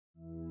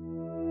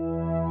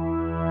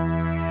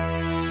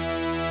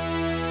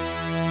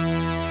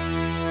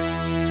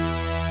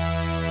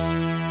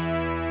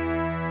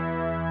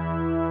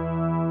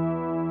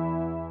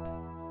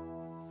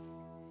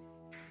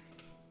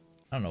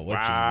don't know what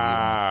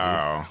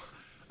Wow.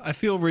 I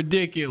feel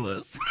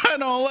ridiculous. I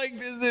don't like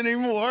this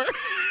anymore.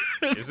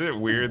 Is it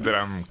weird that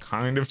I'm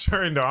kind of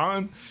turned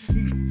on?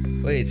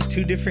 Wait, it's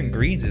 2 different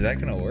greens. Is that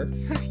gonna work?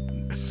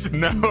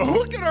 No.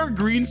 Look at our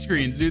green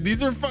screens, dude.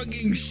 These are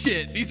fucking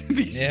shit. These are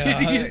the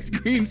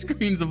shittiest green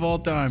screens of all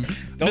time.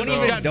 Don't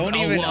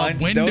even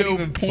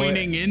window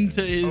pointing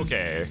into his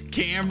Okay.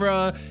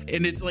 camera,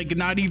 and it's like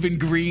not even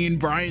green.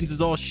 Brian's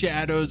is all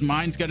shadows.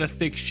 Mine's got a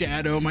thick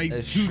shadow. My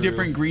That's two true.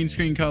 different green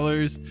screen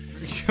colors.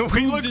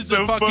 We look is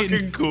so a fucking-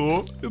 fucking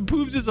cool.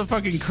 Poobs is a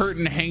fucking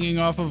curtain hanging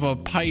off of a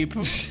pipe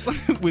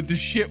with the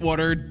shit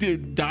water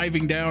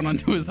diving down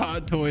onto his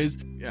Hot Toys.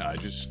 Yeah, I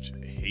just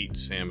hate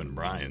Sam and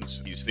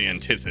Brian's. He's the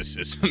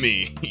antithesis of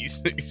me.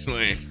 He's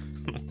like,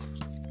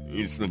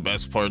 he's the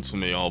best parts of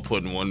me all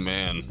put in one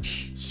man.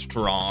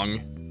 Strong,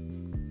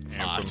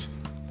 hot, Handsome,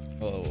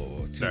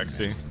 Whoa.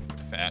 sexy,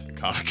 fat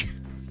cock.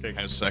 thick,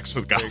 Has sex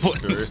with thick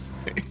goblins. girth,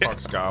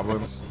 fucks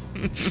goblins.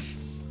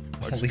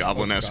 Likes Only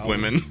goblin-esque fucks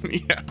women.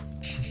 Yeah.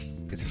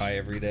 Gets high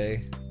every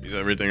day. He's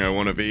everything I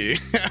want to be.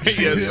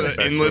 He has Sex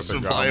an endless with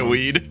a supply of goblin.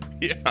 weed.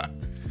 Yeah.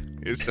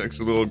 He has sex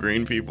with little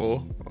green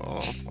people.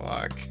 Oh,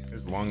 fuck.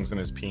 His lungs and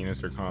his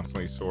penis are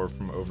constantly sore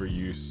from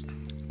overuse.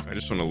 I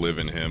just want to live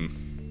in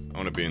him. I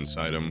want to be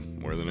inside him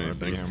more than Be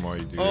anything. him while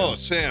you do Oh, that.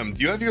 Sam,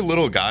 do you have your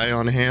little guy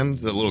on hand?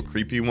 The little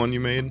creepy one you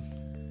made?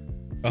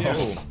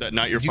 Oh, That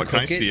not your did you fucking. Can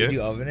I cook it? see Did it?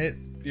 you oven it?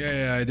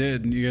 Yeah, I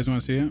did. You guys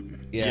want to see it?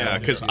 Yeah,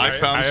 because I I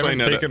found haven't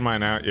something taken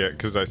mine out yet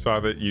because I saw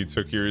that you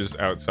took yours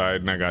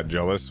outside and I got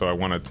jealous, so I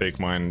want to take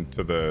mine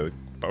to the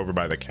over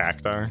by the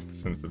cacti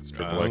since it's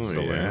triple X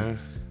still in.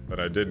 But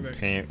I did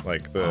paint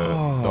like the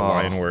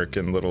line work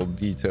and little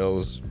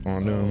details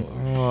on them.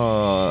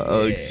 Oh, that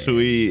looks Yeah.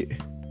 sweet.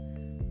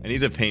 I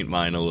need to paint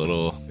mine a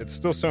little. It's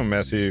still so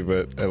messy,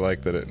 but I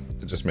like that it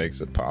just makes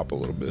it pop a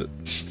little bit.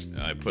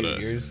 I put Dude,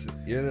 a.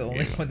 you're the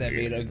only one that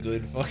made a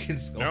good fucking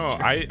sculpture. No,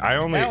 I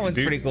only That one's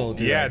dude, pretty cool,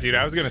 too. Yeah, dude,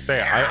 I was gonna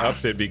say I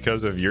upped it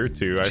because of your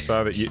two. I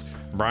saw that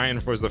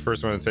Brian was the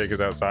first one to take us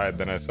outside.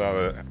 Then I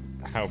saw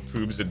how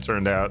Poobs had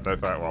turned out, and I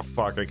thought, well,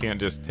 fuck, I can't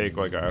just take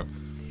like a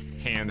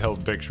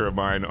handheld picture of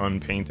mine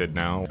unpainted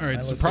now. All right,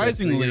 looks like a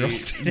surprisingly,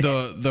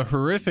 3-year-old. the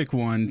horrific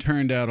one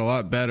turned out a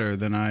lot better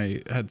than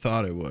I had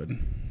thought it would.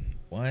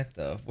 What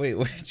the? Wait,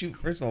 where did you?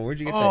 First of all, where'd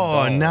you get that?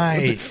 Oh, doll?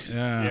 nice.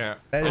 Yeah. Yeah.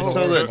 That is I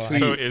saw so that fun. tweet.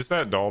 So is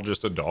that doll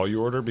just a doll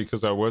you order?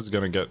 Because I was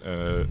gonna get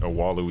a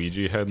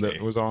Waluigi head that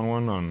was on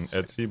one on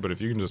Etsy, but if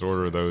you can just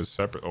order those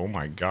separate, oh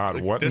my god,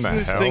 what in Doesn't the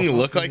this hell? thing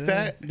look like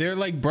that? They're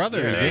like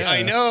brothers. Yeah. Yeah.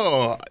 I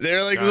know.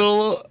 They're like God.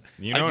 little.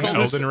 You know I in saw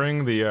this- Elden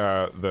Ring,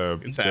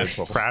 the It's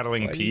asshole.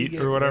 prattling Why do you Pete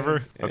get or whatever?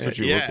 red? That's what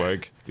you Yeah. look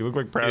like. You look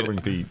like prattling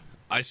Pete.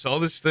 I saw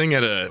this thing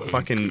at a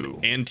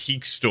fucking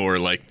antique store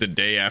like the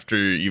day after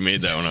you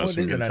made that when I was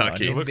What in is it, an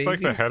Kentucky. It onion? looks like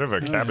Baby? the head of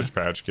a Cabbage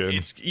Patch Kid.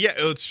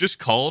 It's just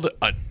called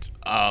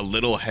a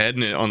little head,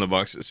 and on the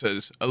box it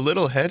says a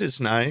little head is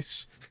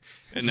nice.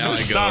 And now I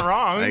It's go. not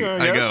wrong. I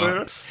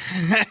guess.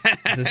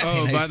 go. This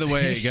Oh, nice by the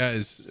way, thing.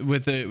 guys,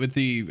 with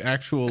the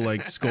actual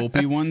like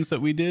Sculpey ones that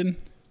we did,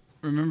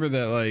 remember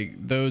that like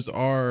those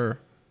are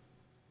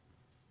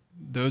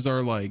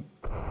like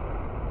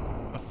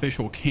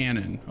official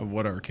canon of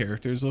what our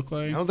characters look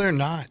like. No, they're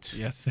not.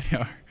 Yes, they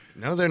are.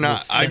 No, they're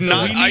not. So I'm So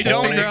not. we I need to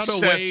don't figure out a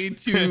accept. way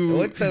to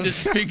What the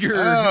disfigure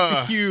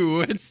Ugh.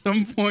 Hugh at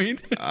some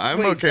point. I'm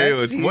Wait, okay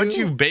that's with. What'd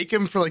you? you bake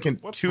him for like in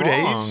What's 2 wrong?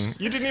 days?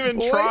 You didn't even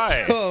What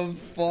try. the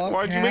fuck?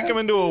 Why'd you make him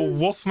into a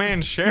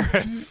Wolfman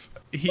Sheriff?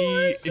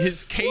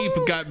 His cape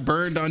got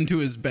burned onto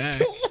his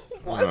back.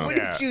 What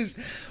Yeah.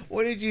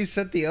 did you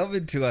set the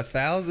oven to?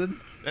 1,000?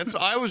 That's.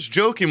 I was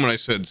joking when I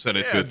said set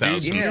it to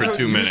 1,000 Yeah. for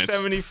 2 minutes.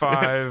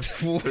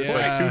 275, like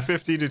Yeah.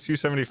 250 to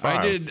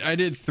 275. I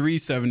did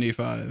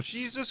 375.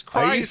 Jesus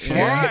Are you Christ! serious?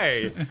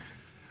 Why?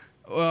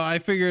 Well, I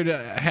figured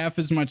half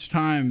as much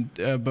time,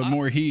 but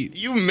more heat.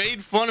 You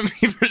made fun of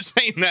me for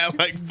saying that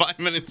like 5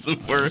 minutes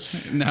of work.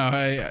 No,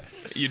 I.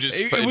 You just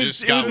It it was-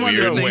 just it got was one of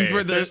weird. those No things way.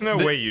 where the- There's no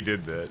the- way you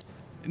did that.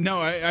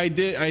 No, I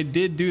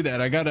did do that.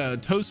 I got a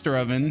toaster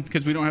oven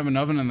because we don't have an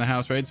oven in the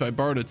house, right? So I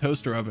borrowed a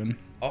toaster oven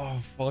Oh,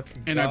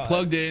 fucking and God. I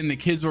plugged it in. The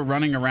kids were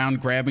running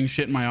around grabbing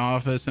shit in my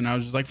office, and I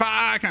was just like,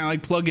 "Fuck!" And I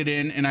like plug it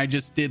in, and I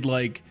just did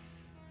like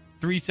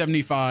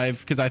 375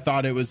 because I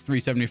thought it was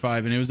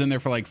 375, and it was in there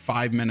for like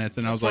 5 minutes,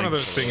 and I was It's one like, of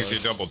those things you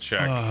double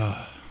check.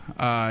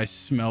 I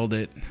smelled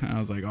it. I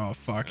was like, "Oh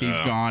fuck, he's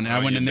gone." And I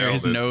oh, went you in there.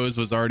 His nailed it. nose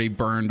was already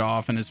burned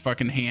off, and his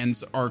fucking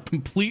hands are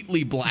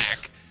completely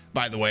black.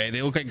 By the way,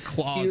 they look like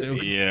claws. They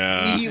look-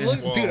 Yeah. He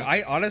looked, Whoa. dude.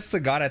 I honest to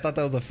God, I thought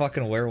that was a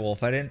fucking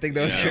werewolf. I didn't think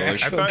that was Yeah, your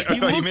like- actual. I He thought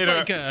you looks made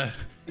like a.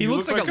 He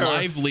looks like a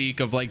live leak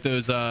of like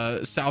those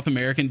South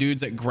American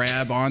dudes that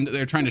grab on.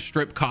 They're trying to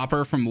strip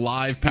copper from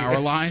live power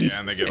lines. Yeah,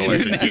 and they get then they,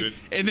 electrocuted.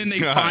 and then they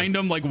God. find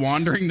him like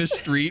wandering the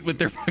street with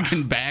their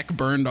fucking back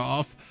burned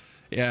off.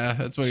 Yeah,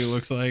 that's what he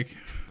looks like.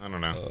 I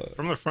don't know.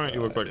 From the front,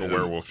 you look like a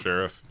werewolf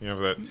sheriff. You have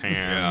that tan,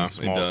 Yeah, he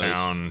small does.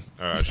 town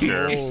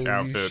sheriff's Holy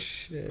outfit.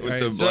 shit. With All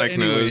the right, so black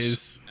anyways,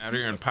 nose. Out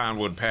here in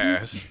Pinewood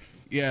Pass.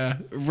 Yeah,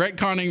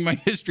 retconning my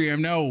history.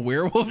 I'm now a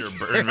werewolf. You're a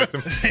burn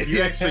victim.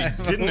 You actually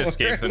didn't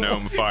escape the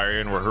gnome fire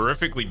and were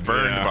horrifically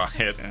burned by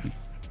it.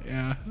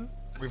 Yeah.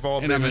 We've all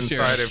And been I'm a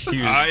inside sheriff. of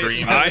Hugh's I-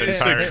 dream I- this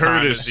it's a entire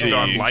time as he's courtesy.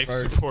 on life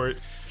support.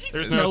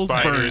 There's no Smells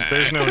spiders. burnt.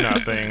 There's no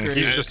nothing. Great.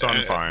 He's just on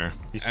fire.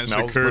 He As a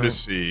smells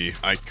courtesy,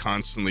 I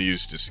constantly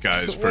use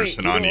disguise Wait,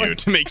 person you know on you what?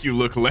 to make you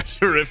look less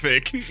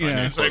horrific.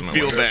 Yeah. Because I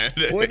feel bad.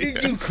 When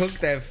did you cook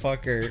that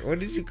fucker? When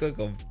did you cook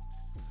him?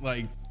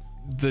 Like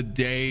the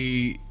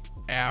day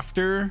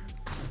after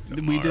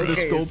we did the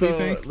Okay, Sculpey so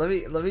thing.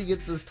 let me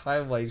get this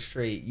timeline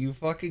straight. You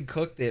fucking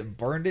cooked it,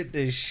 burned it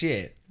to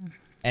shit,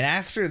 and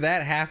after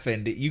that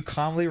happened, you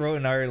calmly wrote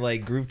in our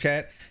like group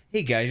chat,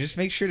 "Hey guys, just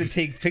make sure to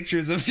take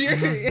pictures of your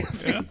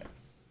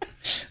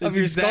That's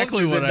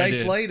exactly sculptures what and I nice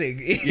did.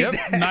 lighting." Yep,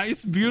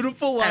 nice,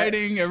 beautiful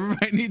lighting.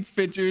 Everybody needs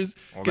pictures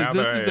Well, because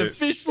now this that is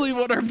officially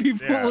what our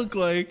people Yeah. look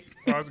like.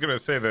 I was gonna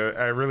say that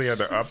I really had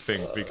to up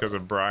things because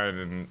of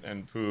Brian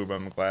and Poob.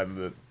 I'm glad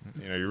that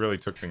you really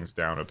took things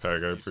down a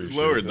peg. I appreciate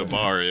Lowered the that.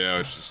 bar, yeah,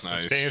 which is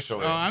nice.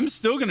 Substantially. I'm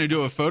still gonna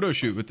do a photo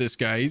shoot with this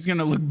guy. He's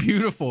gonna look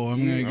beautiful. I'm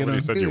gonna get Nobody him.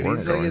 said you Dude, weren't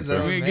he's like going his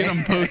to. own We get man.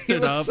 him posted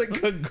He looks up.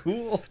 like a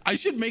ghoul. I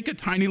should make a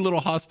tiny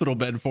little hospital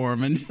bed for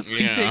him and just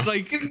Yeah. take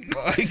like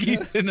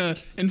he's in a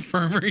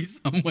infirmary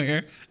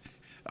somewhere.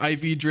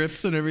 IV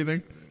drips and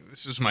everything.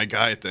 This is my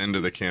guy at the end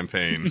of the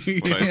campaign.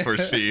 What I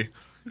foresee.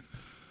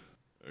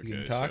 can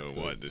Okay, talk so to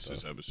what? it, This so.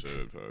 is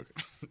episode poke.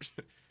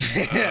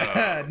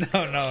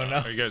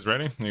 No. Are you guys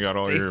ready? You got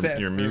all Save your that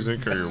for-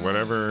 music or your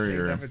whatever? Save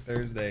Your, that for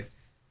Thursday.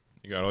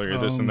 you got all your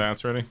this and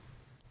that's ready?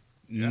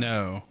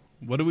 No.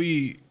 What do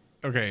we?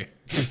 Okay.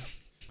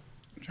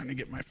 I'm trying to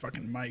get my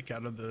fucking mic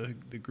out of the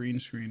green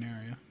screen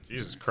area.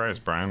 Jesus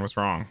Christ, Brian, what's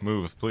wrong?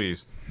 Move,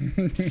 please.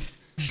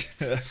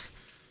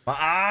 My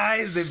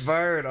eyes, they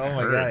burn. Oh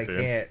my hurt, god, I dude.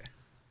 can't.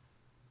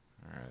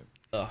 All right,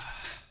 Ugh.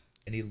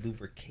 I need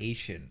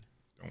lubrication.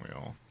 don't we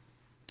all?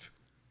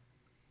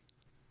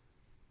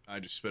 I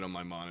just spit on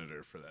my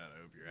monitor for that.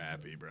 I hope you're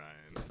happy,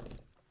 Brian.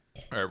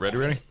 All right,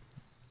 ready?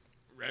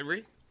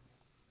 Ready?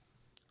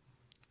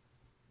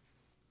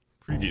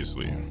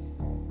 Previously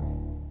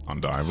on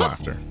Die of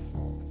Laughter.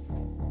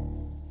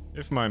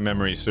 If my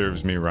memory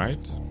serves me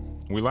right,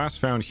 we last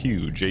found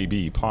Hugh,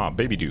 JB, Pop,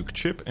 Baby Duke,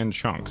 Chip, and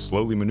Chunk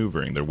slowly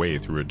maneuvering their way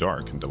through a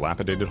dark and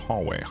dilapidated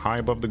hallway high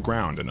above the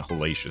ground in a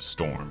hellacious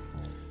storm.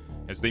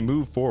 As they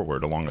moved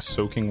forward along a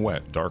soaking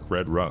wet, dark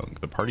red rug,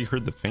 the party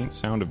heard the faint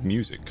sound of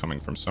music coming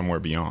from somewhere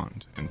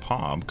beyond, and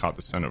Pob caught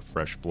the scent of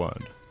fresh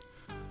blood.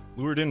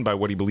 Lured in by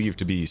what he believed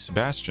to be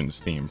Sebastian's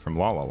theme from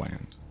La La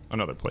Land,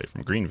 another play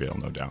from Greenvale,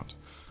 no doubt,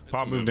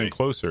 Pob moved in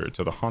closer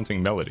to the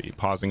haunting melody,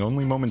 pausing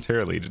only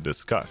momentarily to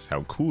discuss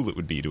how cool it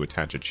would be to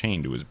attach a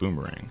chain to his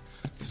boomerang,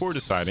 before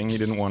deciding he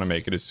didn't want to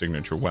make it his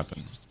signature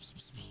weapon.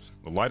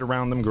 The light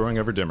around them growing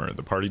ever dimmer,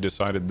 the party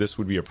decided this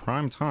would be a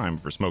prime time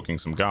for smoking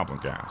some goblin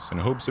gas, in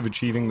hopes of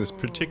achieving this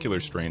particular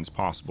strain's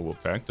possible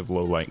effect of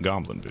low-light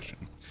goblin vision.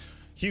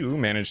 Hugh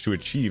managed to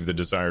achieve the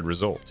desired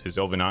result, his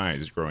elven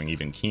eyes growing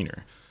even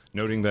keener,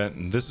 noting that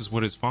this is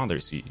what his father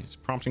sees,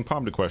 prompting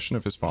Pob to question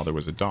if his father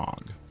was a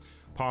dog.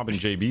 Pob and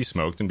JB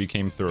smoked and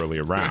became thoroughly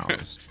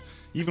aroused.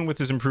 Even with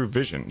his improved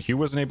vision, Hugh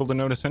wasn't able to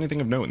notice anything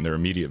of note in their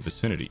immediate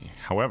vicinity.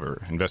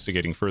 However,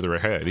 investigating further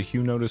ahead,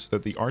 Hugh noticed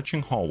that the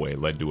arching hallway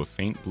led to a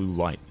faint blue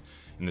light,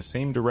 in the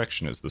same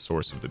direction as the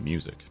source of the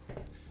music.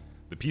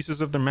 The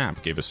pieces of their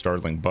map gave a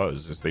startling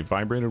buzz as they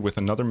vibrated with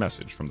another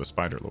message from the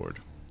Spider Lord.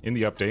 In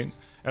the update,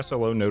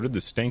 SLO noted the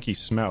stanky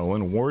smell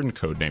and warned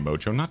Codename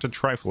Ocho not to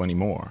trifle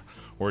anymore,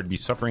 or he'd be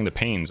suffering the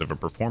pains of a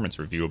performance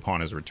review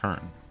upon his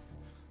return.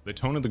 The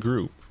tone of the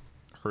group,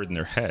 heard in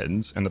their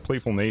heads, and the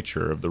playful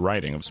nature of the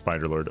writing of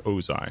Spider-Lord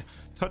Ozai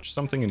touched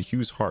something in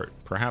Hugh's heart,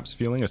 perhaps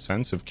feeling a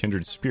sense of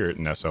kindred spirit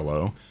in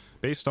SLO,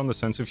 based on the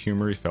sense of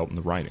humor he felt in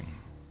the writing.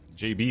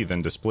 JB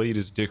then displayed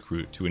his dick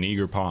root to an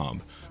eager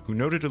Pob, who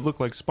noted it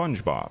looked like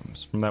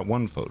SpongeBob's from that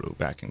one photo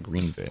back in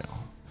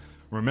Greenvale.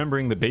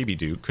 Remembering the Baby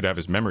Duke could have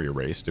his memory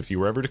erased if he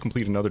were ever to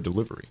complete another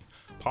delivery,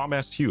 Pob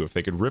asked Hugh if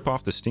they could rip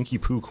off the Stinky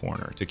Poo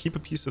corner to keep a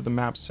piece of the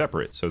map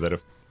separate so that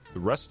if the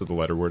rest of the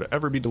letter were to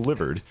ever be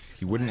delivered,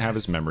 he wouldn't have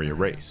his memory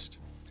erased.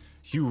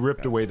 Hugh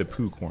ripped away the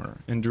poo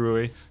corner and drew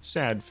a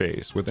sad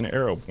face with an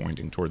arrow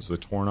pointing towards the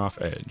torn-off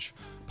edge.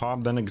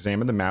 Pob then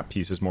examined the map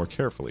pieces more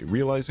carefully,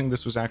 realizing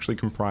this was actually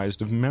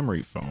comprised of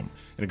memory foam,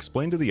 and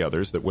explained to the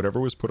others that whatever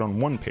was put on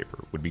one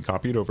paper would be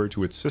copied over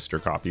to its sister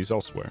copies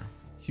elsewhere.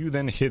 Hugh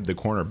then hid the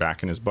corner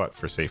back in his butt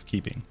for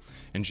safekeeping,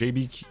 and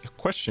JB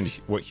questioned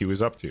what Hugh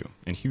was up to,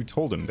 and Hugh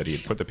told him that he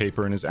had put the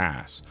paper in his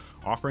ass,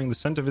 offering the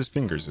scent of his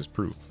fingers as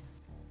proof.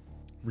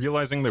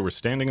 Realizing they were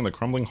standing in the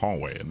crumbling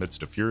hallway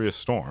amidst a furious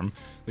storm,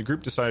 the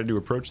group decided to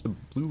approach the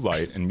blue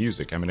light and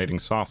music emanating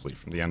softly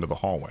from the end of the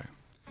hallway.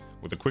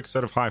 With a quick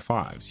set of high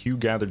fives, Hugh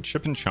gathered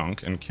Chip and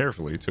Chunk and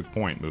carefully took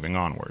point moving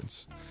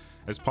onwards.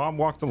 As Pob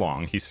walked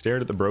along, he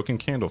stared at the broken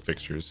candle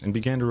fixtures and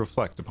began to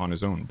reflect upon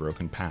his own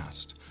broken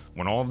past,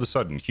 when all of a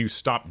sudden Hugh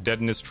stopped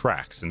dead in his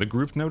tracks, and the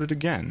group noted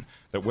again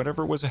that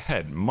whatever was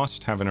ahead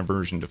must have an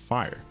aversion to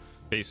fire,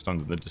 based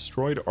on the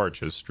destroyed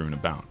arches strewn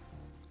about.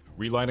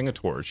 Relighting a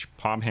torch,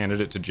 Pob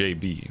handed it to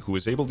JB, who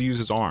was able to use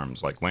his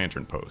arms like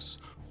lantern posts,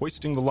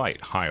 hoisting the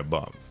light high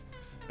above.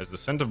 As the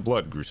scent of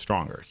blood grew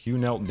stronger, Hugh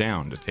knelt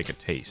down to take a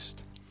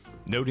taste,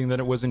 noting that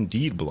it was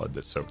indeed blood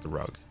that soaked the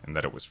rug, and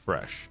that it was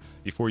fresh,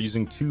 before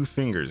using 2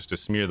 fingers to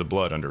smear the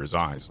blood under his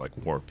eyes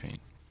like war paint.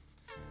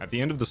 At the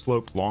end of the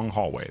sloped long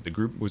hallway, the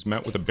group was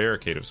met with a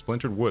barricade of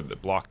splintered wood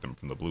that blocked them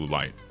from the blue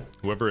light.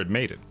 Whoever had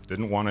made it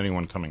didn't want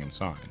anyone coming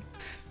inside.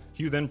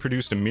 Hugh then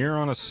produced a mirror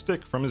on a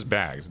stick from his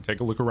bag to take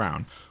a look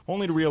around,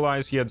 only to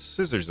realize he had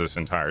scissors this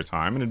entire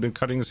time and had been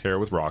cutting his hair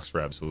with rocks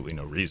for absolutely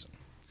no reason.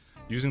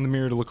 Using the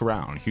mirror to look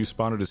around, Hugh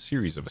spotted a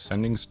series of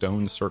ascending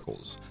stone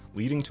circles,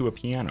 leading to a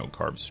piano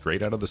carved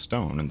straight out of the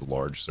stone in the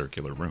large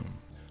circular room,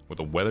 with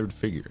a weathered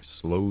figure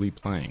slowly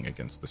playing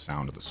against the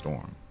sound of the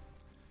storm.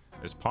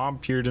 As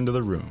Pob peered into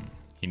the room,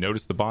 he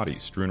noticed the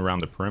bodies strewn around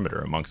the perimeter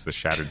amongst the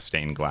shattered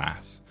stained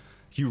glass.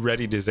 Hugh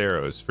readied his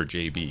arrows for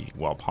JB,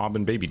 while Pob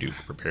and Baby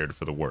Duke prepared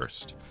for the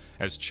worst,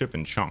 as Chip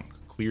and Chunk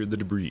cleared the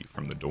debris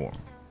from the door.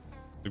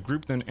 The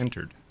group then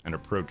entered and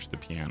approached the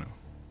piano.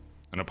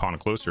 And upon a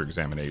closer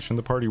examination,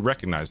 the party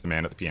recognized the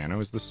man at the piano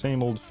as the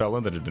same old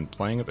fella that had been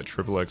playing at the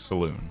XXX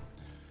Saloon.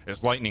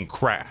 As lightning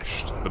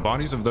crashed, the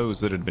bodies of those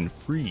that had been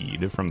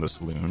freed from the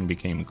saloon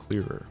became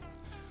clearer.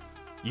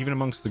 Even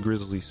amongst the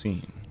grisly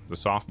scene, the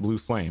soft blue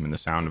flame and the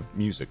sound of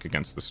music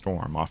against the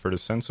storm offered a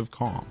sense of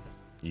calm,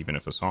 even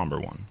if a somber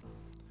one.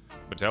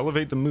 But to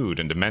elevate the mood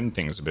and to mend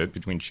things a bit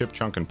between Chip,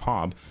 Chunk, and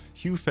Pob,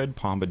 Hugh fed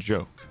Pob a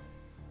joke.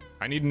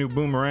 "I need a new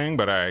boomerang,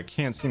 but I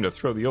can't seem to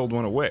throw the old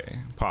one away,"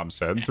 Pob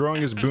said,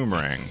 throwing his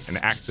boomerang and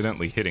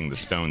accidentally hitting the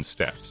stone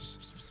steps.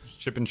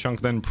 Chip and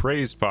Chunk then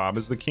praised Pob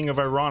as the king of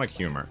ironic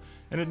humor,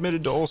 and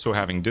admitted to also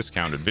having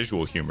discounted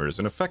visual humor as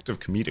an effective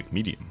comedic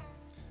medium.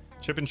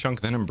 Chip and Chunk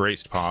then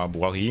embraced Pob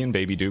while he and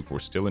Baby Duke were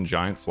still in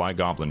giant fly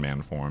goblin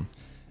man form,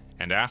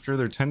 and after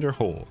their tender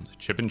hold,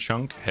 Chip and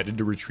Chunk headed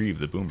to retrieve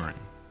the boomerang.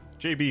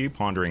 JB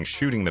pondering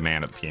shooting the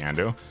man at the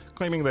piano,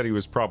 claiming that he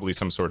was probably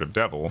some sort of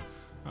devil,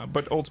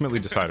 but ultimately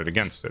decided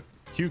against it.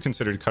 Hugh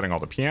considered cutting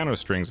all the piano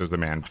strings as the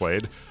man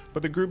played,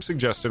 but the group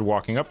suggested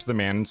walking up to the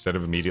man instead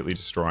of immediately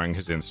destroying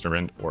his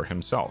instrument or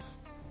himself.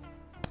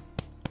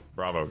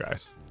 Bravo,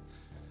 guys.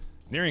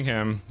 Nearing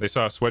him, they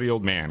saw a sweaty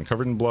old man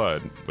covered in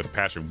blood with a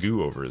patch of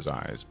goo over his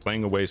eyes,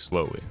 playing away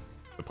slowly.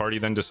 The party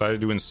then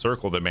decided to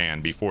encircle the man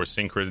before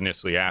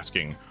synchronously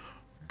asking,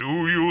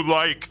 "Do you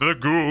like the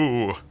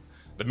goo?"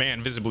 The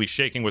man, visibly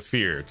shaking with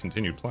fear,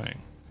 continued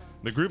playing.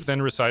 The group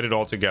then recited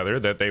all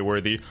together that they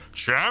were the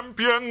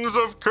champions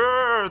of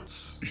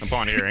Kurtz.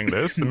 Upon hearing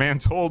this, the man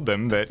told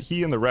them that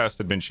he and the rest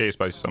had been chased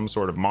by some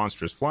sort of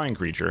monstrous flying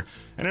creature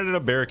and ended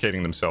up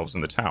barricading themselves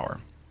in the tower.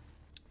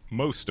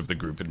 Most of the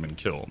group had been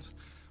killed,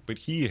 but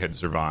he had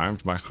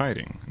survived by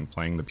hiding and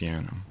playing the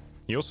piano.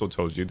 He also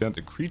told you that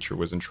the creature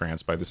was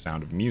entranced by the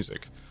sound of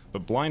music,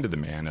 but blinded the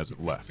man as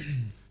it left.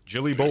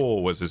 Jilly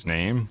Bowl was his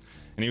name,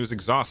 and he was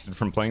exhausted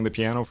from playing the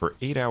piano for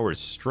 8 hours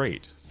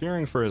straight,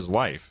 fearing for his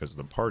life as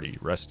the party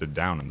rested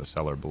down in the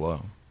cellar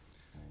below.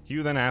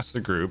 Hugh then asked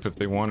the group if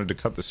they wanted to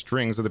cut the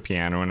strings of the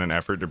piano in an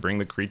effort to bring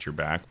the creature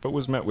back, but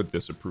was met with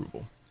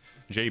disapproval.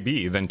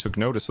 JB then took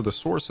notice of the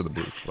source of the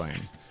blue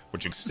flame,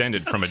 which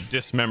extended from a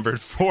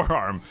dismembered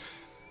forearm,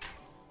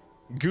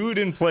 gooed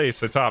in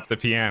place atop the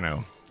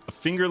piano. A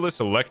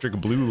fingerless electric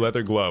blue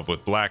leather glove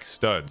with black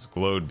studs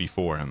glowed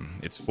before him,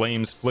 its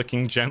flames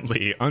flicking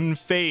gently,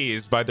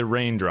 unfazed by the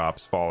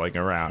raindrops falling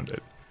around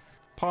it.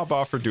 Pob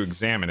offered to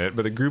examine it,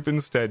 but the group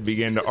instead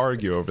began to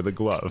argue over the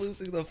glove.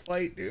 Losing the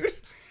fight, dude.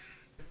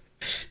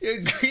 You're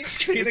green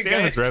screen a Sam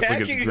guy is wrestling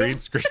his attacking green him.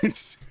 screen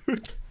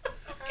suit.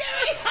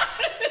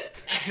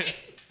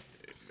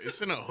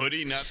 Isn't a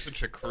hoodie not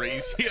such a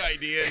crazy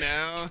idea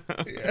now?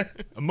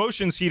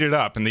 Emotions heated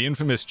up, and the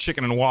infamous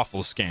chicken and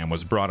waffle scam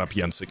was brought up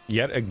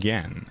yet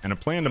again, and a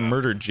plan to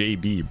murder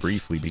JB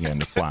briefly began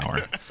to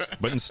flower.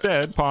 But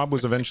instead, Pob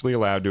was eventually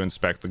allowed to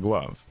inspect the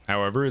glove.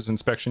 However, his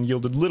inspection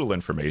yielded little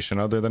information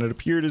other than it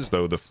appeared as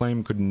though the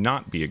flame could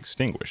not be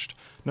extinguished,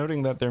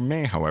 noting that there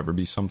may, however,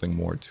 be something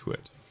more to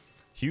it.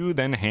 Hugh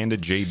then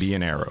handed JB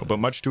an arrow, but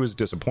much to his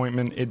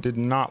disappointment, it did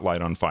not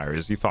light on fire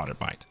as he thought it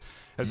might.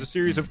 As a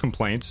series of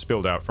complaints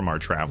spilled out from our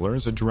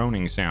travelers, a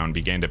droning sound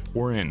began to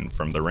pour in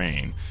from the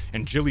rain,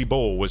 and Jilly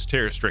Bowl was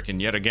terror-stricken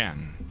yet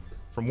again.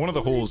 From one of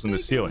the holes in the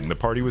ceiling, the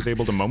party was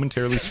able to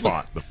momentarily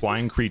spot the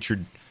flying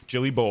creature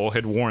Jilly Bowl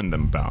had warned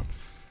them about.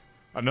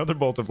 Another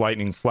bolt of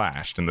lightning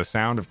flashed, and the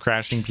sound of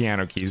crashing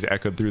piano keys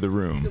echoed through the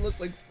room. You look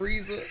like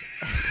Frieza.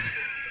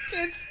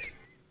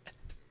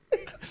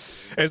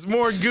 As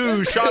more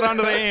goo shot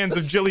onto the hands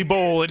of Jilly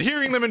Bowl,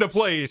 adhering them into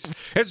place.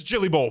 As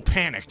Jilly Bowl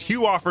panicked,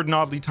 Hugh offered an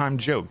oddly timed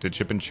joke to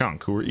Chip and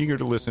Chunk, who were eager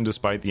to listen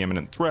despite the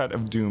imminent threat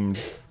of doom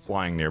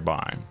flying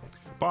nearby.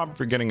 Bob,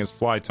 forgetting his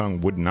fly tongue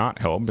would not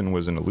help and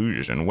was an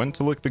illusion, went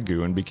to lick the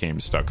goo and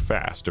became stuck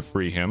fast. To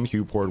free him,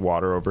 Hugh poured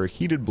water over a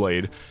heated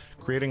blade,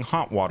 creating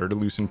hot water to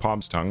loosen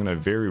Pob's tongue in a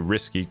very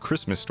risky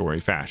Christmas Story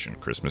fashion.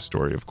 Christmas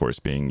Story, of course,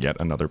 being yet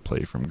another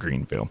play from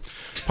Greenville.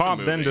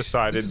 Pob then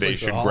decided they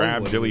should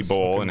grab Jilly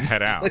Bowl and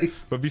head out.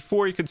 But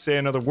before he could say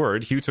another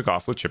word, Hugh took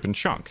off with Chip and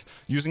Chunk.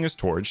 Using his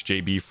torch,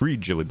 JB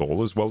freed Jilly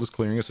Bowl, as well as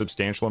clearing a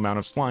substantial amount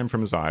of slime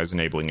from his eyes,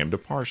 enabling him to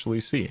partially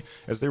see.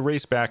 As they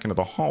raced back into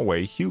the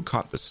hallway, Hugh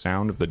caught the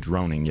sound of the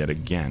droning yet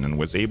again and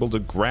was able to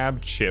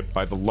grab Chip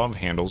by the love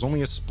handles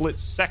only a split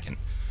second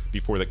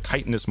before the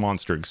chitinous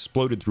monster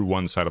exploded through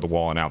one side of the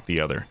wall and out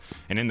the other.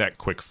 And in that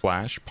quick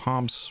flash,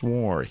 Pob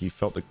swore he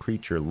felt the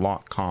creature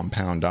lock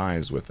compound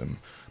eyes with him,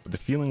 but the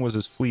feeling was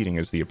as fleeting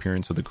as the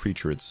appearance of the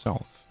creature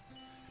itself.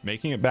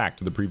 Making it back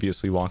to the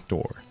previously locked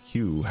door,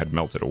 Hugh had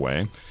melted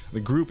away. The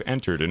group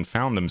entered and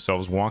found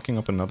themselves walking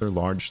up another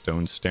large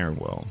stone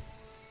stairwell.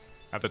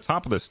 At the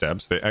top of the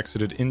steps, they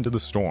exited into the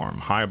storm,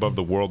 high above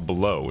the world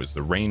below as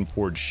the rain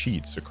poured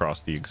sheets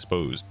across the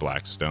exposed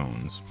black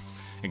stones.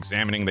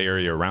 Examining the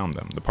area around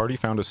them, the party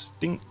found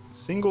a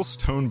single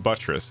stone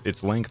buttress,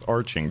 its length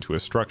arching to a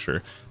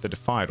structure that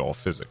defied all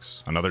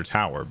physics, another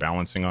tower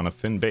balancing on a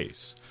thin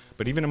base.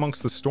 But even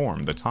amongst the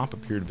storm, the top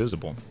appeared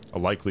visible, a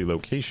likely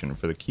location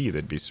for the key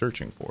they'd be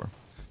searching for.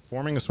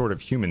 Forming a sort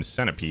of human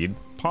centipede,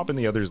 Pob and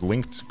the others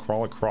linked to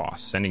crawl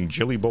across, sending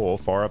Jilly Bowl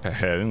far up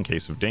ahead in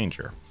case of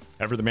danger.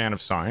 Ever the man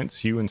of science,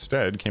 Hugh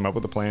instead came up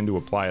with a plan to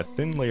apply a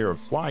thin layer of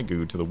fly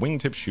goo to the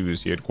wingtip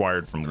shoes he had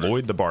acquired from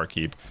Lloyd the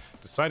barkeep,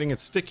 deciding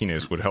its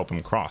stickiness would help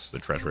him cross the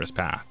treacherous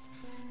path.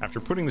 After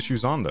putting the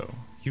shoes on, though,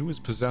 Hugh was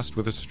possessed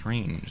with a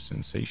strange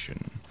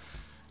sensation,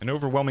 an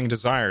overwhelming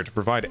desire to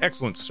provide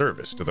excellent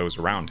service to those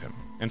around him,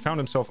 and found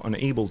himself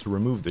unable to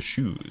remove the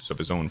shoes of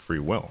his own free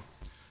will.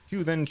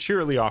 Hugh then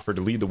cheerily offered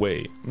to lead the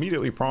way,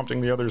 immediately prompting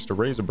the others to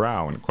raise a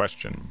brow and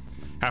question.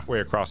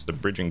 Halfway across the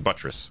bridging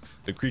buttress,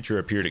 the creature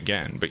appeared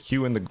again, but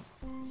Hugh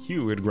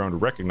had grown to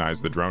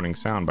recognize the droning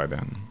sound by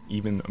then,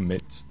 even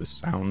amidst the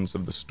sounds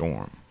of the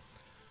storm.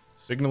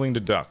 Signaling to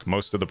duck,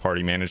 most of the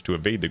party managed to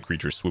evade the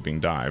creature's swooping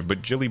dive,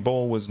 but Jilly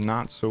Bowl was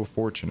not so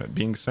fortunate.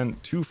 Being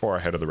sent too far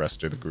ahead of the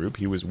rest of the group,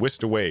 he was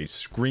whisked away,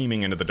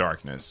 screaming into the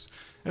darkness,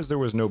 as there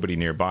was nobody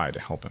nearby to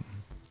help him.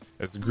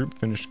 As the group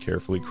finished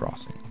carefully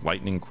crossing,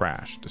 lightning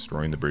crashed,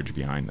 destroying the bridge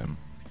behind them.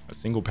 A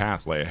single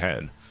path lay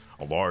ahead,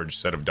 a large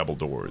set of double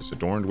doors,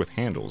 adorned with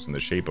handles in the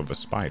shape of a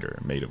spider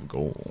made of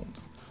gold.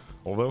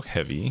 Although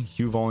heavy,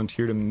 Hugh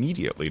volunteered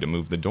immediately to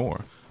move the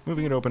door,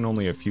 moving it open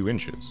only a few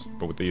inches,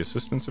 but with the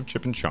assistance of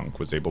Chip and Chunk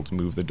was able to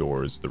move the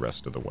doors the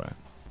rest of the way.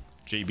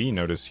 JB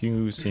noticed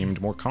Hugh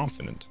seemed more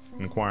confident,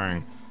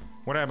 inquiring,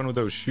 "What happened with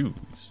those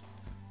shoes?"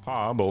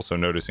 Pob, also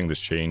noticing this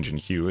change in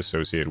Hugh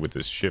associated with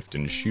this shift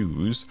in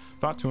shoes,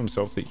 thought to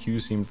himself that Hugh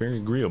seemed very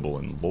agreeable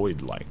and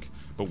Lloyd-like,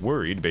 but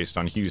worried based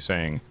on Hugh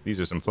saying, "These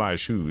are some fly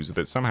shoes,"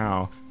 that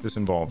somehow this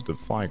involved the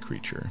fly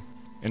creature.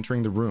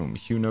 Entering the room,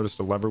 Hugh noticed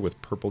a lever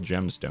with purple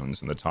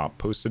gemstones in the top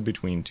posted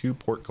between two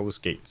portcullis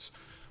gates,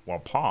 while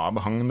Pob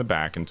hung in the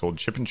back and told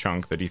Chip and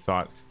Chunk that he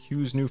thought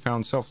Hugh's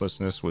newfound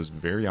selflessness was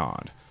very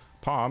odd.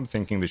 Pob,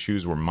 thinking the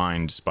shoes were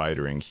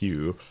mind-spidering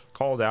Hugh,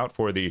 called out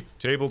for the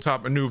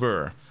tabletop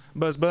maneuver.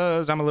 "Buzz,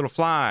 buzz, I'm a little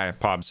fly,"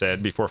 Pob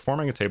said, before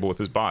forming a table with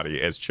his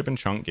body as Chip and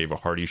Chunk gave a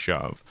hearty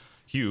shove.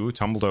 Hugh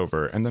tumbled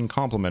over and then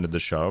complimented the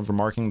shove,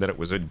 remarking that it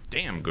was a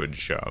damn good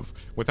shove.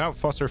 Without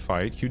fuss or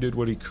fight, Hugh did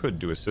what he could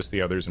to assist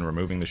the others in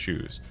removing the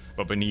shoes.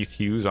 But beneath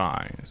Hugh's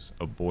eyes,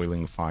 a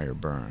boiling fire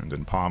burned,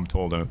 and Pob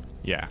told him,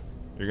 "Yeah,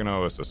 you're gonna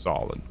owe us a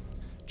solid."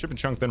 Chip and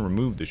Chunk then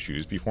removed the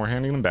shoes before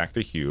handing them back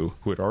to Hugh,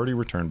 who had already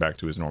returned back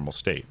to his normal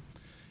state.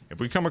 "If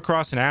we come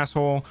across an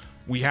asshole,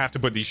 we have to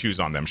put these shoes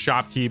on them.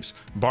 Shopkeepers,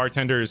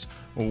 bartenders,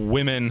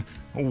 women,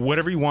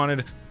 whatever you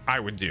wanted, I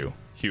would do,"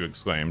 Hugh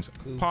exclaimed.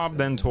 Pob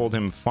then told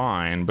him,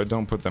 "Fine, but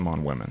don't put them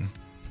on women."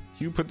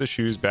 Hugh put the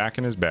shoes back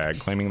in his bag,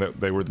 claiming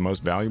that they were the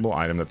most valuable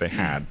item that they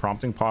had,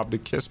 prompting Pob to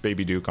kiss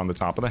Baby Duke on the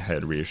top of the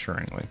head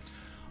reassuringly.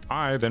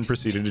 I then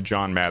proceeded to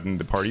John Madden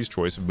the party's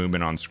choice of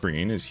movement on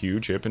screen as Hugh,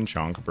 Chip, and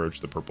Chunk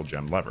approached the purple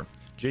gem lever.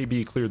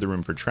 JB cleared the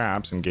room for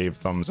traps and gave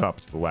thumbs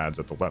up to the lads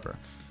at the lever.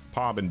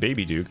 Pob and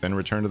Baby Duke then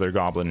returned to their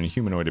goblin and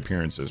humanoid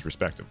appearances,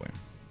 respectively.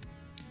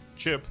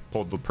 Chip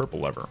pulled the purple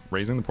lever,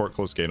 raising the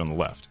portcullis gate on the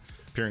left.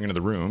 Peering into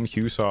the room,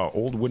 Hugh saw an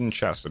old wooden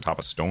chest atop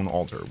a stone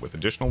altar, with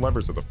additional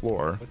levers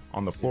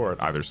on the floor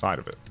at either side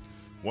of it.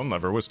 One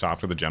lever was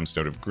topped with a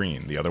gemstone of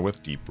green, the other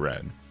with deep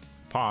red.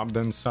 Pob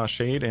then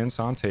sashayed and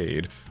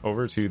sauteed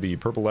over to the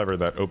purple lever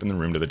that opened the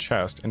room to the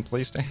chest and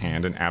placed a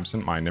hand in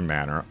absent-minded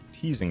manner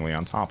teasingly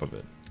on top of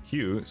it.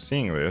 Hugh,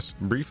 seeing this,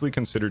 briefly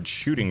considered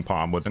shooting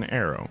Pob with an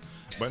arrow,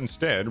 but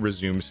instead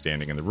resumed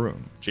standing in the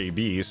room.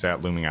 JB sat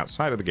looming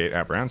outside of the gate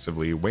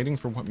apprehensively, waiting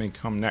for what may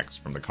come next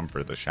from the comfort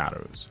of the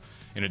shadows.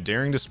 In a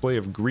daring display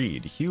of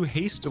greed, Hugh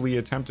hastily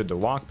attempted to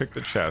lockpick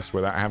the chest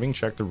without having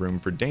checked the room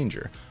for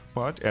danger,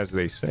 but, as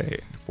they say,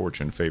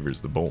 fortune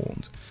favors the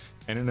bold.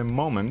 And in a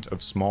moment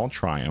of small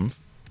triumph,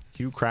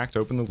 Hugh cracked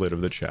open the lid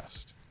of the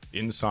chest.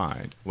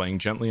 Inside, laying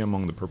gently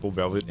among the purple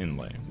velvet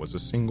inlay, was a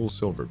single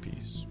silver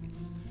piece.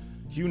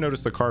 Hugh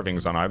noticed the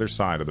carvings on either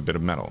side of the bit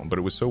of metal, but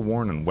it was so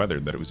worn and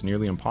weathered that it was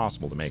nearly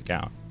impossible to make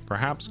out.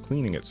 Perhaps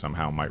cleaning it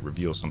somehow might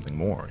reveal something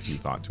more, Hugh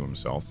thought to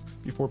himself,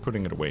 before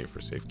putting it away for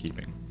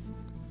safekeeping.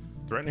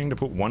 Threatening to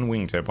put one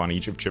wingtip on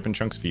each of Chip and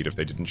Chunk's feet if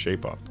they didn't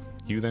shape up,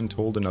 Hugh then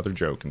told another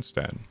joke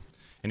instead.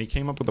 And he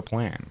came up with a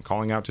plan,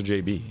 calling out to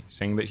JB,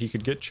 saying that he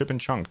could get Chip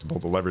and Chunk to pull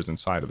the levers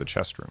inside of the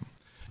chest room.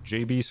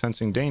 JB,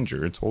 sensing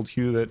danger, told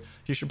Hugh that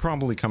he should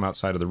probably come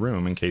outside of the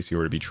room in case he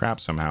were to be trapped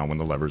somehow when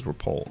the levers were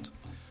pulled.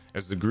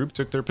 As the group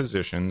took their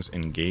positions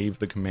and gave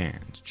the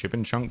command, Chip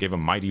and Chunk gave a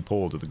mighty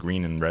pull to the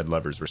green and red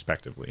levers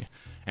respectively,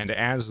 and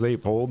as they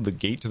pulled, the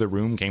gate to the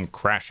room came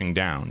crashing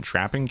down,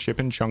 trapping Chip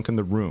and Chunk in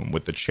the room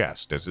with the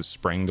chest as it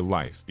sprang to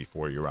life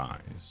before your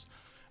eyes.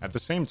 At the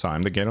same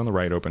time, the gate on the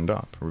right opened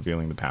up,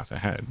 revealing the path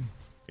ahead.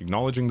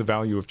 Acknowledging the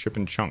value of Chip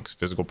and Chunk's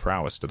physical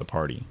prowess to the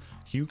party,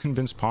 Hugh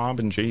convinced Pob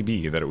and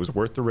JB that it was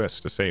worth the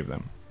risk to save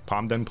them.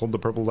 Pob then pulled the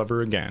purple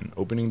lever again,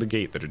 opening the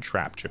gate that had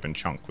trapped Chip and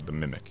Chunk with the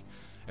Mimic.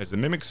 As the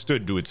Mimic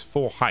stood to its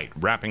full height,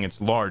 wrapping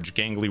its large,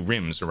 gangly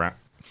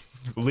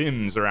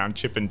limbs around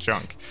Chip and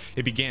Chunk,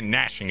 it began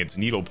gnashing its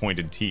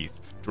needle-pointed teeth,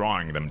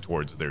 drawing them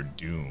towards their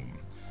doom.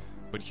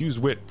 But Hugh's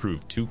wit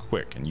proved too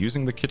quick, and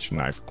using the kitchen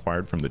knife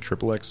acquired from the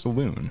XXX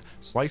saloon,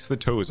 sliced the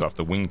toes off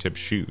the wingtip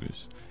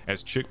shoes.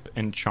 As Chip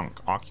and Chunk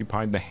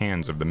occupied the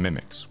hands of the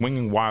Mimic,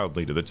 swinging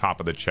wildly to the top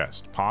of the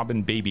chest, Pob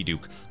and Baby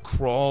Duke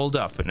crawled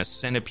up in a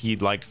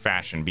centipede-like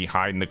fashion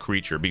behind the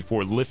creature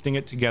before lifting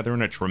it together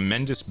in a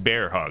tremendous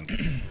bear hug.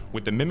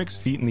 With the Mimic's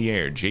feet in the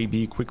air,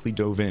 JB quickly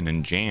dove in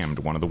and jammed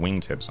one of the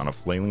wingtips on a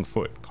flailing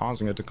foot,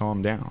 causing it to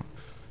calm down.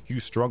 Hugh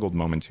struggled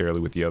momentarily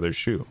with the other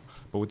shoe,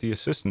 but with the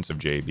assistance of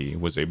JB,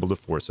 was able to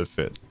force a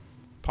fit.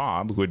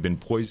 Pob, who had been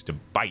poised to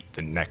bite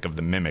the neck of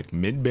the Mimic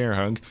mid-bear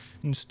hug,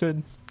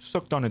 instead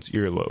sucked on its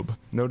earlobe,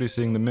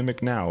 noticing the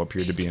Mimic now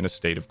appeared to be in a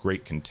state of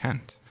great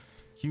content.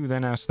 Hugh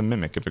then asked the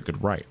Mimic if it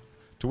could write,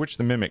 to which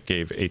the Mimic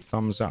gave a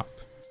thumbs up.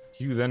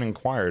 Hugh then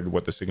inquired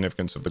what the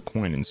significance of the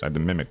coin inside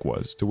the Mimic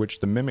was, to which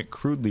the Mimic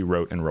crudely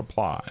wrote in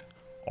reply,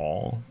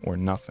 all or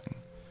nothing.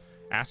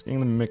 Asking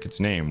the Mimic its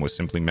name was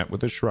simply met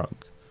with a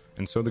shrug,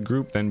 and so the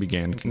group then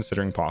began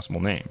considering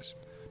possible names,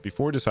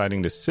 before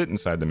deciding to sit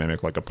inside the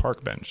Mimic like a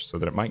park bench so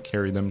that it might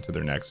carry them to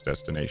their next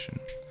destination.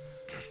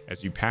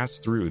 As you pass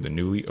through the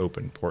newly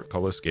opened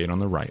portcullis gate on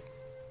the right,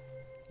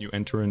 you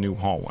enter a new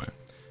hallway,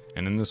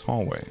 and in this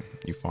hallway,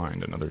 you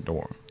find another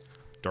door.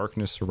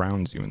 Darkness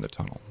surrounds you in the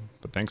tunnel,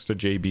 but thanks to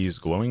JB's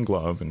glowing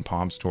glove and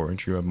Pob's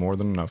torch, you have more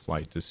than enough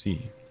light to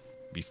see.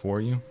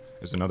 Before you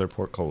is another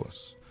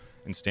portcullis,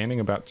 and standing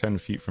about 10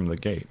 feet from the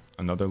gate,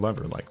 another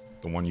lever like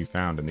the one you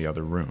found in the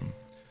other room.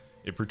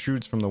 It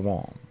protrudes from the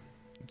wall.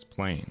 It's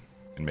plain,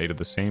 and made of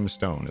the same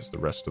stone as the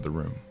rest of the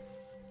room.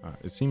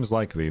 It seems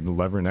likely the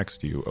lever next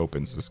to you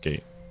opens this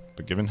gate,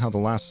 but given how the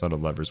last set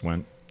of levers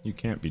went, you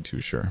can't be too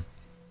sure.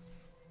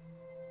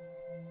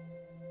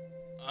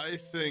 I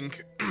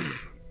think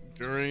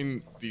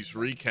during these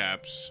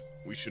recaps,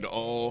 we should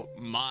all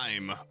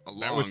mime along.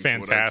 That was to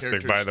what our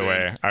fantastic, by the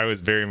way. I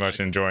was very much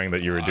enjoying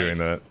that you were doing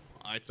that.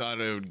 I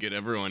thought I would get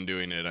everyone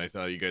doing it. I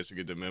thought you guys would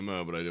get the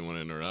memo, but I didn't want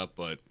to interrupt.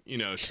 But,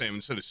 Sam,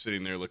 instead of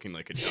sitting there looking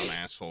like a dumb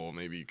asshole,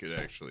 maybe you could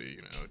actually,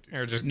 do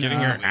You're just getting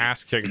your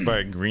ass kicked by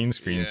a green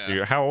screen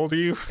suit. How old are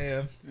you?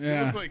 Yeah.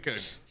 You look like a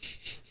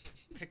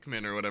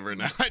Pikmin or whatever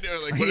now. I know,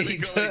 like, what do they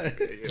call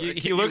it?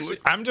 He looks...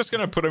 I'm just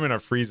going to put him in a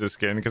Frieza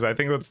skin, because I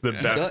think that's the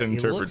best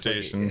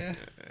interpretation. Like,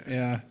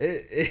 Yeah.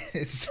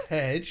 It's the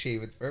head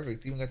shape. It's perfect.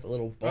 It's even got the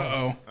little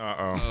bumps.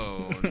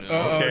 Oh,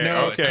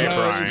 no. Okay,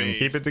 Brian.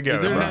 Keep it together,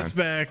 His Brian. internet's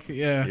back.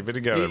 Yeah. Keep it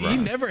together, He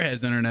Brian. never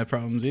has internet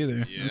problems either.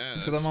 Yeah.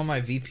 It's because I'm on my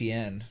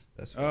VPN.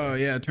 That's why. Oh,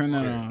 yeah. Turn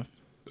that off.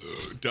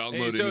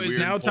 Downloading Hey, so it's weird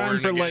now time porn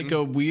for again. like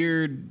a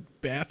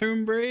weird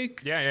bathroom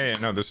break? Yeah.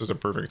 No, this is a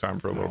perfect time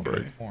for a little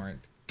break. Torrent.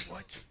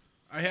 What?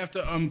 I have to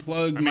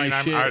unplug mean,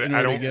 my shit in I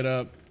order to don't- get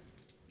up.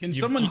 Can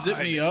someone zip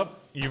me up?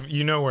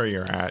 You know where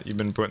you're at. You've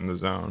been put in the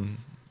zone.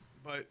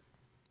 But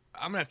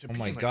I'm going to have to pee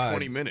my in like God.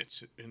 20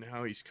 minutes, and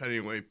how he's cutting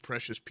away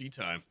precious pee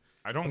time.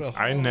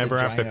 I never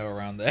have to.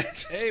 around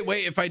that. Hey,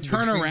 wait, if I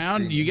turn green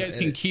around, screen you in the guys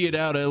can edit. key it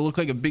out. I look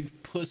like a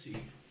big pussy.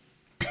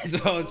 That's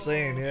what I was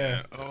saying.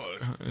 Yeah. Oh,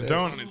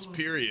 Don't- on its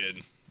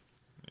period.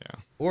 Yeah.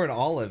 Or an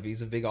olive.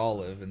 He's a big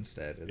olive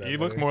instead. Is that You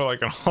look better? more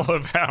like an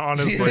olive,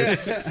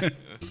 honestly.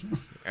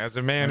 As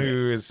a man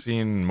who has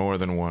seen more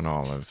than one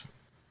olive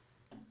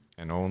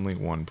and only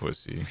one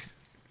pussy,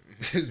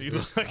 There's you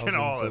look like an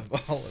thousands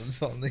of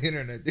olives on the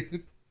internet,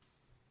 dude.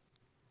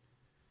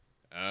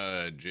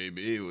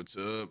 JB, what's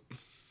up?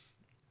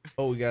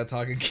 Oh, we got a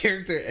talking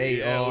character. Hey,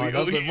 Yeah,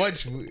 nothing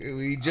much.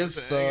 We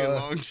just Dang, a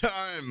long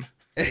time.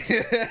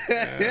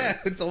 yeah,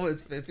 it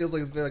feels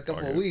like it's been a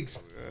couple of weeks.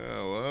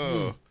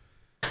 Whoa.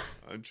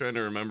 I'm trying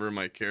to remember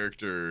my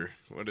character.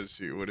 What is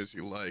he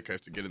like? I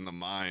have to get in the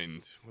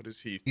mind. What is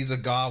he? He's a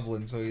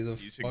goblin, so he's a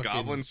He's a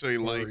goblin, so he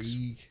likes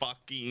freak.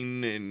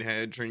 fucking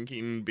and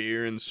drinking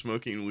beer and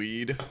smoking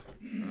weed.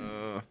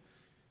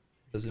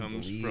 Doesn't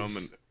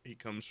believe. He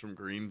comes from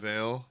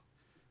Greenvale,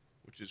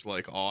 which is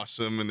like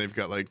awesome, and they've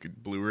got like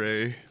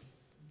Blu-ray.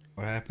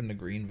 What happened to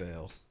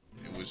Greenvale?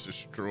 It was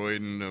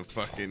destroyed in a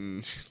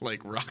fucking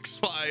like rock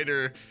slide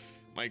or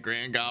my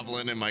grand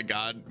goblin and my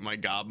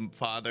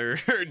godfather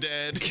are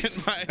dead.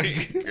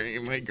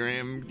 And my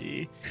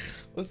Gramgy.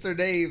 What's their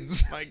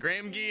names? My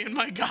Gramgy and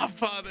my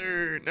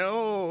godfather.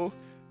 No.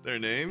 Their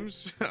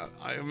names?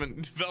 I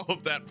haven't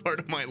developed that part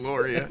of my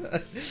lore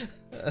yet.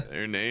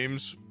 Their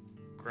names?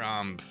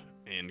 Gromp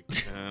and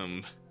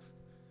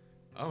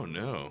oh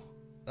no.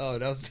 Oh,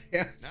 now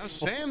Sam's. Now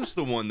Sam's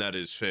the one that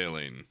is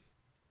failing.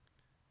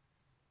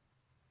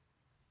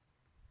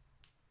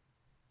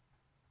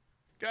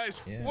 Guys,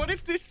 Yeah. what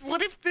if this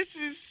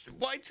is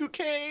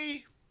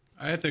Y2K?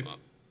 I have to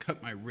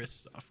cut my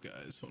wrists off,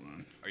 guys. Hold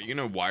on. Are you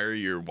gonna wire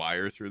your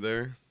wire through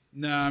there?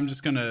 No, I'm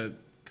just gonna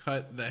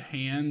cut the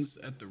hands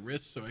at the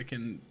wrist so I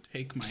can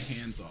take my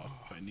hands off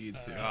if I need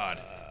to.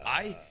 God,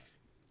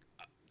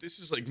 this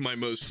is like my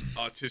most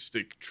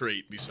autistic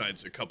trait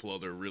besides a couple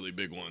other really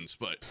big ones,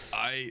 but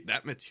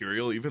that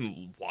material,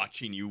 even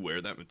watching you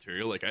wear that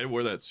material, like I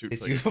wore that suit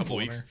It's for like a you, couple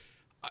boner. weeks.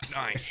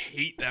 I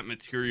hate that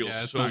material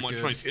Yeah, it's so not much.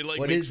 good. It like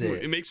What makes is me,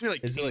 it? it makes me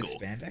like Is it tingle.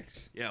 like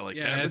spandex? Yeah, like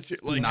Yeah, that it's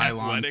like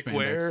nylon athletic spandex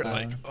wear. style.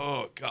 Like,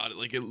 oh god,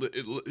 like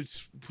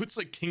it puts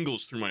like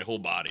tingles through my whole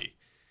body.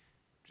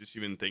 Just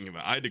even thinking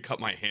about it. I had to cut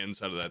my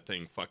hands out of that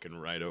thing fucking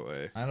right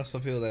away. I know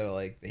some people that are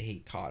like they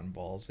hate cotton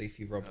balls. Like if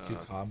you rub two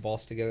cotton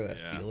balls together, that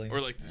Yeah. feeling. Or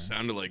like the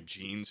sound of like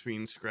jeans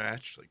being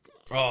scratched. Like,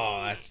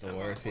 Oh, that's the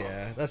worst.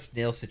 Yeah, that's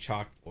nails to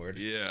chalkboard.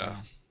 yeah.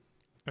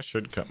 I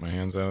should cut my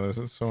hands out of this.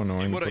 It's so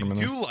annoying. And to what put I them in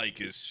do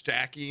like is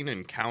stacking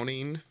and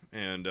counting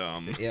and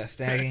Yeah,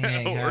 stacking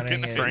and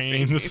counting and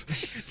Trains.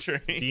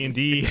 trains.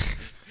 D&D.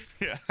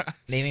 Yeah.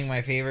 naming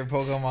my favorite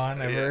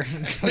Pokemon ever.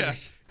 Yeah.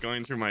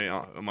 Going through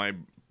my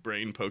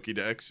brain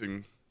Pokédex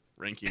and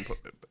ranking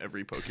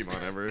every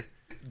Pokemon ever.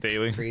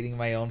 Daily. Creating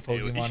my own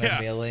Pokemon Yeah. and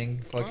mailing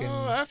fucking.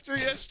 Oh, after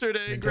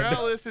yesterday,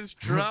 Growlithe is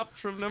dropped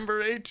from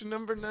number 8 to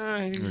number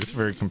 9. It's a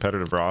very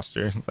competitive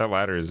roster. That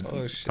ladder is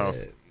Oh shit! tough.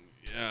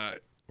 Yeah.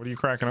 What are you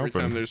cracking Every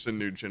time open? there's a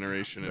new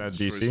generation, it That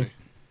destroys DC? me.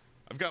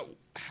 I've got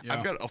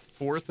Yeah. a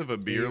fourth of a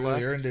beer You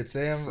left. earned it,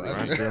 Sam.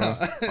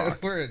 Right,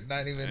 We're at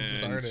 90 minutes And-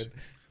 started.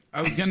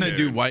 I was gonna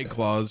do White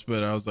Claws,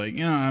 but I was like,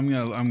 I'm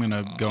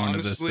gonna go into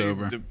this Honestly,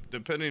 sober.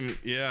 Depending,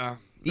 yeah.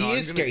 He No,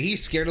 is I'm scared.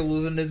 He's scared of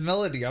losing his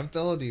melody. I'm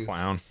telling you.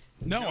 Clown.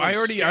 No, No, I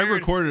scared.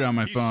 recorded it on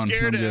my He's phone.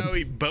 scared I'm good. how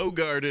he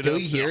bogarted Can up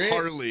we hear the it?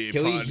 Harley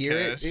Can podcast. we hear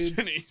it, dude?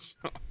 And he's,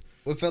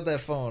 Whip out that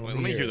phone. let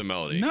me hear the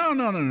melody. No.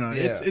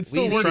 Yeah. It's We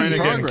still need work Trying in to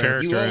get in progress.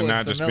 character You owe and us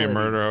not the just be a melody.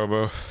 murder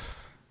hobo.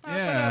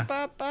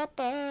 Yeah.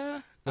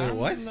 Wait, I'm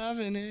what?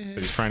 loving it.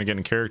 So he's trying to get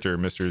in character,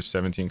 Mr.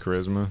 17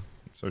 Charisma.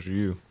 So should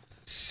you.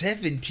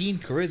 17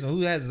 charisma.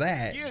 Who has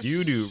that? Yes.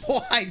 You do.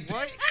 Why?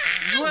 What?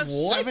 You have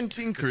What?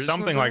 17 charisma?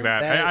 Something like that.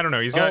 That- I don't know.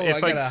 He's got. Oh,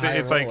 it's I like got a high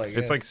it's roll, like I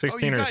it's like guess.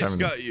 16 you or guys 17.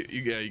 got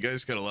you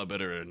guys got a lot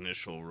better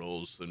initial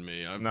rolls than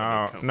me. I've No,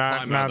 had to climb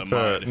out not of the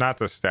mud. not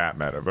the stat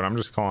meta, but I'm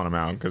just calling him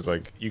out because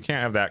like you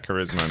can't have that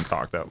charisma and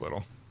talk that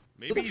little.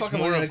 Maybe the he's fuck am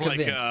I more gonna of like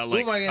convince? Who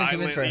like am I gonna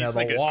convince silent. right now? He's The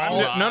like a wall?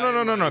 sly,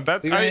 No.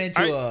 That We ran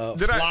into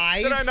did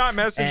flies. I not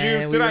message you?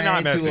 and Did we I ran not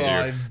into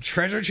message you? a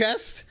treasure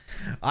chest?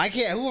 I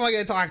can't. Who am I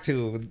going to talk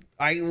to?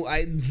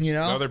 You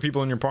know. Other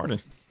people in your party.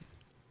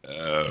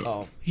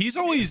 Oh, He's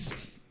always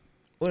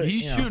what,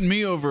 he's you know. shooting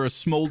me over a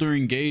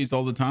smoldering gaze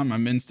all the time.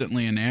 I'm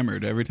instantly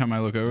enamored every time I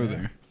look over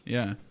there.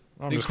 Yeah.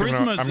 I'm The just giving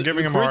him- charisma's, I'm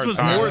giving him a hard charisma's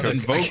time more than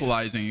 'cause-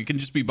 vocalizing. It can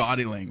just be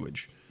body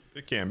language.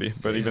 It can be,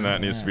 but even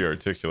that needs to be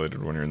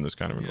articulated when you're in this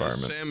kind of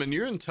environment. Sam, and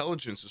your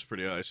intelligence is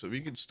pretty high, so if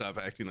you could stop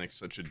acting like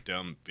such a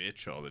dumb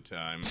bitch all the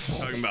time,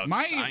 talking about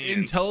My science.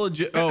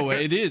 intelligence. Oh,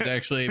 it is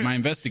actually. My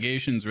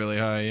investigation's really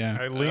high. Yeah.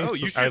 I linked, Oh,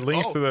 you I should-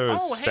 linked oh. to those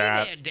Oh, hey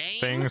stat there,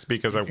 Dane. things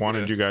because I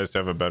wanted you guys to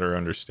have a better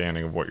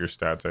understanding of what your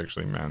stats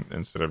actually meant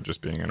instead of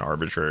just being an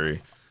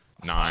arbitrary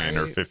 9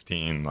 or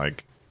 15.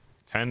 Like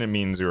 10, it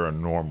means you're a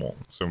normal.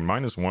 So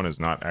 -1 is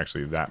not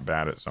actually that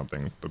bad at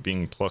something, but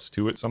being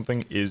 +2 at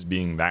something is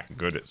being that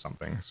good at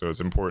something. So it's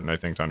important, I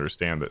think, to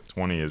understand that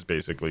 20 is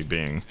basically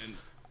being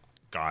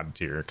god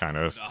tier kind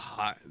of.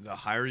 The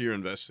higher your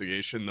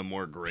investigation, the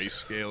more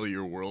grayscale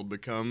your world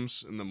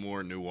becomes, and the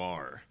more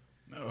noir.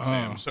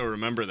 Sam, so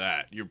remember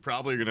that. You're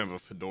probably gonna have a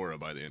fedora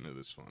by the end of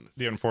this one.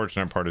 The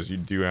unfortunate part is you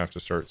do have to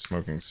start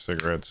smoking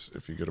cigarettes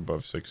if you get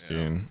above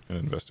 16 in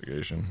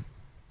investigation.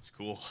 It's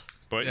cool.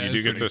 But Yeah, you it's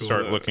do get to pretty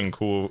start cool. looking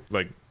cool.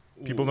 Like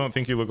people don't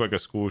think you look like a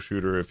school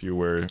shooter if you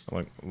wear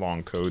like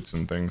long coats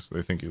and things.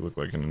 They think you look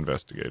like an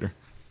investigator.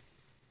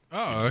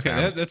 Oh,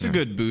 okay. That's a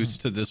good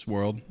boost to this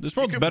world. This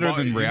world's could better buy-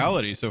 than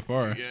reality so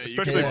far. Yeah,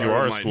 Especially if you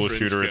borrow are a my school trench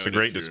shooter, it's a coat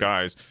great if you're-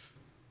 disguise.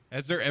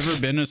 Has there ever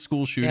been a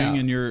school shooting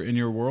Yeah. in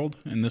your world,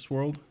 in this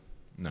world?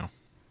 No.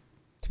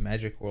 It's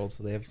Magic World,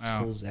 so they have Wow.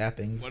 school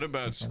zappings. What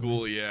about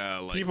school? Yeah,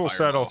 like People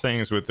fireball. settle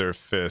things with their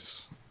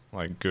fists,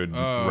 like good,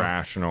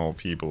 rational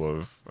people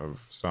of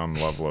some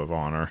level of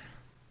honor.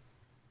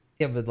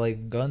 Yeah, but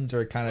like guns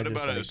are kind What of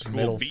just about a like school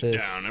middle fists.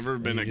 beatdown? Ever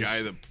been a and you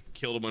guy just- that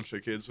killed a bunch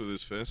of kids with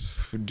his fists?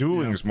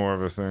 Dueling's more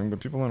of a thing, but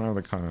people don't know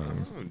the kind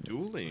of. Oh,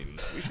 dueling.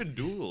 We should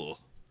duel.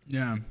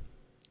 Yeah.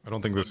 I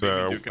don't think this. Maybe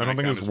I Duke and don't think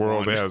count this as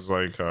world one. has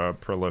like a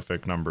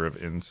prolific number of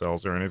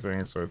incels or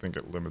anything, so I think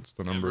it limits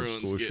the number of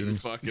Everyone's school getting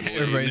shootings. fucking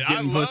Everybody's laid.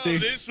 getting I love pussy.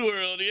 this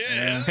world,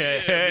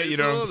 yeah. You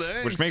know,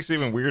 thanks. which makes it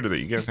even weirder that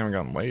you guys haven't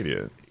gotten laid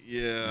yet.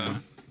 Yeah.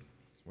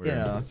 Weird. You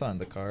know, it's on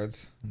the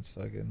cards. It's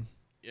fucking.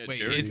 Yeah, Wait,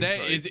 Jared, is that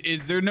like-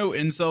 is there no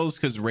incels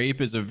because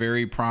rape is a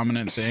very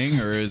prominent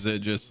thing, or is it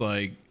just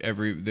like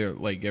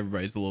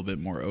everybody's a little bit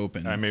more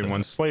open? I mean, to-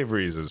 when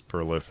slavery is as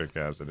prolific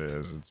as it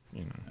is, it's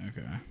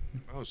okay,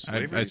 Oh,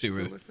 slavery I see is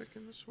where- prolific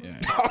in this world.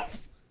 yeah,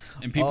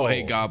 and people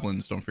hate Oh.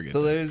 goblins. Don't forget.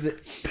 So that. there's.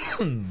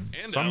 And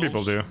Some people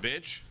elves, do.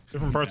 Bitch.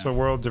 different parts of the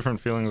world,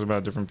 different feelings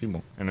about different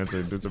people, and it's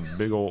a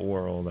big old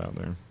world out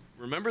there.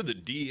 Remember, the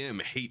DM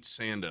hates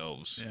sand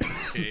elves.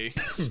 Okay.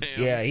 Sam,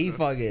 Yeah, he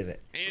fucking.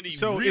 And he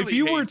So really if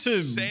you were hates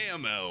to-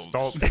 Sam elves.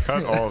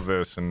 Cut all of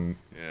this and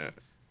Yeah.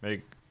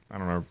 make, I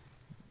don't know.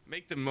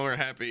 Make them more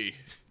happy.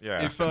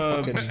 Yeah. If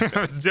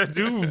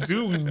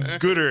do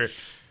gooder.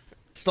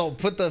 So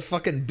put the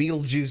fucking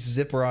Beetlejuice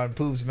zipper on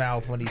Poob's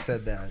mouth when he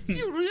said that.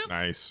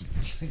 Nice.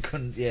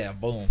 Couldn't. Yeah,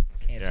 boom.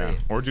 Can't Yeah. say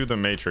it. Or do the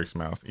Matrix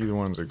mouth. Either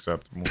one's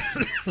acceptable.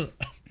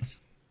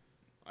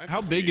 I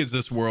how big is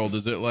this world?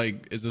 Is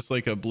this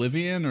like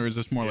Oblivion, or is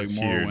this more It's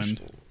like Morrowind?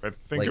 huge. I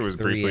think Like it was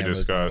 3 briefly Amazon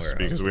discussed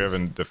because we warehouses.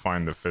 haven't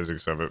defined the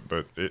physics of it,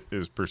 but it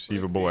is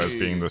perceivable as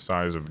being the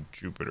size of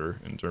Jupiter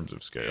in terms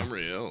of scale.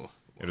 Unreal.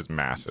 It is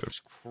massive.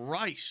 Jesus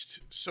Christ.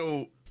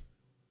 So,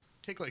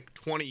 take like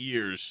 20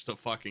 years to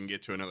fucking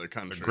get to another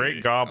country. The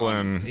Great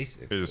Goblin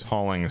basically. is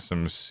hauling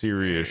some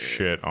serious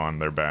shit on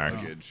their back.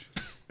 Luggage.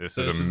 This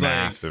So is this a is like-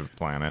 massive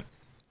planet.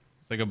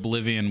 It's like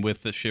Oblivion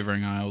with the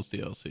Shivering Isles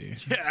DLC.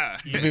 Yeah.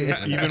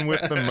 Even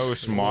with the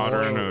most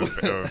modern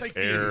of Like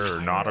the air or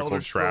entire nautical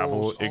Elder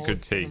travel, Scrolls it all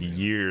could take content.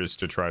 years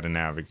to try to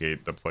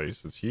navigate the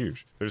place. It's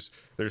huge. There's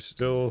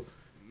still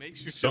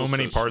Makes you so feel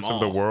many parts of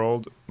the small.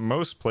 world.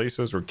 Most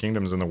places or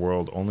kingdoms in the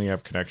world only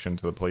have connection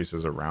to the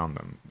places around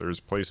them. There's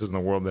places in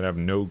the world that have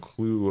no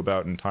clue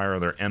about entire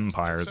other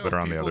empires So that are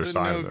on the people other didn't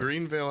side know of it.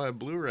 Greenvale had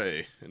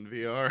Blu-ray and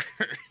VR.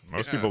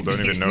 Most Yeah. people don't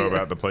even know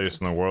about the place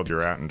in the world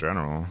you're at in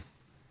general.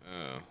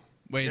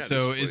 Wait, Yeah,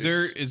 so this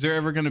is there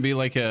ever going to be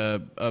like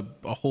a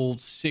whole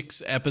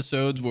 6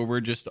 episodes where we're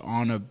just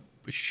on a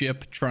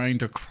ship trying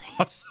to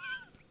cross?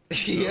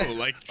 Oh,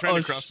 like trying Oh,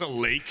 to cross a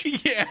lake.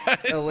 Yeah.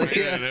 Oh, like,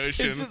 in yeah. an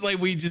ocean. It's just like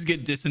we just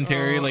get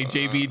dysentery, like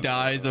JB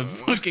dies of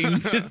fucking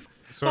just.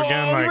 So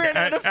again, we like ran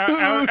out of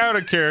out food.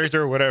 of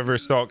character, whatever.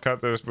 Stalt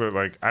cut this, but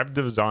like I've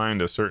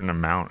designed a certain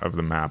amount of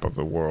the map of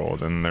the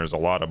world, and there's a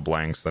lot of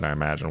blanks that I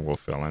imagine we'll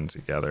fill in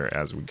together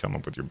as we come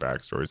up with your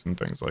backstories and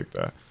things like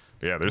that.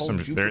 But yeah, there's Oh, some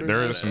Jupiter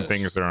there are some badass.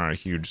 things that are on a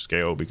huge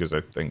scale because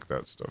I think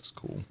that stuff's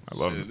cool. I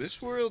love So it.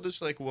 this world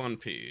is like One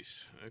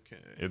Piece.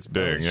 Okay. It's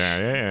big,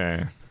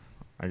 yeah.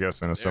 I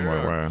guess in a There similar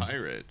are way,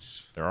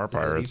 pirates. there are You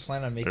pirates.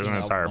 plan on making There's an a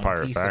entire One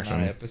pirate Piece amount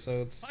faction. of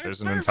episodes? There's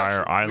an Pirate entire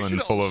faction. We island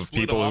should full all of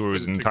split people off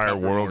whose and to entire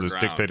cover world more is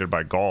ground. dictated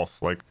by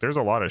golf. Like, there's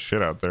a lot of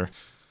shit out there.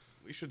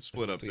 We should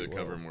split up to Sweet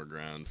cover world. more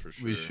ground for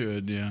sure. We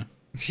should, yeah.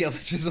 Yeah,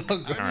 let's just all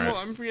go. Alright.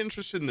 I'm pretty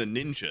interested in the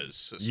ninjas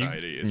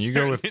society. Is You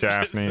there go a with ninja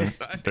Daphne.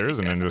 society? There's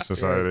a ninja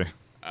society.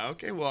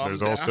 Okay, well,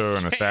 There's I'm also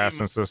an down.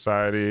 assassin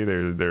society.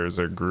 There's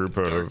a group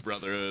Dark of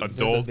Brotherhood.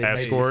 adult The Midnight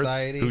escorts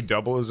Society. who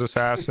double as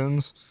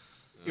assassins.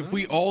 If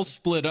we all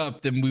split up,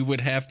 then we would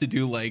have to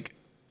do like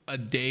a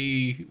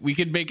day. We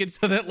could make it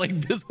so that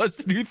like this has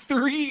to do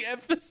 3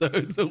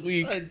 episodes a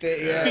week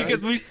Yeah.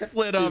 because we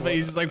split up. And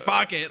he's just like,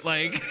 fuck it,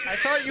 like. I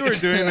thought you were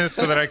doing this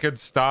so that I could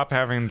stop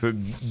having to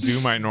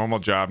do my normal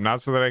job,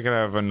 not so that I could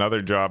have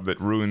another job that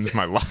ruins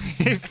my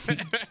life.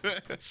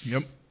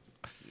 Yep.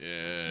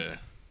 Yeah.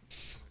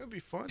 It'd be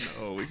fun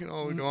though. We can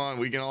all go on.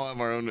 We can all have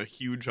our own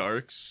huge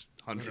arcs.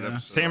 100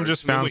 episodes. Sam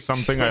just And then found we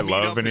something I meet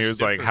love, up and he as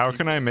was like, different "How people.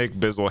 can I make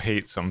Bizzle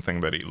hate something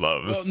that he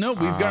loves?" Well, no,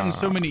 we've gotten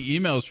so many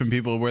emails from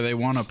people where they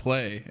want to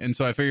play, and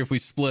so I figure if we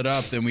split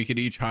up, then we could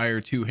each hire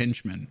 2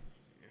 henchmen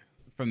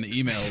from the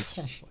emails.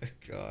 Oh my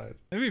god.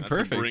 That'd be Not to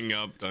perfect. bring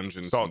up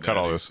Dungeons Salt, and cut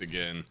all Daddies this.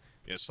 again.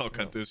 Yes, I'll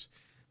cut this.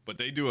 But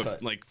they do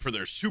Cut. like for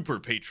their super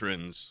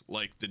patrons,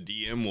 like the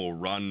DM will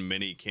run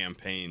mini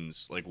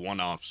campaigns, like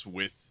one-offs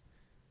with.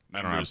 I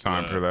don't have members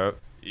time of for that.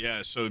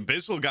 Yeah, so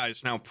Bizzle Guy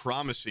is now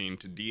promising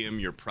to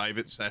DM your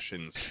private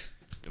sessions,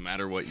 no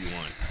matter what you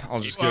want.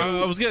 I'll just Well,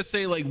 get. I was gonna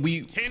say like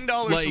we $10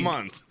 like, a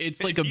month.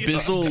 It's like a Yeah.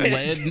 Bizzle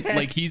led,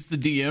 like he's the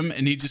DM,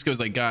 and he just goes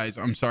like, "Guys,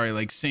 I'm sorry,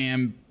 like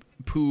Sam,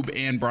 Poob,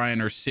 and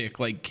Brian are sick.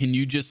 Like, can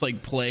you just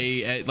like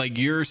play at like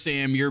you're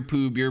Sam, you're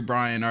Poob, you're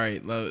Brian. All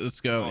right,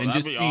 let's go and that'd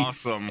just be see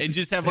awesome. and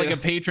just have like a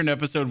patron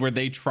episode where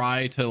they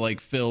try to like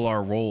fill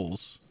our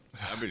roles.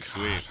 That'd be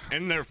sweet.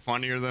 And they're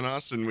funnier than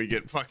us, and we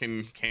get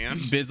fucking canned.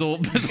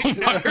 Bizzle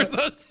fires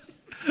us.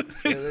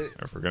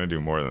 If we're gonna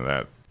do more than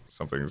that,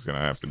 something's gonna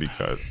have to be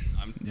cut.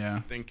 I'm Yeah.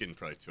 thinking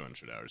probably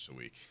 200 hours a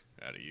week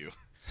out of you.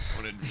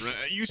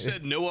 You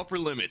said no upper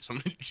limits. I'm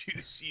gonna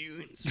choose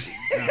you.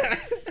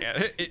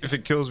 Yeah, if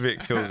it kills me,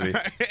 it kills me.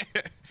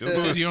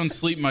 You don't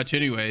sleep much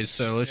anyways,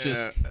 so let's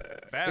just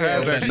That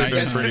has actually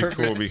been night. pretty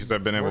Perfect cool because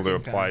I've been able to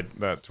working apply time.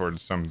 that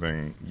towards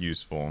something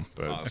useful.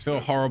 But I feel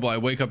horrible. I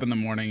wake up in the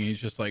morning. He's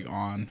just like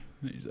on.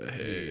 He's like,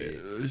 hey,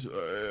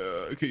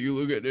 can you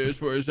look at this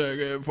for a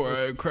second before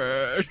I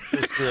crash?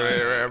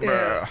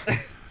 Yeah.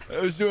 I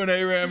was doing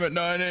ARAM at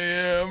 9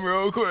 a.m.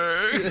 real quick,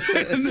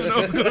 and then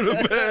I'll go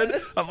to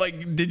bed. I'm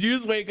like, did you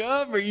just wake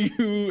up, or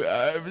you?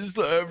 I haven't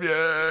slept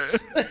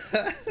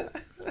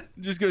yet.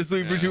 Just go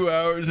sleep for 2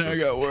 hours, and I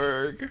got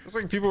work. it's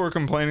like people were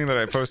complaining that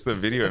I posted the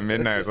video at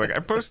midnight. It's like I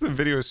posted the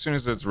video as soon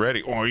as it's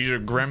ready. Oh, these are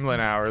gremlin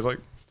hours. Like,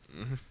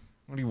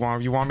 what do you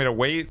want? You want me to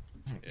wait?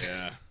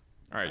 Yeah.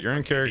 All right, you're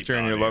in character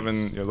and you're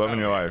audience. loving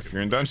your life.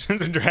 You're in Dungeons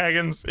and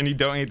Dragons and you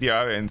don't hate the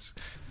audience.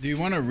 Do you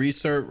want to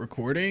restart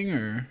recording,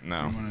 or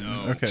No. you wanna-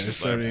 No. Okay, Just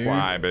so let do you-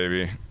 Fly,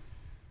 baby.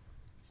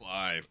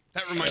 Fly.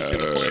 That reminds me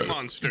of the flame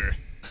monster.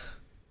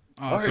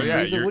 All Awesome. right, Yeah,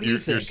 Bruiser, what do you you're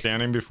think?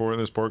 standing before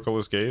this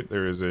portcullis gate.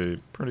 There is a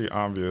pretty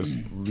obvious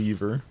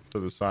lever to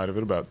the side of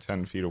it, about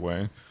 10 feet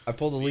away. I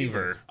pulled the lever.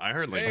 Lever. I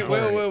heard like Hey,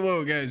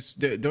 whoa, guys!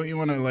 Don't you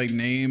want to like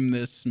name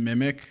this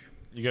mimic?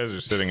 You guys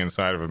are sitting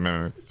inside of a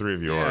mimic. The three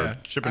of you are.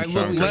 Chip and I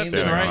look Chunk are left and standing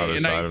on the right, other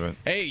and side of it.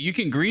 hey, you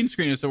can green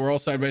screen it so we're all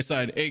side by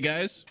side. Hey,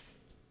 guys,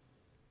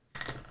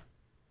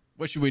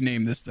 what should we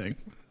name this thing?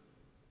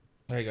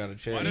 I got a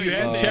chair. Why don't You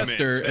had name it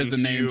Chester as a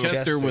since name. you-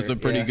 Chester was a Chester,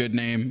 pretty yeah. good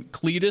name.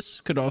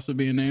 Cletus could also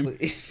be a name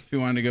if you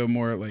wanted to go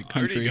more like I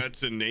already country. got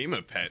to name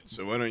a pet,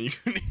 so why don't you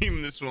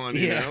name this one?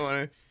 You Yeah.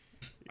 know?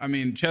 I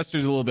mean,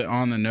 Chester's a little bit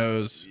on the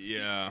nose.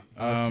 Yeah.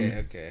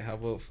 Okay. How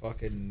about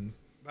fucking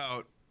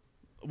About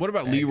What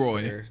about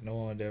Leroy? Dexter? No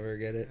one would ever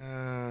get it.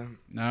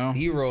 No.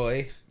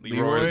 Leroy.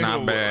 Leroy's not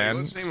Leroy. bad.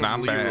 Let's name It's him not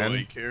Leroy.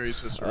 bad.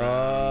 Carries us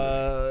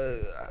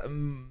around.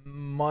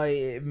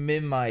 My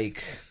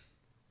Mike.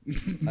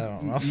 I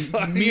don't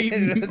know. Me-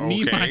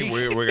 me- Okay,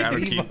 Mike. we gotta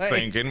Me keep Mike.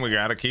 thinking. We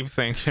gotta keep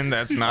thinking.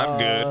 That's not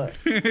good.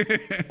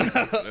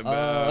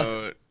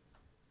 About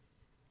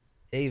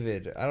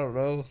David. I don't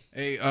know.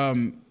 Hey,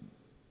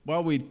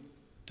 while we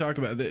talk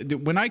about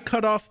when I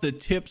cut off the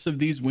tips of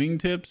these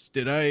wingtips,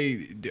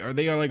 are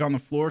they like on the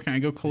floor? Can I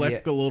go collect Yeah.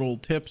 the little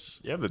tips?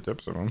 You have the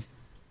tips of them.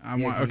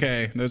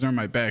 Okay, those are in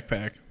my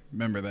backpack.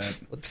 Remember that.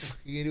 What the fuck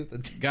are you gonna do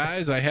with the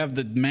Guys, I have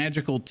the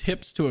magical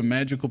tips to a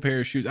magical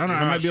pair of shoes. I don't know. I'm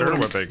I not might be sure able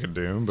to. what they could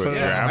do, but Put it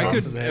on Yeah, I Grab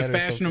could them. Head or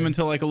fashion them something.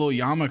 into like a little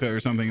yarmulke or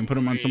something and put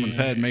them on someone's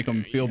head, make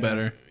them feel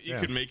better. you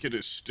could make it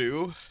a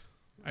stew.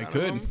 I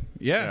could.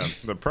 Yeah. Yeah,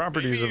 the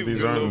properties Maybe of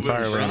these a aren't little bit of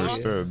entirely broth.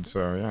 understood.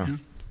 So yeah,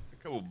 A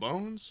couple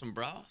bones, some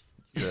broth.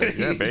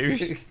 yeah,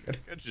 baby.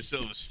 Got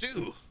yourself a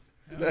stew.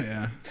 Hell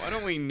yeah. Why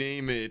don't we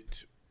name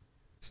it?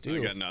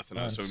 Stew. I got nothing.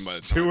 I was hoping by the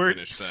time Stuart. I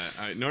finish that.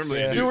 I normally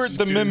Yeah. do Stuart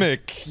the stew.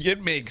 Mimic.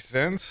 It makes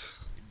sense.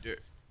 Do-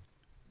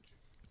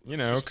 You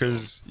know,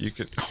 because you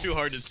could. It's too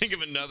hard to think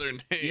of another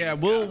name. Yeah,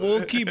 we'll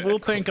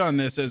think on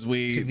this as To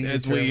we be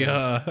as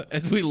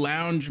we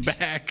lounge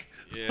back.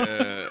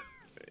 Yeah,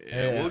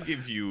 Yeah. we'll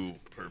give you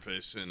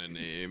purpose and a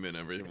name and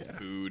everything.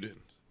 Food.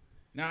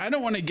 Now I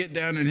don't want to get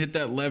down and hit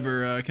that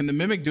lever. Can the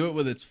mimic do it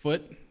with its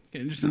foot?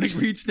 Can it just like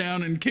reach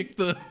down and kick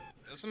the?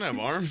 Doesn't have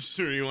arms,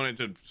 or you want it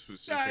to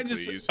specifically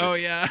use it? Oh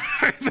yeah,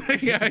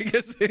 yeah. I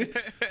guess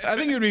I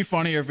think it would be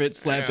funnier if it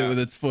slapped it Yeah. with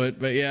its foot,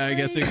 but yeah, I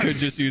guess it could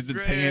just use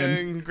its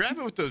hand. Grab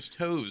it with those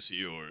toes of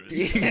yours.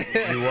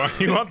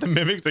 You want the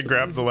Mimic to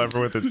grab the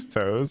lever with its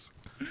toes?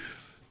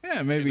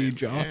 Yeah, maybe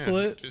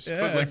jostle Yeah, it. Just yeah.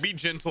 but, like be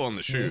gentle on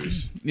the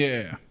shoes.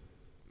 yeah.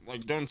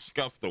 Like don't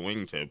scuff the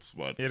wingtips,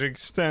 but It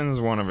extends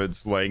one of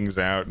its legs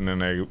out and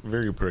in a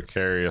very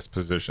precarious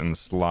position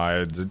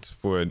slides its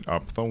foot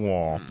up the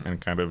wall and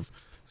kind of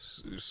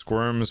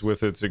squirms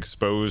with its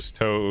exposed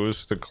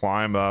toes to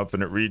climb up,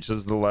 and it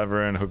reaches the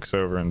lever and hooks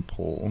over and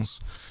pulls.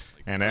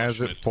 And as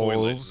flushing it a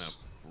toilet in pulls,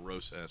 a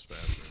gross ass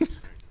bathroom.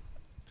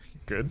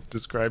 good.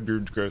 Describe your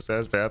gross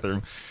ass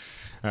bathroom.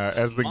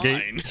 As the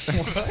gate,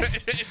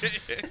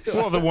 Mine.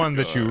 well, the one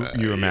that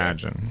you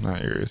imagine,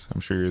 not yours. I'm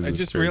sure yours. I is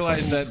just very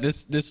realized clean.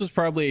 that this was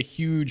probably a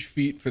huge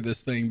feat for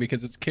this thing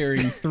because it's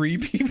carrying 3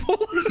 people.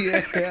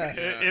 Yeah.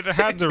 It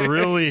had to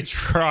really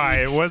try.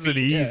 It wasn't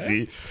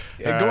easy.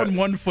 Go on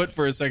 1 foot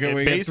for a second. It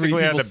where you got 3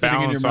 basically had people to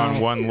sitting in your balance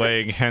on mouth. one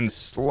leg, hence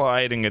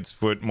sliding its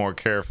foot more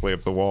carefully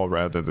up the wall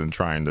rather than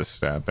trying to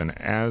step. And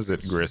as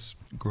it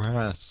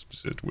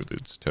grasps it with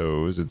its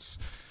toes, it's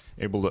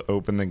able to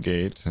open the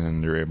gate,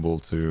 and you're able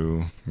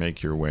to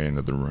make your way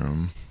into the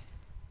room.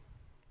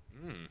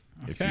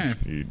 Okay.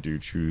 If you do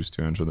choose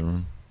to enter the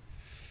room.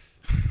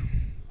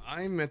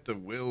 I'm at the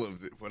will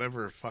of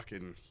whatever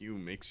fucking Hugh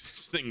makes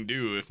this thing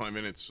do. If I'm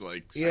in its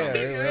like, Yeah,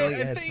 cell.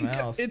 really in I its think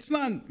mouth. it's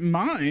not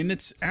mine.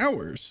 It's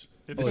ours.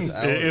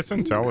 It's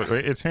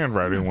intelligent. Its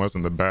handwriting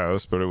wasn't the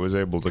best, but it was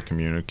able to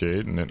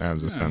communicate, and it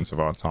has a sense of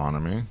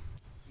autonomy.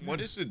 What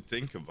does it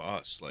think of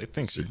us? Like, It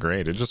thinks you're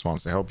great. It just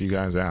wants to help you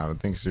guys out. It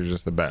thinks you're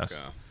just the best.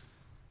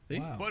 Yeah.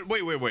 Wow. But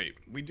wait.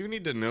 We do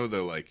need to know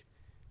though. Like,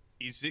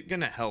 is it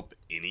gonna help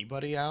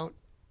anybody out,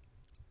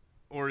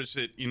 or is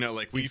it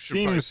like we It should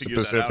probably seems figure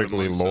that out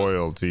specifically amongst us?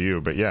 loyal to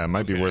you, but yeah, it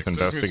might be Okay, worth 'cause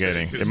I was gonna say,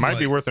 investigating. 'cause, It might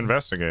be like- worth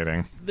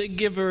investigating. The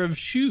giver of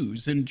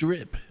shoes and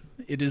drip.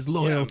 it is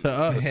loyal to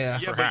us. Yeah.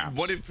 Yeah, Perhaps. but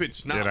what if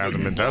it's not? It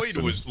hasn't been Lloyd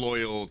tested. was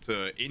loyal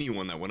to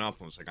anyone that went up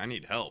and was like, I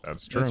need help.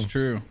 That's true. That's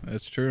true.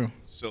 That's true.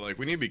 So, like,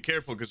 we need to be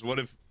careful because what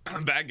if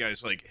bad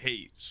guys like,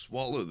 hey,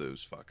 swallow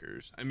those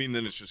fuckers? I mean,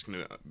 then it's just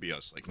going to be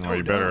us like, no, Well,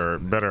 you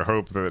better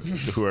hope that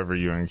whoever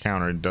you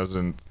encounter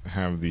doesn't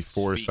have the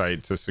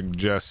foresight to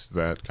suggest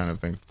that kind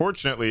of thing.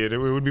 Fortunately, it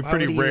would be Why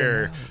pretty would he even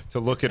rare know? to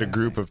look at a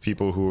group of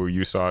people who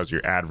you saw as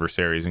your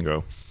adversaries and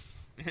go,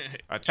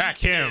 attack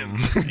him.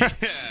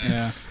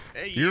 Yeah.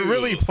 Hey, You're you.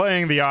 really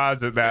playing the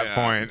odds at that Yeah,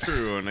 point.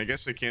 True, and I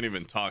guess they can't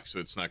even talk, so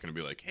it's not going to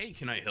be like, hey,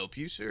 can I help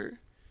you, sir?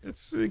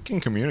 It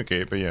can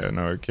communicate, but yeah,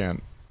 no, it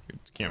can't. It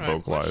can't All right,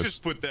 vocalize. let's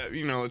just put that,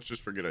 let's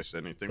just forget I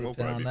said anything. Put a We'll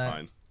pin probably be on that.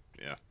 fine.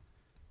 Yeah.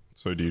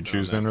 So do you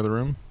choose to that. enter the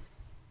room?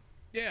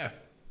 Yeah.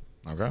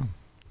 Okay.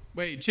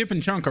 Wait, Chip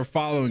and Chunk are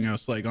following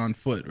us like on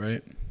foot,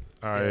 right?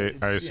 I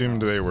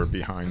assumed they were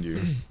behind you,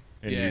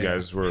 and Yeah, you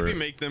guys were. Maybe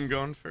make them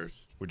go in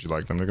first. Would you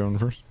like them to go in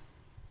first?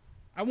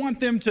 I want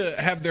them to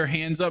have their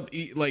hands up,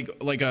 like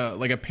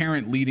a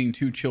parent leading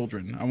two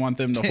children. I want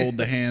them to hold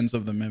the hands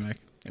of the mimic,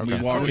 and we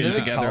Okay. walk Oh, in they're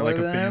together taller like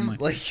a than him? family.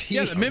 Like,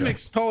 Yeah, the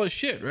mimic's tall as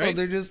shit, Oh, right?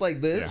 they're just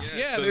like this.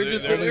 Yeah, so they're they're-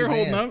 just they're they're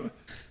holding man. up.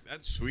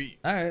 That's sweet.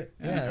 All right.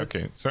 Yeah. that's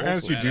Okay, so awesome.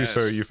 as you do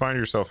so, Badass. you find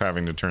yourself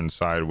having to turn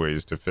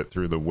sideways to fit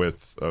through the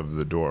width of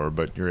the door,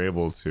 but you're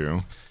able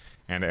to.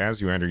 And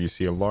as you enter, you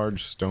see a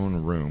large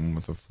stone room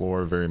with a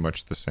floor very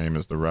much the same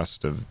as the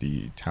rest of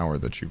the tower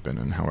that you've been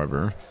in.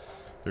 However,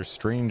 there's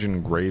strange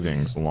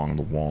engravings along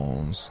the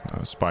walls,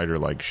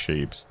 spider-like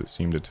shapes that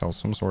seem to tell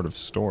some sort of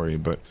story,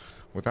 but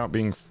without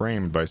being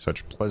framed by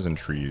such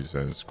pleasantries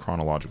as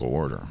chronological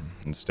order.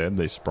 Instead,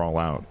 they sprawl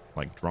out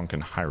like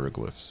drunken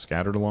hieroglyphs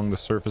scattered along the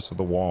surface of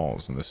the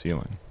walls and the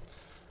ceiling.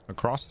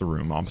 Across the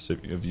room,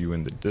 opposite of you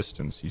in the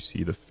distance, you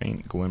see the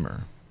faint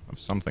glimmer of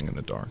something in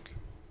the dark.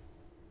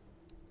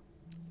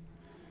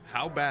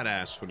 How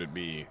badass would it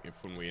be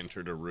if when we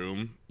entered a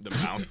room, the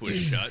mouth was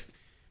shut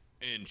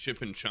and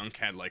Chip and Chunk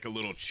had like a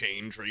little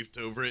chain draped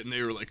over it and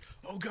they were like,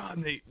 oh god,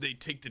 and they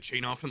take the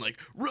chain off and like,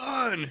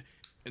 run!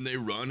 And they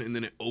run and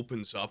then it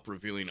opens up,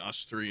 revealing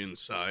us three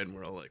inside and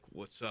we're all like,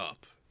 what's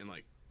up? And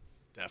like,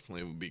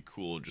 definitely would be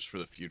cool just for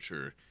the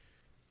future.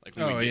 Like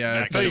when Oh, we get yeah,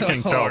 back it's So to you the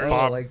can tell bars,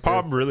 Bob, like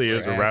Bob the- really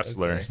is a okay.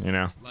 wrestler, you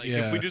know? like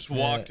Yeah. if we just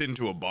walked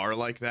into a bar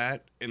like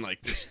that and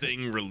like this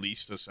thing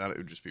released us out, it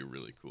would just be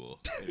really cool.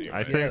 Anyway.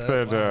 I think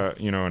that- that,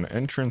 an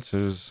entrance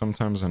is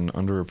sometimes an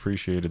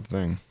underappreciated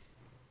thing.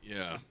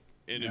 Yeah.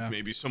 And Yeah. if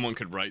maybe someone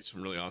could write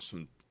some really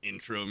awesome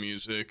intro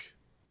music.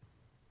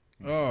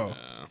 Oh,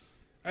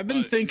 I've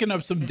been thinking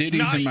of some ditties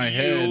Not in my you.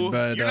 head,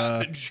 but You're not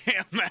the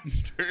jam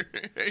master.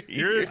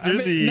 You're mean,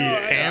 the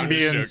no,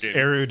 ambience joking.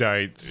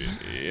 erudite.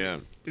 yeah.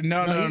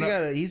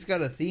 no, He's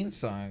got a theme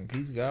song.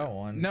 He's got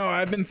one. No,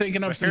 I've been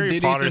thinking of some Harry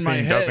ditties Potter in my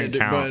thing doesn't head,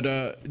 count.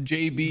 but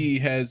JB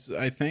has,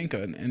 I think,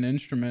 an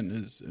instrument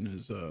in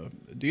his.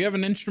 Do you have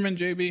an instrument,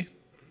 JB?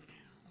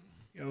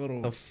 You got a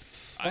little.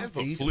 I have a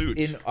Are you- flute.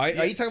 Are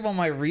you talking about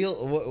my real?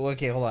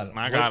 Okay, hold on.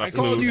 I got a I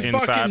called flute you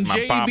inside fucking my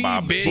JB,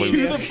 Bob bitch. flute.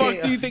 Who the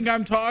fuck do you think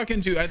I'm talking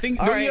to? I think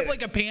All don't you right. have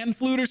like a pan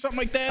flute or something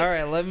like that? All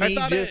right, let I me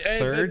thought just at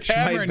search the my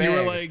tavern you were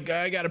bag. like,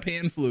 I got a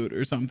pan flute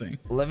or something.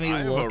 Let me I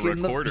have look a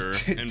in the. recorder,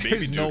 and Baby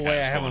There's no Duke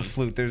way I has have one. a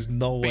flute. There's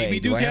no way. Baby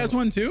Do Duke I have has a-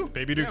 one too.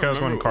 Baby Duke Yeah, has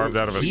one remember- carved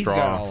out of a He's got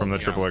straw all from the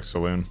of them. Triple X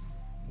Saloon.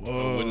 A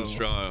wooden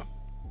straw.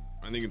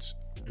 I think It's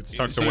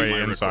tucked inside away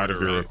my inside of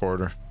your right?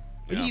 recorder.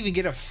 Where do you even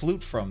get a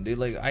flute from, dude?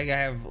 Like I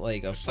have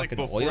like a It's like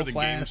fucking before oil the game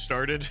flask.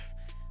 started.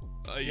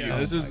 Yeah,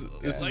 this is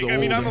Like I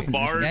mean, old. I'm a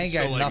bard, You ain't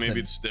got so like nothing.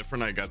 maybe it's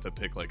different. I got to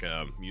pick like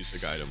a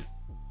music item.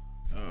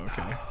 Oh,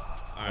 okay.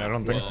 I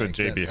don't think that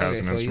JB has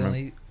an so you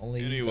instrument. only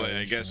use Anyway, that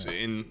I guess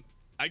instrument.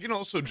 I can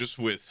also just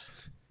with.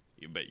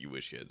 You bet you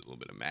wish you had a little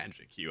bit of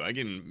magic, Hugh. I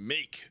can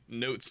make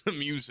notes of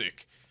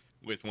music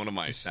with one of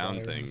my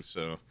sound Sorry. things.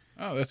 So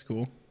Oh, that's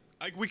cool.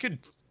 like we could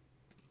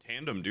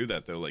tandem do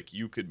that though. Like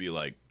you could be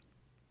like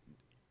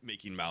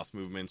making mouth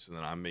movements, and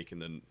then I'm making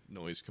the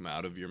noise come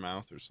out of your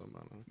mouth or something. I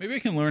don't know. Maybe I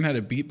can learn how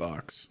to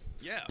beatbox.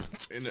 Yeah,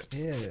 and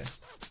Yeah.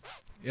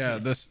 Yeah,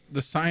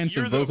 the science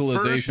you're of the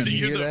vocalization. First,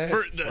 you're hear the,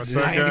 that? the What's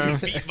science that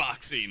of guy?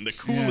 beatboxing, the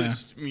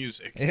coolest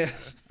music. Yeah.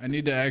 I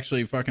need to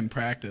actually fucking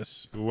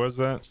practice. Who was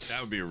that? That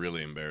would be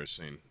really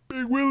embarrassing.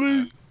 Big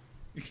Willie.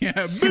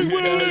 Yeah, big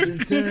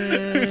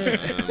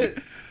Willie.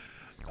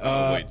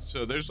 Oh wait,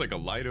 so there's like a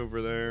light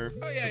over there.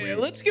 Oh yeah.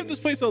 Let's give this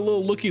place a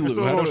little looky There's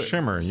loo. a little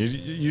shimmer.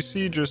 You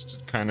see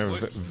just kind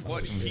of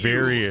What hue?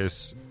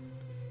 various.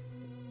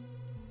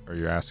 Are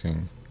you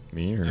asking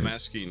me or I'm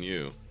asking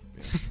you.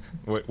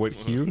 what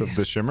hue of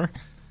the shimmer?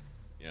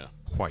 Yeah.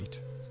 White.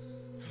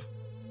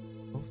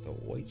 Oh, the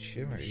white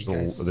shimmer. You Just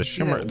guys the see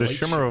shimmer, that the white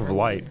shimmer of shimmer?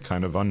 light,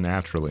 kind of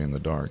unnaturally in the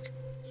dark.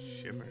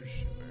 Shimmer.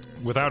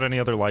 Without any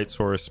other light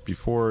source,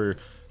 before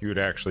you had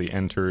actually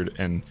entered,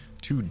 and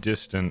too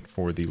distant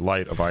for the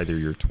light of either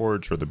your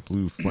torch or the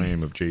blue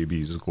flame of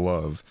JB's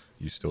glove,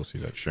 you still see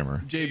that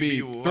shimmer.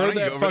 JB, why throw don't you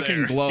that go over fucking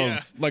there? glove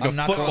Yeah. like I'm a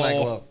not throwing that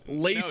football. glove.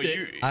 Lace No, it.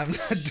 you- I'm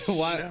not.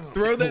 Why?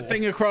 Throw that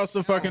thing across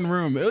the fucking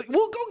room. We'll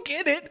go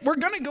get it. We're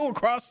gonna go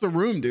across the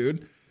room,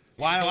 dude.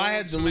 Why do I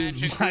have to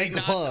lose my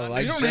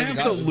glove? You don't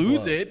have to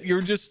lose it.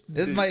 You're just.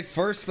 This is my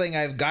first thing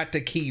I've got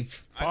to keep.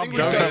 I think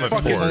Pop does have a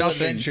fucking torch.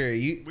 nothing. Adventure.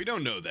 we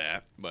don't know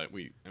that, but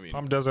I mean,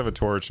 Pop does have a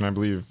torch, and I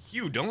believe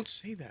Hugh, don't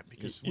say that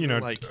because You know,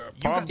 like,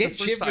 Pop- Get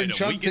Chip and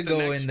Chunk to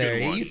go in there.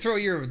 You throw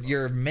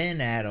your men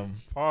at him.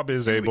 Pob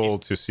is able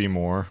to see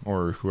more,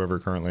 or whoever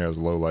currently has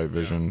low light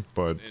vision,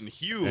 but And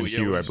Hugh, and yeah,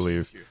 Hugh, what I is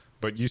believe. Hugh?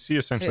 But you see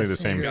essentially Yeah, the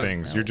same same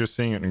things. thing. You're just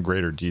seeing it in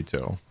greater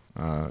detail.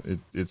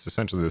 It's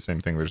essentially the same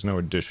thing. There's no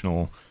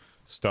additional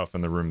stuff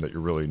in the room that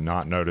you're really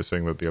not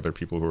noticing that the other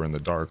people who are in the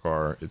dark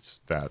are.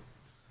 It's that,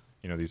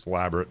 these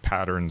elaborate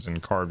patterns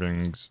and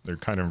carvings, they're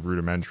kind of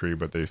rudimentary,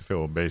 but they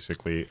fill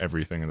basically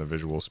everything in the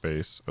visual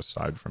space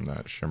aside from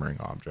that shimmering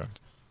object.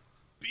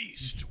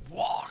 Beast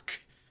walk.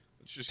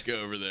 Let's just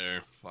go over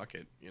there. Fuck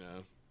it.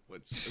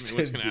 What's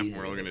gonna happen?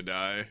 We're all gonna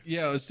die.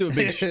 Yeah, let's do a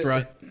big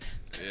strut.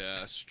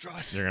 Yeah,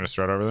 strut. You're going to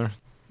strut over there?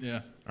 Yeah.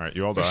 All right,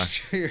 you all die.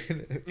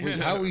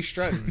 How are we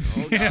strutting?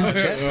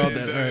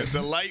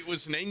 The light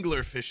was an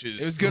anglerfish's.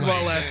 It was good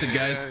while it lasted,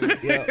 guys.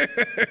 Yeah.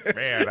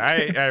 Man,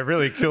 I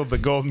really killed the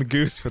golden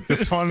goose with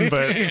this one,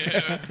 but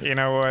you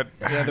know what?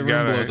 Yeah, the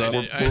room blows up.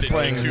 We're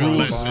playing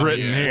rules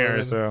written Yeah.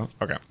 here, so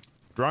okay.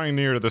 Drawing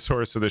near to the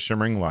source of the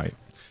shimmering light,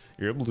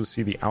 you're able to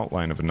see the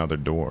outline of another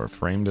door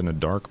framed in a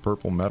dark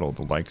purple metal,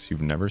 the likes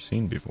you've never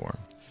seen before.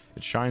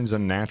 It shines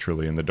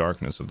unnaturally in the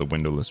darkness of the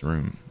windowless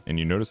room, and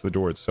you notice the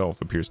door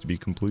itself appears to be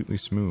completely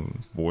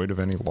smooth, void of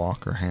any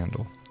lock or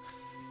handle.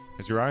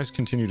 As your eyes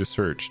continue to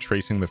search,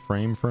 tracing the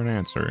frame for an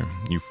answer,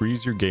 you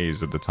freeze your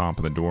gaze at the top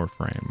of the door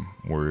frame,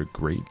 where a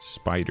great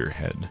spider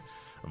head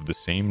of the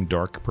same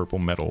dark purple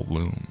metal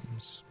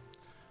looms.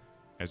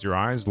 As your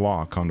eyes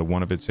lock onto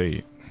one of its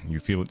 8, you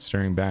feel it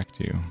staring back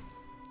to you.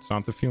 It's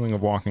not the feeling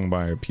of walking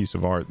by a piece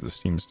of art that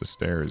seems to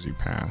stare as you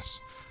pass.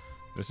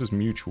 This is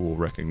mutual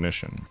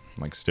recognition,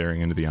 like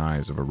staring into the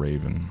eyes of a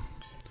raven.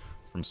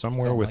 From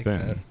somewhere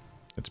within,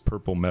 its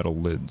purple metal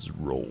lids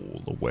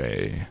roll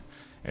away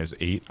as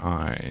 8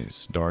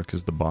 eyes, dark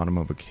as the bottom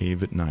of a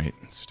cave at night,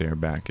 stare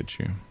back at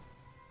you.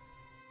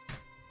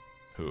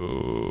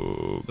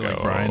 Who So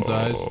like Brian's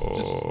eyes?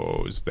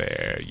 goes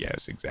there?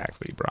 Yes,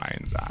 exactly,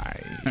 Brian's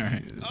eyes. All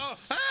right.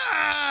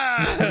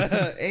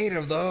 Ah! 8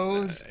 of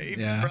those. Hey,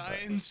 Yeah.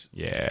 Brian's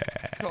Yeah.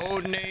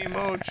 codename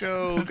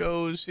Ocho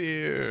goes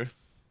here.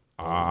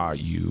 Are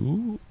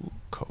you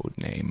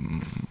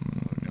codename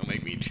Don't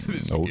make me do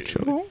this again.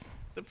 Ocho?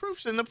 The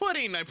proof's in the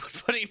pudding. I put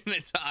pudding in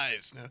its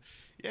eyes. No,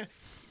 yeah,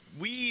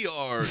 we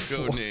are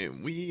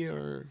codename. We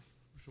are.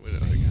 What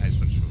other guys?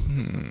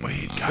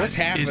 Wait, guys, What's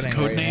happening is right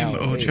codename now?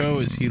 Ocho?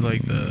 Is he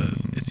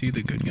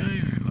the good guy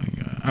or like?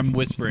 I'm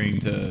whispering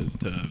to.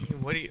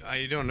 What do you,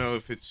 I don't know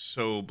if it's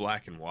so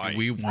black and white. Do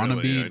we want to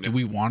really. be? Do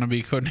we want to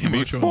be codename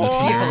Ocho in Before- this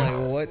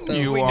scenario? Like, what the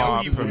You We know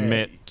are he would.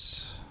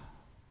 permit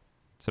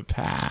to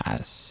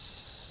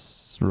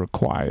pass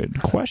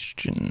required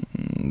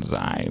questions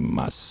I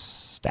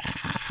must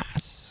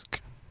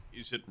ask.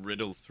 Is it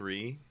riddle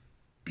 3?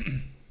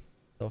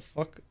 the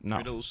fuck? No,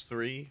 Riddles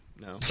 3?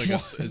 No.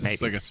 Is this Maybe.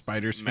 like a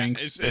spider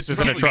sphinx? It's this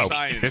isn't a probably trope.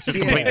 science. This is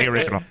completely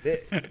original.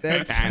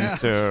 That's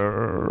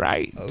Answer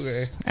right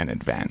Okay. and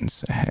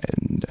advance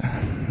ahead.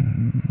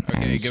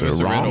 Okay, give Answer us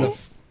a wrong, riddle.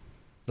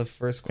 the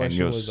first and question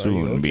you'll was, are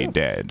you soon be Ocho?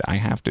 dead. I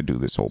have to do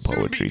this whole Soon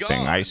be poetry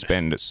thing. I gone.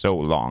 spend so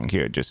long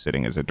here just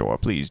sitting as a door.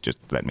 Please just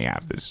let me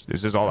have this.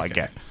 This is all I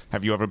get.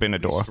 Have you ever been a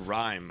door? Just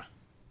rhyme.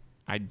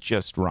 I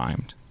just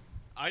rhymed.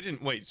 I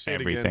didn't wait. Say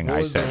Everything it What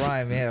I was the said.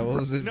 rhyme? Yeah, what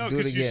was it? No, Do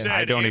it 'cause you again. said-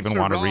 I don't even answer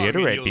want to wrong, and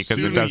reiterate you'll because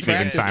it soon doesn't be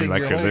even sound like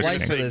your you're whole life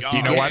listening. for this. You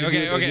You know Yeah, what?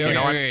 Okay, okay, You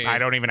know what? okay. I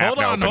don't even have Hold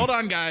to on, open. hold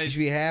on, You guys. should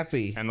be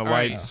happy. And the All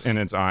right. lights in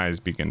its eyes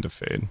begin to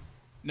fade.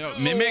 No, Oh,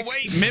 mimic,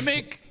 wait.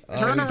 mimic.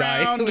 Turn he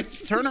died. around,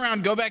 turn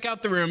around, go back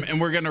out the room, and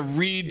we're gonna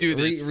redo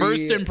this.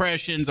 First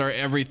impressions are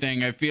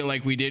everything. I feel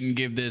like we didn't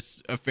give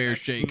this a fair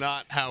That's shake.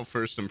 not how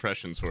first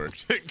impressions work.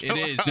 It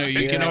is. No,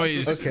 you can Yeah,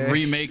 always okay.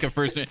 remake a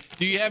first.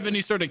 Do you have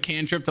any sort of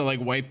cantrip to like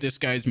wipe this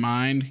guy's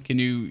mind? Can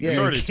you? Yeah. It's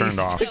already Can you turned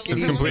off. fucking-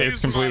 It's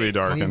completely Can he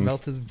darkened.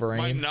 melt his My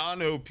brain?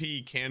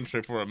 non-OP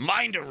cantrip or a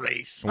mind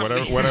erase.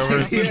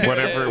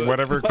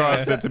 Whatever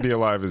caused it to be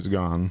alive is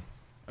gone.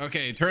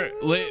 Okay,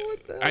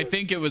 I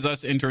think it was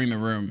us entering the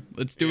room.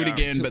 Let's do it Yeah.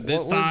 again, but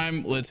this What was-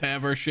 time let's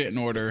have our shit in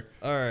order.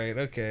 All right,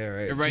 okay, all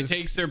right. Everybody Just-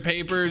 takes their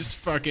papers,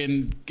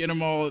 fucking get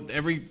them all,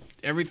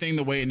 everything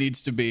the way it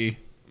needs to be.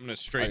 I'm gonna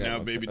straighten I got out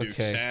one. Baby Duke's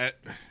Okay. hat.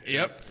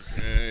 Yep.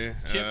 Okay,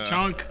 Chip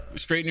chunk,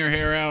 straighten your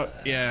hair out.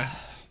 Yeah.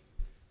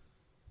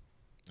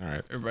 All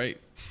right. Everybody.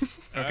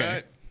 all Okay.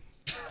 right.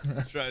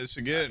 Let's try this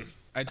again.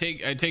 I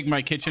take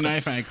my kitchen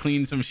knife and I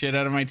clean some shit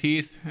out of my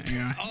teeth. You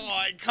know, Oh,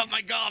 I cut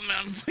my gum and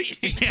I'm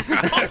bleeding.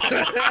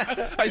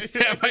 I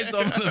stab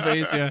myself in the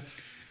face. Yeah.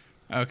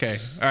 Okay.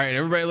 All right.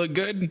 Everybody look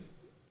good.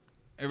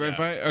 Everybody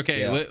fine. Okay.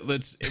 Yeah.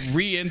 Let's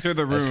re-enter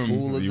the As room.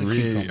 cool as You a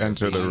cucumber.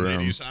 re-enter the Come on, room,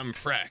 ladies, I'm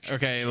fresh.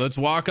 Okay. Let's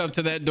walk up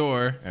to that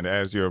door. and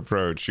as you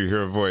approach, you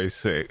hear a voice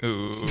say,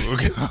 "Who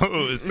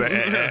goes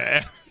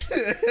there?"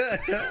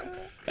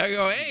 I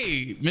go,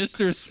 hey,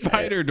 Mr.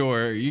 Spider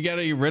Door, you got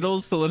any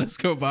riddles to let us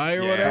go by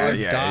or whatever?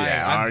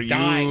 I'm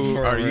dying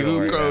for a Are riddle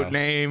you right now.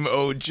 codename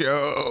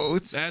Ojo?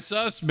 That's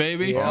us,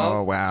 baby. Yeah.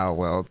 Oh, wow.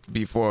 Well,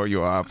 before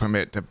you are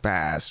permit to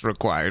pass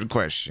required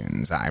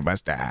questions, I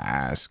must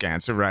ask.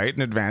 Answer right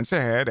and advance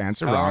ahead.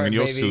 Answer All wrong right, and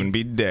you'll baby. soon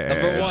be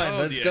dead. Number one,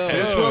 let's yeah. go.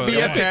 This will be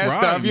a Epic test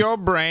of rhymes. your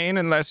brain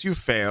unless you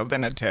fail,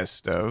 then a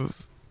test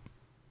of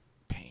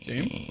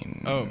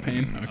pain. Oh,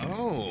 pain. Okay.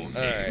 Oh, All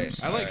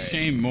right. I like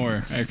shame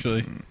more,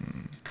 actually.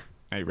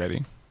 Are you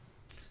ready?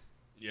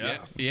 yeah.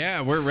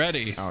 Yeah, we're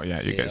ready. Oh, yeah,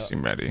 you guys Yeah.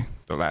 seem ready.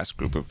 The last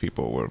group of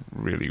people were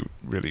really,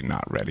 really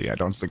not ready. I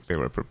don't think they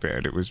were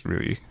prepared. It was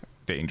really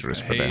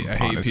dangerous for them, I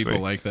hate honestly. people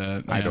like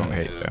that. I Yeah. don't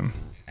hate them.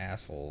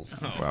 Assholes.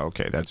 Well,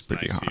 okay, that's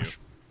pretty nice of harsh.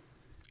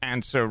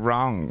 Answer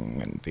wrong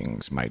and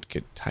things might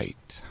get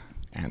tight.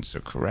 Answer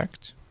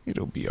correct,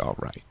 it'll be all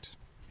right.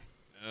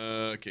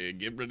 Okay,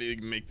 get ready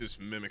to make this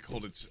mimic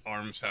hold its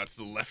arms out to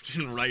the left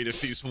and right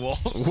if these walls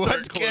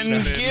What start can closing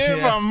in. give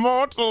Yeah. a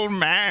mortal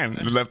man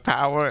the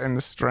power and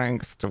the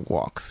strength to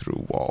walk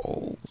through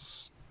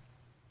walls?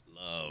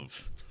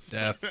 Love.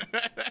 Death.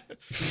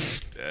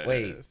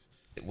 Wait.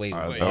 Wait.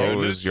 Are wait.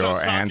 those let's your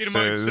stop talking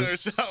amongst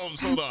answers? ourselves.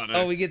 Hold on.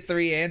 Oh, we get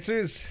 3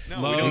 answers? no,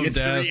 we Love, don't get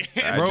death,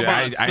 three.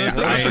 robots. Those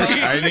are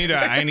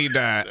I need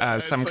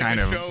some like kind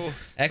a of show.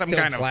 some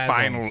kind of Ectoplasm.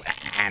 final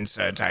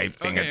answer type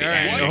thing Okay, at the all right.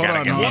 end. Hold You gotta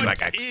on, give hold me on.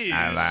 like What is-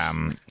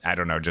 I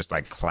don't know, just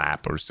like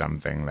clap or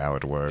something that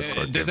would work.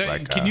 Or Does give that,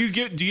 like can you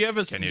get? Do you have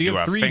a? Can Do you you do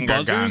have a 3 finger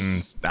buzzers?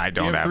 guns? I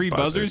don't have have 3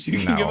 buzzers you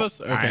can No, give us?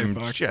 Okay, I'm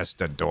fuck.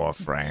 just a door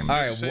frame. All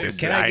right, well, This-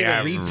 can I get a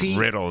have repeat?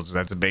 riddles.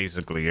 That's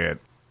basically it.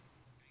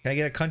 Can I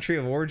get a country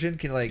of origin?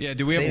 Can like Yeah.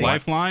 Do we have say it?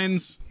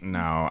 lifelines?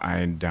 No,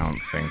 I don't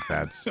think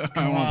that's. I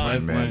on,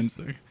 want man. lifelines.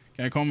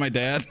 Can I call my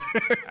dad?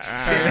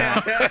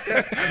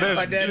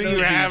 My dad Do knows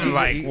you have you-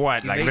 like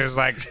what? Like make- there's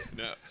like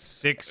No.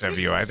 6 of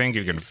you. I think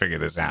you can figure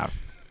this out.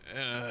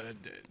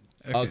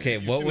 Okay,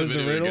 You've what seen was the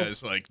video where riddle?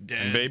 Guy's like,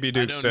 Dad, And Baby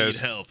Duke I don't says-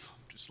 need help.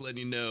 Just letting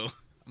you know,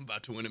 I'm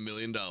about to win $1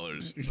 million.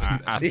 It's I,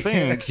 like that. I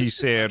think he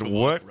said,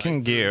 "What can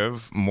right through.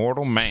 give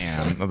mortal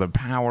man the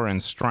power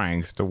and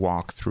strength to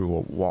walk through a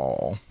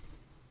wall?"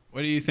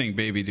 What do you think,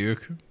 Baby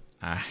Duke?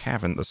 I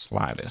haven't the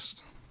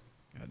slightest.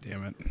 God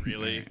damn it.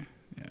 Really?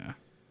 Yeah.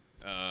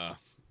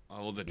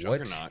 Well, the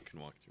Juggernaut can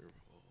walk through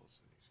walls.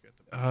 He's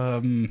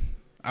got the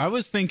I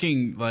was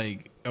thinking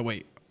like, oh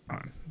wait,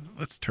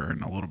 let's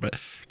turn a little bit,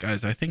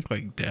 guys. I think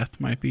like death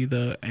might be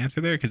the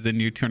answer there, because then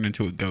you turn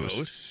into a ghost.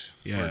 ghost.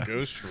 Yeah. Are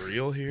ghosts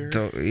real here?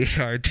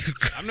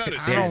 I'm not a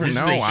I don't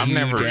know. I've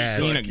never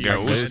Gas. seen a Like,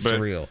 ghost, ghosts but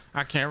real.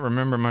 I can't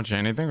remember much of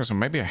anything. So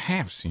maybe I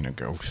have seen a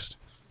ghost.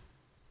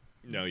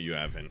 No, you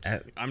haven't. I'm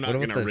what not about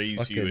going to the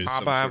raise you fucking- as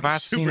Papa, some have I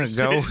sort seen a of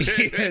ghost?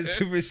 superstition. Yeah,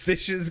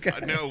 superstitious guy.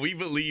 No, we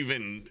believe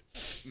in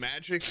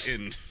magic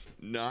and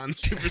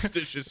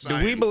non-superstitious Do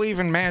science. we believe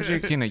in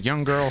magic in a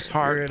young girl's You're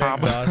heart, an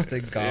Papa?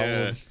 agnostic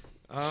Yeah.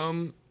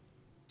 goblin.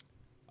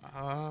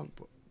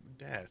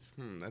 Death.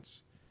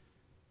 That's.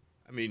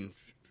 I mean,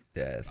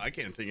 Death. I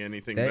can't think of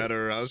anything That-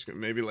 better. I was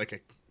maybe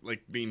like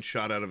being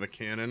shot out of a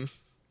cannon.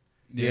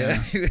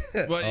 Yeah.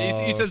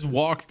 Well, he says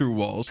walk through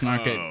walls,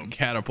 not get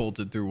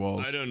catapulted through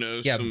walls. I don't know.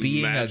 Yeah, some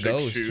being a magic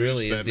ghost shoes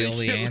really is that the make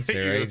only you let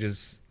answer, you- right?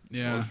 Just Well,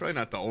 Yeah. it's probably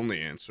not the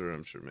only answer.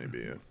 I'm sure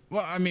maybe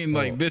Well, I mean,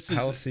 like this is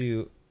how else do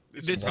you?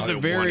 this is probably a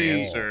one very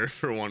answer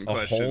for one A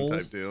question hole?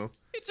 type deal.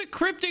 it's a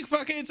cryptic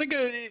fucking. It's like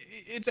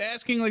it's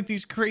asking like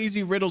these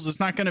crazy riddles.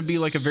 It's not going to be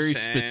like a very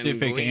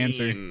specific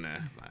answer. Sanguine,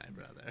 my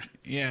brother.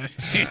 Yeah.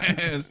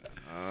 Yes.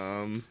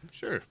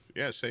 Sure.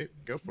 Yeah, say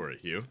it. Go for it,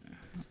 Hugh.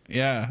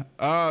 Yeah.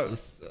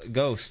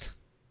 Ghost.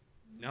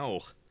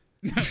 No.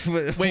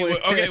 Wait.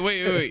 Okay.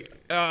 Wait.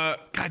 God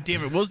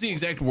damn it. What was the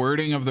exact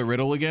wording of the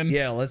riddle again?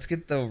 Yeah, let's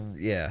get the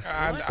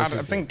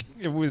I think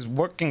it was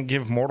what can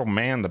give mortal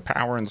man the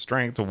power and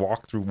strength to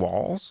walk through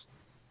walls.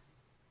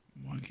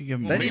 What could give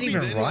him- That Maybe didn't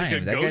even then, like, a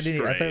rhyme. That guy ghost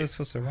didn't. I thought ray. it was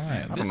supposed to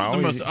rhyme. This is know. the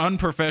most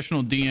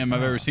unprofessional DM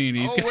I've ever seen.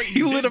 He's Oh, wait, he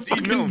you lit a did- you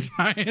fucking know.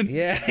 giant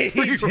Yeah, he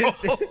pre-roll.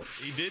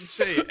 He did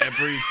say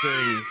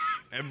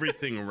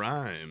everything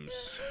rhymes.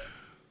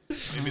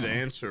 Maybe the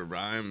answer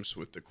rhymes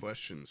with the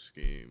question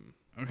scheme.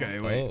 Okay,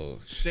 wait. Oh,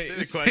 Say, Say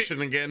the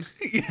question again.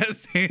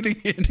 Yes, say it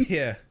again.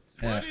 yeah.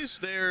 What is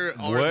there?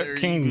 Are What there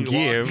can you walk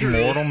give through?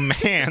 mortal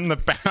man the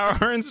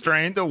power and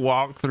strength to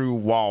walk through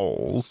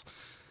walls?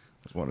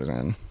 That's what is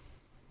in.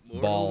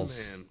 Mortal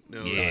Balls. Man.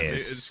 No,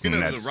 Yes, it's gonna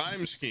have that's- the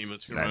rhyme scheme.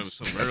 It's gonna rhyme with That's,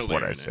 something that's earlier.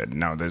 what I in it. said.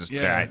 No, there's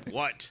Yeah. that.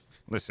 What?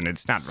 Listen,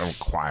 it's not a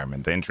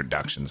requirement. The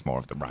introduction's more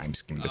of the rhyme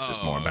scheme. This is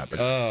more about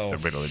the, okay. the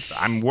riddle.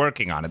 I'm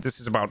working on it. This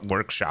is about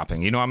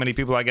workshopping. You know how many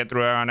people I get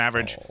through on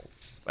average?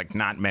 Like,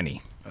 not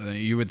many.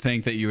 You would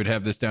think that you would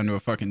have this down to a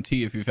fucking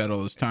T if you've had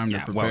all this time to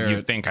Yeah, prepare well, you'd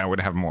it. think I would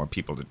have more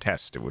people to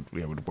test. It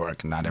would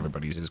work, and not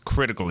everybody's as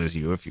critical as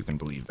you, if you can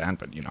believe that.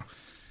 But, you know,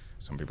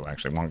 some people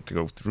actually want to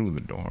go through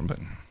the door, but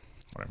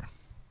whatever.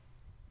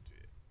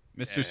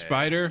 Mr.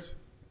 Spider,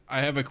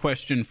 I have a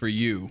question for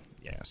you.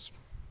 Yes.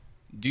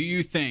 Do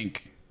you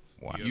think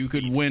What? you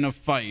could win a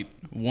fight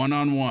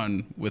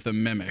one-on-one with a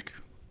mimic?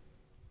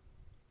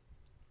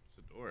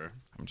 It's a door. door.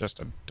 I'm just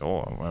a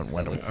door.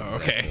 What do we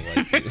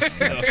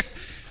Okay.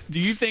 Do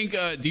you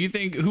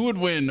think who would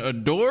win, a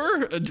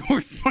door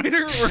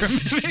spider, or a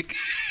mimic?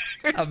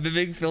 A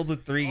mimic filled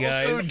with 3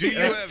 guys. Also, do you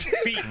have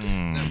feet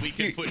that we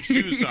can put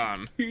shoes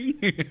on?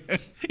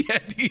 Yeah,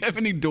 do you have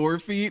any door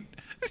feet?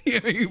 Do you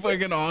have any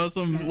fucking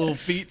awesome little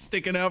feet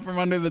sticking out from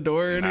under the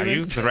door or Are anything?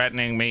 you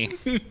threatening me?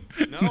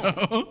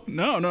 No.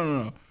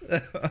 No.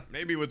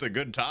 Maybe with a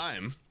good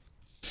time.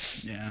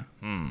 Yeah.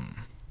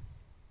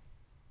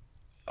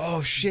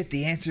 Oh shit,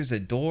 the answer's a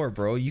door,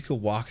 bro. You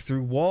could walk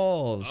through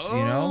walls, you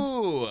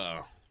know?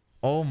 Oh.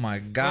 Oh my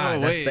god,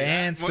 Oh, that's wait, the that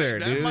answer,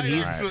 that dude. might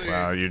He's, actually- All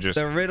right, well, you just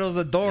the riddle's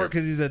a door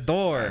because he's a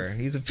door.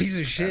 He's a piece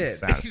of shit.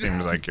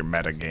 seems like you're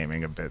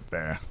metagaming a bit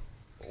there.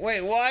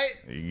 Wait, what?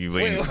 You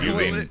Wait,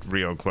 leaned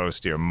real close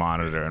to your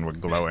monitor and were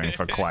glowing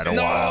for quite a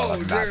No, while. I'm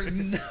not- there's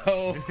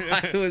no.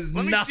 I was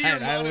Let me not. see your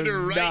I was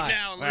monitor right not.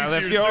 now. Well, Let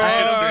if me see your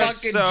you're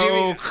fucking so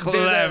Jimmy-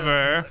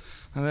 clever,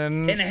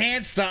 then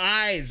Enhance the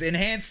eyes.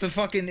 Enhance the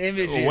fucking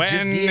images. When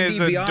Just D&D is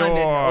a Beyond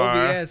door?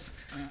 and OBS.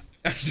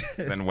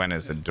 then when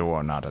is a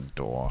door not a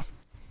door?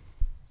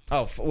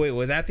 Oh, wait,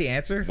 was that the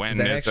answer? When is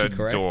that is a actually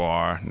correct?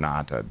 door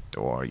not a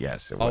door?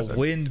 Yes, it was A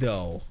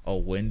window. A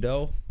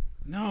window?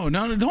 No,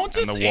 don't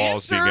just And the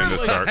walls answer. begin to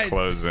Like, start I-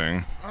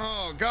 closing.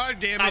 Oh, god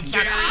damn it,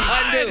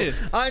 Jerry.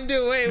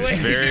 Undo. Wait.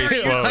 Very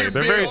slowly.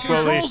 They're very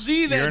slowly. Control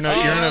Z, You're in that's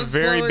a, you're in How a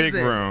very slow big is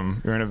it?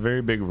 room. You're in a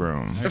very big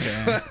room.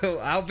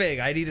 How big?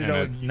 I need to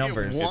know And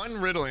numbers. You get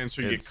one riddle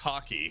answer, you get it's-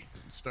 cocky.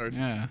 Start.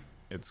 Yeah.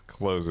 It's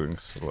closing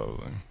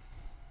slowly.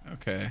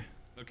 Okay.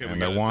 Okay, we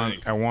And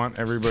got I want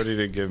everybody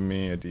to give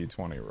me a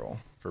d20 roll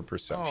for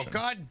perception. Oh,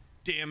 god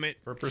damn it,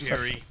 perception.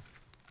 Jerry.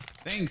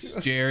 Thanks,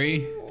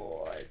 Jerry.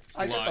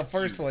 I got the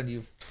first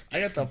one.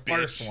 I got the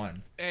first bitch.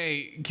 one.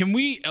 Hey, can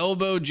we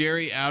elbow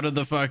Jerry out of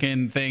the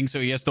fucking thing so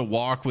he has to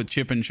walk with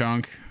Chip and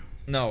Chunk?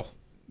 No.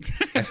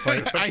 I fight.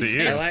 It's up to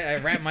you. I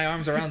wrap my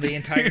arms around the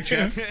entire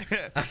chest.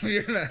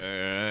 You're not-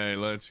 Alright,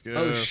 let's go.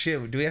 Oh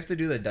shit! Do we have to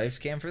do the dice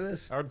cam for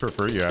this? I would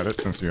prefer you had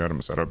it since you had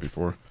them set up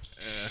before.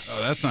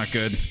 Oh, that's not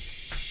good.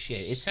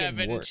 Shit, it's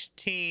getting worse.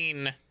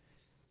 17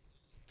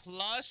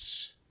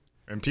 plus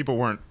And people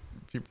weren't.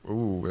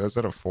 Ooh, is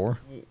that a 4?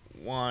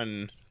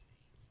 1.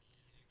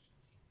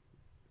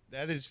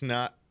 That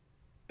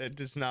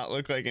does not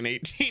look like an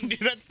 18. Dude,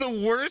 that's the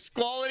worst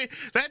quality.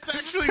 That's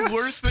actually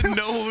worse than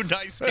no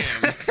dice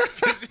cam.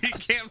 Because he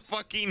can't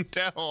fucking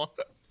tell.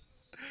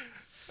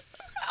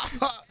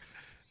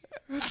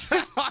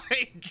 Oh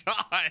my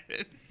god.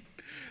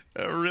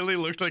 That really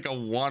looked like a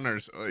 1 or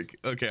so. Like,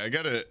 okay, I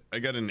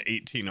got an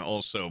 18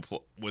 also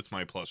with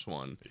my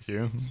 +1.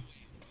 You?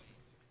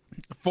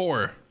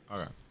 4.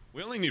 Okay.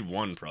 We only need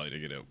 1 probably to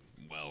get it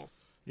well.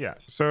 Yeah.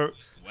 So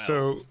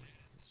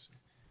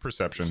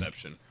perception.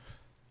 Perception.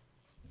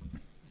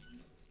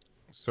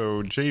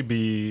 So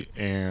JB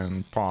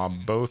and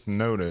Bob both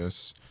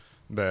notice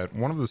that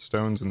one of the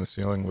stones in the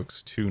ceiling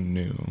looks too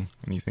new,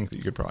 and you think that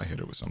you could probably hit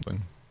it with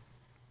something.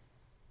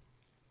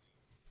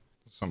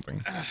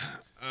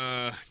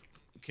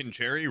 Can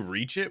Jerry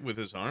reach it with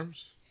his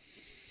arms?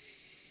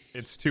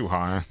 It's too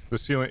high.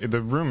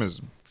 The room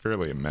is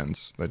fairly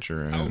immense that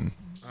you're in.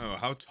 Oh,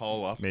 how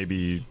tall up?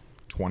 Maybe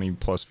 20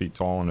 plus feet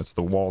tall, and it's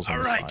the walls on All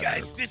the right, side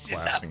guys, that are this is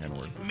collapsing a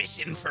inward.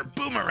 mission for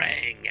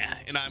Boomerang,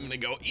 and I'm gonna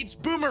go. It's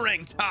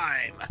Boomerang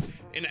time,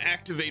 and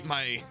activate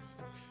my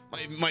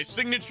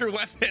signature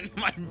weapon,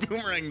 my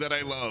boomerang that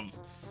I love.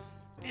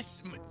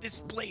 This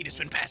blade has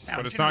been passed down.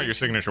 But it's not your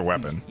signature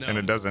weapon, No. and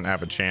it doesn't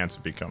have a chance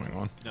of becoming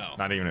one. No.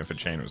 Not even if a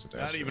chain was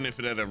attached. Not even if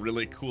it had a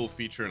really cool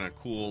feature and a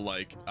cool,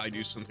 like, I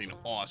do something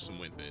awesome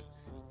with it.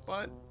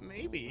 But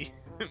maybe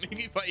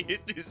if I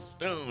hit this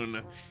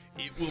stone,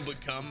 it will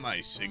become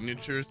my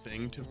signature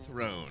thing to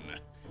throne.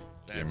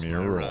 That's me a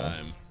my roll.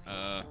 rhyme.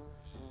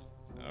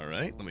 All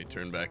right, let me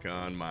turn back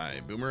on my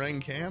boomerang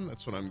cam.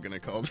 That's what I'm gonna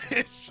call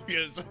this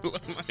because I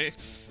love my.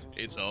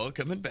 It's all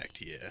coming back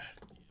to you.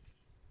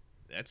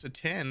 That's a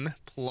 10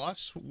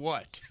 plus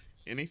what?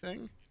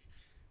 Anything?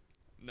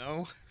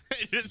 No.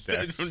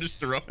 Dex. I'm just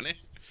throwing it.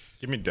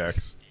 Give me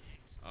Dex.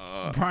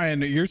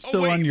 Brian, you're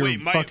still wait, on your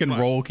wait, my- fucking my-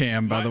 roll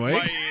cam, by the way.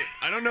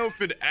 I don't know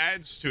if it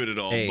adds to it at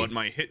all, Hey. but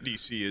my hit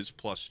DC is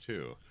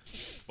 +2.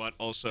 But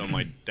also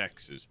my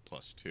dex is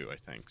 +2, I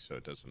think, so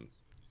it doesn't.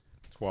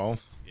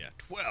 12. Yeah,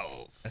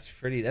 12. That's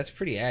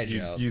pretty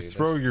agile. You dude.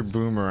 throw your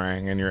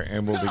boomerang and you're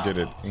able to get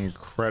it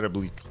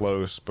incredibly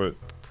close, but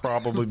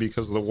probably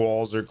because the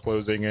walls are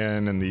closing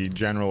in and the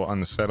general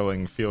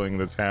unsettling feeling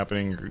that's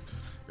happening,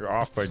 you're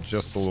off by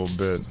just a little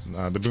bit.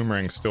 The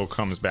boomerang still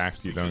comes back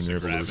to you, though, and you're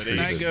able to gravity. retrieve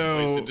And I it. go,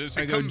 Wait, so does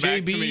it I go, come back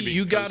to JB, me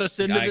you because- got us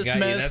into I this got you.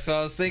 mess. That's what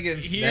I was thinking.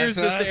 Here's That's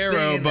what this I was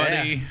arrow, thinking,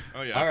 buddy. yeah.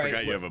 Oh, yeah, All I right,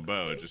 forgot you look. have a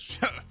bow. Just.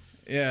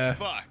 Yeah.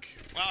 Fuck.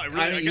 Wow, I I really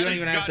don't- I you got don't a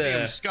even have to-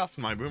 goddamn scuff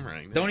my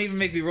boomerang. Don't even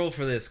make me roll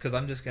for this because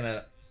I'm just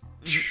gonna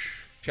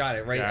shot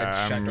it right. Yeah,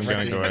 I I'm shot it gonna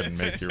right go in. ahead and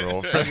make you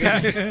roll for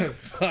that.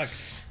 Fuck.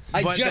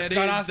 I But just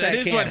got off that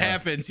is what camera.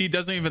 happens. He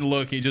doesn't even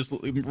look. He just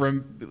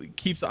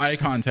keeps eye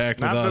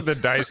contact with Not us. that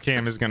the dice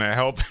cam is gonna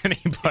help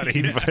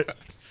anybody, but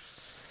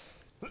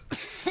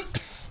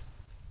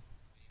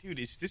Dude,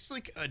 is this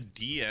like a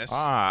DS?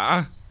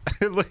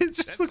 It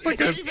just looks like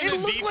a.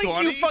 It looked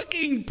like you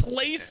fucking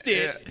placed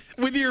it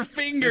with your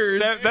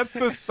fingers. That's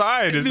the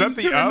side. Is that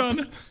the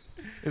up?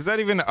 Is that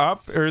even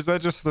up, or is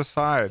that just the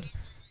side?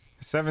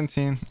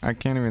 17. I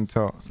can't even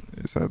tell.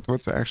 Is that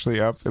what's actually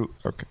up?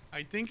 Okay.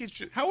 I think it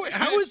should. How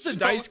is the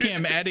dice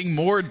cam adding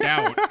more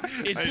doubt?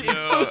 It's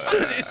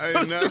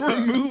supposed to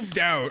remove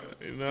doubt.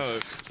 I know.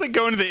 It's like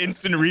going to the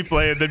instant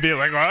replay and then being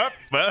like, "What?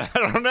 Well, I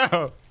don't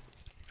know."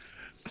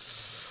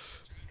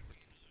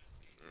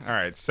 All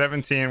right,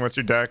 17. What's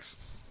your dex?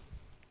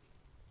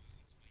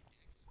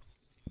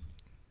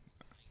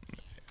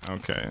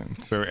 Okay,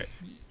 so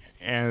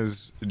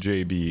as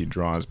JB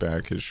draws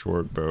back his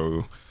short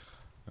bow,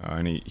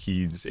 and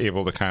he's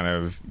able to kind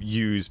of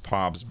use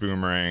Pop's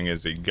boomerang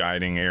as a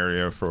guiding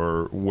area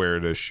for where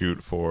to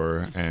shoot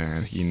for,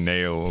 and he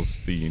nails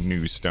the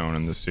new stone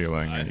in the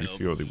ceiling, and you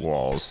feel the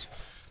walls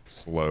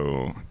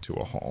slow to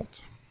a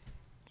halt.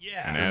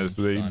 Yeah. And as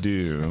they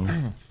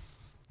do,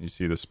 you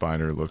see the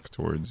spider look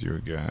towards you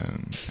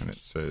again, and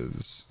it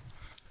says,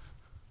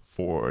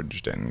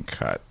 "Forged and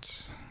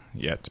cut,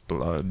 yet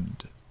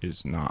blood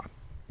is not."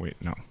 Wait,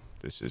 no,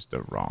 this is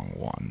the wrong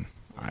one.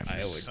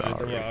 I always sorry.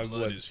 did the wrong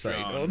Blood is strong.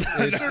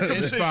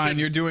 website. It's fine.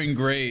 You're doing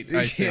great.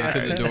 I say to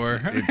the door.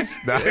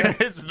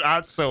 It's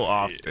not so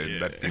often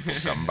that people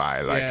come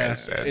by, like I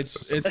said.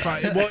 It's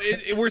fine. Well,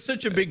 we're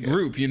such a big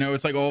group, you know.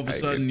 It's like all of a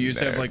sudden you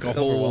just have like a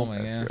whole.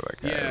 Overwhelming, yeah.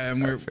 I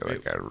feel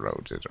like I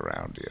wrote it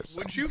around here.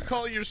 Would you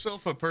call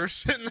yourself a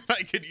person that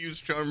I could use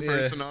charm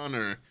person on,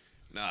 or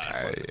not?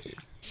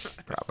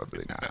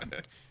 Probably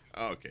not.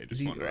 Okay,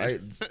 just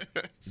wondering.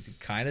 Is he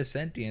kind of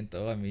sentient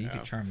though? I mean, you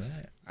could charm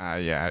that.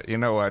 Yeah, you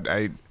know what?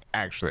 I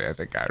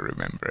think I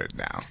remember it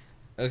now.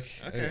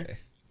 Okay.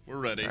 We're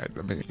ready. All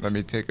right, let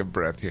me take a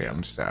breath here.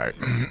 I'm sorry.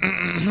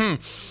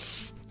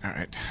 All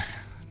right,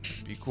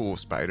 be cool,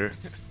 spider.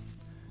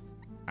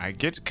 I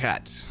get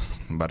cut,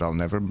 but I'll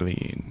never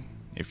bleed.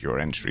 If your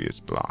entry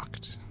is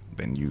blocked,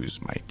 then use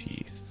my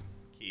teeth.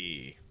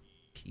 Key.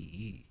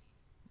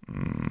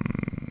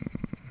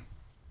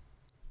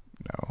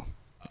 No,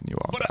 you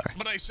all die.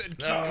 But I said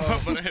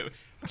key.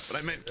 But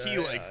I meant key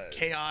like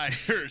K-I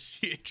or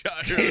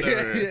C-H-I or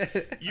whatever.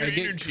 Your I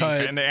get energy.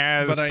 cut. And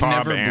as but I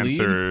Pop never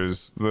bleed?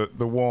 answers,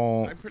 the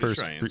wall I'm pretty first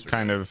sure I answered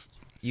kind that. of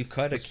You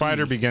cut a the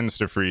spider key. begins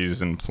to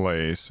freeze in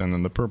place, and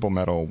then the purple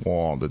metal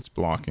wall that's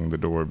blocking the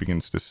door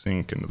begins to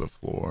sink into the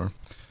floor.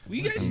 Will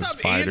you guys And the stop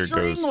spider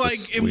answering goes to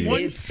like in sleep.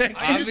 1 It's second?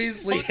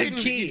 obviously a Fucking-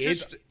 key. you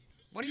just-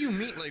 what do you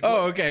mean? Like,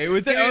 Oh, what? okay. It me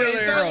another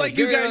sounded arrow. like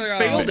Give you me guys another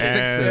failed arrow.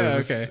 it.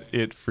 As Yeah, okay.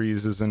 it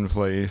freezes in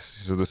place,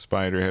 so the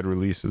spider head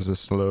releases a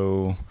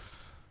slow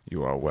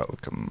 "You are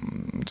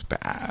welcome" to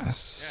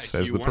pass.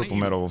 Yeah, as you the wanna- purple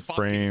you metal fucking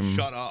frame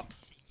Shut up.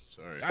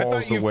 Sorry. I falls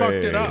thought you away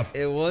fucked it up.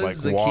 It was like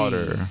the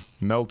water, key.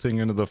 melting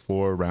into the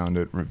floor around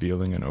it,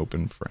 revealing an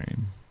open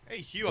frame. Hey,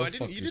 Hugh, Go you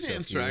fuck didn't yourself,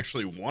 answer Hugh.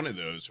 actually one of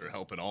those or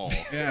help at all.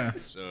 Yeah.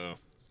 So,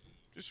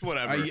 just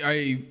whatever.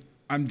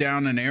 I'm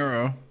down an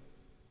arrow.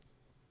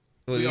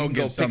 Well, We you all can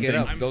go get pick it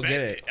something. up. Go get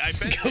it. I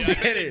bet, Go I bet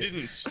get it it.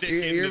 didn't stick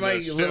You're into my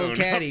the little stone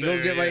caddy. up Go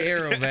there, get my yeah.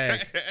 arrow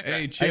back.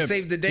 Hey, Chip.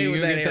 saved the day can you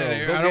with go that get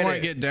arrow. Go I don't get want it.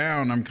 to get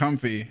down. I'm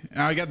comfy.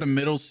 I got the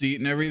middle seat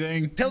and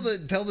everything. Tell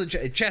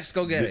the chest.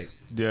 Go get it.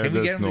 Yeah, Can we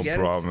get that's him to no get it?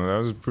 problem. That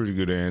was a pretty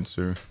good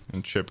answer.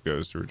 And Chip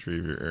goes to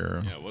retrieve your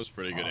arrow. Yeah, it was a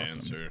pretty good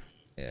answer.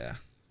 Yeah.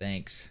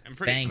 Thanks. I'm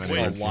pretty Thanks quick.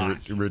 a And lot.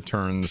 he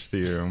returns to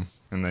you,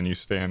 and then you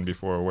stand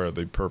before where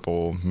the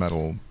purple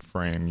metal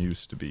frame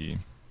used to be.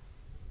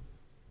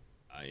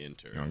 I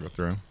enter. You want to go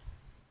through?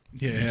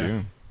 Yeah. You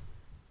do.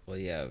 Well,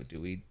 yeah. Do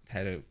we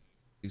had to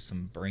do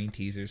some brain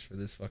teasers for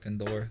this fucking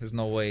door? There's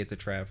no way it's a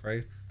trap,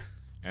 right?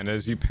 And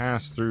as you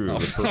pass through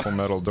the purple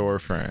metal door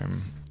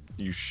frame,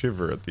 you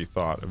shiver at the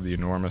thought of the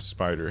enormous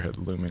spider head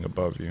looming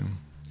above you.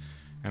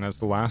 And as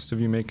the last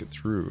of you make it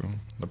through,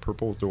 the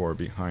purple door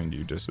behind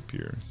you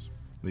disappears,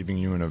 leaving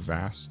you in a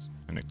vast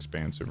and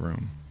expansive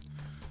room.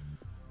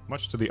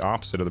 Much to the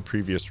opposite of the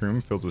previous room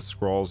filled with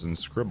scrawls and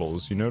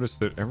scribbles, you notice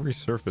that every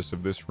surface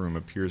of this room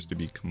appears to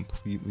be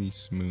completely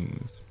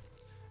smooth.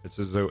 It's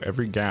as though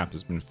every gap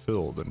has been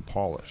filled and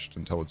polished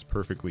until it's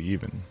perfectly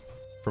even.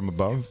 From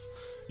above,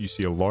 you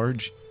see a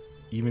large,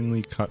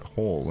 evenly cut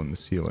hole in the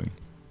ceiling,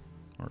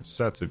 or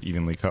sets of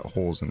evenly cut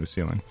holes in the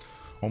ceiling,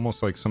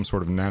 almost like some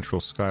sort of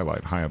natural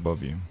skylight high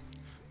above you.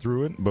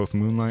 Through it, both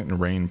moonlight and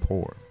rain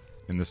pour.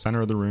 In the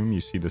center of the room, you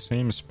see the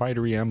same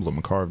spidery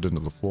emblem carved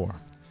into the floor.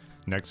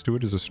 Next to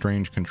it is a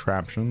strange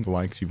contraption, the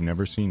likes you've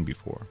never seen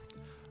before.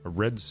 A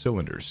red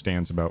cylinder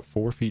stands about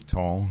 4 feet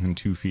tall and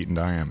 2 feet in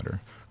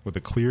diameter, with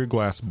a clear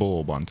glass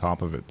bulb on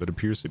top of it that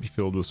appears to be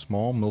filled with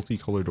small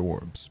multicolored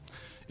orbs.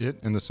 It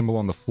and the symbol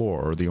on the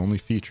floor are the only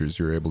features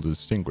you're able to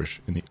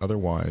distinguish in the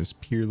otherwise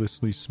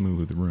peerlessly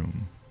smooth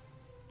room.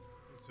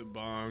 It's a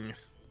bong.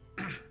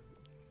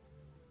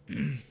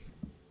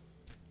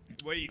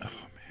 Wait,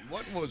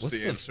 what was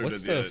What's the answer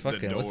what's to the the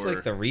fucking door? what's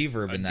like the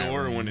reverb a in that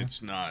door room? when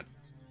it's not.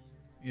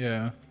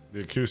 Yeah.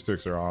 The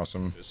acoustics are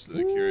awesome. Just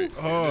the curious.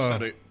 Oh.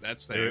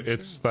 That's the answer.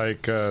 It's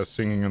like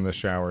singing in the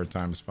shower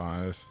times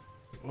 5.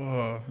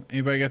 Oh,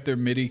 anybody got their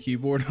MIDI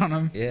keyboard on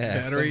them?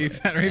 Yeah. Battery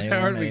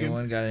powered.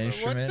 Anyone got an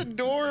instrument? What's a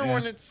door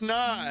when it's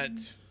not?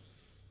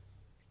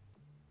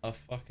 A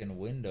fucking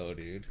window,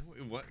 dude.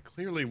 What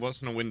clearly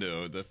wasn't a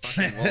window. The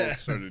fucking walls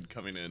started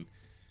coming in.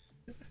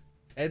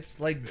 It's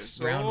like It's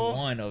round all-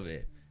 one of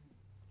it.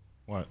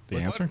 What? The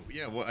answer?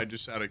 Yeah, well, I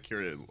just out of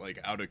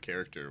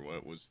character,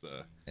 what was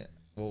the...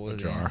 What was A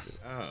the jar. answer?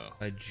 Oh.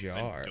 A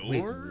jar. A Wait,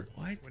 door?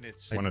 what? When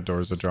it's... When a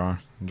door's ajar.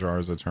 Jar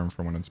is a term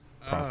for when it's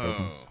propped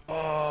open.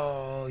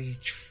 Oh. Oh,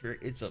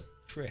 it's a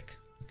trick.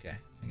 Okay,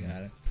 I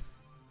got it.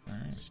 All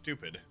right.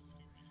 Stupid.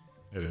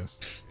 It is.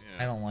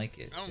 Yeah. I don't like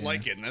it. I don't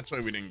like it, and that's why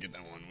we didn't get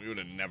that one. We would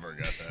have never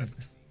got that.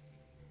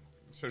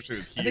 Especially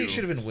with Hugh. I think it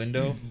should have been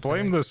window.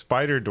 Blame the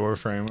spider door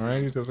frame,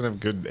 right? It doesn't have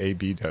good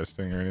A/B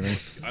testing or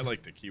anything. I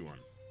like the key one.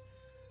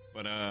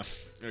 But,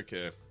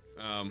 okay.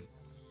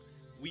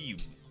 We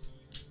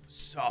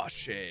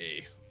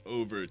sashay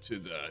over to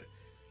the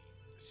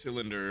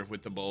cylinder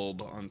with the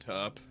bulb on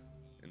top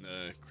and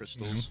the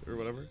crystals or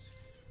whatever.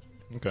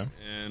 Okay.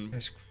 And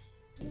There's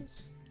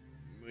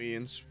we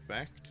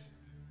inspect.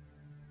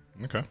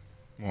 Okay.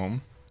 Well,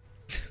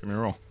 give me a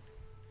roll.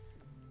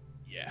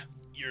 Yeah,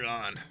 you're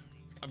on.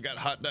 I've got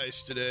hot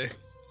dice today.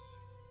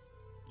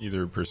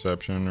 Either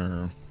perception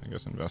or, I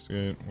guess,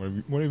 investigate.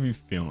 What are you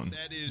feeling?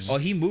 That is... Oh,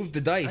 he moved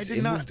the dice. I did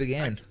It not- moved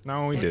again.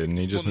 No, he didn't.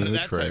 He just Well, moved the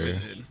that time tray it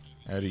did.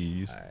 at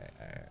ease. All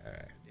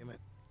right. Damn it.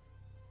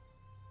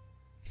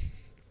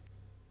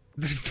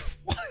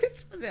 What?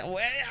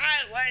 What?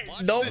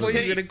 Watch Nobody's the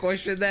tape. gonna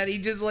question that. He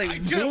just like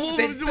moved Well,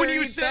 it when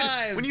you 3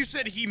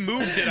 said times. he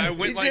moved it, I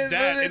went He like just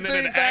that, moved and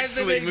then it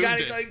actually moved got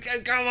it.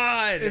 like, come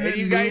on. And then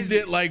you moved guys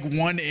it like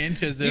 1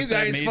 inch as You if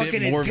that guys made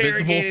fucking it more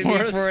visible interrogated for me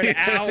us. for an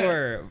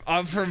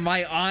hour for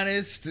my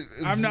honest.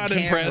 I'm not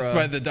camera. impressed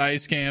by the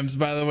dice cams,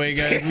 by the way,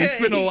 guys. We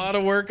spent a lot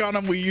of work on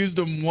them. We used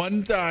them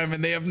 1 time,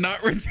 and they have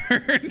not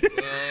returned.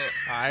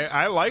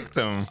 I liked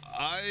him.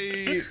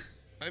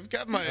 I've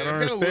got my don't I've got a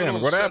understand. little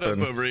What setup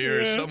happened? over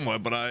here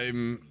somewhat, but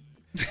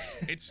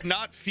it's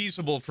not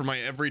feasible for my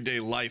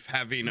everyday life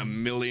having a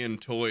million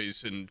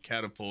toys and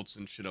catapults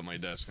and shit on my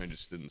desk. I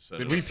just didn't set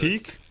Did it we up.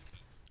 peak?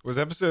 Was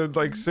episode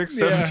like 6,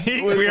 Yeah. 7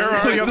 peak? We are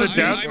already on the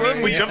down slope?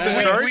 We jumped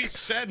the shark? We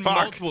said Fuck.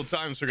 multiple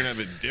times we're gonna have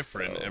it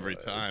different every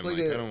time. like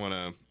Like, a- I don't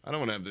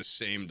want to have the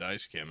same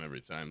dice cam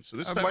every time. So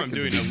this I'd time like I'm to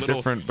doing be a little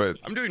different, but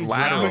I'm doing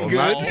lateral,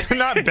 ground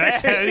not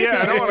bad. Yeah,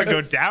 I don't want to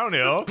go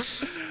downhill.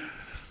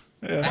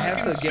 I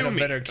have to get Sue a me,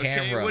 better okay?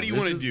 camera. What do you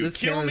want to do? This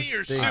Kill me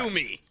camera or stinks. sue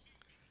me?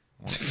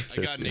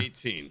 I got an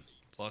 18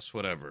 plus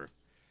whatever.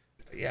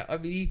 Yeah, I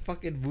mean, he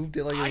fucking moved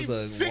it like I it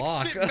was a fixed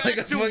lock. it back Like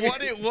a to fucking-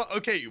 what it was.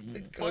 Okay,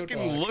 fucking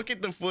lock. look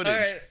at the footage. All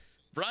right.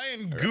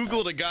 Brian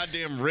Googled a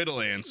goddamn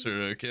riddle answer.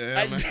 Okay,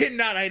 I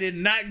did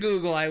not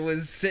Google. I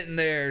was sitting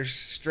there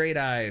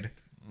straight-eyed.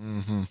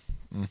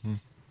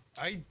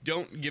 I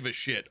don't give a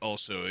shit.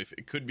 Also, if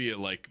it could be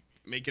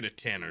make it a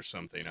 10 or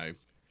something.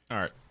 All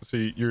right, so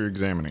you're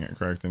examining it,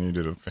 correct? And you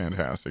did a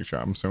fantastic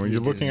job. So when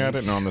you're looking at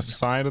it, and on the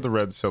side of the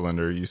red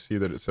cylinder, you see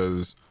that it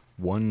says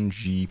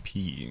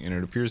 1GP, and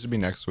it appears to be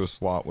next to a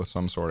slot with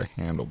some sort of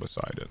handle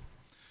beside it.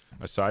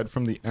 Aside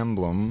from the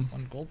emblem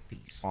 1 gold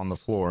piece. on the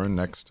floor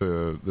next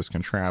to this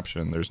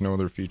contraption, there's no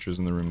other features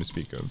in the room to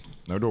speak of.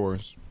 No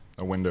doors,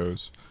 no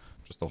windows,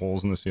 just the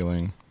holes in the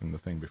ceiling and the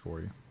thing before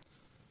you.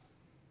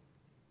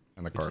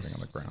 And the carving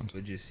on the ground.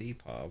 What'd you see,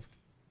 Pop?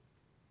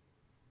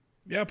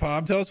 Yeah,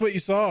 Pop, tell us what you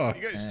saw.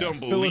 You guys don't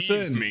Fill us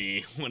believe in.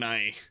 me when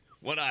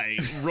what I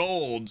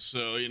rolled.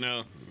 So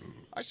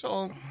I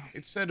saw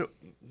it said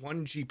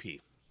 1GP.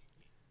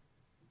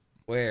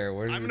 Where?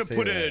 Where did I'm it gonna say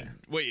put that?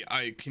 Wait,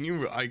 I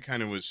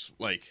kind of was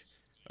like,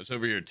 I was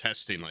over here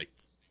testing, like,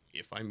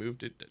 if I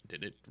moved it,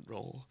 did it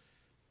roll?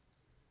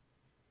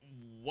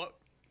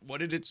 What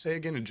did it say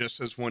again? It just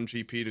says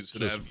 1GP. Does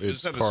it have? Does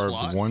It's it have a carved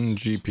slot?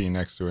 1GP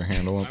next to a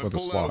handle I with a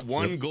pulled slot. out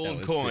one Yep. gold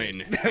was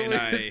coin and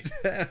I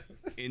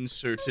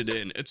inserted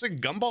in. It's a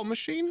gumball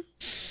machine.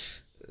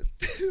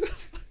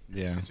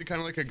 Yeah, Is it kind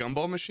of like a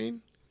gumball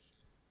machine?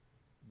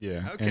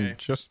 yeah. Okay. And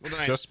just Well,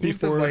 then I just Move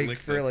the before, mic Lick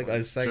for that like a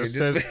one. second.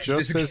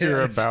 just as get you're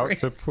out of about frame.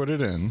 to put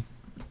it in,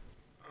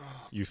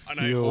 you And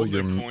I feel hold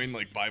your the coin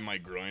like by my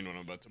groin when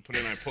I'm about to put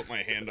it in. I put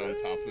my hand on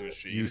top of the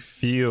machine. you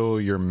feel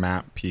your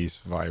map piece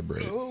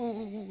vibrate.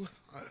 Oh.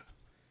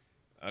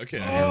 Okay.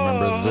 And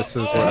remember, this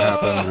is what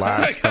happened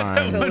last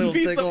time. little One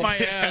piece tickle. up my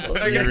ass.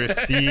 You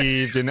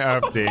received an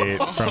update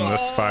from the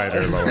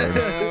Spider Lord.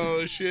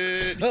 Oh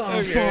shit.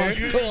 Oh, fuck.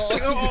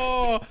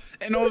 Oh,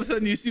 and all of a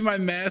sudden you see my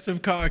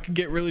massive cock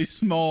get really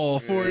small,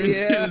 4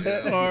 Yeah.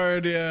 inches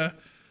hard. Yeah.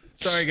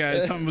 Sorry,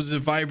 guys. Something was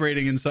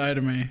vibrating inside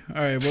of me.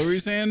 All right. What were you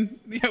saying?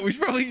 Yeah, we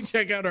should probably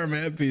check out our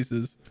map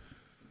pieces.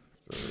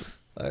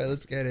 All right,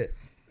 let's get it.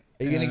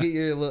 Are you gonna get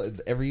your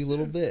every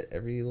little bit,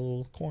 every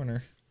little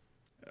corner?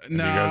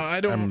 No, guys-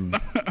 I don't.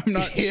 I'm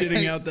not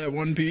shitting out that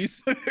one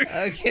piece.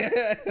 Okay.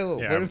 Yeah,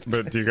 What if,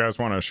 but do you guys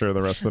want to share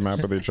the rest of the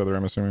map with each other?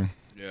 I'm assuming.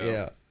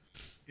 yeah.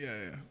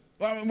 Yeah.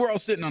 Well, I mean, we're all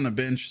sitting on a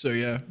bench, so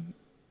yeah.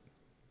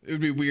 It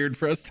would be weird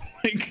for us to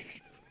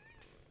like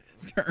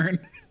turn.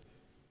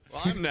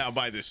 Well, I'm now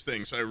by this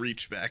thing, so I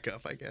reach back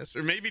up, I guess.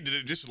 Or maybe did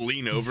it just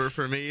lean over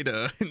for me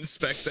to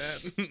inspect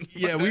that?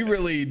 Yeah, we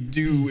really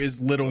do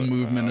as little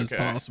movement as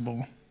okay.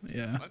 possible.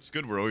 Yeah. That's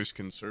good. We're always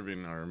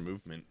conserving our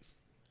movement.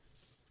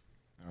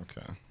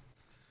 Okay.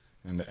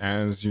 And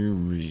as you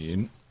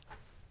read,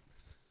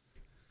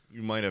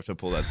 You might have to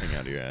pull that thing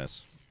out of your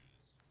ass.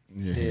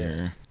 you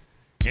hear.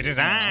 It is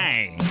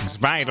I,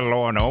 Spider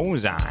Lord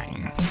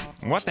Ozine.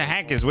 What the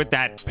heck is with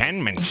that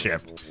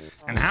penmanship?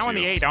 And how in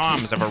the 8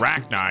 arms of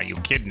Arachna are you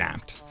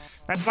kidnapped?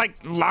 That's like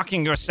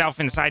locking yourself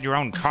inside your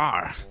own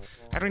car.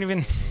 I don't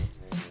even...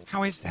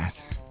 How is that?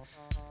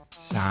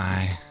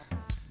 Sigh.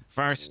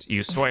 First,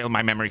 you soiled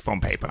my memory foam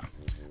paper.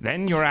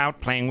 Then you're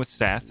out playing with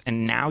Seth,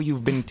 and now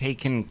you've been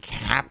taken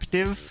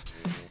captive?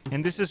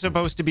 And this is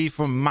supposed to be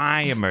for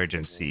my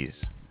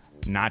emergencies,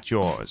 not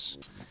yours.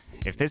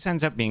 If this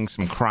ends up being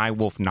some cry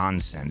wolf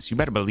nonsense, you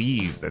better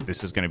believe that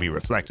this is going to be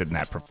reflected in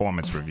that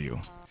performance review.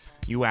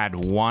 You had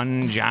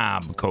one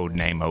job,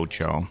 codename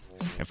Ocho.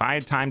 If I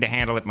had time to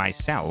handle it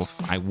myself,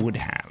 I would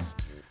have.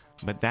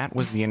 But that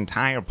was the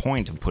entire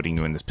point of putting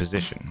you in this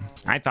position.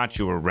 I thought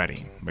you were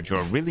ready, but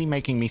you're really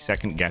making me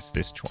second guess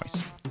this choice.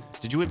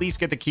 Did you at least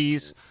get the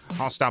keys?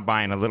 I'll stop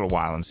by in a little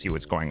while and see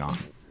what's going on.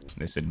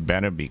 This had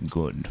better be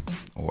good,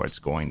 or it's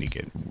going to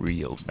get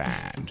real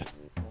bad.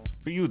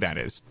 For you, that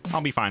is.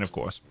 I'll be fine, of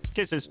course.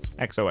 Kisses.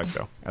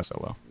 XOXO.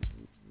 SLO.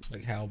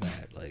 Like how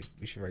bad? Like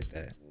we should write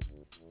that.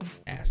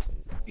 Ask him.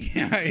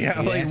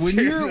 Yeah. Like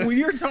when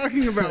you're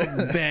talking about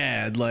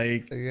bad,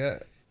 like Yeah.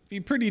 be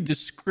pretty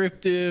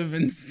descriptive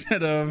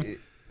instead of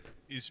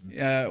Is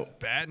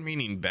bad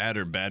meaning bad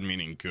or bad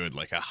meaning good?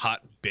 Like a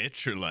hot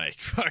bitch or like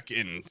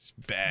fucking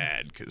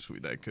bad? Because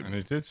that could. And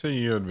it did say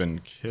you had been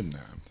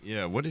kidnapped.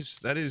 Yeah. What is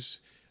that? Is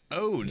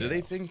do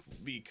they think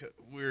because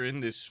we're in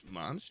this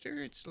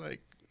monster? It's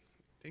like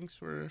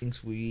thinks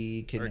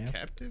we are kidnapped.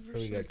 captive or Or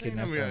we something. got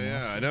kidnapped by a Yeah,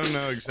 monster. I don't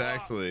know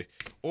exactly.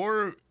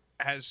 Or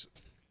has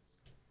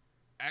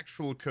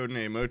actual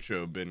codename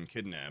Ocho been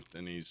kidnapped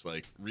and he's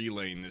like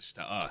relaying this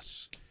to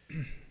us?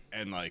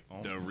 And like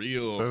the It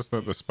real. says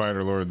that the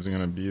Spider Lord's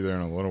going to be there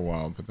in a little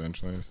while,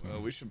 potentially. So.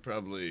 Well, we should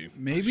probably.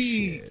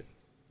 maybe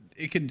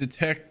it can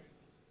detect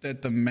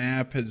that the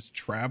map has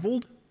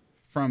traveled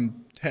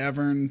from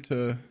tavern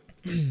to,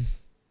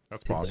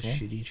 That's The possible.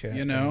 shitty chat.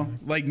 you know,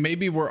 like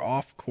maybe we're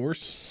off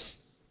course.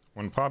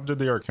 When Pop did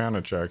the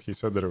Arcana check, he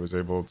said that it was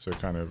able to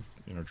kind of,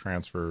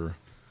 transfer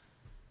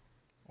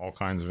all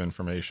kinds of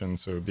information.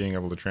 So being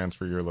able to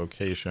transfer your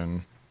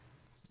location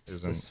It's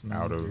the isn't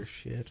out smoother of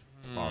shit.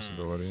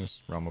 possibilities,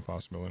 realm of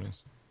possibilities.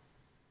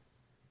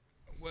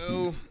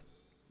 Well,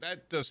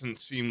 that doesn't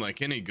seem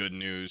like any good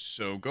news.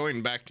 So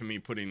going back to me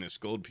putting this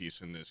gold piece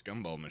in this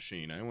gumball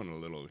machine, I want a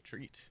little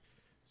treat.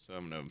 So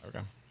I'm gonna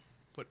Okay.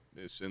 put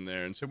this in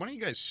there and say, why don't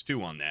you guys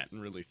stew on that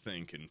and really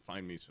think and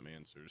find me some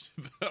answers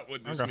about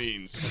what this Okay.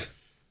 means?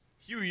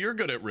 Hugh, you're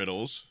good at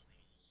riddles.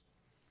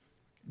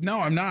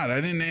 No, I'm not.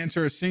 I didn't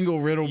answer a single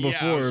riddle Yeah, I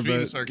before, was being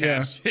but yeah.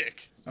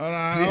 sarcastic. Oh,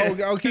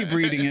 no, I'll keep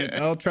reading it.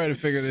 I'll try to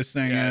figure this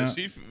thing Yeah, out.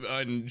 see if,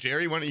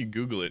 Jerry, why don't you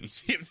Google it and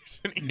see if there's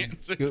any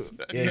answers?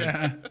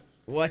 Yeah.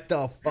 What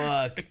the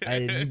fuck? I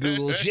didn't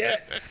Google shit.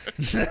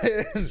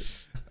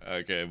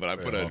 Okay, but I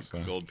put Yeah, a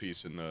also. gold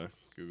piece in the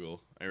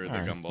Google. I heard the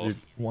Alright, gumball. you-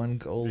 One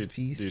gold Do you-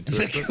 piece. do you in the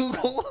twist it?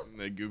 Google.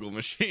 The Google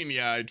machine.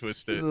 Yeah, I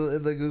twist it.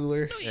 In the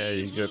Googler. Yeah,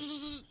 you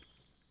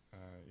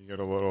get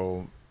a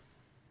little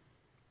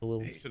A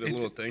little. To the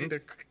little thing.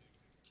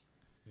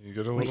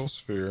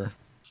 sphere.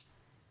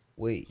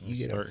 Wait, you You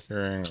get a. start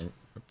hearing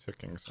a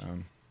ticking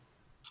sound.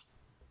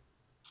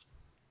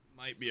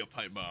 Might be a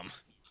pipe bomb.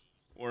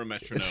 Or a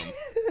metronome.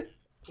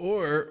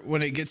 Or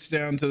when it gets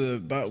down to the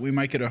butt, we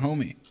might get a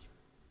homie.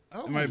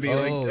 Oh, It might be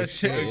Oh, like a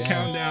shit, yeah.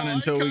 countdown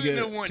until we I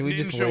kinda get. want Can we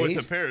just Ninja with wait?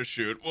 the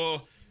parachute.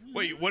 Well,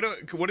 wait, what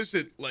is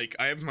it like?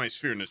 I have my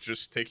sphere and it's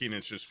just ticking.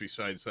 It's just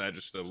besides that,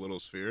 just a little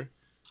sphere.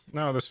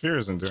 No, the sphere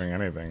isn't doing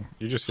anything.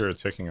 You just hear it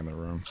ticking in the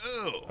room.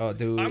 Oh, Oh,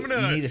 dude, I'm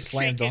gonna you need to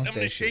slam shake it. dunk I'm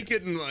gonna that shake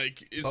shit. it and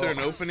like, is there an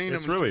opening?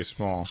 It's I'm gonna- really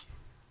small.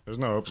 There's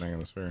no opening in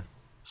the sphere.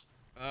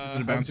 Is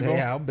it a bouncy Hey, ball?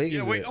 how big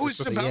Yeah, is wait. it? Oh, it's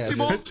the Yeah, bouncy it's-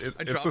 ball. It's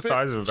I the drop it.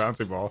 size of a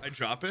bouncy ball. I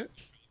drop it.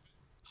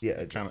 Yeah.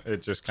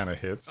 It just kind of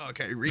hits.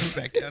 Okay, reach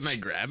back down. I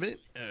grab it.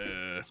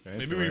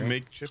 Maybe we right.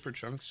 make Chip or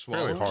Chunk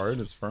swallow. Fairly hard.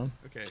 It's firm.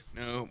 Okay.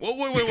 No. Well,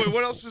 wait.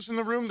 What else is in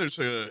the room? There's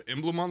a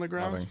emblem on the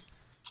ground. Nothing.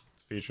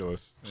 It's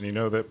featureless, and you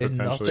know that And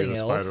potentially nothing the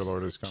else? Spider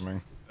Lord is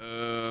coming.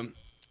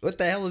 What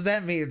the hell does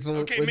that mean? So,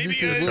 Okay, was maybe this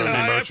his I little-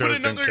 Mocho's put been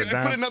another. I put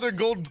kidnapped. another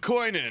gold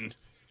coin in.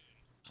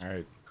 All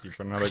right, you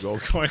put another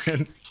gold coin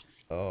in,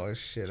 Oh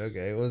shit.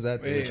 Okay. What was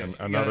that? Wait. doing?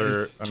 and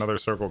another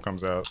circle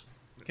comes out.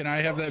 Can I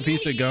have that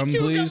piece of gum, Two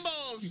please?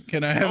 gumballs.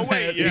 Can I have Oh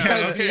wait, that? yeah.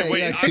 got- Okay, yeah, you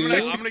wait. got I'm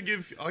two? gonna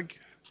give. Like,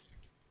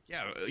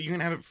 yeah, you can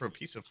have it for a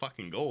piece of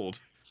fucking gold.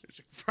 It's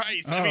a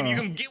price. I mean, you Oh.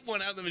 can get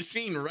one out of the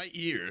machine right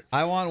here.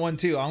 I want one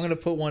too. I'm gonna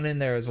put one in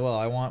there as well.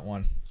 I want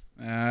one.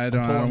 I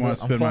don't pulling want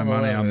the- to spend my I'm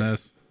pulling the money on lever.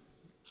 this.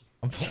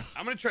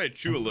 I'm gonna try to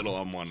chew a little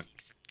on one.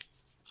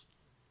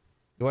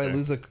 Do I Okay.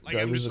 lose a? Like, do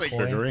I I'm lose just a like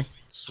coin? Sugary,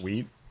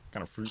 sweet,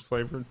 kind of fruit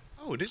flavored.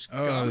 Oh, it is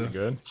Oh, gum. Pretty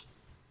good.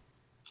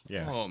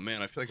 Yeah. Oh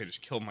man, I feel like I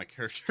just killed my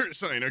character or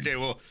something. Okay,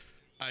 well,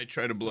 I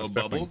try to blow That's a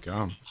bubble. definitely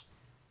gum.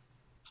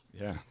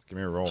 Yeah, give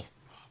me a roll.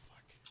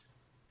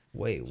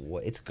 Wait,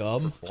 what? It's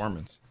gum?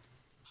 Performance.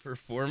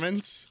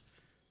 Performance?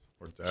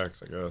 Or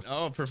dex, I guess.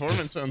 Oh,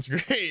 performance sounds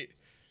great.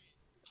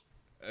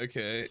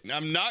 Okay, now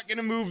I'm not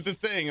gonna move the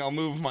thing. I'll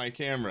move my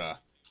camera.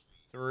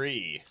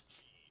 3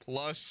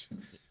 plus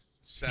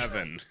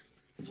 7.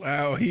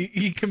 Wow,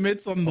 he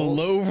commits on the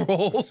low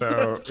rolls.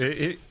 So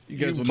You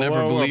guys will blow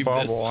never believe a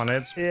bubble this. and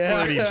it's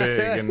Yeah. pretty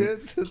big, and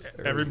It's a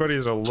third.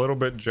 everybody's a little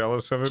bit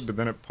jealous of it. But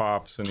then it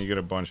pops, and you get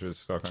a bunch of it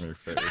stuck on your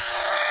face.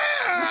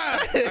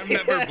 I've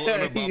never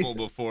blown a bubble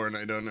before, and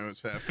I don't know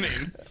what's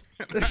happening.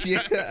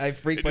 Yeah, I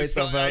freak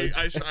myself out.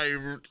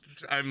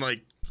 I'm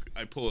like,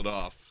 I pull it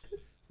off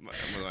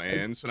with my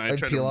hands, and I I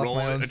try to peel off roll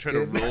my it. own I try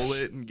to skin. roll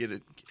it and get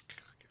it.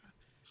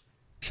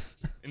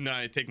 And then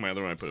I take my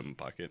other one, I put it in my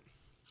pocket.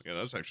 Yeah,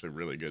 that was actually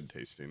really good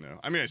tasting, though.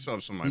 I mean, I still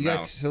have some in my You mouth.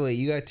 got so wait,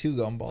 you got 2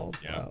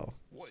 gumballs. Yeah. Wow.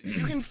 What,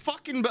 you can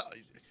fucking.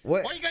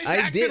 What? Why you guys I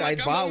acting did. like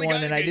I I'm bought the only one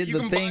guy and I that did you the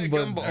can buy thing, a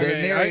but gumball? the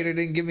Okay, narrator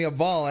didn't give me a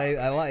ball.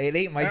 It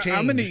ate my chain.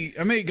 How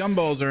many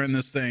gumballs are in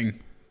this thing?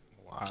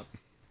 A lot.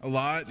 A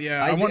lot?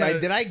 Yeah. I want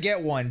did I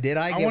get one? Did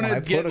I get want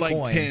one? to get put a like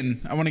coin.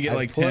 10. I want to get I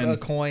like put 10. a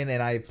coin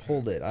and I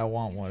pulled it. I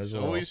want one as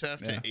well. Always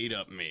have to Yeah. eat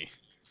up me.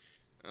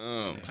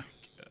 Oh my god,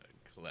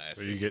 classic.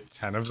 So you get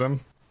 10 of them.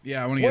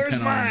 Yeah, I want to get Where's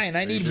 10 mine?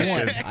 I need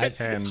one. I,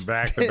 10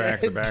 back to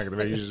back to back to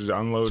back. You're just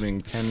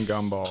unloading 10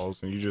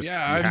 gumballs, and you just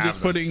Yeah, you I'm have just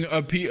them. putting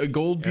a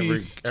gold every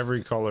piece.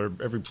 every color,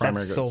 every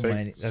primary. so Take-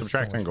 many- that's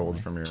subtract so 10 much gold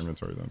money. from your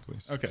inventory, then,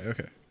 please. Okay.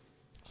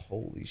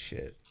 holy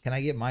shit! Can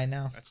I get mine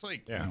now? That's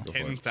like Yeah, go for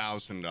it.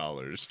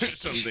 $10,000 or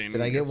something.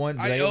 Did I get one?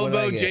 Did I what did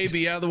elbow get?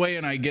 JB out of the way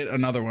and I get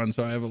another one,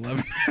 so I have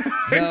 11.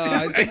 No,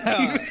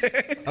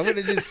 I'm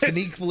gonna just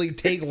sneakily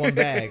take one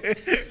back.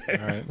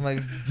 All right. My,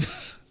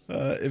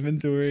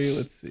 Inventory,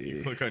 let's see.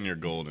 Click on your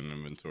gold in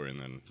inventory and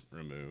then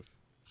remove.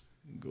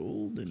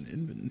 Gold and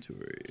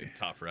inventory.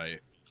 Top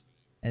right.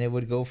 and it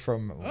would go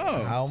from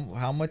Oh.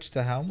 how much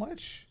to how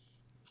much?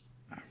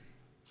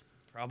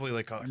 Probably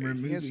like a.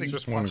 removing- He has like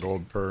Just one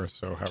gold per,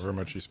 so however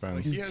much you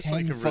spend. He has 10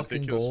 like a fucking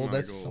ridiculous gold. amount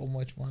That's of so gold.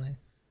 much money.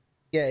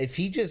 Yeah, if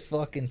he just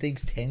fucking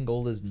thinks 10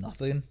 gold is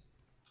nothing.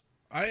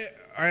 I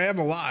have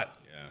a lot.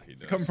 Yeah, he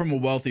does. Come from a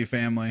wealthy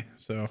family,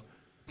 so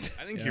I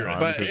think you're.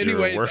 But Because you're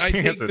anyways, I working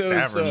take as a those,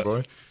 tavern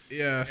boy.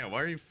 yeah. Yeah,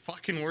 why are you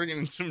fucking working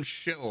in some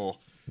shithole?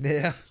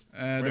 Yeah.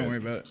 Don't worry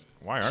about it.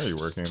 Why are you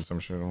working in some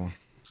shit?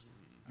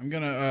 I'm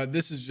gonna.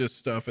 This is just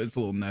stuff. It's a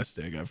little nest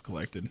egg I've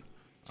collected.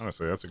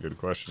 Honestly, that's a good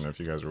question. If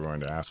you guys were going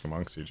to ask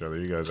amongst each other,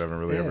 you guys haven't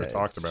really ever Yeah,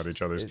 talked it's- about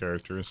each other's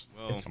characters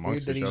Well, It's weird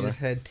amongst that each he other. just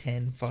had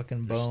 10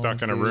 fucking bones.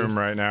 Stuck in a dude. room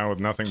right now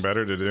with nothing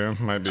better to do.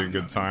 Might be a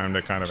good time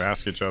to kind of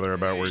ask each other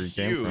about where you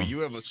came from. You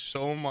have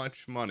so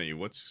much money. Dude,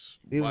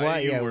 why why?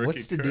 are you Yeah, working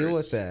what's the deal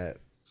with turds? that?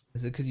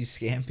 Is it because you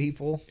scam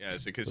people? Yeah,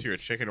 is it because you're a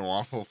chicken and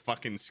waffle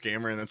fucking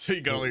scammer and that's how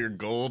you got all your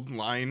gold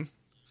line?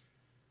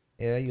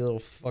 Yeah, you little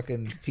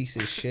fucking piece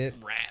of shit.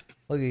 Rat.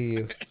 Look at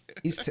you.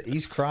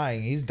 He's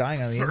crying. He's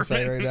dying on the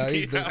inside right now.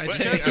 He's Yeah, I but-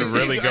 take, You're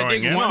really I going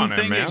take in one on it,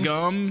 thing man. of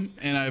gum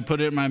and I put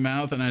it in my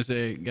mouth and I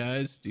say,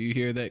 guys, do you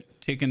hear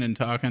that ticking and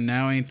talking?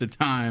 Now ain't the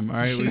time. All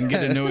right, we can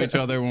get to know each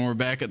other when we're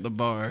back at the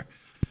bar.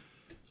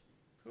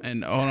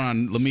 And hold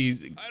on, let me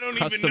I don't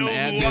custom even know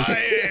add who this.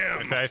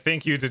 I am. I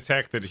think you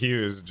detect that he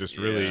is just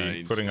really Yeah,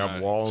 he's putting up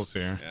not- walls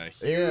here. Yeah,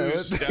 Yeah,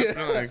 Hughes what-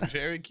 definitely.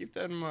 Jerry, keep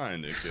that in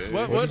mind, okay?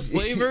 What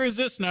flavor is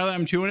this? Now that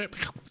I'm chewing it,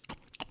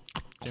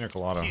 Pina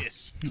colada.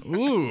 Piss.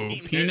 ooh,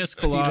 penis Penis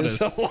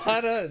coladas.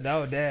 colada?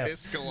 No, damn.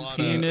 Piss colada.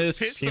 Penis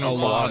Piss Pina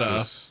colada.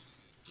 coladas.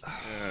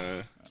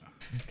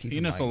 Keep in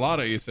Penis mind.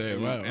 colada, you say?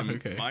 Wow. And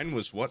Okay. mine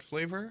was what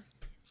flavor?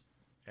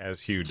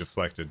 As Hugh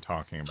deflected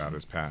talking about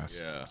his past.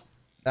 Yeah.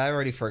 I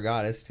already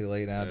forgot. It's too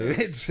late now, dude.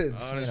 It's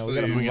Honestly, we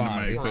gotta move Looking at on.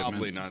 my dude. equipment.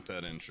 probably not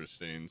that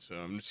interesting, so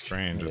I'm just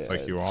Strange. It's Yeah,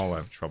 like you it's- all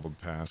have troubled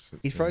pasts. it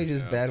He's probably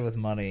seems. just bad with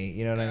money.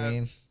 You know what I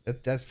mean?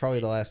 That's probably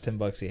the last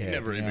 $10 he He had.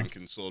 never you know? even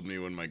consoled me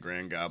when my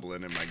grand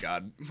goblin and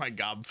my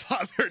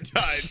godfather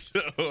died.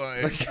 So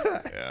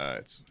yeah,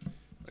 it's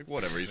like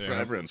whatever. Yeah.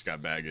 Everyone's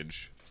got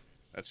baggage.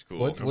 That's cool.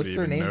 What's Nobody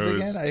their even names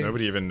knows- again?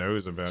 Nobody even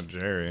knows about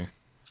Jerry.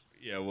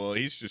 Yeah, well,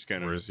 he's just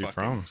kind of Where's he fucking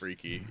from?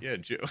 freaky. Yeah,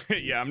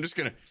 yeah. I'm just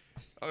gonna.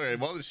 All right,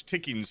 while this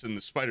ticking's and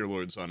the Spider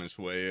Lord's on his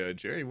way,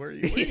 Jerry, where are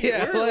you?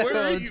 Yeah, where are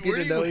let's you? get Where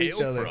to do know you each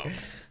hail other. from?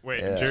 Wait,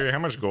 Yeah. Jerry, how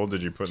much gold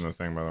did you put in the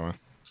thing, by the way?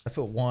 I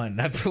put one.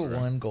 I put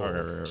one gold.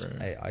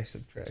 Okay. I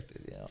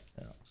subtracted. Yeah.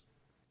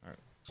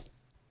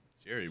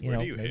 Jerry, You where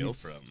know, do you maybe hail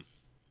it's- from?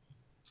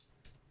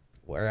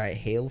 Where I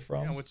hail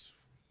from? Yeah, what's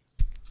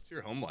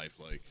your home life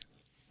like?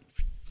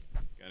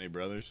 Got any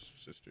brothers,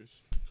 sisters?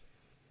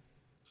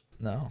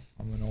 No,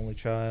 I'm an only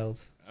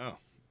child. Oh,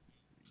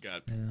 you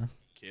got Yeah.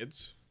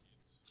 kids?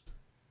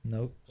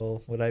 Nope.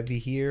 Well, would I be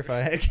here if I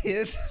had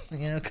kids?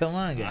 Come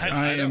on, guys.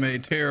 I am a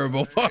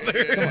terrible father.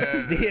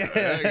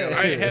 Yeah.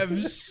 I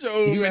have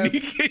so You many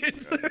have-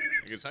 kids.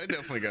 Because I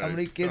definitely got How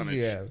many a kids ton of do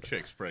you have?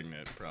 chicks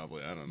pregnant.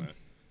 Probably. I don't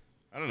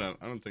know.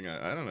 I don't think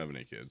I don't have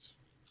any kids.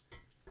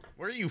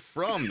 Where are you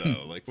from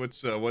though? Like,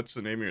 what's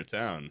the name of your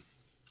town?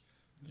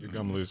 Your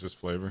gum loses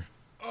flavor.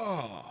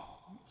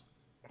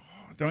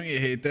 Don't you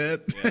hate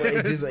that?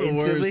 It just It's the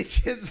worst. instantly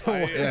just This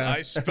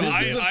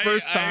is the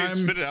first time- I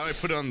spit it out. I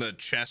put it on the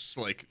chest,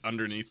 like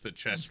underneath the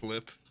chest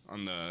lip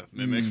on the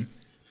mimic.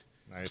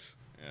 Nice.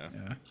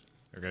 Yeah.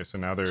 Okay, so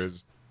now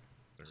there's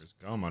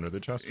gum under the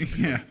chest.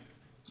 Yeah.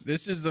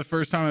 This is the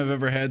first time I've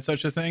ever had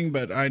such a thing,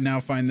 but I now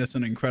find this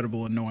an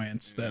incredible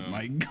annoyance that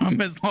my gum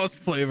has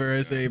lost flavor.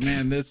 I say,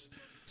 man, this.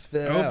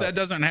 spit it I hope out. that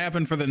doesn't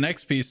happen for the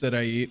next piece that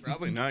I eat.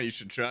 Probably not. You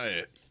should try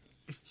it.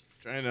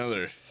 Try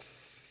another.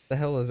 The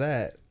hell was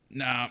that?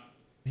 Nah.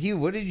 Hugh,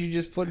 what did you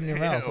just put in your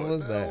mouth? What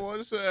was the hell that?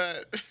 was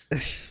that?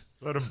 Is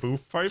that a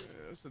boof pipe?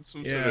 Is that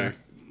some Yeah. sort of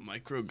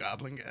micro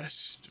goblin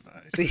gas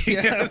device?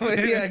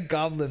 yeah,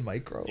 goblin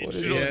micro. What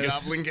is Digital it?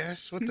 Yes. goblin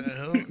gas? What the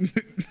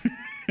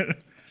hell?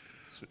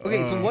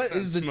 Okay, so what that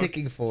is the smoke-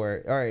 ticking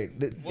for? All right,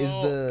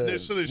 Well,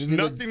 there's maybe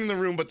nothing in the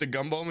room but the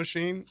gumball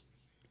machine.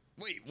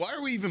 Wait, why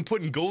are we even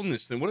putting gold in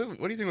this thing? What do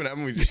you think would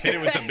happen when we just hit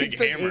it with a big It's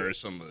like hammer or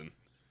something?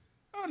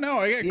 Oh no,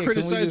 I got can we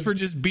criticized just- for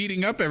just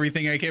beating up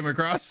everything I came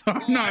across. So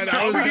I'm not.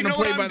 I was No, you gonna know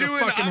play what by I'm the doing?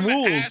 fucking I'm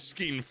rules.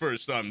 asking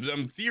first.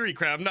 I'm theory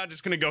crap. I'm not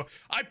just gonna go.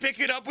 I pick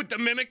it up with the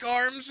mimic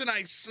arms and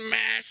I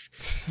smash.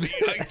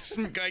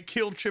 I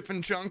kill Chip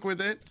and Chunk with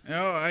it.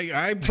 No,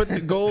 I put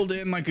the gold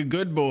in like a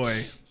good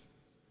boy.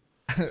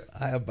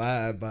 I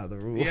abide by the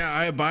rules. Yeah,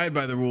 I abide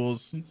by the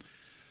rules.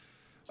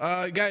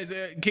 Guys,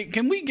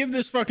 can we give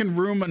this fucking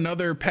room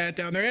another pat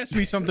down? There has to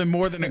be something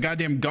more than a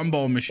goddamn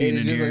gumball machine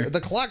in here.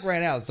 The clock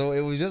ran out, so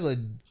it was just a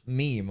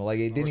meme. Like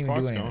it didn't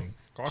even do anything.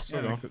 Clock's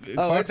still Yeah, going. the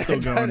Oh, clock's still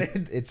going.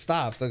 it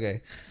stopped.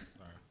 Okay.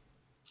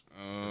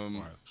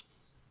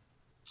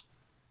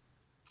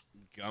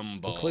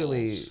 Gumballs. Well,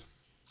 clearly,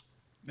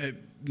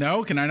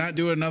 No, can I not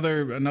do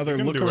another can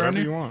look do around whatever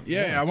it? you want.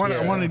 Yeah, Yeah. I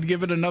Yeah. wanted to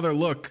give it another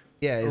look.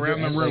 Yeah, is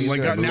around there- the like, room. is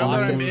Like there a now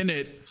that I'm block? in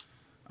it,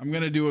 I'm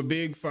gonna do a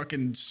big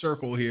fucking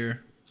circle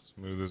here.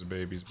 Smooth as a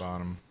baby's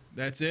bottom.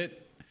 That's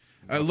it.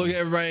 I look at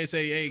everybody and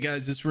say, "Hey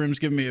guys, this room's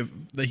giving me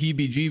the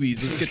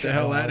heebie-jeebies. Let's get the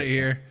hell out of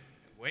here."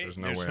 Wait, There's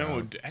there's no no, way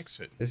out.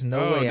 exit. there's no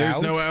Oh, way there's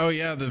out. no. Oh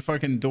yeah, the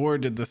fucking door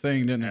did the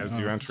thing, didn't it? As Oh,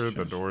 you enter, shit.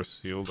 the door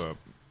sealed up.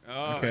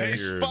 Oh, Okay.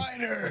 hey,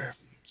 spider!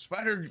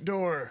 Spider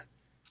door.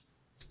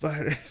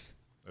 But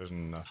There's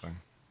nothing.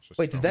 It's just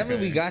wait, does that mean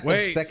we got the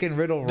Wait, second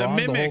riddle The wrong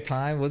the whole mimic.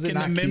 time? Was it Can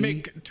not the key?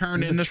 mimic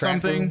turn Is it into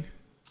trapper? something?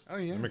 Oh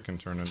yeah. It can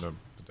turn into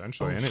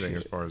potentially anything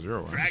as far as zero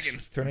went.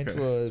 Dragon. Turn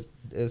into a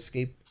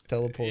escape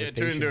teleportation.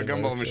 Yeah, turn into a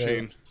gumball device, yeah.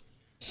 machine.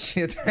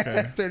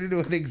 Yeah, turn into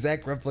an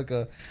exact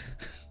replica.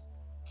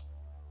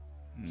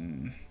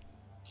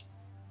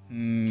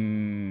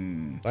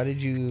 Why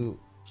did you?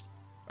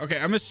 Okay,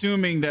 I'm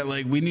assuming that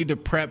like we need to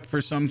prep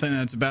for something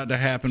that's about to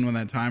happen when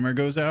that timer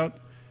goes out.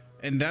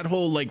 And that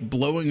whole like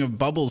blowing of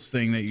bubbles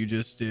thing that you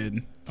just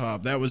did,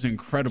 Pop, that was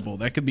incredible.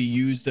 That could be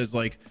used as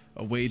like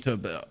a way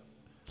to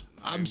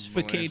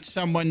obfuscate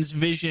someone's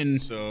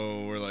vision.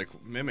 So we're like,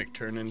 mimic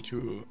turn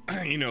into,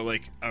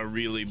 like a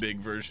really big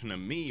version of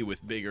me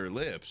with bigger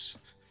lips.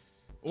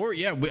 Or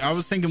yeah, I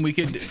was thinking we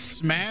could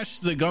smash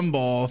the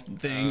gumball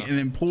thing and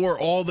then pour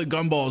all the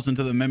gumballs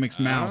into the mimic's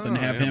mouth and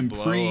have yeah, him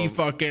blow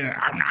pre-fucking.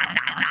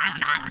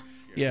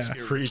 Yeah.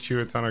 Pre chew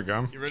a ton of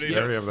gum. You ready They to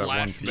already have that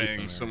one piece in flashbang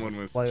there. someone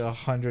with, Like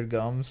 100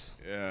 gums.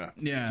 yeah.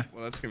 Yeah.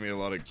 Well, that's going to be a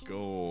lot of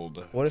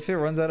gold. What if it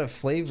runs out of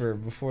flavor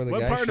before the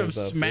What guy part of shows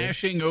up? dude?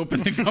 smashing open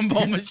the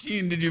gumball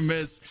machine did you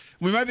miss?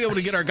 We might be able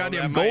to get our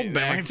goddamn that might- gold that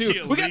back might too.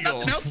 be We got illegal.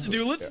 nothing else to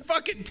do. Let's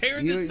fucking tear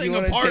You- this you thing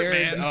wanna apart, tear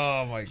it? man.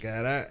 Oh my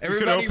god! You could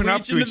Everybody open up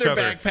reach to into each their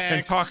other backpacks.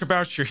 and talk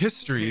about your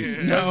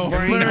histories. No,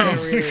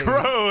 Learn,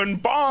 grow,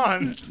 and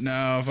bond.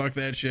 no, fuck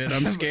that shit.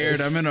 I'm scared.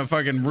 I'm in a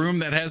fucking room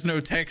that has no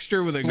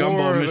texture with a Explore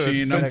gumball the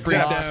machine. I'm freaked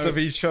depths out. of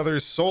each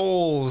other's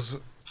souls.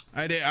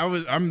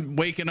 I'm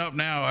waking up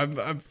now.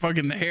 I'm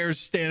fucking the hair's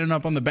standing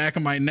up on the back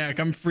of my neck.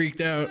 I'm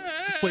freaked out.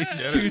 This place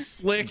is too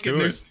slick Do and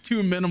it. there's too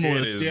It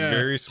minimalist. is Yeah.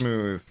 very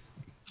smooth.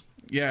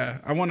 Yeah,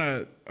 I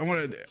wanna,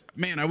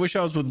 man, I wish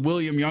I was with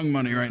William Young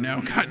Money right now.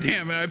 God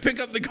damn it. I pick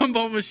up the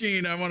gumball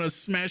machine. I want to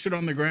smash it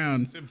on the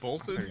ground. Is it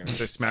bolted?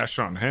 They smash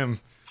on him.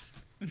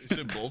 Is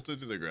it bolted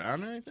to the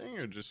ground or anything,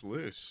 or just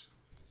loose?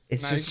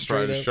 It's Nice. just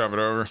Try straight to up. shove it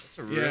over. It's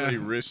a really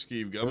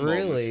risky gumball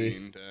Really?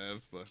 machine to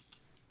have, but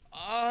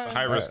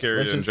High risk area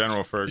let's in just-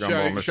 general for a Should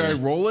gumball I, should I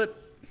machine. roll it?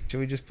 Should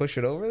we just push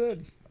it over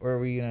then, or are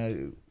we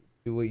gonna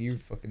do what you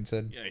fucking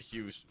said? yeah,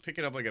 Hughes, pick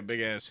it up like a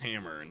big ass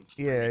hammer and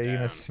Yeah, bring it you're gonna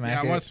down. smack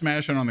Yeah, I it. want to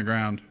smash it on the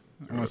ground.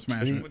 I want to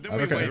smash it. But then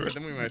we Okay. might, but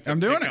then we might have to I'm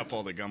doing pick it. up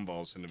all the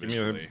gumballs Give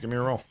individually. me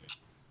a roll.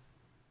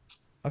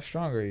 How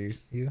strong are you?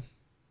 You?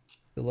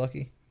 Feel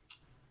lucky?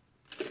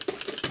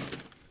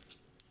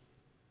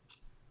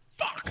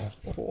 Fuck.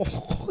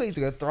 Oh, he's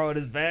gonna throw it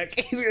his back.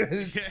 He's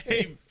gonna.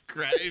 Hey,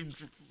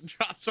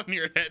 drops on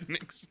your head and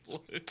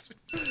explodes.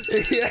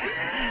 Yeah.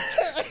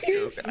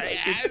 As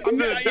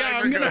the yeah,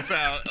 timer I'm gonna- goes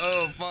out.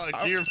 Oh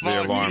fuck, you're The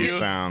fucked. alarm you.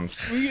 sounds.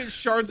 We get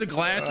shards of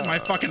glass in my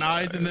fucking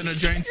eyes, and then a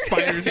giant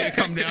spider's gonna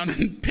come down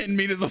and pin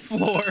me to the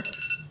floor.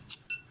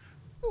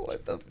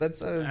 What the?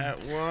 That's a.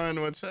 At one,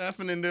 what's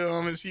happening to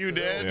him? Is you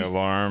dead?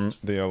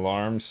 The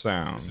alarm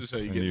sounds. This is how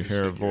you and get you this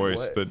hear a figure. voice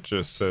What? that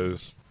just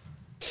says,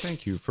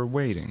 "Thank you for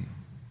waiting.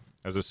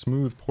 as a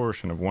smooth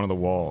portion of one of the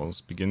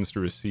walls begins to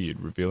recede,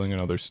 revealing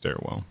another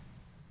stairwell.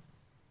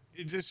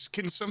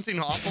 Can something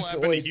awful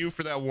happen to you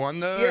for that one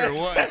though, or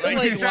what?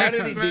 Like, why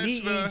did he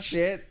the- eat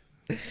shit?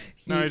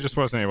 No, he just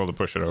wasn't able to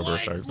push it over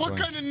What? effectively. What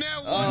kind of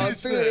net one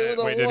is dude, it was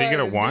that? a Wait, did he get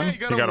a one. one? Yeah, He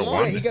got a Yeah,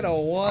 one? he got a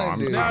one, I'm-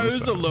 dude. No, it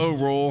was a low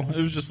roll.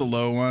 It was just a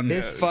low one.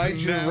 It's fine.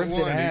 You Net ripped it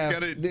in one. He's half.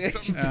 got it.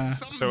 Something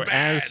So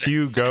bad. as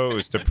Hugh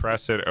goes to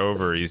press it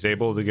over, he's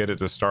able to get it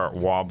to start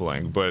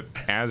wobbling. But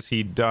as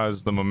he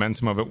does, the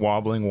momentum of it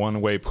wobbling one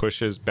way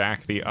pushes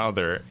back the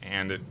other,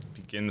 and it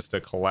begins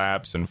to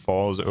collapse and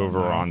falls over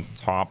on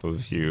top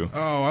of Hugh.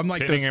 Oh, I'm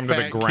like Hitting those him to the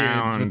fat kids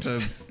ground,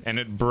 with and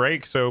it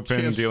breaks open,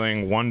 chips.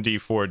 dealing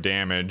 1d4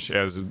 damage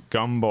as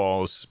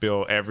gumballs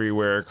spill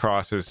everywhere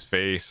across his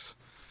face.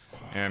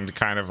 And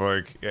kind of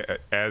like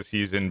as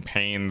he's in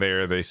pain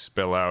there, they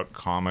spill out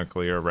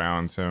comically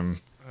around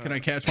him. the. Can I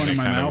catch one in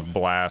my Kind mouth? of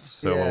blast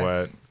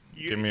silhouette.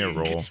 Give me a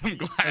roll. Get some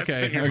glass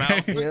Okay, in your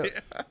okay.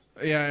 mouth.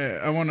 Yeah,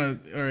 I want to.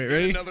 All right,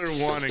 ready? Another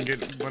one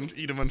and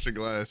eat a bunch of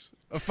glass.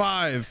 A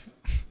 5.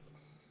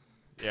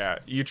 Yeah,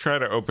 you try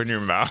to open your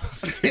mouth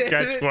to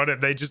catch one,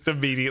 and they just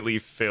immediately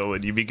fill,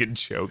 and you begin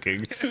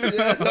choking.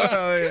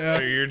 Oh yeah.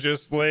 So you're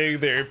just laying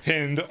there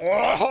pinned.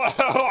 I'm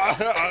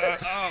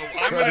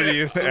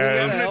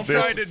gonna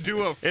try to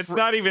do a. It's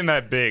not even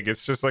that big.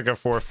 It's just like a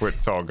 4-foot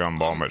tall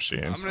gumball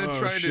machine. I'm gonna Oh,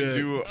 try shit. to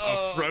do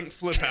a front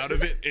flip out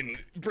of it and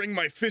bring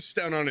my fist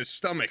down on his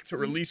stomach to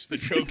release the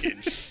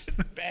chokage.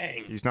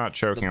 Bang. He's not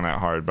choking that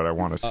hard, but I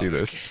want to see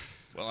this.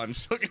 Well, I'm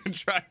still gonna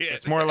try it.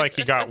 It's more like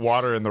he got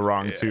water in the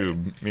wrong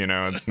tube. You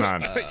know, it's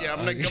not. Yeah, I'm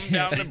gonna come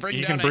down and bring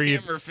You down can breathe.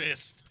 a hammer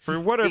fist. For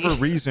whatever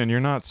reason, you're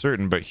not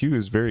certain, but Hugh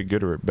is very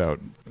good about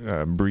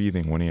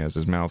breathing when he has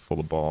his mouth full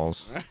of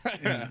balls.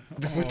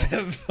 What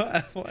the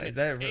fuck? Why is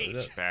that?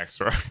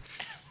 Backstory.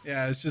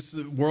 Yeah, it's just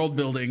world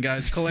building,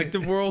 guys.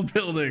 Collective world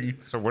building.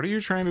 So what are you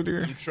trying to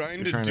do? I'm trying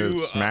You're to trying do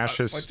to smash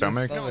his what's his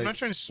stomach. stomach? No, I'm not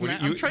trying to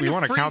smash. I'm You, trying you to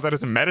want to count that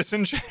as a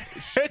medicine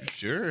check?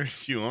 Sure,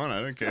 if you want.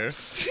 I don't care. I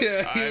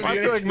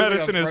feel like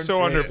medicine is so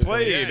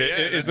underplayed. Yeah,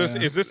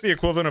 yeah, Is this the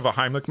equivalent of a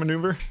Heimlich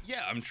maneuver?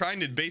 Yeah, I'm trying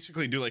to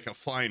basically do like a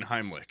flying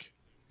Heimlich.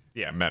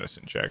 Yeah,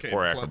 medicine check Okay,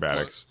 or plus-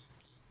 acrobatics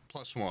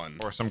Plus one.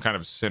 or some kind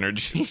of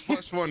synergy.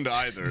 Plus one to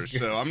either.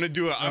 So I'm gonna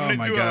do a. I'm Oh gonna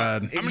my do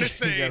God. a. I'm gonna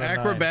say. You gotta-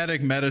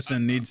 Acrobatic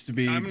medicine needs to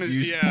be I'm gonna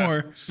used yeah.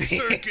 more.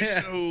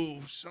 Circus. Do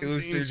Something.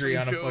 surgery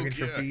some on a joke, fucking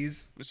yeah.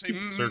 trapeze. I'm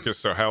gonna say Circus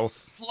so health.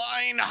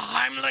 flying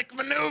Heimlich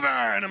maneuver,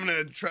 and I'm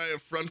gonna try a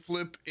front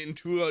flip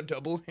into a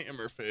double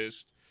hammer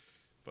fist,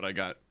 but I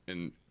got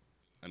a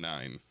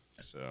 9.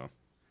 So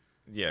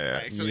Yeah,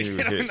 I actually you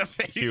hit him in hit the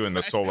face. Hugh in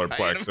the solar I hit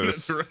him in the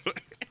plexus. throat.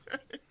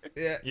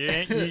 Yeah.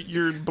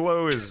 Your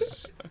blow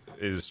is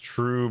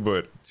true,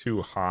 but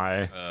too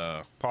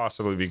high.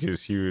 Possibly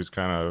because Hugh is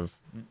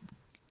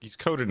he's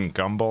coated in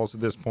gumballs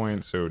at this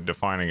point, so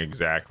defining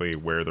exactly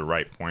where the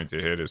right point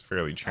to hit is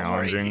fairly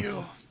challenging.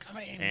 Come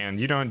in. And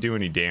you don't do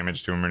any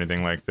damage to him or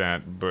anything like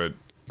that, but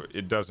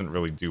it doesn't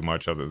really do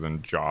much other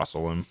than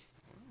jostle him.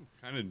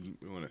 Kind of.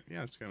 Yeah,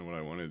 that's kind of what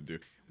I wanted to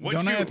do.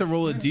 Don't I have to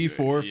roll a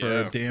d4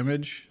 Yeah. for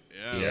damage?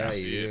 Yeah, Yeah,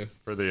 you do.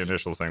 For the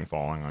initial thing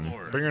falling on you.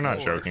 Four. But you're not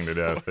Four. choking to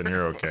death, and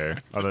you're okay.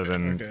 Other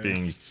than Okay.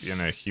 being in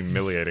a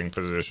humiliating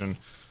position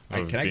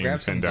Alright, of can I being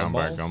grab some pinned down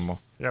by a gumballs? gumball.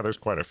 Yeah, there's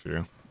quite a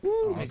few.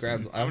 Let me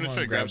grab. I'm gonna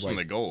try to grab some of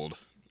the like. gold.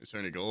 Is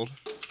there any gold?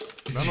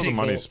 None of the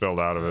money spilled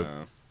out of it. All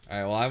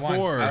right. Well, I want.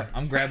 4.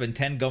 I'm grabbing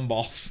 10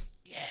 gumballs.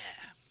 You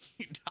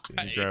You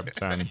died. grab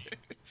 10.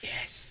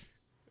 Yes.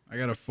 I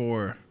got a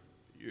 4.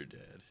 You're dead.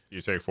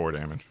 You take 4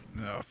 damage.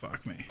 Oh,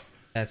 fuck me.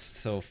 That's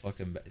so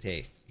fucking bad.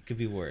 Hey, it could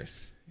be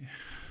worse.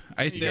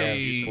 I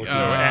say So So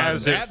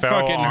as it that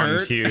fell fucking on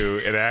hurt. Hugh,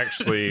 it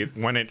actually,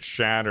 when it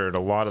shattered, a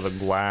lot of the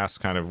glass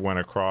kind of went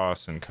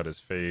across and cut his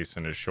face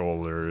and his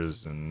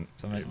shoulders, and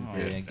So I'm not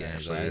really getting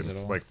his actually eyes at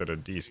all. inflicted a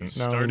decent.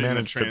 No, he Started a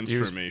managed to. He was,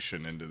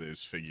 transformation into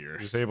this figure.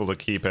 he was able to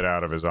keep it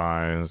out of his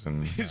eyes,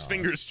 and His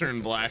fingers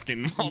turned black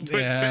and all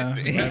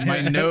twisted. Yeah, my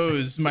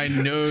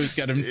nose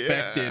got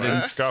infected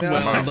and scuffed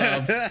him swelled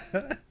up.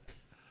 up.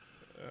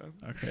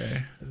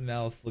 Okay. His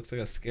mouth looks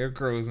like a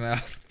scarecrow's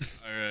mouth.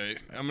 All right,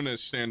 I'm gonna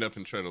stand up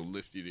and try to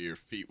lift you to your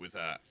feet with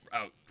that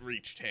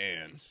outreached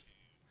hand.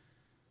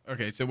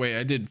 Okay, so wait,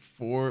 I did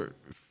four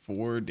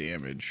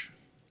damage.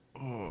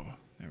 Oh,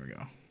 there we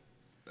go.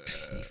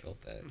 He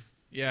felt that.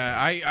 Yeah,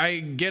 I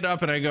get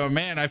up and I go,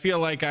 man, I feel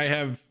like I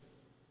have.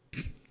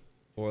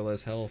 4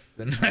 less health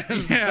than.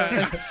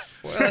 Yeah,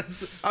 4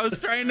 less. I was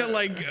trying to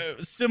like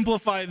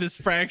simplify this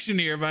fraction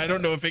here, but I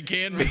don't know if it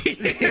can be.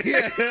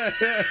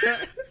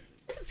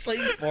 It's like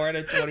 4 out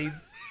of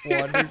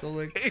 21 or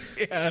something.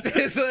 Yeah,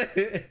 It's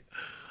like,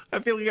 I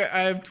feel like I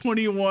have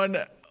 21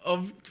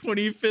 of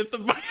 25th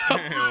of my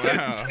health.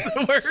 Wow.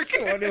 Doesn't work.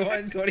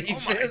 21, 25.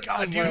 Oh my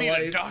god, of do you my need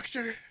life. a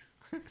doctor?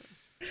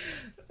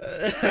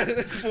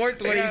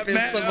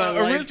 4/25 of my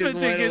life just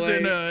went away.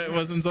 It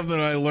wasn't something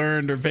I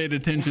learned or paid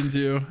attention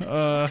to.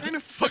 What kind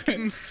of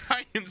fucking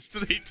science do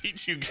they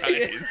teach you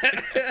guys?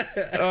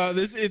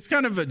 It's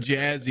kind of a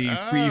jazzy,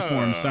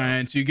 freeform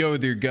science. You go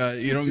with your gut.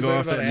 You don't go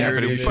off that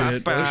narrative shit.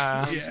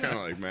 It's kind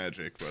of like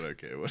magic, but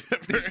okay,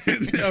 whatever.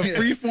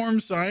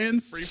 Freeform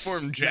science?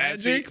 Freeform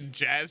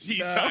jazzy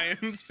No.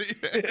 science.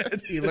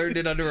 He learned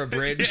it under a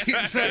bridge.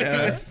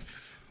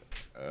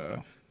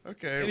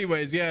 Okay.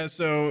 Anyways, yeah.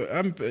 So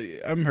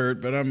I'm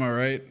hurt, but I'm all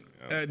right.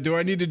 Do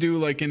I need to do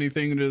like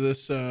anything to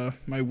this?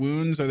 My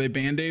wounds, are they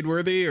Band-Aid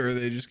worthy, or are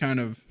they just kind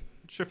of?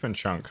 Chip and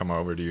Chunk come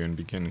over to you and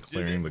begin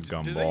clearing the do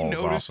gum they balls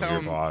notice off of how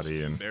your body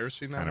and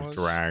embarrassing that kind of was?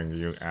 drag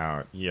you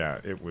out. Yeah,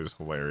 it was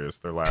hilarious.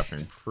 They're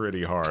laughing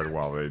pretty hard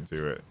while they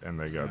do it, and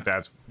they go,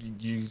 "That's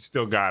you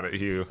still got it,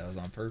 Hugh." That was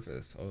on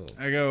purpose. Oh.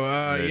 I go,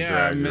 They yeah,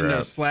 drag I'm you into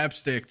out.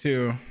 slapstick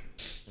too.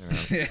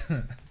 Yeah.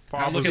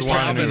 I Bob look was at one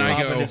Bob who- and I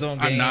Bob in go, his own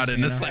I'm game, not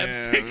into you know?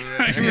 slapstick. Yeah.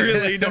 I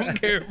really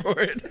don't care for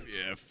it.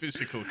 Yeah,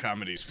 physical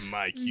comedy's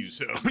my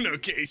Q-zone.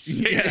 Okay,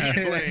 Yeah.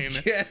 plain.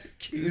 Yeah.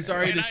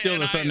 Sorry to steal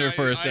the thunder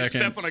for a I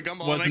second. step on a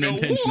gumball Wasn't and I go,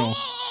 intentional.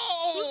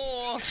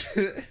 "Whoa!"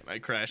 And I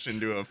crash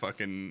into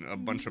a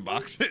bunch of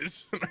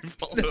boxes and I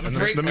fall over. And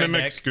Break the my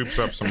mimic neck. scoops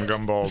up some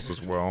gumballs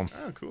as well.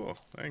 Oh, cool.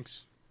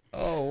 Thanks.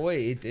 Oh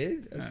wait, it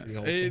did. That's pretty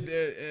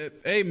wholesome.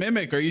 Hey,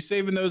 Mimic, are you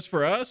saving those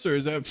for us, or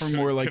is that for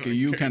more like a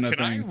you kind of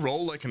Can thing? I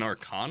roll like an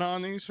Arcana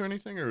on these or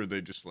anything, or are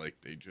they just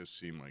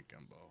seem like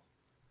gumball?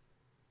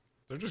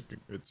 They're just.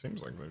 It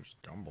seems like they're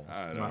just gumballs.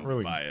 I Not don't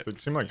really. buy it. They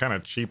seem like kind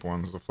of cheap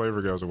ones. The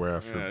flavor goes away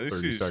after Yeah, this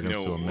 30 is seconds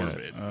no to a minute.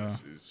 orbit.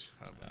 This is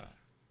okay.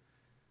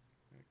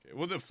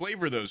 Well, the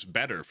flavor though's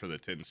better for the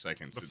 10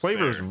 seconds. The it's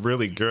flavor is there.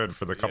 really good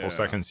for the couple Yeah.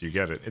 seconds you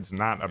get it. It's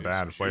not a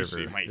bad It's flavor.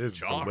 juicy. My It is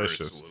jaw hurts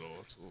delicious. a little.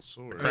 It's a little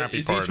sore. Crappy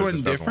Is part each is one it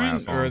doesn't different,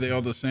 last or are long. they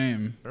all the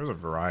same? There's a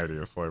variety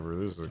of flavor.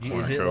 This is a Is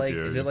it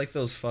cornucopia. is it like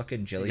those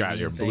fucking jelly You got bean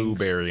your things?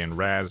 blueberry and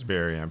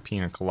raspberry and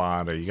pina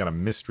colada. You got a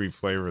mystery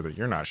flavor that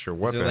you're not sure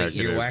what Is the there heck like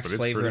it is, earwax but it's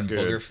flavor pretty and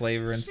good. booger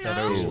flavor and stuff?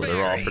 No, too?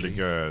 they're all pretty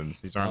good.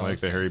 These aren't Oh, like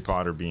the okay. Harry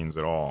Potter beans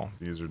at all.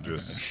 These are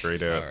just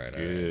straight up All right.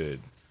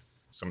 good.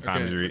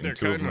 Sometimes Okay. you're But eating they're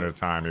two of them kind at of- a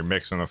time. You're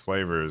mixing the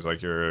flavors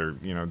like you're,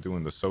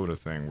 doing the soda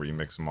thing where you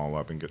mix them all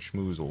up and get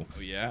schmoozle.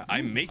 Oh yeah,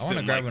 I make I wanna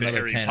them grab like the another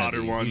Harry 10 of Potter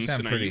these. These ones, sound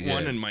and I pretty eat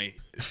one, good. and my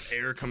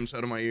hair comes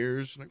out of my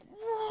ears. Like,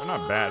 They're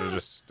not bad. It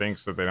just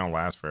stinks that they don't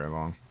last very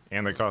long.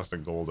 And they cost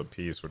 $1 a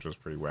piece, which is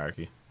pretty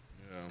wacky.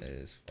 That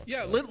is fucked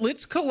Yeah, up.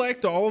 let's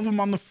collect all of them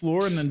on the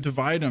floor and then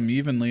divide them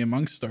evenly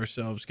amongst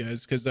ourselves,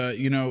 guys. Because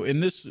in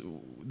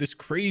this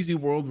crazy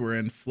world we're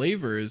in,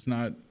 flavor is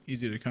not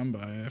easy to come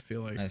by. I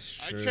feel like. That's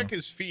I true. check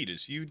his feet.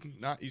 Is you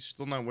not? He's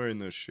still not wearing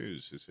those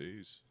shoes. Is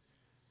he?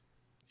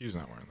 He's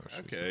not wearing those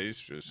shoes. Okay, he's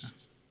just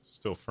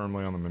Still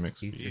firmly on the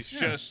mimic's feet. he's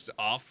just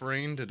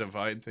offering to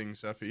divide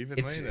things up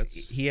evenly. That's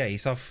He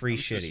saw free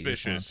shit. He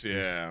just suspicious. wants to-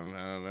 Yeah,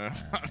 I don't know.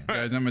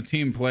 Guys, I'm a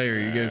team player.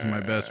 You guys are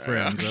my best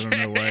friends. I don't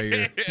know why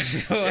you're.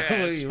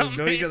 We've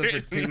known each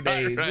other for 2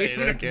 days. Right,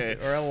 okay.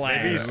 Or a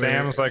Maybe lab.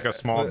 Sam's like a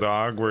small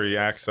dog where he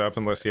acts up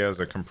unless he has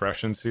a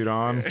compression suit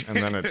on, and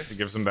then it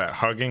gives him that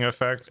hugging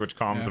effect, which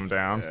calms him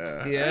down.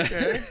 Yeah.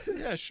 Okay.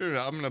 Yeah, sure.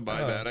 I'm gonna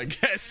buy that. I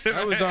guess.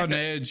 I was on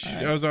edge.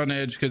 I was on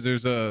edge because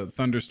there's a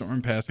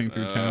thunderstorm passing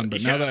through town.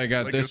 But now yeah, that I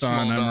got like a this small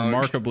on, I'm dog.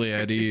 remarkably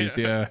at ease.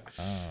 Yeah.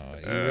 Oh,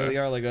 you really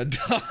are like a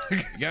dog.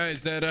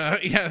 Guys, that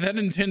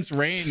intense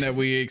rain that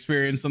we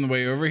experienced on the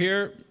way over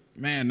here,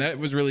 man, that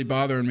was really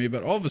bothering me.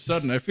 But all of a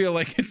sudden, I feel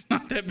like it's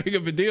not that big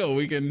of a deal.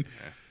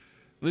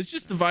 Let's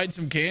just divide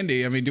some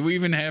candy. I mean, do we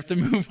even have to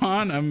move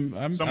on?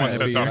 I'm Someone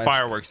happy. sets off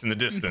fireworks in the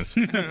distance.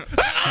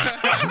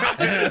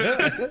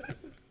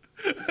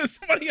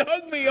 Somebody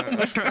hug me! Oh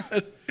my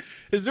god!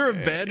 Is there a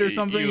bed or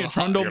something? you A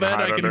trundle you bed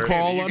hide I can under it.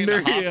 crawl You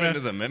under? can hop Yeah. into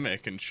the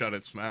mimic and shut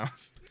its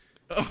mouth.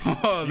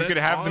 Oh, You that's could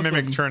have the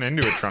mimic awesome. turn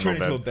into a trundle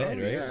Turn into a bed.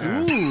 bed,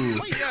 right? Ooh.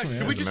 Wait, yeah.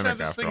 Should we There's just a have mimic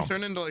this after thing all.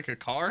 turn into like a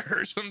car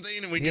or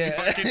something, and we can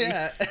Yeah, fucking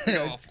yeah.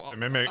 go off?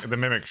 The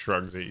mimic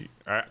shrugs at you.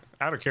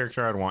 Out of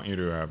character, I'd want you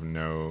to have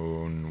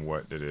known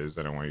what it is.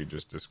 I don't want you to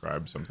just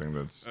describe something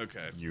that's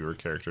Okay. your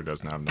character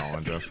doesn't have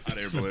knowledge of. Hot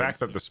air The balloon. fact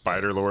that the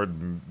Spider Lord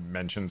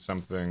mentioned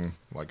something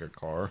like a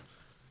car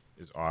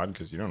is odd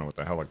because you don't know what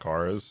the hell a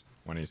car is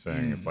when he's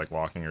saying it's like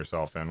locking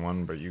yourself in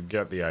one, but you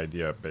get the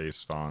idea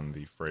based on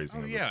the phrasing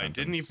Oh of the yeah, I sentence.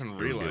 didn't even It would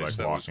be realize like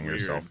that locking was weird.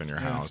 yourself in your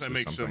house. I or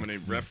make so something. many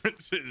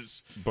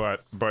references.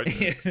 But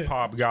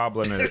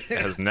Hobgoblin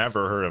has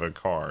never heard of a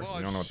car. Well,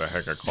 You don't know what the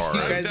heck a car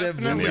You is. guys I've have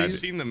definitely movies?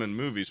 seen them in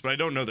movies, but I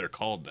don't know they're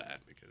called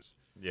that because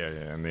Yeah,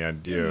 and the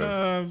idea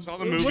of all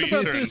the What movies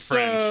about are in this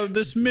French.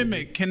 this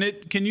mimic?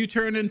 Can you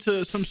turn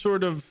into some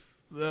sort of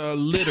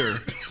litter?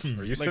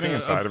 Are you Like sitting a-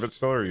 inside of it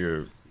still, or are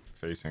you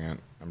facing it?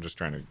 I'm just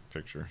trying to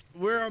picture.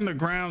 We're on the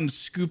ground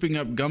scooping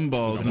up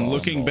gumballs and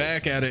looking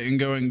back at it and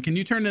going, "Can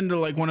you turn into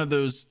like one of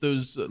those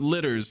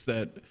litters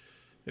that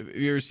have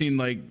you ever seen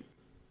like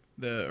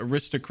the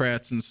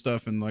aristocrats and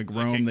stuff in like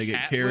Rome? a They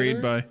get cat carried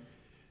litter? by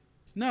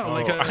no,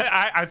 like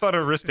a I thought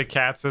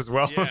Aristocats as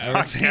well.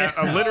 Yeah.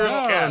 A litter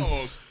of cats.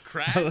 Oh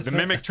cracked. The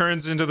mimic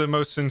turns into the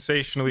most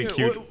sensationally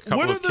cute couple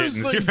what are of those,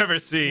 kittens like, you've ever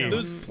seen.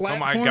 Those Oh platforms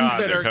my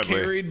God, that they're are cuddly.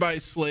 carried by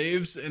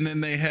slaves, and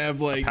then they have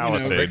like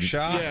Palisade.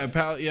 Rickshaw?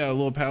 yeah, a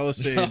little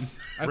palisade. I thought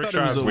it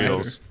Rickshaws was a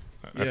wheels. ladder.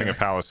 I think a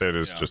Palisade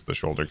is just the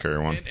shoulder carry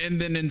one.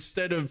 And then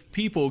instead of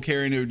people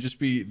carrying it, would just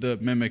be the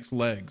mimic's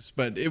legs.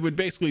 But it would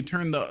basically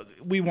turn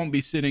we won't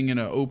be sitting in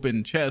an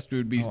open chest. We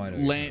would be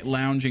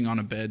lounging on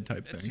a bed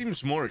type It thing.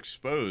 seems more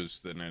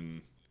exposed than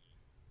in.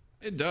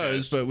 It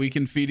does, but we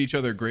can feed each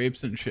other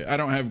grapes and shit. I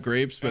don't have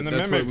grapes, but And the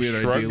that's what mimic we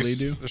would ideally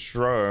do.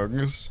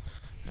 shrugs,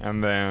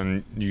 and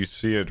then you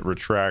see it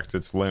retract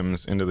its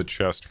limbs into the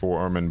chest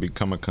form and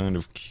become a kind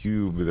of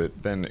cube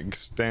that then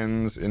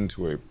extends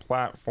into a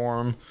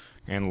platform,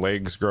 and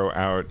legs grow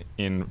out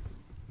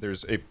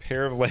there's a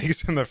pair of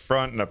legs in the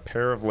front and a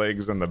pair of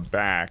legs in the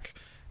back,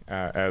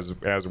 as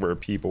where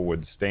people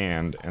would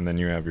stand, and then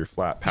you have your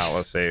flat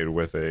palisade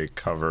with a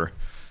cover.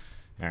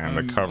 And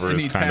the cover is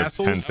any kind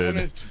tassels? of I tinted.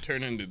 wanted to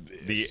turn into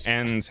this. The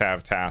ends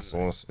have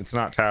tassels. It's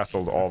not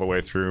tasseled all the way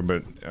through,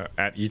 but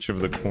at each of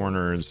the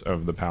corners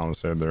of the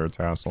palisade there are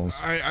tassels.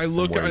 I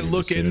look where you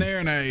in seated. there,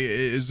 and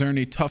is there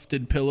any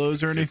tufted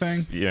pillows or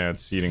anything?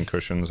 It's seating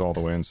cushions all the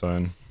way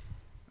inside.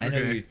 I know.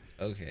 Okay.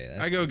 Okay.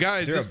 I go,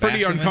 guys, there it's a pretty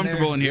bathroom in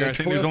uncomfortable there? in here. Yeah, I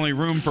think there's toilet- only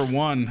room for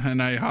one.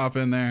 And I hop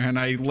in there and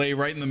I lay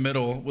right in the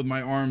middle with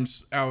my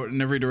arms out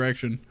in every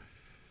direction.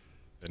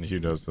 And Hugh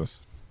does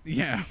this.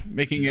 Yeah,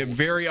 making it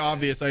very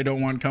obvious I don't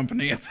want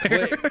company up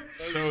there. Wait,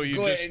 So you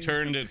Go just ahead.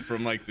 turned it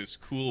from like this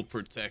cool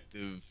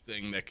protective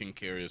thing that can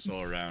carry us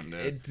all around.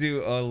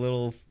 do a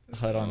little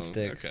hut on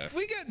sticks. Okay.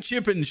 We got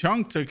Chip and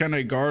Chunk to kind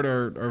of guard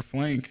our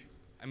flank.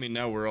 I mean,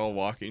 now we're all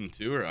walking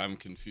too, or I'm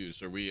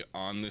confused. Are we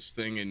on this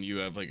thing and you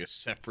have like a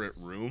separate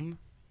room?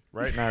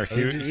 Right now,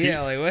 Hugh.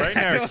 Yeah, like, what? Right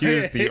now,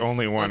 Hugh's the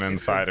only one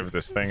inside of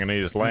this thing, and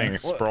he's laying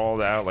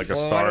sprawled out like a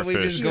Well, why don't we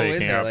starfish, just go in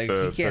taking there? up Like,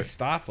 the. he can't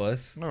stop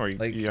us. No,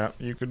 like, yeah,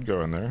 you could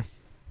go in there.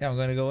 Yeah, I'm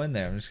gonna go in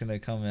there. I'm just gonna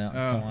come out.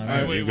 Come on. all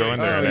out. right. You go in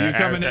there. Oh, and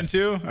you coming in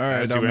too? All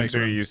right, As I'll you make enter,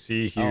 room. you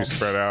see Hugh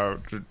spread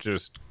out,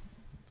 just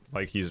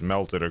like he's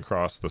melted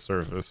across the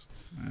surface.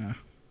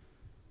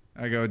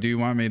 I go, do you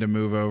want me to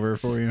move over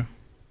for you?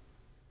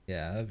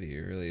 Yeah, that'd be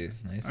really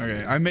nice.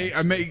 Okay, I may.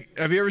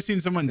 Have you ever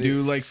seen someone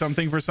do like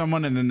something for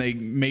someone and then they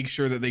make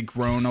sure that they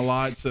groan a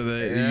lot so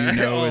that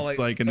you know Oh, it's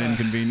like an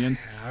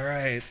inconvenience? All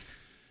right.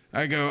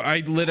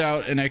 I lit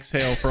out an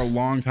exhale for a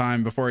long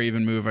time before I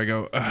even move. I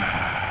go,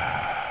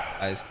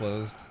 Eyes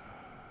closed.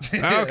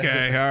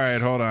 okay, all right,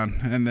 hold on.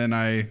 And then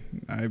I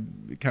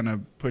kind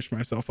of push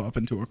myself up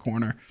into a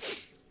corner.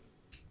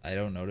 I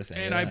don't notice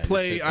anything. And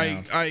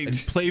I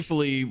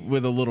playfully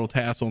with a little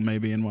tassel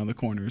maybe in one of the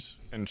corners.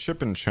 And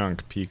Chip and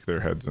Chunk peek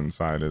their heads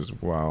inside as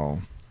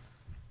well.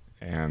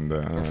 And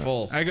We're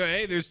full. I go,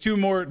 hey, there's two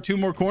more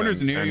corners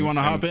in here. You want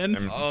to hop in?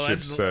 And Oh, Chip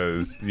that's-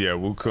 says, "Yeah,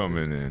 we'll come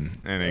in,"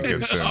 and he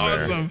gets in there.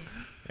 Awesome.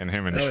 And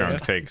him and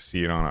Chunk take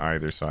seat on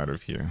either side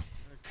of Hugh.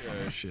 Oh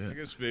I shit.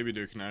 guess Baby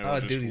Duke and I Oh, will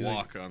just dude, he's like-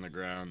 walk on the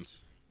ground.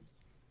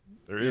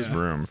 There is Yeah.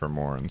 room for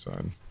more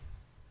inside.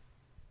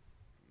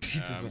 He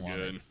doesn't I'm want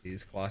good. it.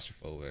 He's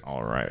claustrophobic.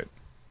 All right.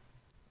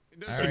 It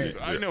doesn't, Alright.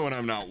 I know when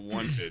I'm not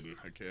wanted.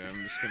 Okay, I'm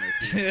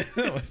just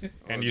gonna keep.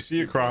 And you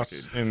see across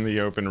in the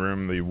open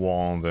room the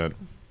wall that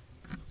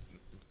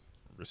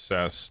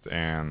recessed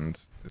and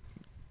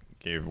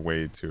gave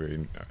way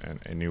to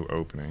a new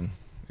opening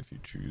if you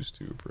choose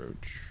to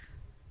approach.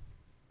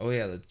 Oh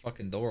yeah, the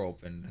fucking door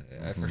opened.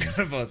 I forgot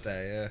about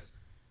that.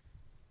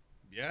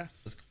 Yeah.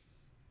 Yeah.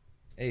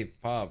 Hey,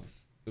 Bob,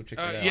 go check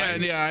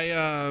it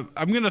out.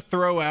 I'm gonna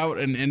throw out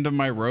an end of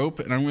my rope,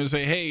 and I'm gonna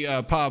say, "Hey,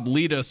 Pob,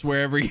 lead us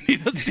wherever you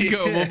need us to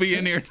go. We'll be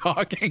in here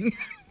talking.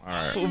 All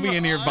right. We'll be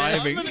in here I'm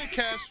vibing." gonna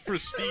cast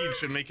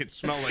Prestige and make it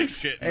smell like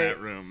shit in that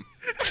room.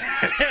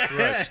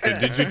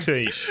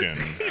 Digitation.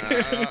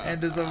 And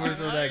there's almost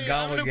with that I'm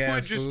gobble gonna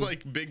gas put just food.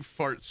 like big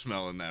fart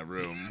smell in that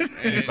room.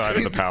 And Inside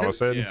of the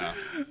palisade? Yeah.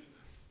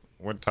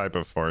 What type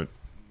of fart?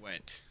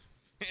 Wet.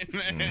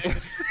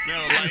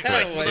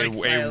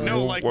 Wet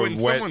no, like when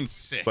wet, someone's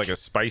sick. like a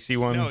spicy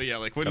one? No, yeah,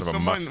 like when Kind of a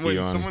someone when musky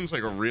one? someone's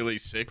like really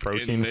sick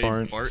Protein and they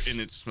fart? fart and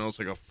it smells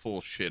like a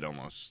full shit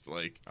almost.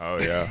 Like Oh,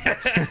 yeah.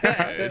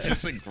 it's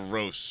just like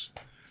gross.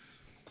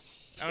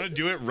 I'm gonna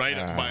do it right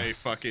Ah. by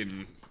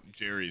fucking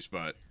Jerry's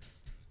butt.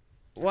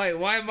 Why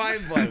my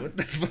butt? What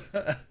the fuck?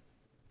 I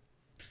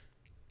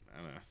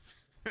don't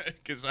know.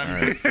 Because I'm,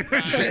 Alright.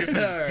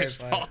 Alright,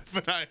 pissed fine. off,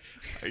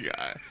 and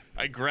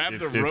I grabbed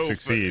the It rope.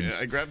 succeeds.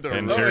 I grabbed the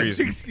And rope. Oh, it Jerry's-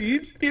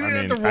 succeeds. You didn't I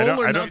have to mean, I roll don't-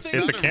 or I don't- nothing.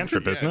 it's a Not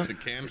cantrip, yeah, isn't it's it? a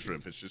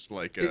cantrip. It's just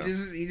like He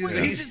just You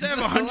just have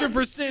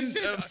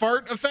 100%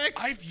 fart effect.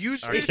 I've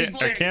used A this. can- a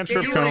like,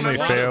 cantrip you can only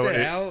remember fail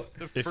the- out.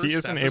 the If first he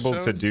isn't able to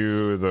episode?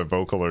 do the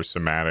vocal or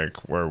somatic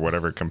or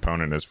whatever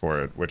component is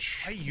for it,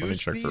 which I let me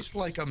used check these first.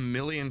 like a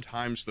million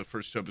times the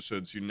first two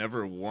episodes. You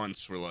never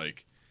once were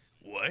like,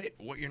 "What?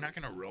 What? You're not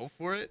gonna roll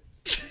for it?"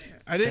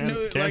 I didn't know.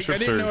 Like I cantrips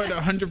didn't know are- it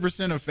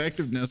 100%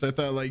 effectiveness. I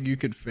thought like you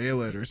could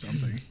fail it or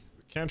something.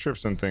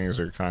 Cantrips and things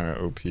are kind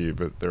of OP,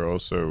 but they're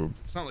also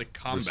It's not like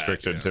combat.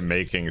 restricted yeah. to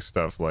making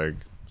stuff like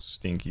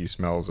stinky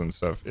smells and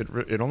stuff.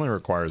 It only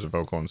requires a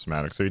vocal and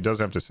somatic, so he does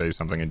have to say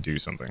something and do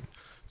something.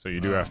 So you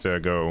do have to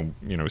go,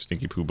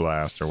 stinky poo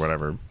blast or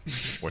whatever,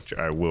 which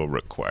I will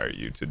require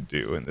you to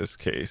do in this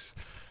case.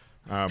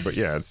 But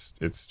yeah,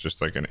 it's just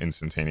like an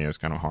instantaneous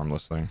kind of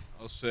harmless thing.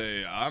 I'll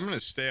say, I'm going to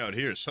stay out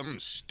here. Something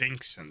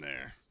stinks in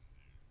there.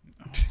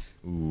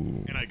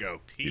 Ooh. And I go,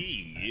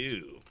 pee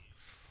you.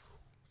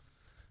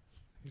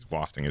 He's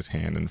wafting his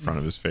hand in front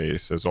of his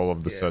face as all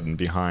of a sudden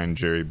behind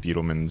Jerry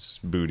Beetleman's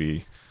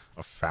booty,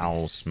 a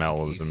foul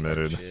smell is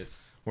emitted.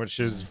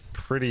 Which is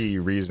pretty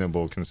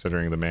reasonable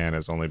considering the man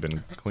has only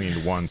been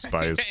cleaned once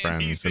by his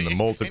friends and the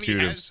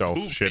multitude of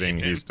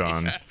self-shitting he's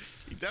done. Yeah.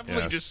 He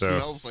definitely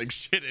smells like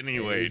shit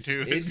anyway,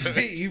 too.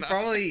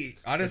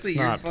 Honestly,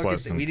 you're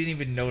fucking. We didn't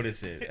even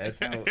notice it. That's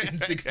how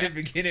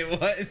insignificant it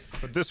was.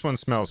 But this one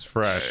smells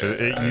fresh.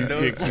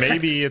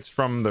 Maybe it's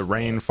from the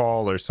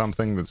rainfall or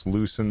something that's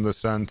loosened the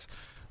scent.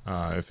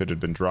 If it had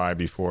been dry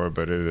before,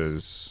 but it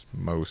is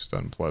most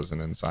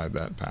unpleasant inside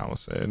that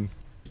palisade.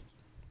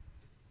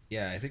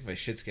 Yeah, I think my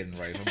shit's getting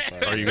right.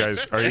 I'm sorry. Are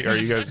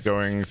you guys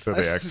going to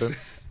the exit?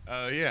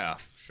 Yeah,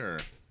 sure.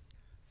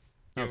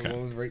 Okay.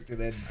 Right through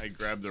that. I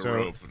grab the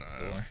rope and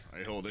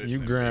I hold it. You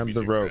grab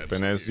the rope,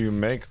 and as you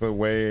make the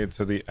way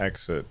to the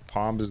exit,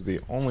 Pob is the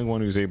only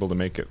one who's able to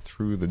make it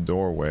through the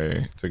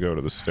doorway to go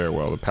to the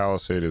stairwell. The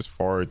palisade is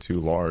far too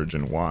large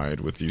and wide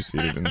with you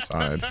seated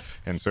inside,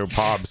 and so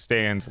Pob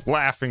stands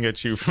laughing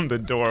at you from the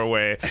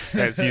doorway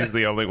as he's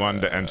the only one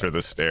to enter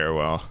the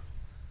stairwell.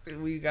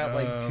 We got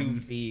like 2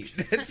 feet.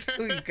 That's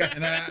what we got.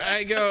 And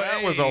I go,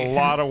 that was a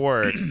lot of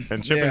work.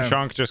 And Chip and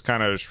Chunk just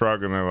kind of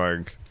shrug and they're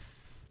like,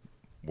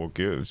 what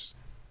gives?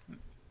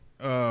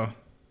 We don't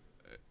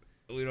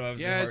have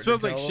it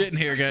smells like shit in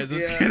here, guys.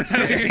 Let's get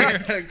out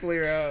of here.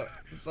 Clear out.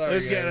 Sorry,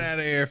 Let's get out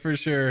of here for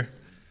sure.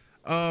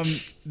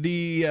 And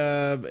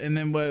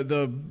then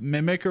the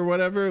mimic or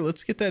whatever,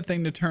 let's get that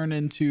thing to turn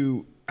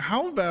into,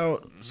 how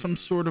about some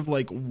sort of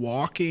like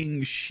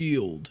walking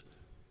shield?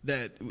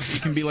 That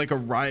it can be like a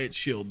riot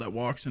shield that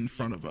walks in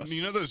front of us.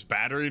 You know those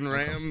battering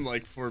ram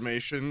like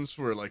formations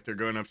where like they're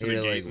going up to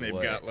the gate and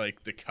they've got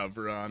like the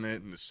cover on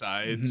it and the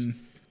sides?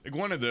 Like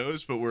one of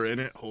those, but we're in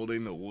it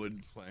holding the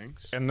wood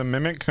planks. And the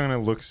mimic kind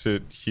of looks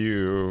at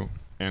Hugh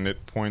and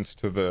it points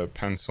to the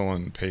pencil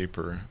and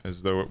paper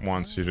as though it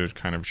wants you to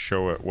kind of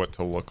show it what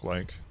to look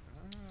like.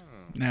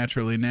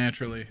 Naturally.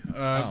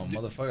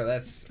 Motherfucker,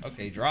 that's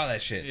okay. Draw that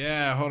shit.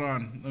 Yeah, hold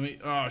on. Let me.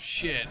 Oh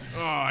shit.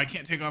 Oh, I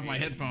can't take off my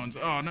headphones.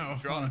 Oh no.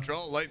 Draw a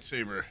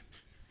lightsaber.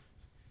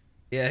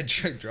 Yeah,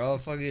 draw a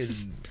fucking.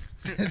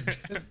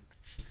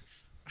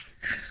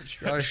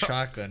 Draw a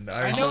shotgun.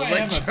 I know I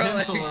have a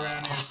pencil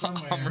around here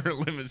somewhere. Hummer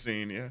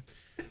limousine, yeah.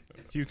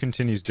 Hugh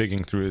continues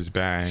digging through his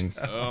bag,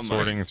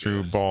 sorting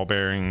through ball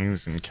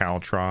bearings and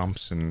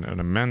caltrops and an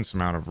immense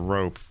amount of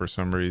rope for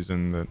some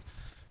reason that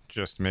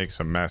just makes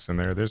a mess in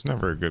there. There's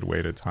never a good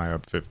way to tie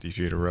up 50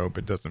 feet of rope.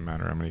 It doesn't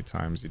matter how many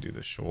times you do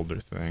the shoulder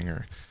thing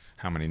or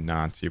how many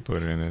knots you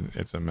put in it.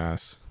 It's a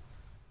mess.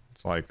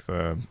 It's like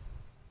the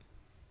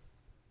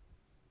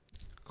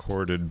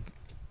corded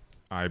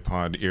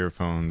iPod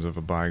earphones of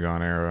a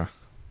bygone era.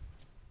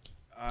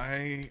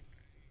 I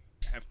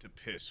have to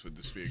piss. Would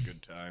this be a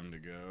good time to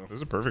go? This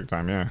is a perfect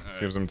time, yeah. This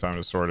gives them time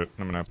to sort it.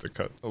 I'm going to have to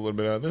cut a little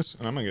bit out of this,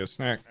 and I'm going to get a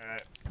snack. All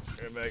right.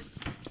 Right back.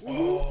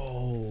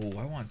 Oh,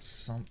 I want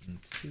something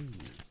too.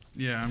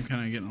 Yeah, I'm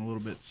kind of getting a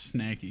little bit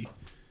snacky.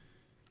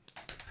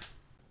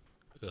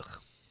 Hello?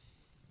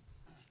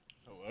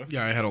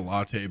 Yeah, I had a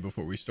latte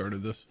before we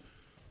started this.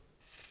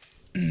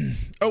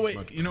 Oh,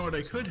 wait. You know what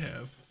I could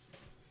have?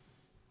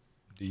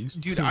 These?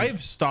 Dude,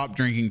 I've stopped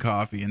drinking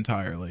coffee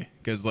entirely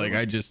because, like,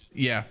 I just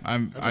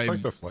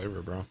like the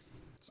flavor, bro.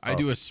 I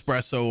do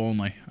espresso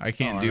only. I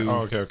can't do.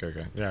 Oh,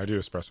 okay. Yeah, I do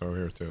espresso over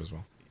here too as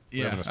well.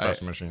 Yeah, we have an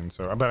espresso machine.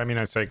 So, but I mean,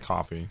 I'd say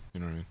coffee. You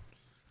know what I mean?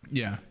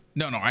 Yeah.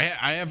 No, I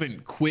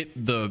haven't quit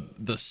the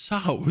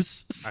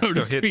sauce, so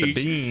to speak. Hit the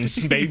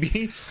beans,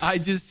 baby. I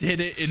just hit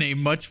it in a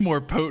much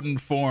more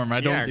potent form. I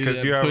don't do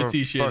that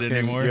pussy shit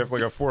anymore. You have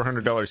like a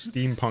 $400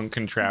 steampunk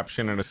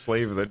contraption and a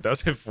slave that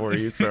does it for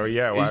you. So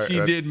yeah, she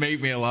did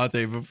make me a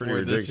latte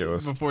before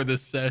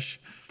this sesh.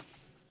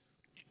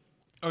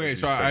 Okay,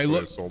 so I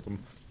look.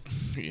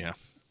 Yeah.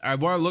 I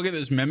want to look at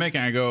this mimic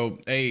and I go,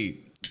 "Hey,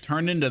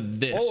 turn into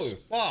this." Oh,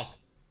 fuck.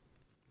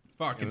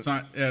 Fuck, it's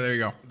not. Yeah, there you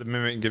go. The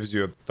mimic gives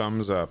you a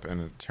thumbs up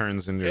and it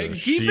turns into a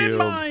keep shield in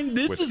mind,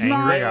 this with is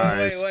angry not.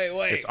 eyes.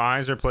 Wait. Its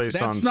eyes are placed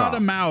on top. That's not a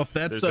mouth.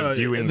 That's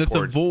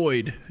a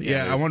void.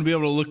 Yeah, I want to be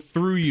able to look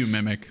through you,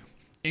 mimic.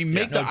 And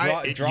make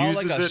it uses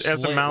like it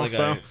as a mouth like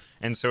though,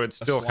 and so it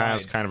still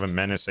has kind of a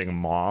menacing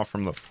maw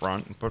from the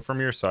front, but from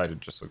your side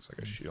it just looks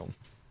like a shield.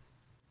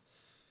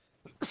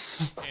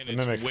 And the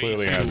mimic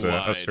clearly has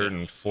a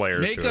certain flair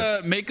to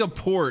it. Make a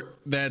port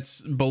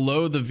that's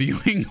below the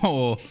viewing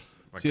hole.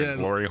 Like a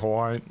glory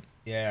hole.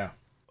 Yeah.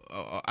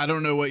 I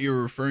don't know what you're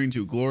referring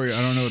to, glory.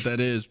 I don't know what that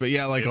is, but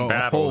yeah, like in a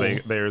battle, hole.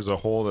 There's a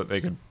hole that they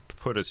could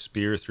put a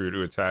spear through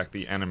to attack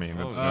the enemy,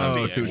 and it's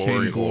to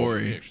attain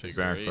glory.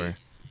 Exactly. Great.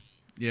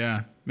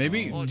 Yeah,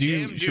 maybe.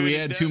 Should we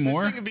add 2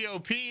 more? This thing could be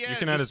OP, yeah. You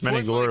can add as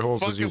many glory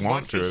holes as you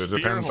want to it. It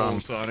depends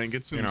on it.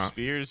 Get some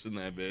spears in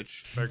that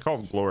bitch. They're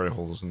called glory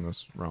holes in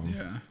this realm.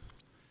 Yeah.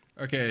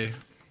 Okay.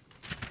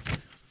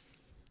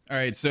 All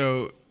right,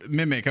 so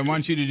Mimic, I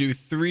want you to do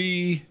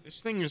three.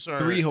 This thing is our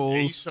 3 holes.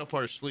 ace up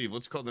our sleeve.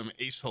 Let's call them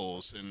ace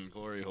holes and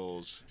glory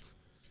holes.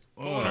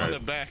 Going on the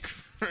back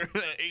for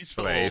the ace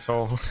hole. The ace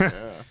hole.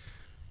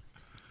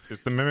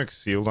 Is the Mimic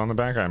sealed on the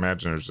back? I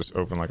imagine it's just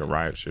open like a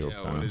riot shield.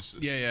 Yeah, what is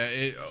it? Yeah.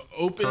 It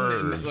open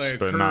Curves, and like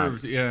but curved.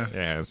 not. Yeah.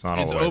 Yeah, it's not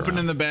all It's the way open around.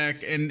 in the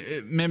back. And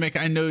Mimic,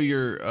 I know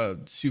you're a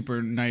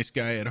super nice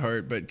guy at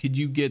heart, but could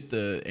you get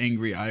the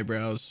angry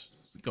eyebrows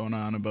going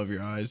on above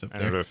your eyes up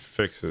And there? it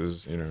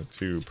affixes,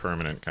 2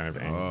 permanent kind of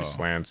angry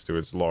slants to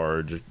its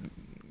large,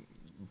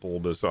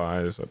 bulbous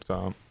eyes up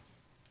top.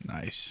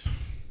 Nice. Looking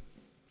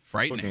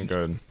Frightening.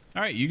 good.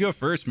 All right, you go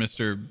first,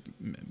 Mr.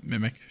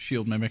 Mimic,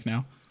 Shield Mimic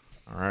now.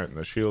 All right,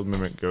 the shield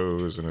mimic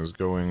goes and is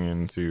going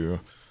into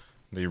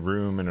the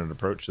room, and it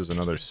approaches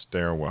another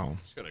stairwell.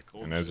 It's got a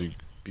cold And as shield. you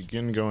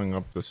begin going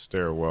up the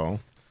stairwell,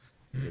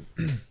 it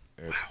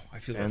I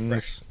feel ends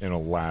refreshed. in a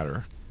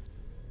ladder,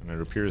 and it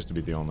appears to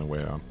be the only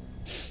way up.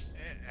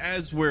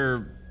 As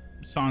we're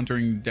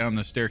sauntering down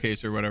the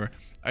staircase or whatever,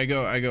 I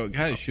go,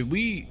 guys, should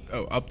we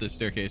up the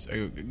staircase? I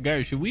go,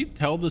 guys, should we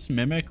tell this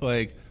Mimic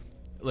like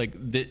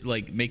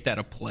make that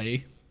a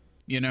play?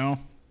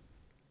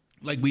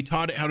 Like we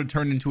taught it how to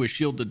turn into a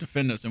shield to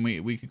defend us, and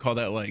we could call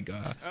that like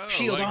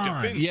Shield like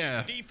on. Defense,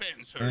 Yeah.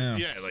 defense,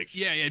 or, like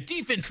yeah,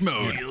 defense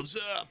mode. shields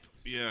up.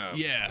 Yeah,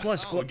 Yeah.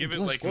 Plus, give it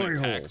plus like an glory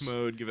attack holes.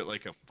 mode. Give it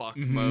like a fuck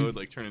mode.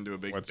 Like turn into a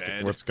big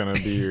bed. What's gonna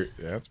be your?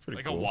 Yeah, that's pretty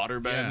like cool. a water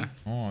bed.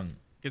 Yeah. On.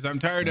 Because I'm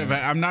tired of it.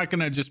 I'm not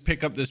gonna just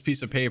pick up this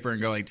piece of paper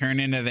and go like turn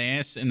into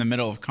this in the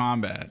middle of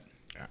combat.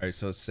 All right,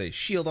 so let's say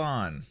shield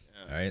on.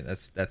 All right,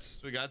 that's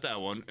So we got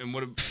that one, and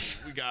what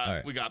we got? All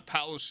right. We got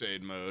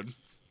Palisade mode.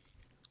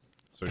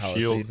 So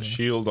Palisade.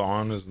 shield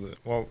on is the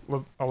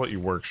I'll let you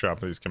workshop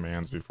these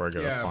commands before I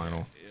get Yeah. a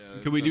final.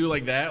 Could we do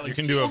like that? Like You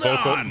can do a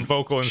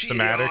vocal and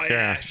somatic,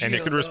 and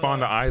it could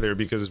respond to either.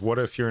 Because what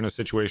if you're in a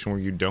situation where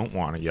you don't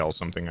want to yell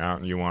something out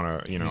and you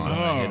want to, hit 'em you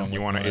with want to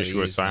one of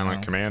issue a these,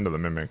 silent command to the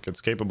Mimic?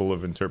 It's capable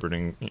of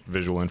interpreting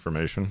visual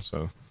information.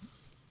 So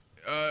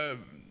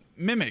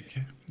Mimic,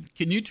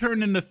 can you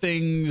turn into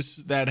things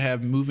that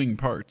have moving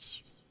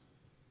parts,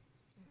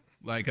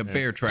 like a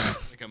bear trap?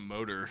 Like a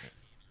motor.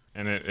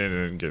 and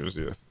it gives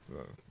you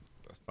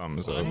a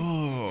thumbs up.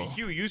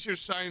 Hugh, use your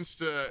science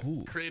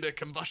to create a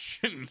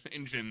combustion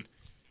engine.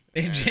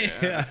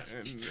 yeah.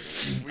 And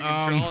we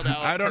can draw it out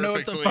I don't know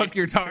what the perfectly. fuck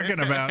you're talking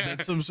about.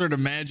 That's some sort of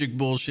magic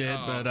bullshit.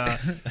 But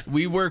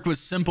we work with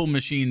simple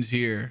machines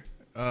here.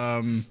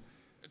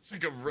 It's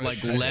like a Like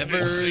thing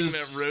levers.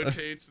 that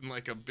rotates and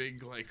like a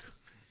big like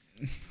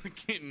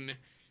fucking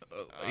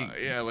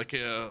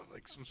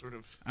like some sort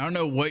of. I don't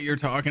know what you're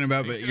talking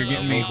about, but you're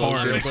getting me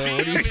hard. What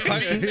are you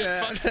talking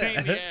As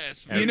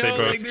As they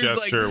both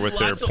gesture with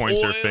their lots of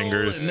pointer oil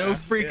fingers. and no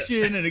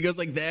friction, and it goes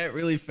like that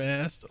really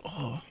fast.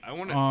 Oh, I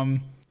want to.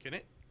 Can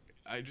it?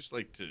 I just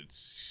like to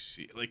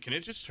see. Like, can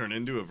it just turn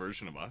into a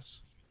version of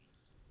us?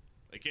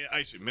 Like, yeah,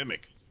 I see.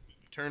 Mimic.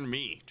 Turn into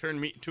me.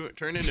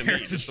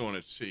 Just so I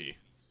want to see.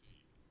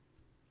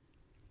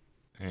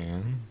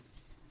 And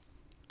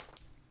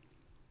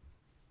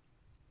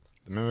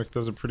the Mimic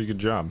does a pretty good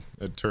job.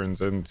 It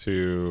turns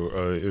into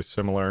a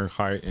similar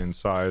height and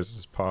size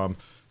as Pob.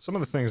 Some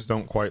of the things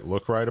don't quite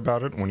look right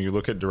about it. When you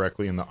look it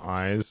directly in the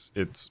eyes,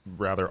 it's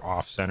rather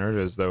off-centered,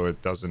 as though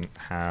it doesn't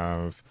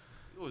have.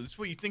 Oh, this is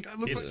what you think I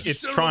look like?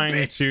 It's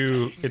trying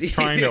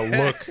to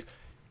look.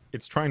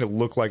 It's trying to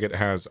look like it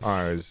has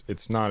eyes.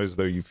 It's not as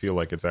though you feel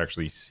like it's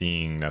actually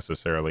seeing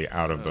necessarily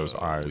out of those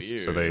eyes.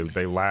 So weird.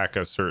 they lack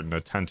a certain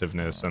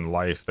attentiveness and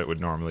life that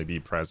would normally be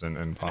present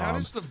in Pob. How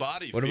does the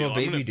body What feel? about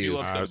I'm gonna Baby feel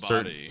Duke? up the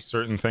body.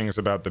 Certain things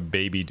about the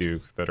baby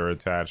Duke that are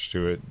attached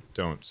to it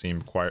don't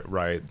seem quite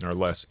right, or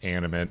less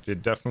animate.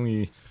 It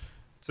definitely,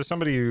 to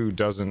somebody who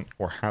doesn't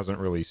or hasn't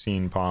really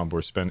seen Pob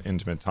or spent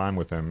intimate time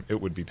with him, it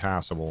would be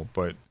passable.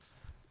 But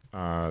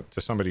to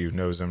somebody who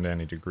knows him to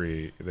any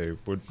degree, they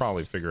would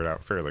probably figure it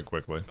out fairly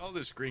quickly. Call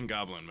this Green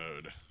Goblin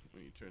mode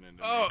when you turn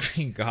into.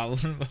 me.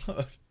 Goblin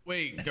mode.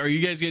 wait, are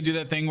you guys gonna do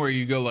that thing where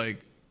you go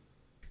like,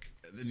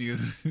 then you?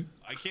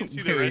 I can't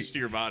see the rest of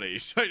your body,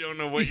 so I don't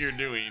know what you're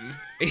doing.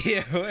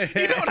 Yeah.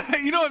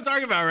 You know what I'm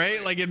talking about,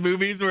 right? Like in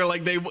movies where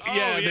like they walk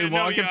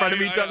in front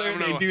of each other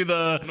and they do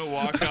the. I'm gonna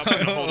walk up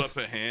and hold up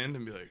a hand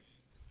and be like,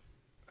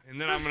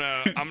 and then I'm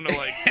gonna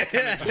like.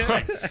 Kinda just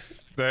like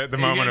The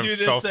moment of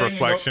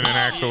self-reflection and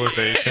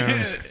actualization.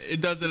 It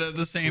does it at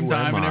the same Who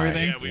time am and I?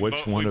 everything. yeah, we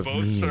Which one we of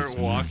both me start is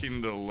me?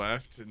 walking to the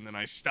left, and then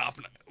I stop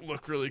and I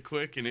look really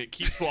quick, and it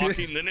keeps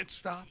walking, then it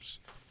stops.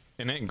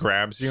 And it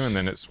grabs you, and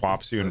then it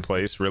swaps you in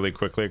place really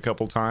quickly a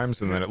couple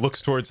times, and then it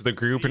looks towards the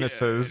group, and it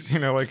says,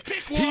 like,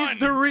 he's one."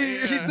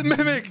 he's the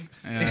Mimic.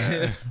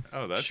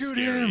 Oh, that's Shoot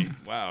scary. him.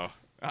 Wow.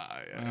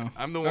 Yeah.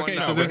 I'm the one. Okay,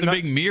 so there's a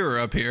big mirror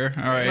up here.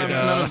 All right, None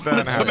of that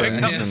let's go back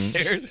happens. down the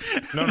stairs.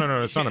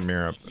 No, it's not a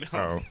mirror up there.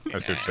 Oh, I see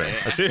what you're saying.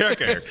 I see.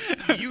 Okay.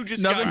 You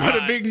just Nothing got but a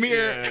hot. big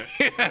mirror.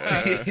 Yeah.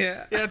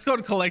 Yeah. Yeah, it's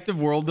called collective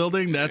world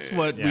building. That's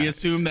what we Yeah.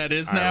 assume that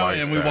is I now, like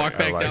and we that. walk I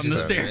back like down the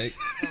that. stairs.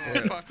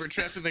 Oh, fuck, we're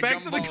trapped in the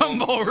Back to the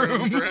gumball gumball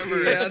room.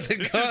 forever. Yeah, the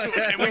This is- gun-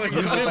 and we can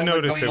You call did it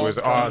notice it was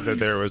gumball odd that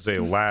there was a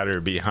ladder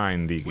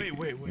behind the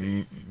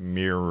Wait.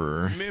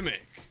 mirror.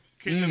 Mimic.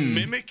 Can the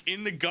mimic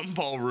in the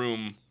gumball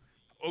room?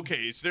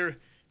 Okay, is there?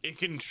 It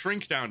can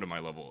shrink down to my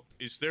level.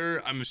 Is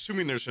there? I'm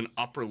assuming there's an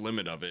upper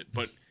limit of it,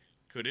 but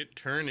could it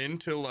turn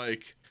into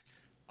like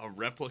a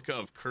replica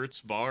of Kurt's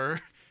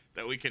bar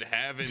that we could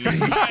have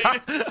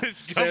inside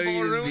this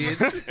gumball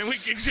room? And we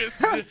could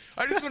just.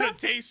 I just want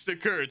to taste the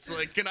Kurt's.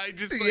 Like, can I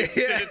just like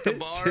sit at the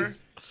bar?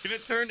 Can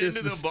it turn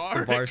into the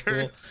bar? bar at stool.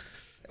 Kurt's?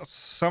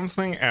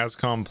 Something as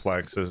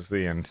complex as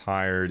the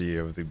entirety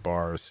of the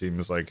bar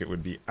seems like it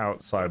would be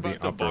outside What the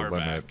about the upper bar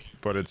limit, back?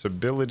 but its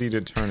ability to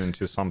turn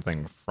into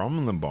something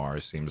from the bar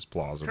seems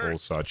plausible,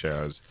 Kurt. such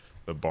as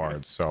the bar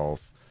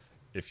itself.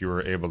 If you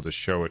were able to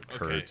show it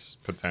Kurt's,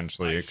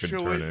 potentially I it could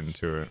show turn it-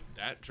 into it.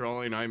 That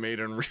drawing I made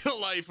in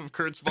real life of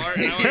Kurt's bar,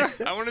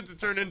 and I wanted to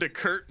turn into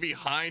Kurt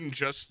behind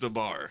just the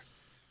bar.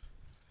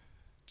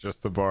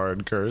 Just the bar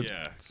and Kurt.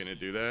 Yeah, can it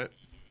do that?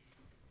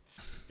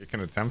 You can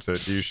attempt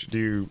it.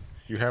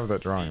 You have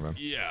that drawing then,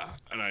 Yeah,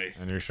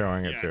 and you're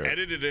showing it to it.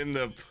 edited in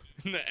the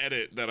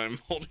edit that I'm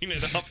holding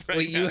it up right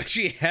Wait, now. you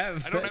actually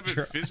have? I don't that have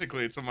dra- it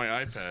physically. It's on my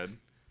iPad.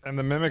 And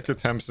the mimic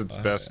attempts its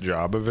best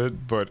job of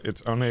it, but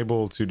it's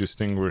unable to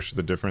distinguish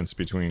the difference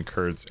between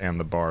Kurt's and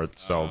the bar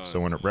itself.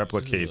 So when it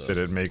replicates it,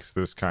 it makes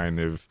this kind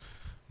of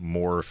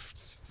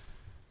morphed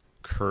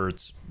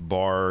Kurt's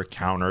bar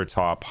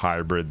countertop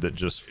hybrid that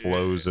just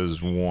flows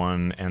as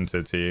one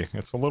entity.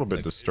 It's a little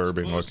bit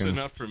disturbing Close looking.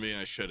 enough for me.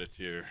 I shed a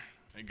tear.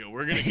 I go,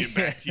 we're gonna get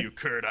back to you,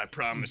 Kurt. I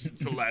promise.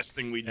 It's the last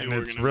thing we do. And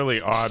We're it's gonna...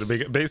 really odd.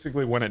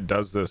 Basically, when it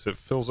does this, it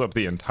fills up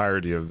the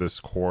entirety of this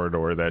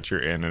corridor that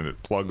you're in, and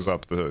it plugs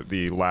up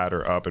the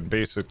ladder up and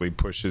basically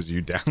pushes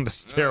you down the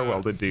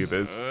stairwell to do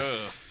this.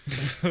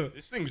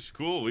 This thing's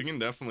cool. We can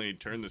definitely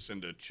turn this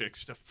into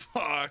chicks to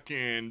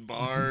fucking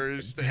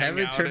bars. To Have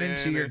hang it out turn in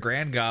into your and-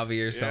 grand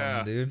gobby or something,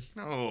 Yeah. dude.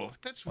 No,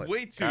 that's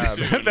way too God,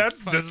 soon.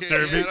 that's Fuck it.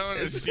 disturbing. I don't want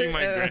to see my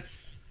grand.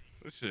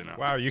 Listen up.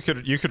 Wow, you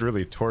could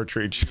really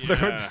torture each other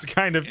with Yeah. this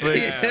kind of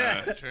thing.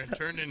 Yeah,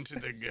 turn into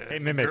the Hey the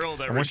Mimic, girl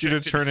that I want you to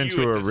rejected turn you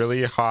into at a the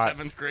really hot.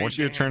 7th I grade want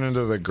you to turn dance.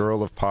 into the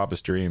girl of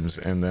Papa's dreams,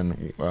 and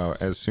then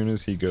as soon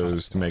as he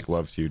goes to make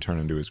love to you, turn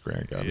into his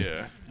grandgubby.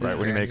 Yeah. Right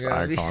when he makes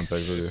eye Grandgubby. contact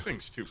with you. This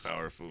thing's too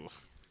powerful.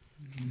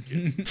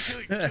 Kill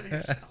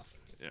yourself.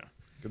 Yeah.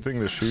 Good thing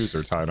the shoes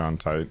are tied on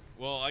tight.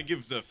 Well, I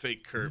give the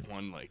fake Kurt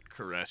one like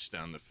caress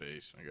down the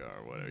face. I go,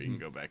 or whatever. You can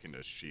go back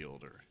into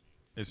Shield or.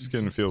 His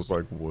skin feels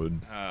like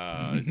wood.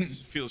 It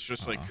feels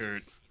just like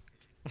Kurt.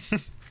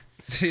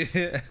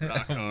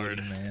 Rock hard.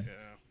 man. Yeah.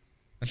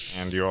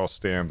 And you all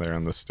stand there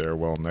in the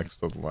stairwell next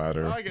to the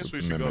ladder. Well, I guess with we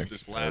the should go up Mimic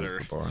this as ladder.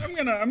 the bar. I'm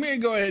gonna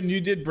go ahead, and you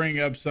did bring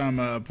up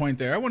some point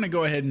there. I want to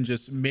go ahead and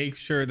just make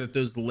sure that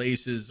those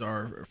laces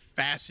are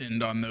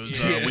fastened on those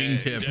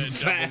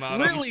wingtips. Double knot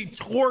 'em. Really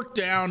torque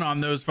down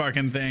on those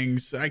fucking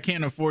things. I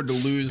can't afford to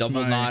lose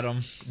Double my. knot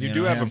them. You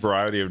do have a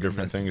variety of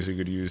different things you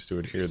could use to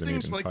adhere This them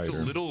thing's even like tighter.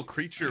 the little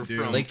creature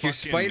do. from Like your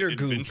fucking spider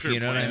goop, Adventure you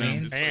know what I Planet.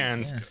 mean? It's like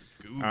And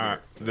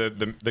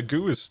goober. the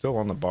goo is still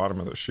on the bottom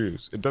of the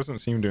shoes. It doesn't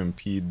seem to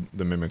impede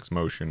the mimic's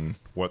motion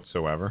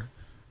whatsoever,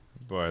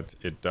 but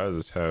it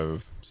does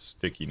have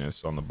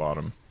stickiness on the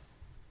bottom.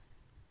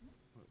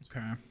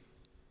 Okay.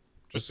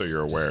 Just so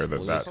you're aware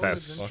that,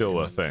 that's still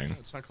a thing.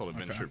 It's not called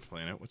Adventure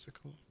Planet. What's it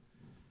called?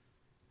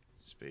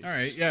 Space. All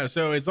right. Yeah.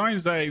 So as long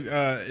as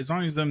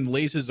them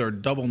laces are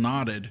double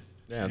knotted.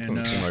 Yeah, it and,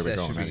 doesn't seem like they're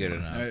That going should be good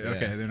anywhere. enough.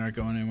 okay, Yeah. they're not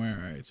going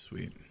anywhere. All right.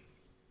 Sweet.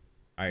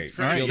 All right.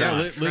 All right. feel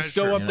Yeah. that. Let's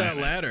go up that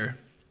ladder.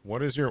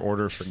 What is your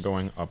order for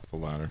going up the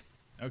ladder?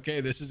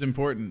 Okay, this is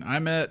important.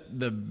 I'm at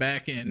the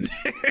back end.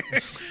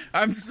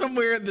 I'm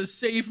somewhere at the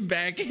safe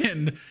back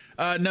end.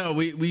 No,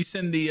 we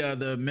send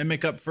the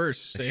mimic up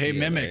first. Say, hey, Shield,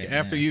 mimic, right?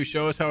 after Yeah. you,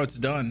 show us how it's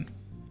done.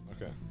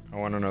 Okay. I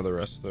want to know the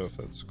rest, though, if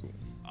that's cool.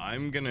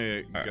 I'm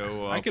gonna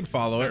go up I could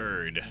follow it.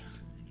 third.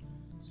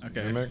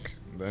 Okay. Mimic,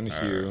 then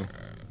Hugh,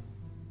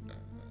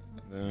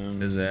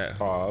 then Is that-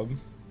 Bob.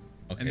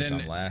 Okay, And so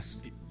then- I'm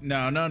last.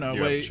 No,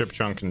 You wait. have Chip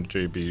Chunk and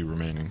JB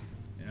remaining.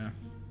 Yeah.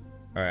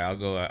 All right,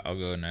 I'll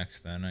go next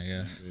then, I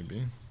guess. JB.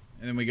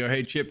 And then we go,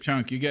 hey, Chip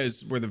Chunk, you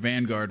guys were the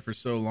vanguard for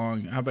so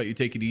long. How about you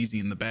take it easy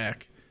in the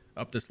back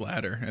up this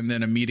ladder and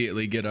then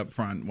immediately get up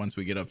front once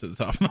we get up to the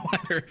top of the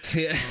ladder?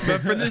 Yeah.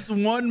 But for this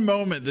one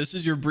moment, this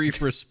is your brief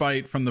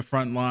respite from the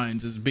front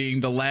lines as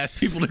being the last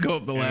people to go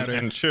up the ladder.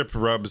 And Chip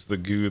rubs the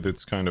goo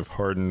that's kind of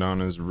hardened on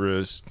his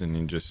wrist, and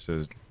he just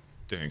says,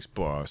 "Thanks,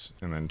 boss."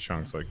 And then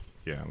Chunk's like,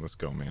 "Yeah, let's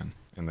go, man."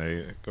 And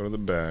they go to the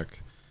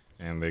back,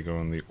 and they go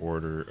in the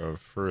order of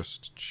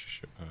first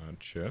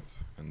Chip,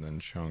 and then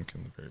Chunk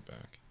in the very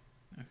back.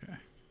 Okay.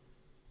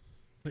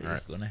 What is All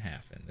right. gonna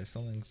happen? There's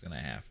something's gonna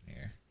happen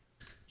here.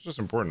 It's just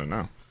important to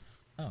know.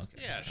 Oh,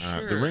 okay. Yeah,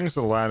 sure. The rings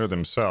of the ladder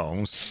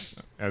themselves,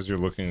 as you're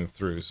looking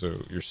through,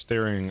 so you're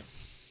staring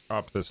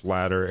up this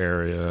ladder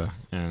area,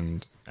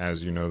 and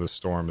as you know, the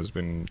storm has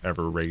been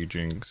ever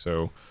raging,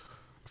 so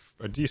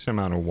a decent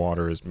amount of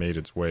water has made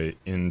its way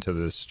into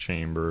this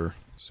chamber,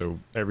 so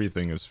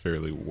everything is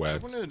fairly I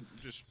wet. want to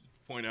just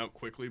point out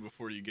quickly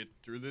before you get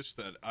through this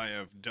that I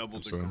have double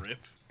the Absolutely. grip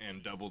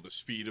and double the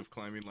speed of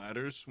climbing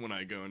ladders when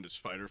I go into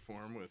spider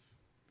form with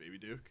Baby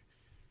Duke.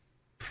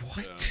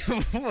 What?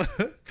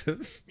 What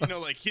the You know,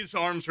 like his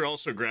arms are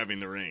also grabbing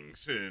the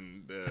rings,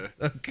 and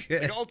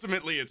okay. like,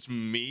 ultimately it's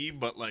me,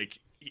 but like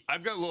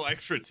I've got a little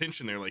extra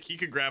tension there. Like he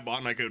could grab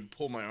on, I could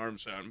pull my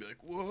arms out and be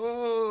like,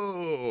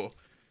 "Whoa!"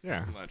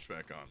 Yeah. Latch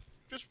back on.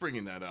 Just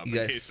bringing that up You in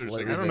guys case there's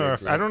slid like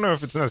I don't know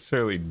if it's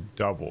necessarily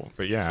double,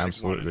 but yeah,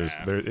 It's like absolutely.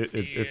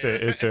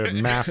 1.5. It's a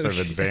massive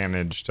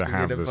advantage to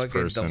have You're gonna this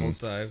fucking double person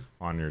time.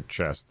 on your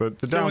chest. The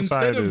So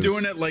downside instead of is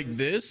doing it like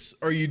this,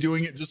 are you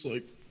doing it just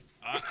like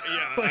yeah,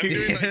 I'm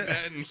doing like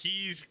that, and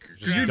he's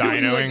you're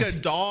grabbing doing Dinoing. like a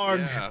dog,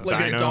 Yeah.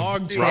 like Dino. a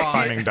dog Rock trot,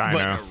 climbing dino.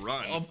 but a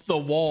run. up the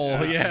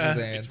wall? Yeah.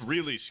 It's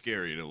really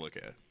scary to look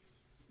at.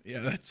 Yeah,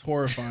 that's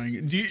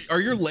horrifying. Are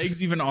your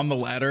legs even on the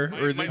ladder,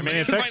 or is My- it? I mean,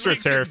 it's My extra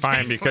legs are terrifying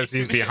dangling because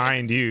he's from the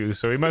behind you,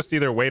 so he must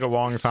either wait a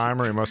long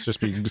time or he must just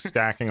be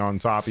stacking on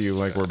top of you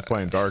like we're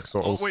playing Dark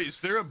Oh Souls. wait, is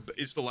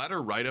the ladder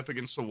right up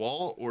against the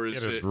wall, or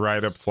is It is it?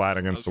 right up flat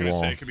I was against the gonna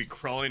wall. say it could be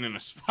crawling in a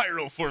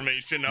spiral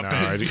formation up.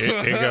 No, in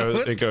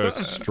it goes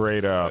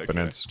straight up, and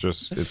Okay.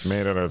 it's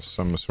made out of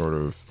some sort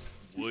of.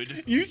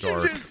 wood. You should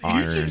dark just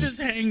iron.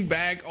 hang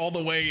back all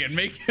the way and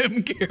make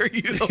him carry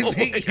you the whole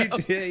way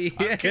up.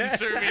 Yeah.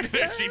 Conserving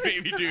energy,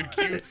 Baby Duke.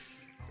 You,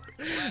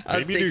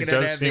 I'm Baby thinking Duke of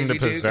does that seem to Baby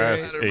Duke,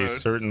 possess right? a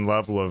certain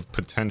level of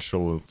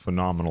potential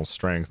phenomenal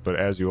strength, but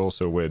as you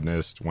also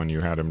witnessed when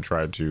you had him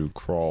try to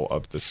crawl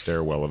up the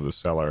stairwell of the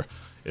cellar,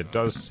 it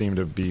does seem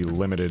to be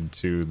limited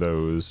to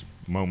those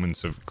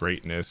moments of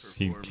greatness.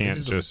 He can't This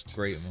is a just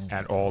great moment.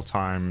 at all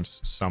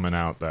times summon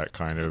out that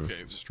kind of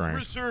okay, strength.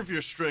 reserve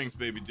your strength,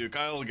 Baby Duke.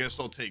 I guess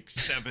I'll take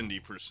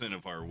 70%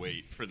 of our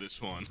weight for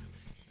this one,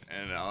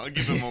 and I'll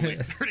give him only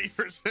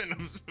 30%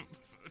 of.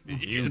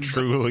 You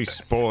truly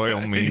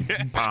spoil me,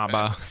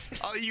 Baba.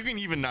 You can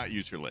even not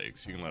use your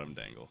legs. You can let him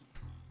dangle.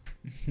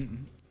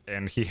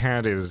 And he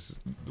had his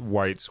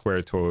white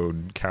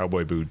square-toed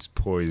cowboy boots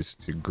poised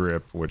to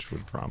grip, which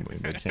would probably,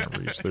 they can't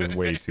reach. They're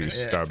way too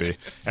stubby.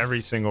 Every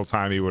single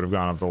time he would have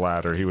gone up the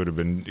ladder, he would have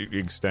been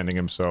extending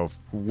himself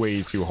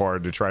way too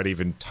hard to try to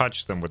even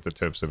touch them with the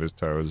tips of his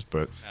toes.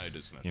 But, No, he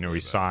doesn't have you to know, worry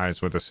he about it.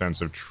 sighs with a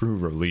sense of true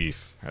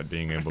relief at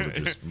being able to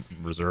just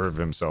reserve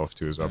himself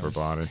to his upper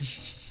body.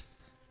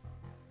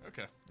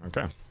 Okay.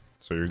 Okay,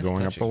 so you're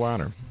going up the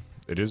ladder.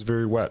 It is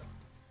very wet.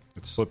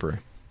 It's slippery.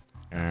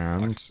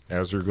 And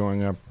as you're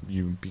going up,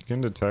 you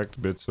begin to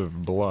detect bits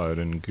of blood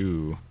and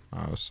goo,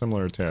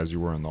 similar to as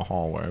you were in the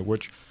hallway,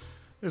 which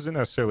isn't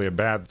necessarily a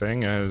bad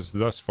thing, as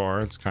thus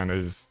far it's kind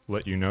of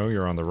let you know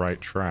you're on the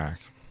right track.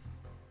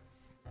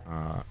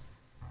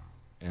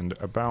 And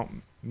about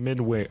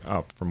midway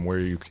up from where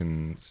you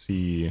can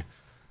see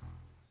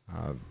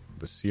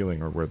the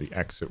ceiling or where the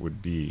exit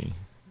would be,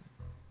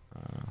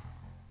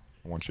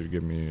 I want you to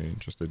give me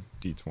just a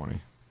d20.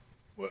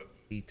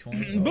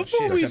 D20. Before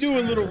Oh, we shit. do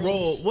a little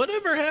roll,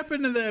 whatever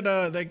happened to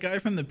that guy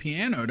from the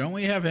piano? Don't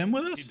we have him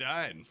with He us?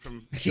 died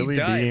from. Chili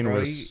died, Bean bro.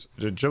 was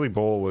Chili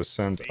Bowl was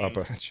sent up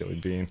a Chili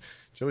Bean.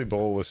 Chili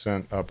Bowl was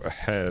sent up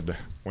ahead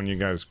when you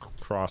guys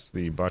crossed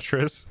the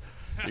buttress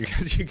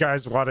because you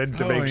guys wanted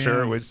to Oh, make sure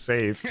yeah. it was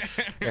safe.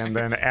 And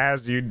then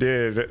as you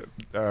did,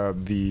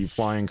 the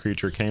flying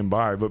creature came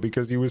by, but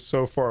because he was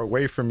so far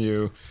away from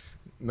you,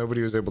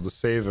 nobody was able to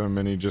save him,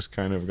 and he just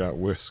kind of got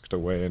whisked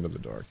away into the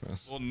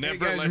darkness. We'll Hey never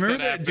guys, let remember that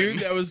that happen. dude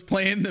that was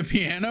playing the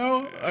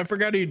piano? I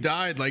forgot he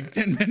died like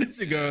 10 minutes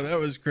ago. That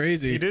was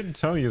crazy. He did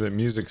tell you that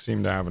music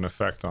seemed to have an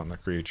effect on the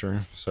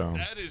creature, so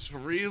That is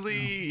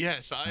really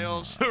yes. I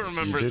also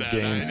remember did that.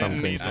 gain I didn't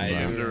something need from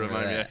him that. to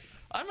remind me. that.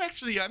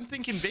 I'm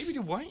thinking, Baby,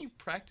 why don't you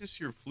practice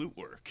your flute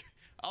work?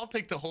 I'll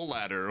take the whole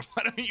ladder.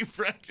 Why don't you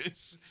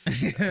practice?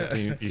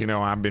 you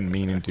know I've been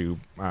meaning to,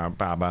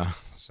 Baba,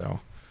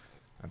 so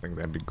I think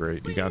that'd be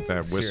great. You got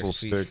that whistle Your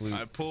sweet stick. flute.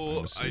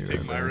 I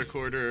take my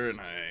recorder and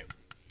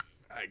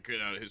I get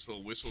out his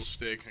little whistle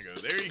stick. I go,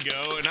 there you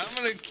go, and I'm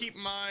gonna keep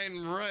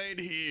mine right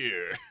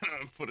here.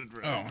 Put it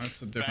right Oh,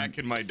 that's a different- back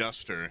in my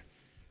duster.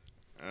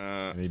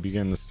 And he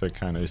begins to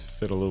kind of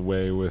fiddle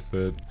away with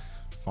it,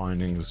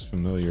 finding his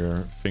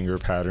familiar finger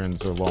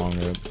patterns along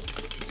it.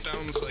 It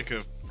sounds like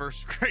a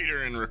first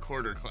grader in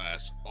recorder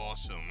class.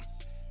 Awesome,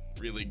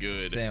 really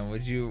good. Sam,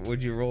 would you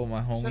roll my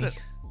homie?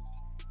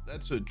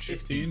 That's a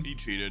 15. He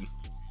cheated.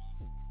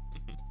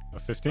 A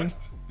 15?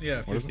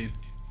 Yeah, What is it? 15.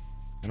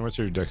 And what's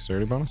your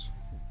dexterity bonus?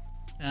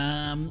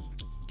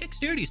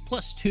 Dexterity's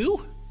 +2.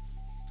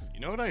 You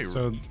know what I?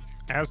 So,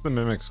 as the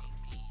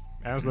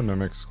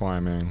mimic's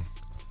climbing,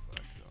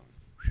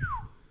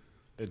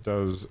 it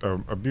does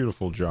a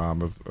beautiful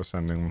job of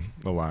ascending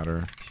the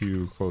ladder.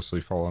 Hugh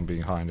closely following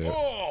behind it.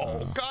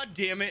 Oh, god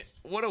damn it.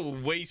 What a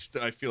waste,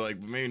 I feel like.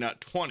 Maybe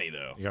not 20,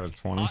 though. You got a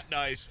 20. Hot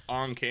dice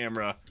on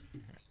camera.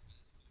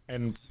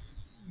 And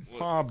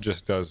Pob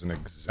just does an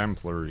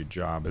exemplary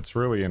job. It's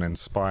really an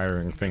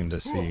inspiring thing to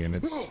see, and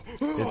it's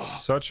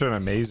such an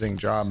amazing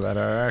job that it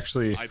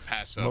actually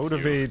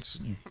motivates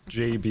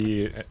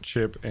JB,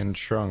 Chip, and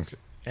Chunk.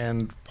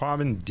 And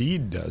Pob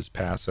indeed does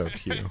pass up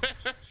Hugh.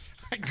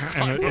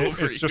 And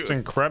it's just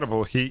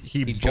incredible. He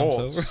bolts.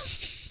 Jumps over.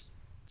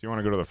 Do you want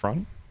to go to the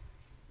front?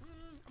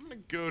 I'm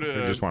gonna go to.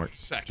 You just want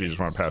second.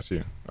 to pass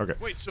you. Okay.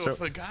 Wait, so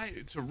if a guy,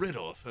 it's a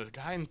riddle. If a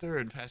guy in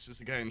third passes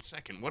the guy in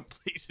second, what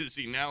place is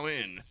he now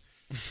in?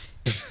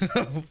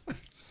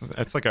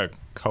 It's like a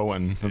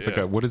koan. It's like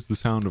a what is the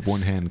sound of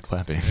one hand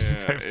clapping?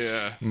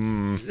 Yeah.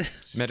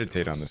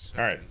 Meditate on this.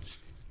 All right.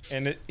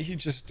 And he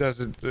just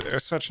does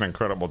such an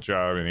incredible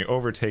job, and he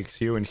overtakes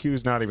Hugh, and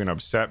Hugh's not even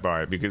upset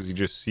by it because he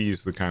just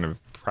sees the kind of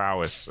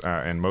prowess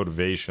and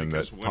motivation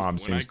that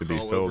Pob seems to be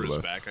filled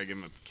with. Back, I give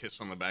him a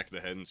kiss on the back of the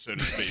head, and so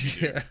does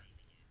Baby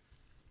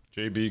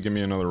Dude. JB, give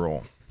me another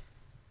roll.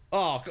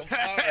 Oh, come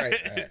on. All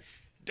right.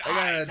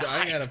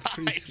 I got a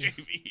pretty sweet...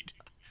 JB.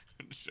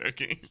 I'm just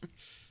joking.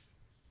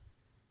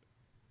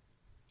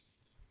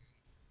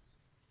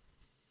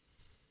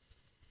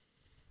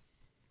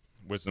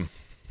 Wisdom.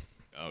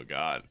 Oh,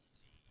 God.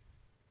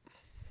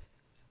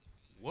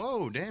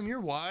 Whoa, damn, you're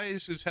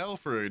wise as hell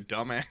for a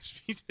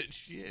dumbass piece of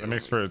shit. That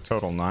makes for a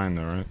total 9,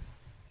 though, right?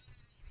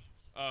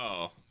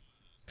 Oh.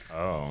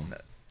 Oh.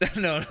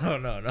 No.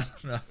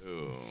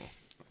 Ooh.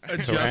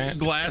 Adjust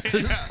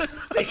glasses.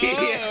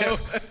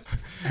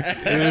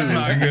 That's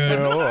not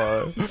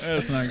good.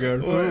 That's not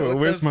good. Oh,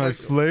 where's my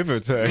flavor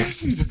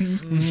text?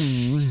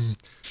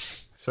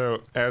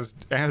 So as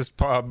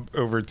Pob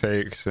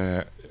overtakes,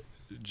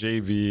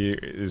 JV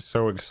is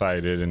so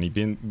excited, and he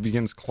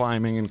begins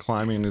climbing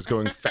and is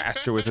going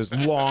faster with his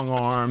long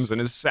arms and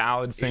his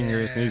salad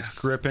fingers, and he's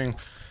gripping.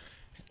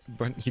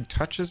 But he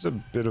touches a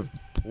bit of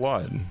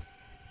blood,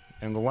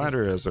 and the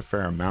ladder has a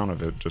fair amount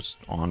of it just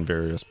on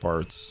various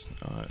parts.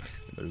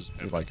 There's,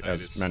 like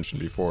as mentioned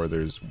before,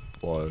 there's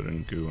blood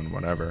and goo and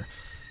whatever.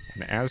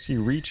 And as he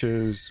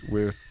reaches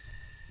with,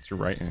 it's your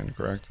right hand,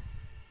 correct?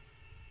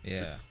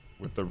 Yeah.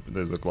 With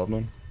the glove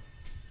on?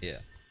 Yeah.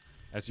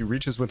 As he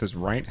reaches with his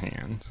right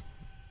hand,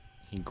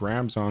 he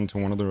grabs onto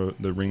one of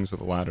the rings of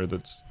the ladder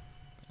that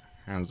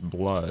has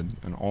blood,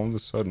 and all of a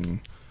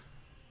sudden,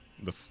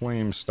 the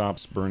flame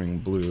stops burning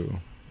blue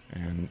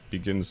and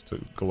begins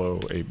to glow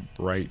a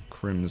bright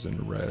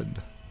crimson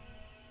red.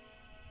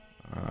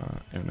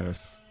 And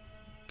if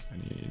I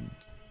need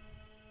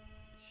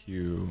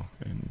Hugh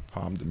and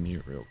Pob to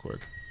mute real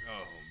quick.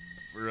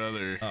 Oh,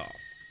 brother. Oh.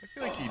 I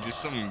feel like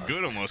something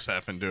good almost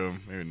happened to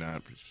him. Maybe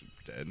not, but he's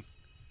dead.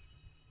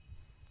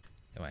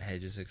 My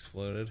head just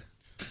exploded.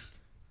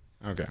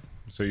 Okay,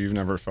 so you've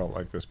never felt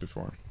like this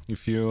before. You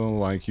feel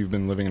like you've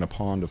been living in a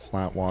pond of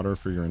flat water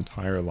for your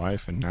entire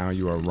life, and now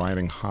you are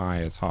riding high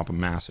atop a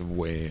massive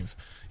wave.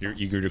 You're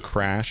eager to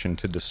crash and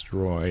to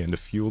destroy and to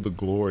feel the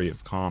glory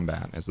of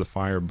combat. As the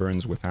fire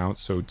burns without,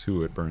 so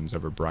too it burns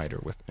ever brighter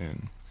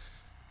within.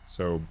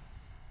 So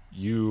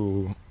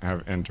you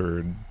have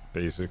entered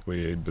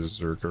basically a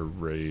berserker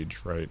rage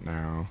right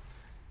now,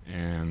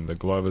 and the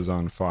glove is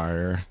on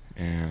fire,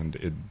 and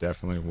it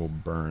definitely will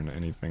burn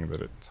anything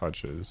that it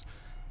touches.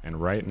 And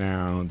right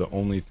now, the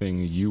only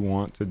thing you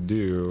want to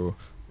do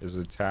is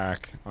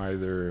attack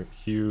either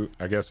Hugh,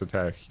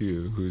 attack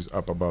Hugh, who's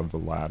up above the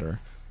ladder.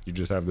 You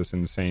just have this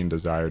insane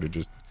desire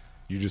to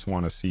you just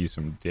want to see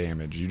some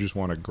damage. You just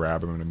want to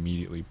grab him and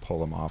immediately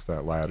pull him off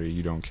that ladder.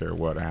 You don't care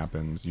what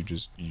happens.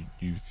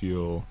 You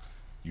feel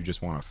you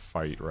just want to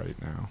fight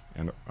right now.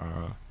 And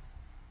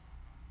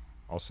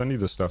I'll send you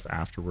the stuff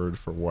afterward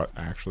for what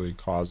actually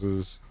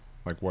causes,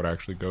 like what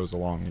actually goes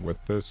along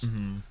with this.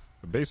 Mm-hmm.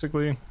 But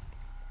basically,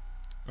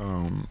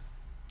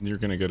 you're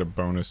gonna get a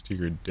bonus to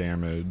your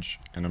damage,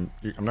 and I'm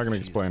not gonna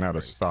explain how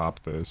to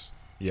stop this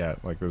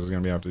yet. Like, this is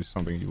gonna be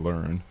something you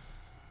learn.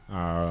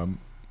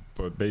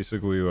 But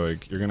basically,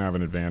 like, you're gonna have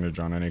an advantage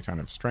on any kind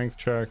of strength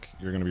check.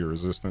 You're gonna be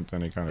resistant to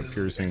any kind of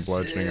piercing,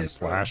 bludgeoning, and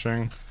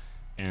slashing.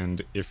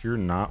 And if you're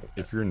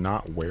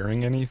not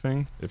wearing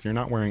anything, if you're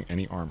not wearing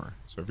any armor,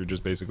 so if you're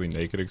just basically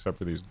naked except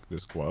for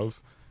this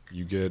glove,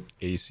 you get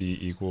AC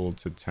equal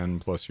to 10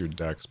 plus your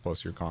dex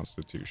plus your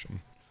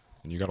constitution.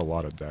 And you got a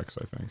lot of dex,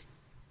 I think.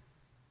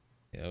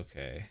 Yeah,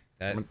 okay.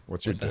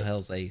 What's your what the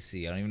hell's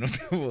AC? I don't even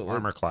know what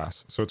armor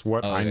class. So it's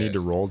what I need to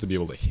roll to be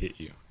able to hit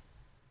you.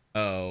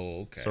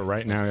 Oh, okay. So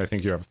right now I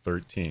think you have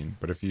 13,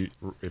 but if you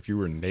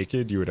were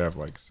naked, you would have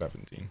like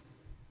 17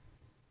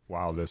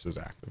 while this is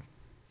active.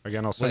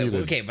 Again, I'll send you the...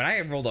 Okay, but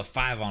I rolled a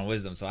 5 on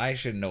wisdom, so I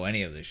shouldn't know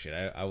any of this shit.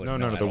 I wouldn't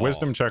know. No. The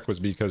wisdom check was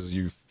because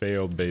you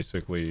failed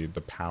basically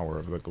the power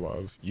of the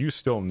glove. You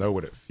still know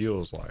what it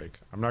feels like.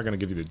 I'm not going to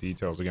give you the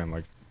details again.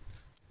 Like,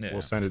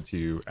 we'll send it to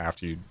you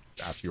after you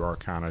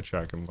Arcana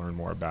check and learn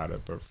more about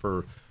it. But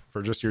for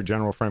just your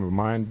general frame of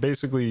mind,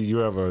 basically you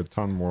have a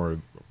ton more,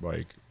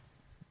 like,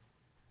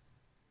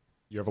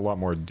 you have a lot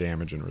more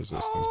damage and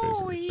resistance,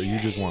 basically. But you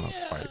just want to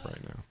fight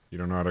right now. You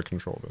don't know how to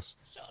control this.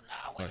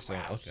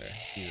 Okay,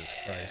 Jesus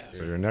Christ.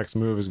 Dude. So your next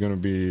move is going to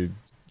be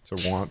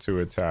to want to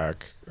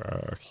attack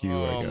Hugh. I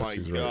Oh guess my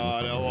who's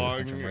god, how right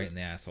in front of Punch him long? right in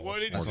the asshole.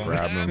 What is him. Or That's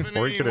grab all. him,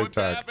 or he could What's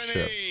attack Chip.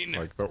 happening?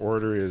 Like the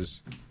order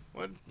is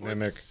What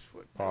Mimic,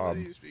 Bob,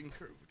 Jesus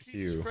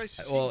Hugh. Christ,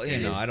 is he Well, you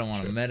dead? know, I don't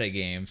want to Chip. meta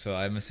game, so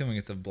I'm assuming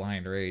it's a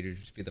blind raid.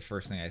 It'd just be the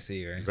first thing I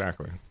see, right?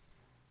 exactly.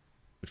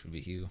 Which would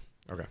be Hugh.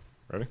 Okay,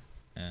 ready?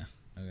 Yeah.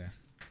 Okay.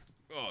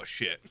 Oh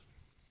shit.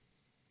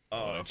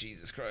 Oh,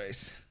 Jesus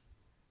Christ.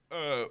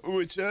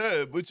 What's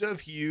up? What's up,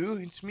 Hugh?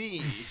 It's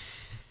me.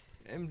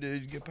 I'm the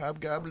Pop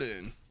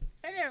Goblin.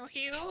 Hello,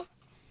 Hugh.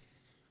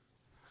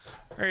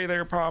 Hey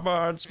there,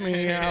 Papa. It's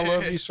me. I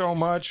love you so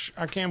much.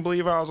 I can't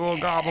believe I was a little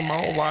goblin my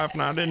whole life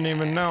and I didn't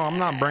even know. I'm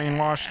not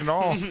brainwashed at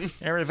all.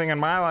 Everything in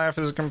my life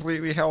is a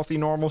completely healthy,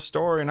 normal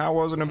story, and I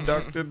wasn't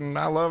abducted, and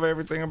I love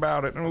everything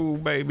about it. Ooh,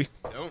 baby.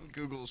 Don't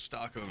Google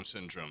Stockholm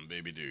Syndrome,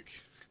 Baby Duke.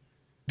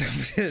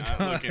 Not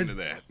look into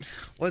that.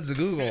 What's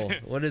Google?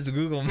 What is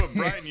Google? What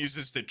Brian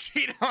uses to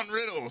cheat on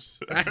riddles.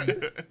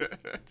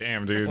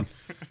 Damn, dude.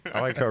 I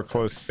like how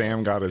close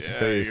Sam got his Yeah,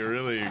 face. you're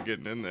really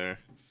getting in there.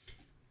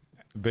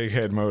 Big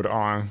head mode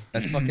on.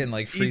 That's fucking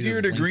like Freeze's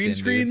Easier to green LinkedIn,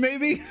 screen, dude.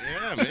 maybe.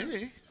 Yeah,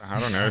 maybe. I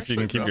don't know if you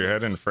can keep your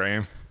head in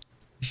frame.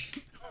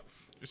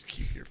 Just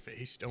keep your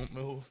face. Don't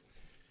move.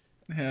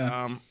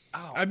 Yeah.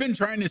 Ow. I've been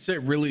trying to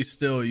sit really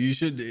still. You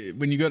should,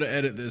 when you go to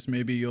edit this,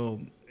 maybe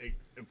you'll.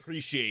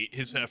 Appreciate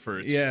his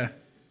efforts. Yeah.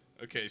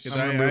 Okay, so I'm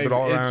gonna move it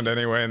all it's- around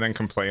anyway and then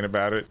complain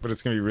about it, but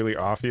it's gonna be really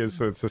obvious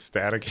that it's a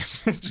static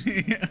image.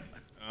 Yeah.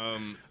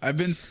 I've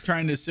been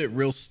trying to sit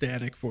real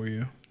static for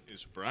you.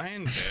 is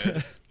Brian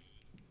dead?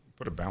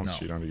 Put a bounce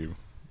sheet onto you.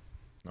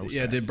 No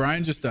Yeah, stat. did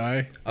Brian just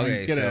die?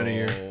 Okay, Get so... out of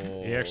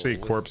here. He actually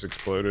corpse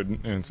exploded,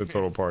 and it's a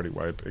total party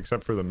wipe,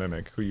 except for the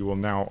Mimic, who you will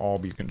now all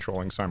be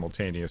controlling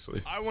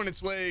simultaneously. I want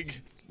its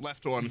leg.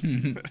 Left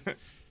one.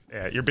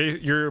 Yeah,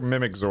 you're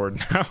Mimic Zord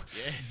now.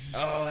 Yes.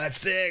 Oh, that's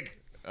sick.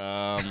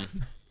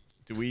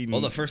 Do we?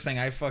 Well, the first thing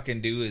I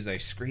fucking do is I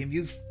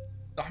scream,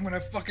 I'm gonna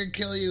fucking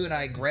kill you, and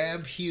I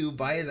grab Hugh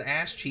by his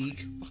ass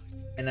cheek,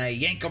 and I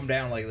yank him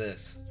down like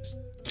this.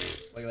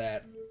 Just like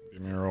that.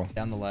 Give me a roll.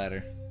 Down the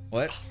ladder.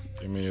 What?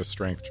 Give me a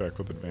strength check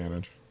with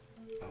advantage.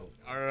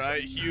 All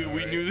right, Hugh.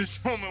 We knew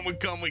this moment would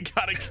come. We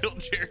gotta kill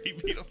Jerry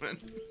Beetleman.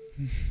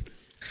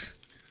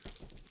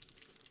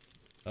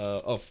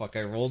 Oh fuck,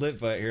 I rolled it,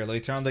 but here, let me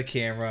turn on the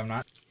camera. I'm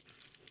not...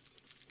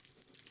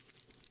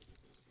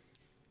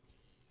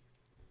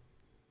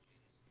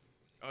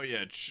 Oh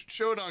yeah,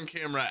 show it on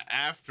camera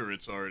after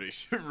it's already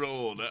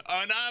rolled.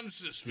 And I'm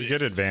suspicious. You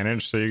get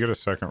advantage, so you get a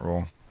second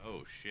roll.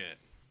 Oh shit.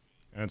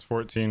 And it's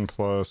 14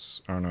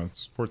 plus... Oh no,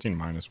 it's 14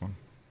 minus 1.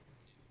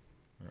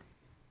 Okay.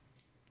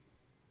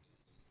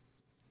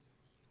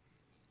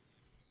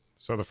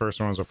 So the first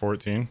one was a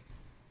 14.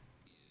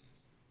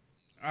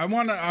 I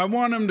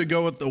want him to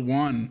go with the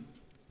 1.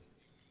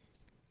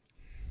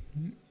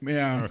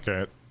 Yeah.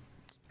 Okay. I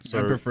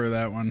So, prefer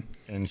that one.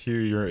 and Hugh,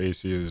 your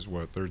AC is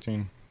what,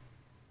 13?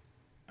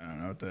 I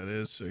don't know what that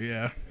is. So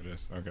yeah. It is.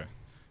 Okay.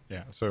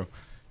 Yeah. So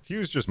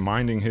Hugh's just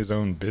minding his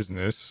own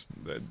business,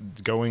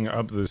 going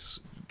up this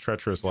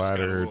treacherous Got a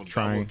ladder, little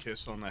trying, double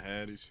kiss on the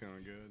head. He's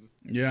feeling good.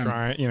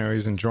 Yeah.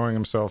 he's enjoying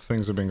himself.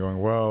 Things have been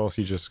going well.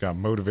 He just got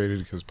motivated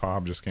because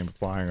Pop just came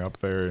flying up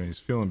there and he's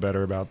feeling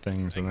better about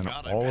things. Thank and then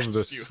God I all of passed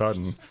this you.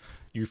 sudden,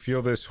 you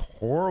feel this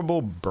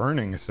horrible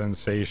burning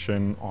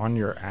sensation on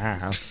your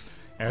ass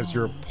as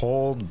you're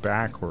pulled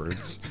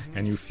backwards,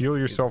 and you feel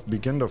yourself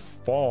begin to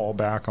fall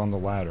back on the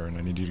ladder. And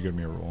I need you to give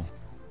me a roll.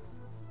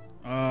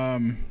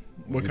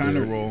 What kind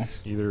of roll?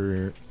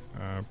 Either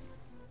give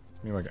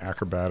me like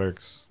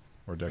acrobatics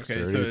or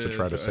dexterity so to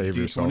try to a save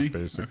yourself, D20?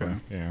 basically. Okay.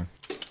 Yeah.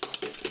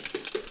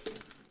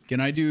 Can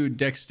I do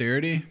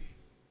dexterity?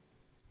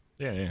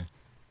 Yeah, yeah.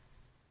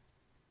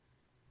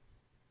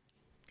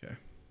 Okay.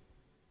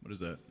 What is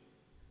that?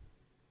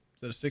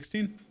 Is that a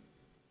 16?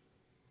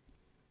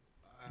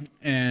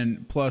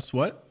 And plus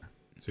what?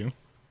 2.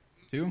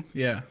 2?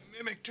 Yeah.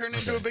 Mimic turned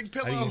into a big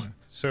pillow.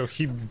 So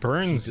he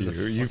burns He does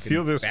you. a You fucking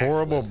feel this backflip.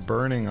 horrible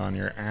burning on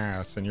your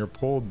ass, and you're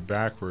pulled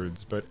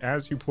backwards. But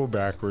as you pull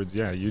backwards,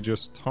 yeah, you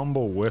just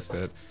tumble with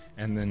it,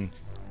 and then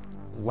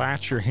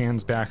latch your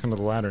hands back into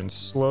the ladder and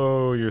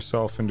slow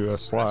yourself into a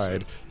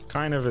slide,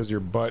 kind of as your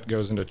butt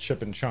goes into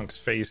Chip and Chunk's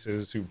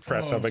faces, who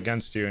press up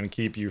against you and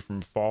keep you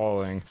from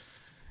falling.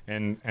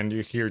 And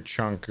you hear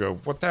Chunk go,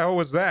 "What the hell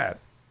was that?"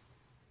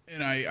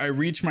 And I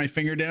reach my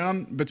finger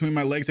down between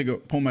my legs. I go,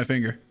 pull my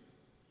finger.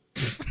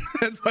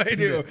 That's what I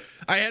do.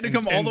 I had to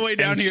come all the way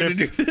down and here to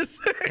do Chip- this.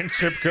 And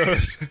Chip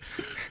goes,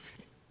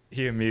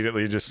 he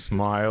immediately just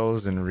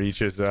smiles and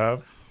reaches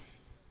up,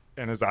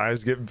 and his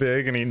eyes get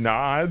big and he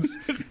nods,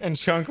 and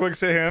Chunk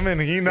looks at him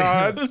and he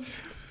nods,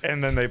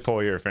 and then they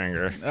pull your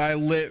finger. I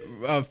lit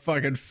a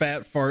fucking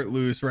fat fart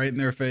loose right in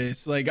their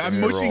face. Like I'm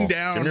me a mushing roll.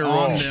 down Give me a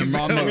on roll. them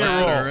on the Give me a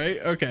ladder, roll.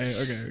 right?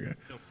 Okay.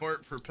 The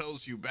fart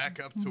propels you back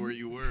up to where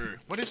you were.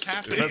 What is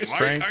happening? that Why-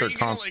 strength are or you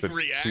gonna, like,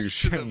 react to the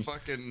constitution?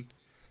 fucking...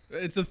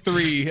 It's a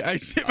 3. I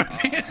shit my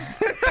pants.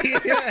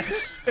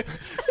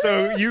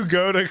 So you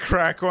go to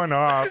crack one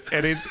off,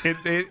 and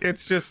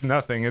it's just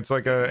nothing. It's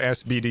like a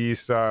SBD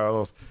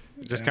style,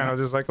 just kind of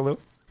just like a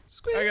little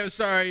I got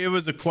sorry. It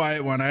was a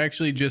quiet one. I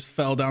actually just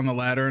fell down the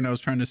ladder and I was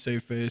trying to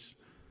save face.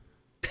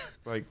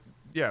 Like,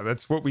 yeah,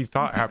 that's what we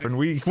thought happened.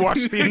 We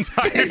watched the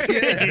entire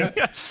thing.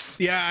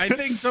 Yeah, I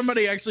think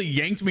somebody actually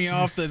yanked me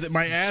off.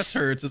 My ass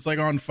hurts. It's like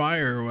on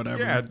fire or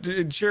whatever. Yeah,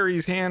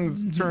 Jerry's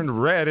hand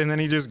turned red, and then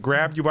he just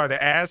grabbed you by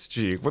the ass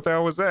cheek. What the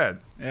hell was that?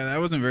 Yeah, that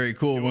wasn't very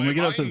cool. When we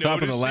get up to the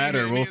top of the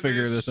ladder, we'll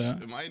figure this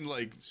out. Am I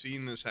like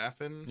seeing this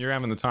happen? You're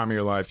having the time of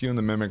your life. You and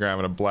the mimic are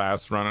having a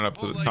blast running up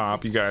to the like,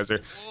 top. You guys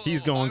are.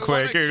 He's going I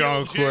quick. wanna You're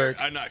going kill Jerry.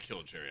 quick. I'm not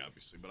killing Jerry,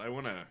 obviously, but I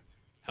want to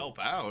help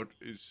out.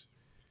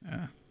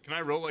 Yeah. Can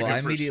I roll like Well, a I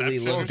immediately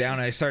perception? look down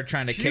and I start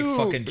trying to kick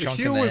fucking Chunk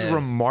Hugh in the was head.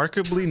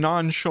 remarkably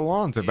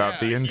nonchalant about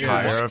the Yeah,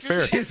 entire yeah.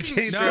 affair. Just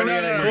kidding. No.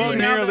 Well, He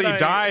now nearly that I-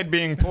 died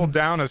being pulled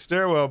down a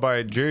stairwell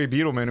by Jerry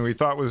Beetleman, who he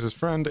thought was his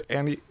friend.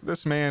 And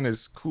this man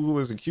is cool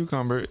as a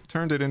cucumber.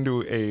 Turned it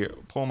into a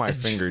pull my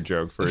finger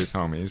joke for his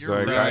homies. You're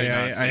Like, Sorry, really not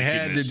I taking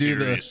had this to do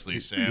the- seriously,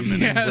 Sam. And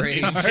Yeah,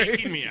 it's sorry.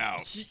 freaking me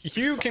out.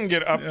 Hugh can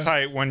get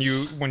uptight when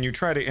you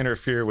try to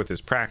interfere with his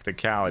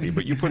practicality,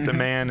 but you put the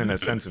man in a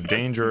sense of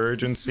danger or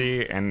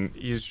urgency, and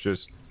he's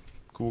just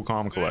cool,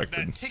 calm,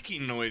 collected. That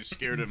ticking noise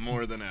scared him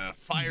more than a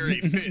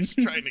fiery fist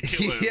trying to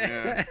kill him.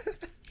 Yeah.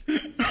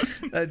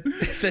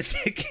 The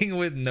ticking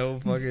with no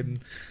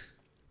fucking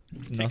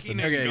Ticking nothing.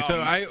 and Okay, so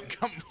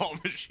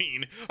gumball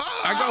machine.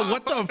 I go,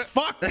 what the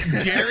fuck,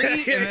 Jerry?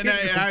 And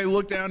then I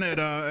look down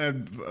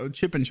at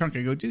Chip and Chunk.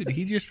 I go, dude,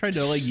 he just tried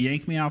to like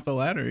yank me off the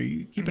ladder.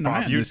 You keep an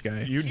eye Bob, on this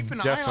guy. You Keep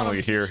an eye definitely on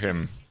him. hear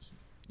him.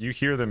 You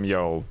hear them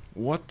yell,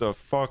 "What the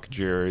fuck,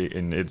 Jerry?"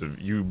 And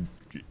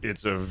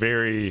it's a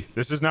very.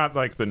 This is not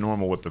like the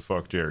normal "what the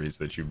fuck, Jerry's"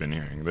 that you've been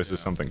hearing. This is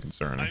something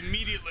concerning. I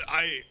immediately,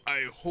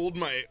 I hold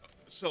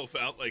myself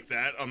out like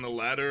that on the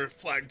ladder,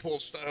 flagpole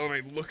style, and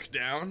I look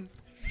down.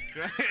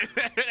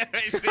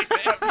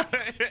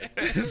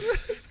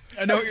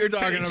 I know what you're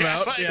talking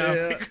about.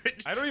 Yeah.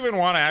 I don't even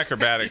want to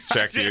acrobatics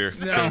check you.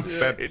 No. 'Cause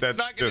It's that's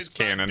not gonna just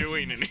stop canon.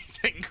 doing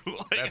anything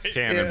cool. That's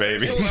canon,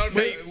 baby.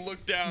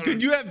 Look down.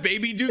 Could you have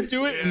Baby Duke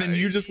do it, and then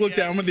you just look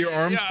down with your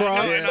arms yeah,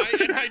 crossed? No,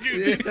 and I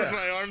do this with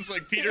my arms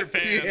like Peter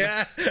Pan.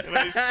 Yeah. And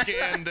I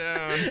scan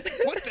down.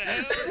 What the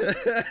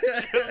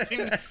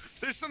hell?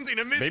 There's something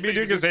amiss. Maybe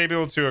Duke is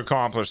able to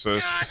accomplish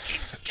this.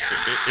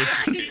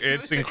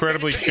 It's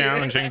incredibly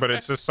challenging, but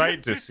it's a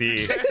sight to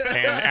see.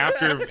 And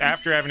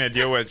after having to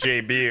deal with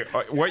JB,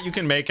 what you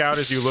can make out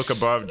as you look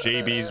above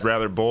JB's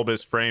rather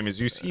bulbous frame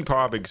is you see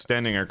Bob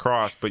extending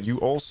across, but you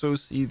also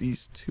see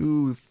these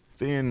two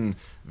thin,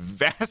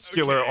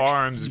 vascular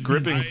arms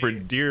gripping for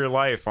dear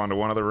life onto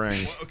one of the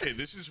rings. Well, okay,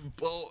 this is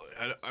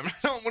I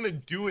don't want to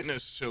do it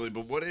necessarily,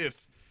 but what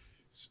if?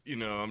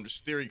 I'm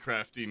just theory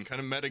crafting,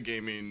 kind of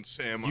metagaming,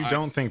 Sam. You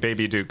don't think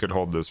Baby Duke could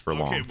hold this for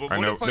long? But I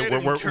what know if I had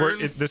him turn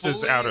this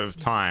is out of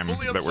time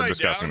fully that we're upside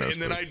discussing down, this.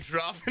 and then but- I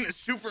drop in a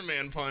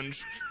Superman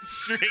punch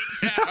straight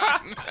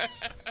down.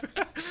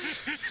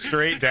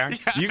 Straight down.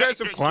 You guys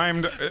have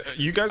climbed.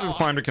 You guys have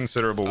climbed a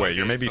considerable way.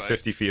 You're maybe fine.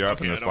 50 feet up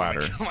in Okay, this I don't wanna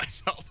ladder, kill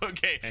myself.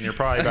 Okay. and you're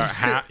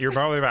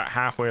probably about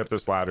halfway up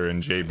this ladder.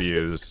 And JB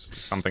is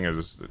something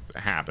has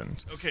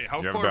happened. Okay, how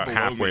You have far about below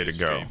halfway me to is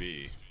go.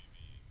 JB?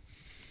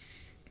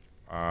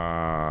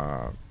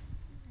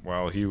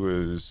 Well, he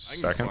was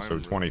can second, climb so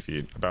really- 20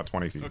 feet, about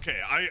 20 feet. Okay,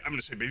 I'm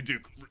gonna say, Baby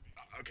Duke.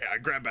 Okay, I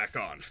grab back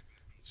on,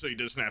 so he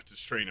doesn't have to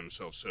strain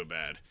himself so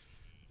bad.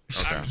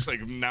 Okay. I'm just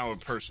like now a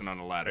person on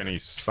a ladder. And he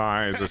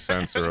sighs a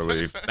sense of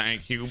relief.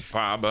 Thank you,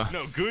 Papa.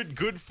 No,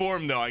 good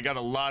form though. I got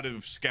a lot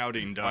of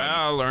scouting done.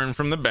 Well, learn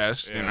from the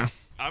best, you know.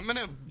 I'm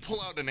gonna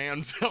pull out an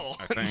anvil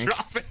and think.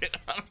 drop it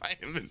on my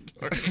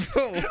inventory.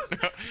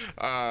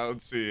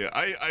 Let's see.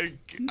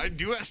 I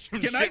do have some.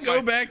 Can I shit go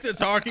my- back to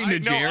talking to I-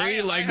 no, Jerry?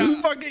 I- Like, I-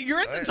 who fucking? You're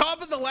at the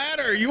top of the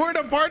ladder. You weren't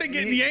a part of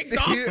getting yanked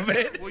off of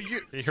it. Well,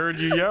 He heard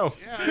you yell.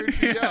 yeah, I heard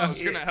you yell. I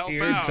was gonna help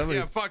You heard out. somebody-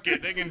 Yeah, fuck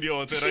it. They can deal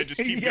with it. I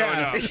just keep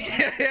Yeah. going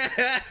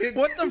up.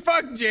 What the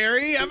fuck,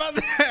 Jerry? How about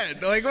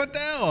that? Like, what the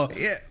hell?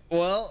 Yeah.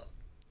 Well,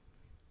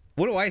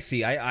 what do I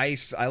see? I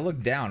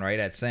look down right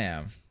at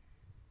Sam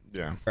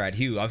Yeah. or at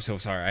Hugh. I'm so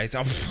sorry.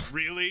 I'm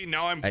Really?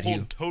 Now I'm At you.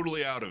 pulled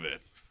totally out of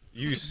it.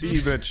 You see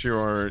that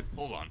your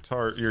Hold on.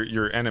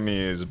 your enemy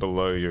is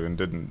below you and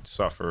didn't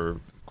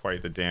suffer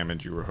quite the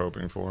damage you were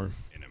hoping for.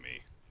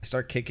 Enemy. I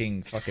start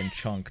kicking fucking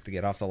Chunk to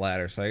get off the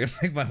ladder so I can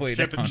make my way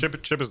down.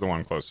 Chip is the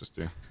one closest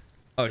to you.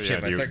 Oh, Yeah,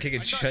 Chip! I dude. start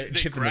kicking I thought they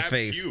Chip in the grabbed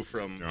face. Hugh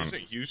from. Isn't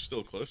Hugh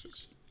still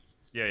closest?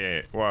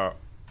 Yeah. Well,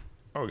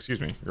 oh,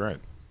 excuse me. You're right.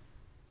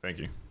 Thank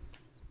you.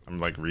 I'm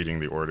like reading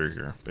the order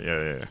here, but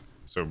yeah.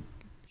 So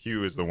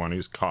Hugh is the one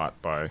who's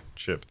caught by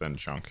Chip, then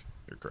Chunk.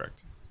 You're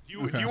correct.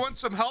 Do you want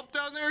some help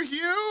down there,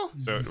 Hugh?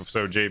 So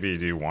JB,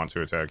 do you want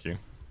to attack you?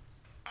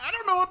 I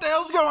don't know what the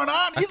hell's going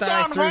on. I He's thought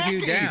I down threw wacky.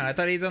 Hugh down. I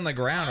thought he's on the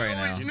ground right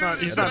now. He's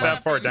He's not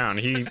that far down.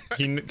 He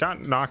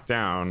got knocked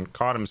down,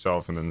 caught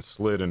himself, and then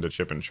slid into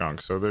Chip and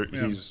Chunk. So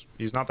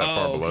he's not that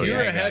far Oh, below okay. you.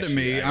 You're I ahead got of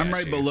me. you. I I'm got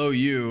right you. below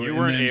you. You and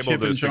weren't then able Chip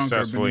to and Chunk are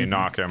successfully beneath me.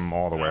 knock him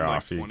all the way I'm like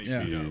off. 20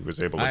 feet He up. was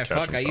able to I catch fuck!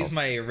 I himself. used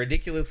my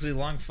ridiculously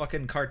long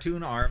fucking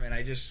cartoon arm and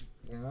I just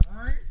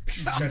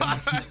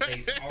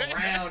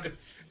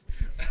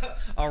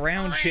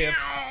around Chip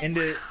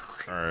into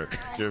All right,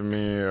 give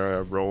me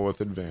a roll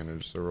with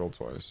advantage. So roll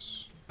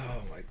twice.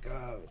 Oh my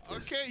god.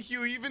 Okay,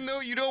 Hugh, even though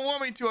you don't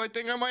want me to, I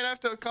think I might have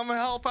to come and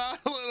help out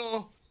a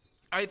little.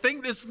 I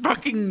think this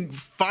fucking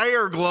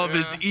fire glove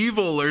is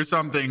evil or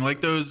something.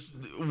 Like those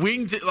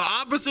the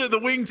opposite of the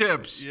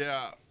wingtips.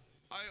 Yeah.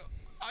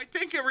 I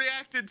think it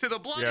reacted to the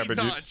bloody Yeah, but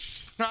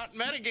touch. It's not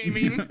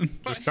metagaming.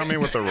 Just tell me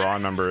what the raw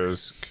number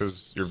is,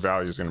 because your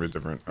value is going to be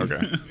different. Okay.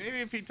 Maybe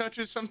if he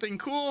touches something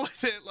cool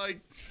with it, like.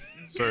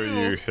 So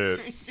you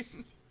hit.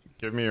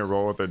 Give me a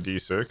roll with a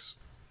d6.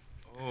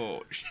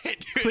 Oh shit!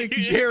 Dude. Quick,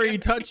 Jerry,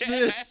 touch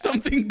this.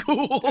 Something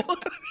cool.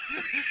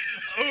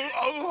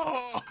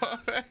 Oh,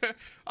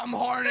 I'm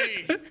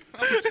horny.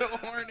 I'm so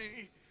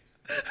horny.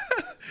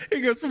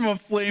 It goes from a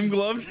flame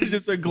glove to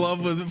just a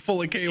glove with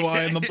full of KY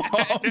in the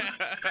palm.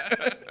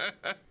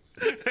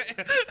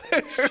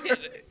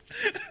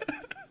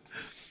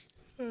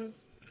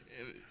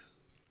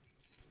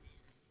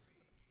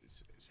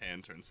 His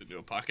hand turns into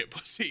a pocket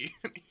pussy.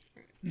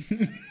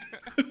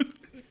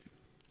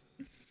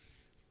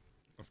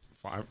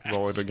 5.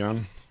 Roll it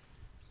again.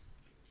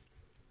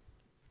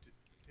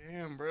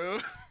 Damn, bro.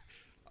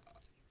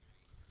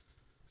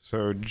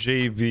 So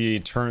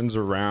JB turns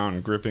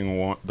around,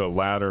 gripping the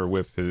ladder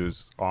with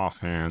his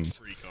offhand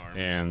Freak arms.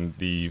 and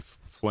the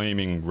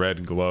flaming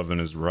red glove in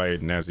his right.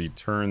 And as he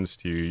turns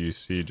to you, you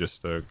see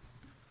just a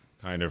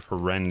kind of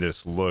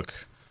horrendous look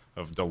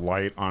of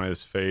delight on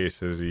his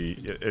face as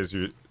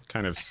you're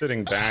kind of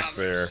sitting back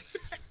there,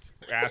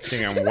 asking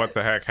him what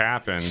the heck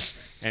happened.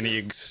 And he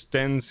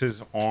extends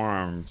his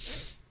arm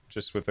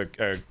just with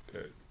a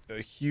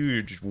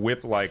huge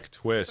whip-like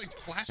twist,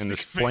 like and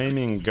this plastic,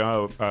 flaming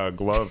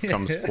glove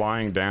comes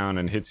flying down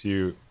and hits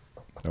you.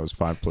 That was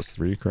 5 +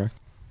 3, correct?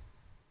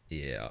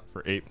 Yeah.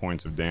 For 8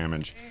 points of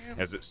damage,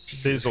 as it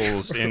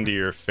sizzles into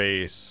your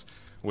face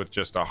with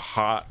just a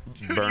hot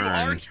You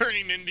are burn.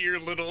 turning into your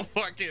little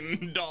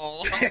fucking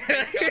doll.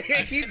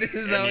 This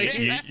is how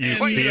he- You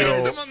Wait,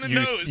 feel him on the you,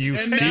 nose. you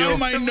And feel now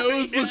my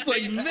nose looks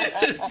like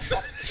this.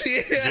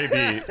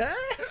 JB.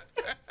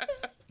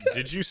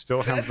 Did you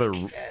still have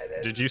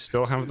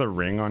the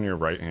ring on your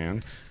right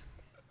hand?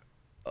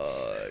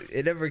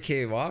 It never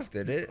came off,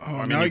 did it? Oh, I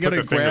mean, now I you put gotta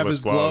the grab fingerless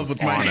his glove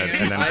with my on it and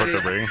hands. then put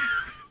the ring.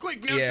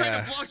 Quick, now Yeah. try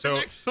to block the So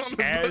next one.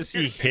 as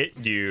he hit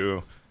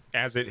you,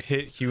 as it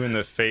hit you in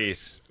the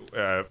face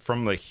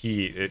from the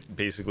heat, it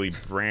basically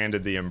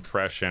branded the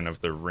impression of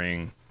the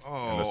ring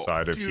on the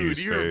side of dude,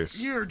 Hugh's face.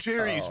 you're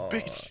Jerry's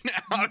bitch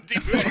now,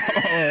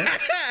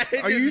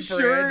 dude. Are you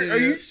sure? Are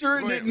you sure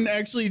it Wait. didn't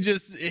actually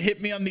just hit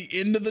me on the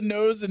end of the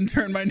nose and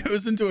turn my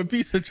nose into a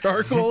piece of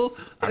charcoal?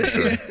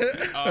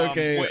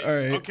 Okay, Wait, all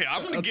right. Okay,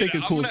 I'll take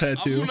a cool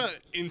tattoo. I'm gonna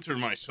enter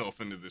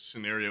myself into this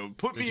scenario.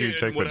 Put me you in take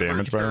the whatever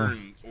damage, by the way?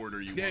 turn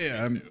order you want.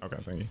 Yeah, me to. Okay,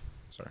 thank you.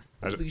 Sorry.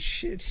 Holy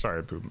shit.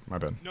 Sorry, Poop. My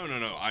bad. No,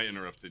 I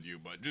interrupted you,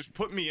 but just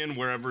put me in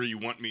wherever you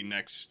want me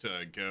next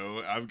to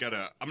go. I'm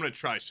gonna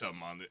try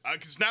something on it.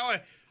 Because now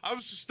I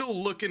was still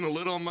looking a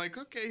little. I'm like,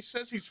 okay, he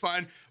says he's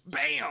fine.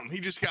 Bam! He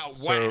just got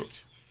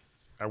whacked.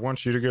 I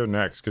want you to go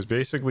next, because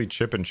basically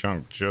Chip and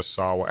Chunk just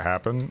saw what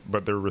happened,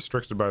 but they're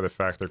restricted by the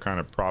fact they're kind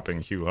of propping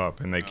Hugh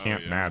up, and they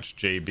can't match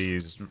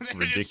JB's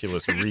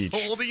ridiculous They're reach.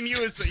 just holding you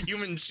as a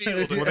human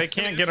shield. Well, they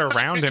can't get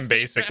around him,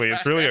 basically.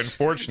 It's really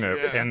unfortunate.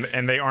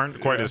 And they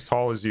aren't quite as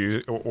tall as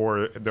you,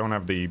 or don't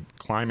have the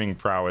climbing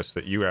prowess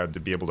that you had to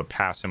be able to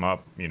pass him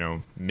up,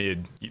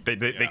 mid.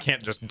 They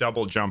can't just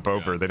double jump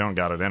over. They don't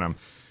got it in them.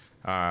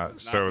 So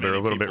they're a many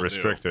little bit people do.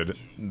 restricted.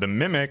 The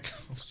Mimic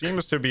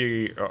seems to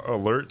be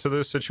alert to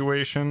this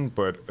situation,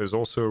 but is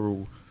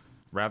also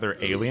rather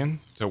alien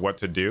to what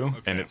to do.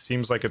 And it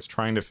seems like it's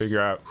trying to figure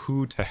out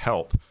who to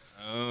help.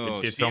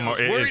 Oh, It's see, I was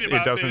almost worried it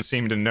about doesn't this.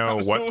 seem to I know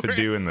was what to worried.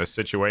 do in this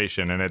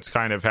situation, and it's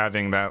kind of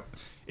having that.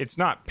 It's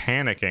not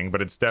panicking,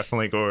 but it's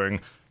definitely going.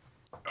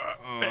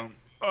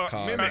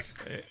 Mimic,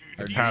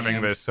 It's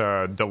having this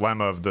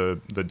dilemma of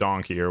the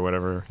donkey or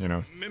whatever,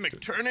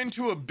 Mimic, turn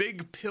into a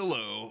big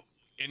pillow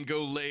and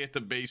go lay at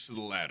the base of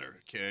the ladder,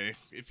 okay?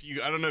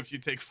 I don't know if you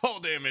take fall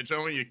damage. I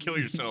don't want you to kill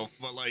yourself,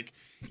 but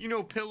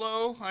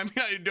pillow. I mean,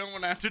 I don't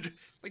want to have to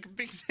like a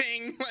big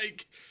thing,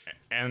 like.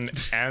 And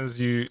as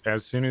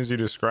soon as you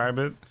describe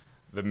it,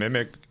 the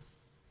Mimic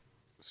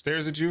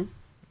stares at you,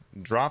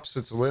 drops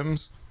its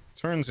limbs,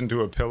 turns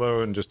into a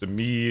pillow, and just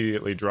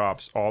immediately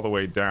drops all the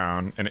way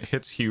down, and it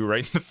hits Hugh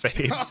right in the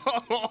face.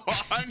 Oh,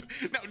 God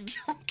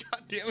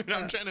damn it!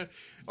 I'm trying to.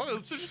 Oh,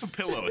 it's just a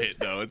pillow hit,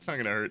 though. It's not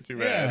gonna hurt too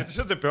bad. It's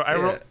just a pillow.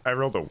 I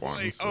rolled a 1.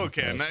 Like, so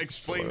okay, and I that's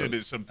explained it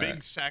as a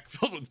big sack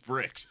filled with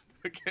bricks.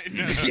 Okay,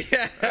 no.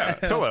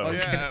 pillow.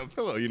 Yeah, a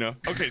pillow.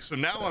 Okay, so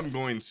now I'm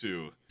gonna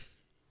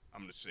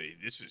say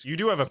this is. You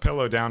do have a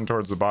pillow down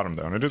towards the bottom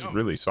though, and it is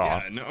really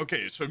soft. Yeah, no,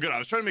 okay, so good. I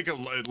was trying to make a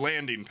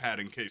landing pad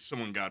in case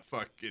someone got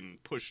fucking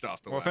pushed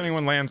off the Well, if ladder.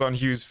 anyone lands on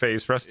Hugh's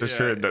face, rest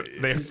assured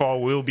that their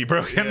fall will be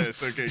broken.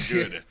 Yes, okay,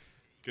 good.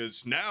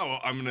 Because now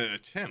I'm going to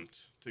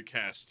attempt to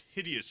cast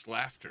Hideous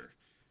Laughter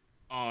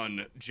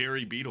on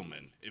Jerry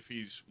Beetleman if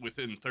he's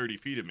within 30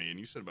 feet of me, and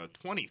you said about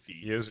 20 feet.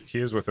 He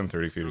is within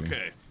 30 feet of you.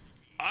 Okay.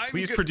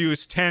 Please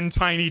produce 10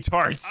 tiny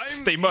tarts.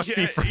 They must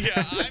be for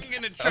Yeah, I'm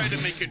going to try to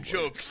make a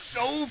joke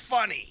so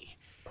funny.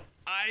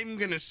 I'm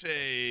going to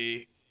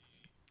say,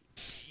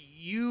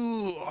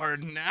 you are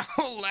now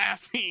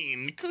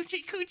laughing.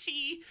 Coochie,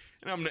 coochie.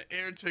 And I'm going to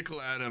air tickle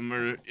at him.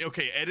 Or,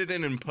 okay, edit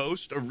in and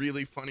post a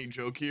really funny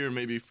joke here,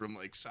 maybe from,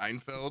 like,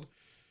 Seinfeld.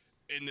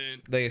 And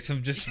then like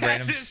some just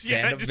random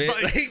stand-up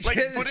bit.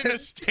 Like put in a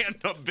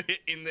stand-up bit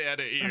in that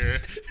ear.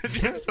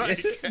 Just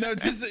like, No,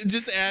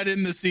 just add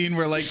in the scene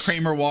where like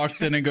Kramer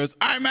walks in and goes,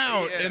 "I'm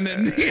out," and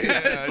then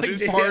it's like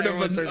just- part of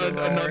everyone starts roaring.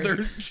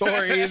 another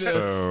story that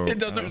So, it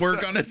doesn't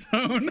work on its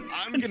own.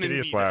 I'm gonna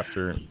hideous need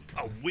laughter.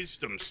 a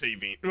wisdom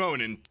saving. No,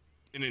 an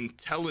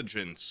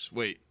intelligence.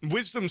 Wait,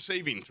 wisdom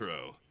saving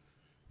throw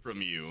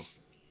from you,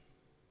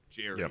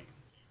 Jerry. Yep.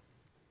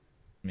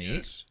 Me?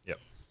 Yes. Yep.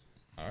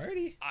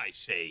 Alrighty. I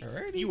say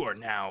Alrighty. you are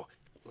now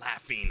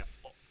laughing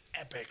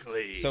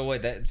epically. So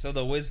wait, the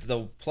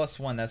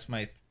 +1, that's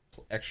my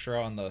extra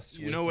on the.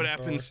 you know what wisdom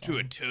throw happens or to a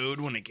something?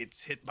 toad when it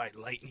gets hit by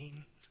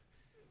lightning?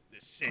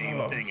 The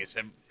same thing as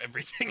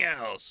everything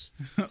else.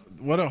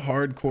 What a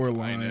hardcore I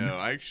line. know.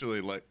 I actually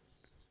like.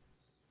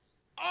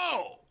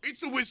 Oh,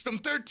 it's a wisdom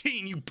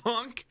 13, you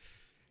punk.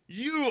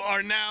 You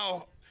are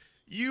now.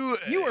 You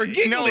are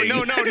giggling.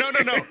 No.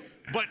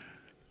 But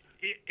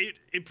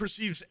it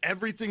perceives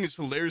everything as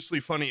hilariously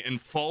funny and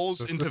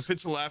falls into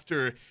fits of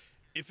laughter.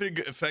 If it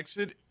affects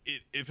it,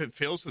 if it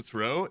fails to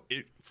throw,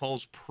 it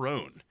falls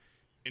prone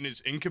and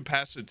is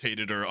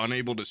incapacitated or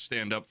unable to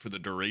stand up for the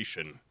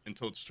duration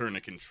until its turn.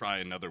 It can try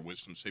another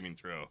wisdom saving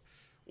throw,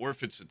 or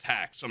if it's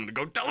attacked, someone to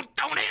go, don't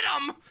hit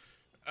him.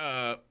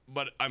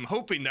 But I'm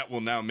hoping that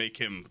will now make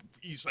him.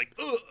 He's like,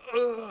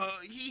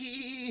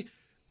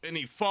 and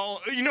he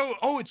fall. You know,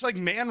 it's like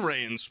Man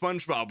Ray and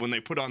SpongeBob when they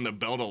put on the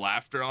belt of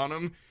laughter on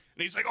him, and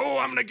he's like, "Oh,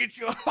 I'm gonna get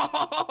you."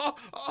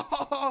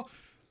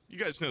 You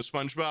guys know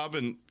SpongeBob,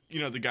 and you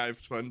know the guy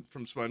from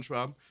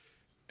SpongeBob.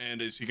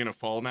 And is he gonna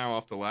fall now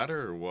off the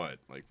ladder or what?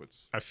 Like,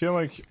 what's? I feel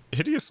like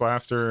hideous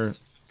laughter,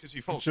 Because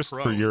he falls just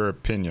prone. for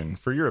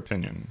your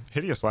opinion,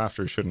 hideous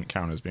laughter shouldn't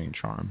count as being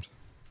charmed.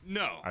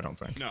 No, I don't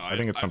think. No, I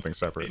think it's something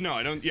separate. No,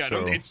 I don't. Yeah, I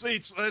So- don't.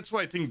 It's that's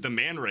why I think the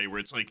Man Ray, where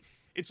it's like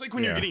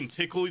when you're Yeah. getting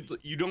tickled,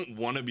 you don't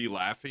want to be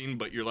laughing,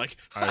 but you're like,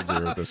 I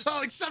agree with this. oh,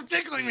 like, stop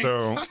tickling me.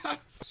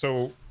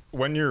 So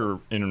when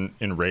you're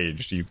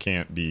enraged, you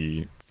can't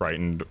be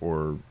frightened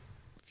or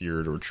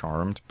feared or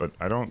charmed, but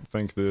I don't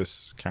think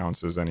this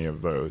counts as any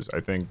of those. I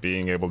think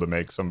being able to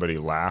make somebody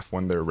laugh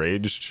when they're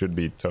raged should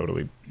be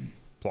totally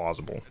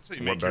plausible. So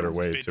you What make better your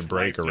way bitch to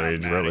break a wife not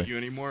rage, mad at really? you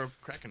anymore?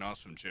 Crack an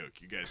awesome joke.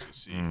 You guys will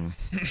see. Mm.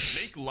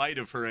 Make light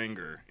of her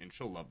anger, and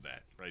she'll love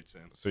that, right,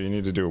 Sam? So you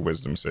need to do a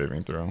wisdom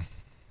saving throw.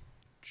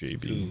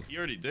 JB. He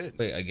already did.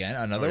 Wait, again,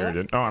 Oh, another you one?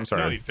 did? Oh, I'm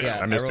sorry. No, he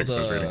failed. I missed it 'cause I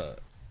was reading.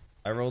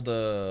 I rolled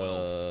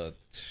a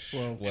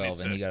 12, And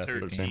it's and he got a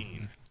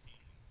 13.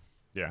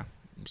 Yeah.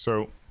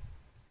 So,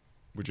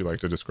 would you like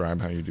to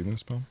describe how you do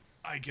this, Bill?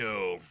 I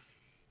go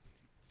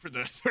for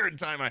the third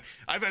time.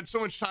 I've had so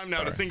much time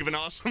now to think of an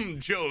awesome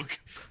joke.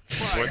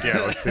 But,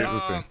 Yeah, let's see.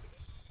 Let's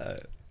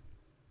see.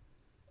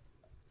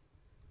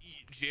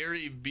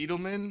 Jerry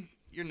Beetleman,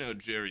 you're no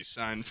Jerry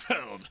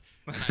Seinfeld.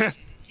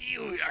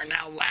 You are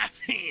now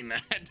laughing.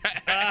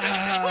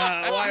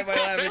 Why am I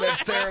laughing?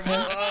 That's terrible.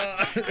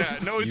 Yeah,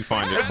 no, it's You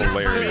find it better for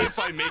me hilarious.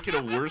 if I make it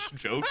a worse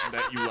joke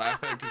that you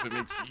laugh at because it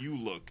makes you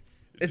look.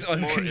 It's just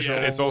more-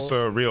 uncontrollable. It's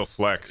also a real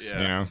flex,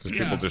 Yeah. you know, because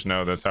Yeah. people just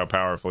know that's how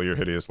powerful your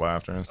hideous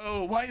laughter is.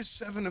 Oh, why is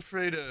 7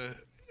 afraid of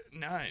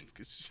 9?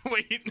 Cause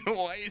wait, no,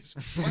 why is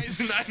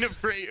 9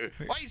 afraid?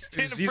 Why is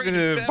 10 afraid He's of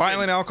a 7?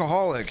 violent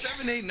alcoholic.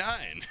 7, 8,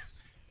 9.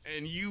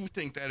 And you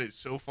think that is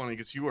so funny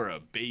because you are a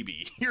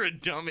baby. You're a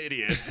dumb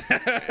idiot.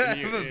 And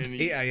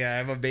you, Yeah, I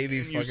have a baby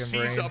and you fucking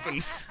seize brain. up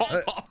and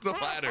fall off the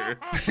ladder.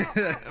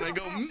 And I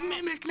go,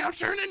 Mimic, now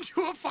turn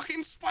into a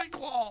fucking spike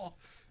wall.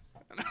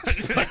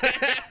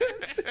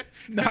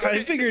 No, I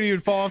figured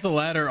you'd fall off the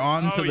ladder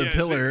onto Oh, the yeah,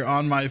 pillar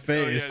on my Oh, yeah,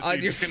 face. so On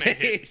you're your just gonna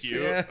hit face,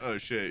 you. yeah. Oh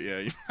shit, yeah.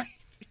 You might.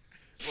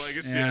 Well, I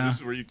guess Yeah. this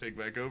is where you take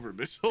back over,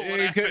 Bissell. What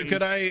Hey, happens?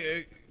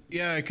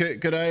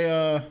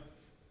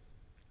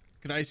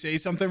 Could I say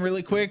something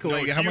really quick? No,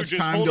 Like, how you much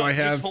just time hold do up- I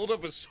Just have? hold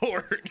up a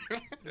sword.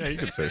 Yeah, you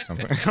could say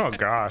something. Oh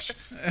gosh.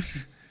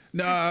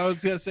 No, I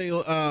was gonna say,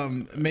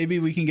 maybe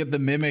we can get the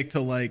mimic to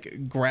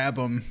like grab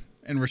him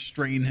and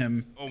restrain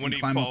him Oh, when and he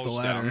climb up the falls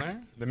ladder. down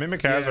there. The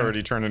mimic has Yeah.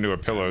 already turned into a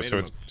pillow, made so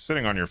him it's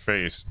sitting on your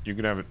face. You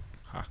could have it.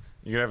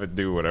 You could have it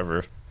do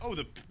whatever. Oh,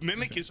 the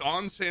mimic is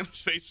on Sam's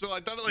face. So I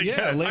thought it like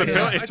Yeah, The later.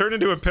 pillow, it turned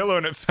into a pillow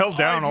and it fell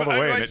down all the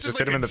way, and it said just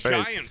like hit him in the a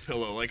face. Giant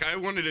pillow. Like I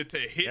wanted it to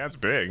hit. Yeah, it's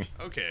big.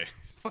 Okay.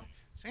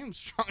 Sam's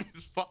strong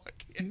as fuck.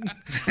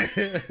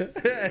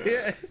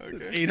 Yeah.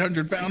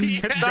 800-pound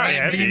It's not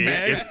giant heavy.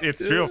 beanbag.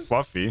 It's real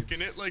fluffy.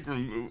 Can it like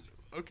remove?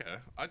 Okay,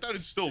 I thought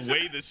it'd still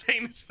weigh the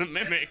same as the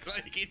mimic.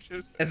 Like it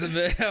just. As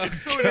a oh,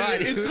 So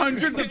it's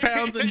hundreds of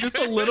pounds and just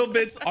a little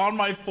bits on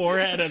my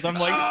forehead as I'm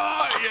like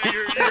Oh yeah,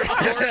 your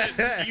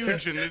forehead's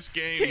huge in this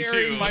game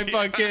tearing too. my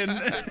fucking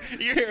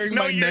tearing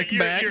my neck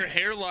back. Your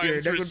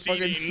hairline's Your neck would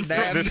fucking receding.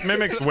 snap. This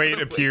mimic's weight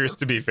appears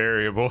to be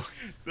variable.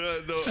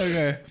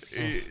 Okay.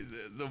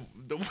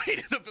 The weight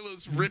of the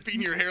pillow's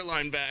ripping your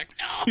hairline back.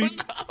 No.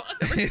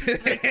 Every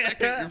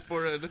second your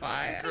forehead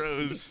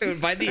grows.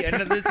 Dude, by the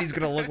end of this, he's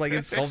gonna look like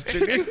a sculpture.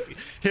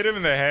 Hit him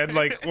in the head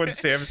like when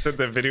Sam said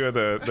the video of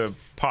the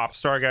pop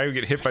star guy who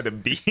get hit by the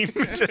beam,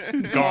 just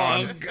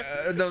gone. Oh,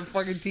 God, the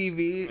fucking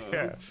TV.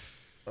 Yeah.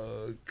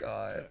 Oh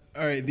god.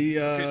 All right, the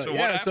Okay, so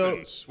yeah, what so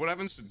happens? What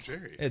happens to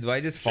Jerry? Hey, do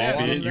I just fall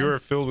on him? You are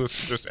filled with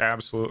just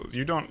absolute.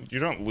 You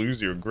don't lose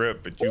your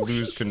grip, but you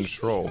lose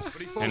control.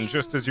 And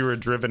just as you were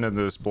driven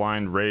into this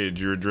blind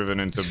rage, you were driven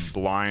into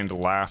blind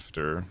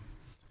laughter,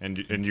 and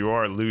you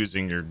are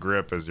losing your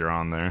grip as you're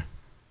on there.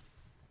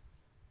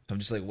 I'm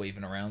just like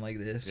waving around like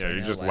this. Yeah, right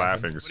you're now, just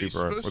laughing But he's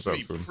super. supposed What's to up,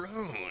 be Food?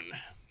 prone.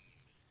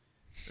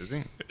 Is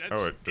he?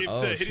 That's, if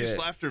Oh, the hideous shit.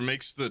 laughter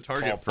makes the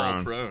target Fall fall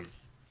prone. prone.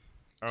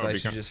 So I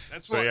should because- just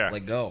That's so what. yeah.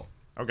 let go.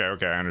 Okay,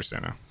 I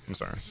understand now. I'm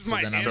sorry. This is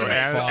my then I'm So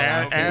anime gonna fall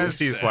as, off as move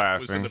he's set,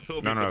 was laughing, the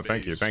pill no, beat the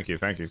thank you,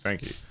 base.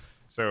 thank you.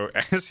 So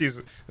as he's,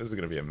 this is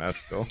gonna be a mess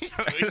still.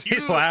 As You-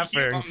 he's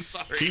laughing, I'm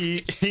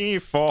sorry. he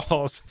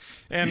falls,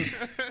 and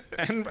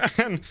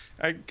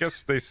I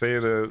guess they say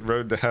the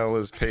road to hell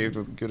is paved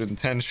with good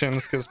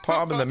intentions, because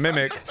Pob and the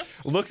Mimic,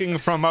 looking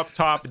from up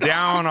top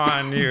down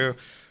on you,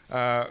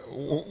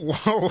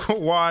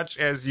 watch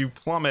as you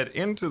plummet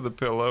into the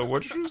pillow,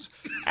 which is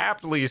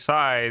aptly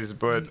sized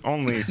but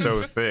only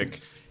so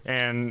thick,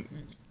 and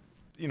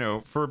you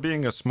know, for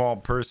being a small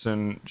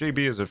person, JB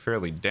is a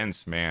fairly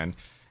dense man,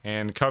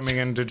 and coming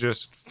into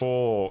just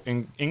full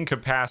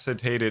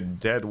incapacitated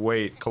dead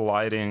weight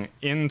colliding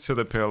into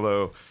the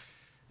pillow,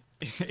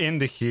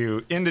 into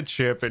Hugh, into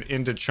Chip, and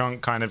into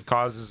Chunk kind of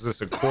causes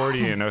this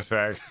accordion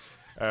effect,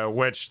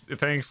 which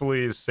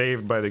thankfully is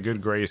saved by the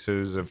good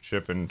graces of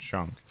Chip and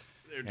Chunk.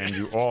 And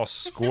you all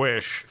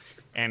squish,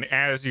 and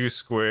as you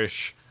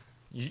squish,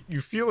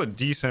 you feel a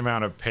decent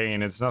amount of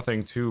pain. It's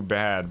nothing too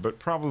bad, but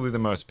probably the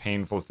most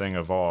painful thing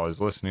of all is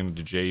listening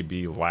to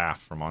JB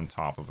laugh from on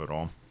top of it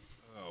all.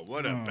 Oh,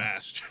 what a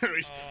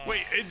bastard!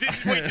 Wait,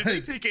 did they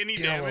take any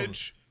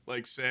damage?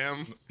 Like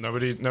Sam?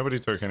 Nobody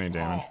took any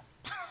damage.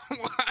 I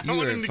You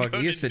want are him to fucking- go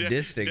you're to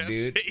sadistic, death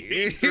dude.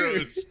 saving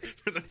throws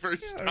for the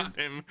first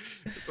time,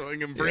 so I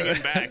can bring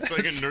him back, so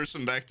I can nurse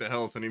him back to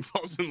health, and he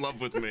falls in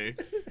love with me.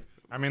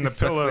 I mean, the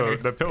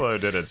pillow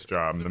did its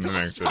job. The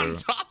mimic did On it.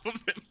 top of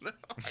him, though.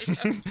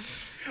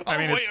 I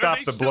mean, it wait, are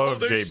stopped they the blow of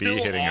they're JB still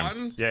hitting him.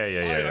 on?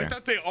 Yeah. I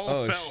thought they all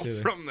Oh, fell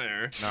shit. from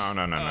there. No.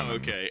 Oh,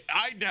 okay.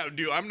 I now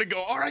do. I'm gonna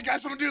go. All right,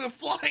 guys. I'm gonna do the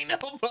flying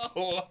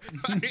elbow.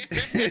 I'm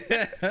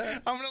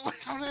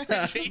gonna hit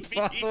JB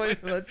All the way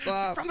from the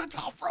top. from the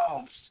top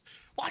ropes.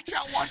 Watch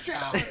out! Watch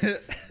out!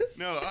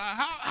 No.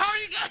 How are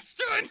you guys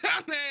doing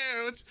down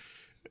there? Let's.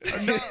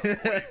 No,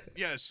 wait.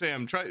 Yeah,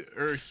 Sam.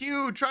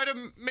 Hugh. Try to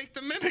make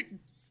the mimic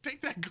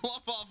take that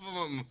glove off of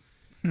him.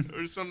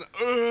 Or something.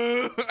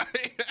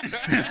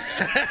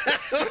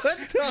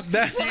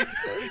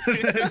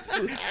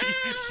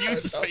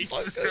 Hugh's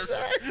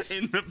face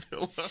in the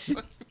pillow.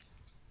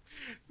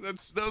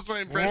 That was my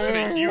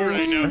impression of you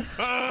right now.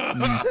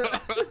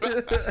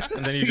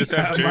 And then you just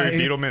have Jerry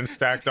Beetleman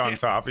stacked on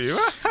top of you.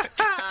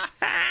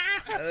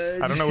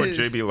 I don't know what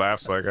JB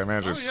laughs like. I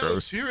imagine Oh it's yeah, gross.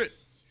 let's hear it.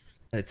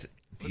 It's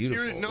Let's hear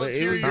beautiful. it. No, let's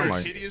hear was your sound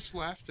like- hideous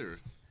laughter.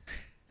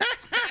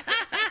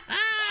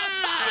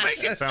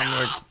 Sound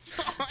like,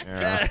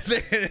 yeah.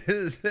 there it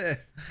is. Nope.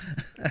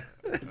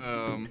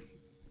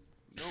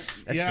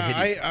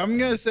 Yeah, I'm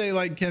gonna say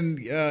like,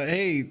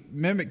 hey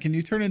Mimic, can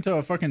you turn into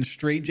a fucking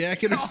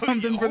straitjacket or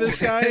something for this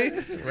guy?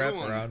 Wrap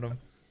around him.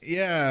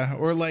 Yeah,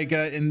 or like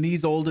in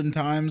these olden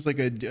times, like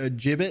a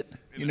gibbet.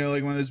 You know,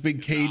 like one of those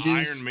big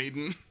cages. Iron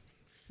Maiden.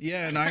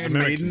 Yeah, an The Iron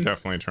mimic Maiden. can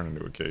definitely turn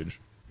into a cage.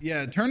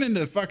 Yeah, turn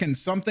into fucking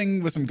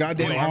something with some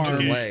goddamn Arms and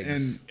arms. legs.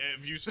 And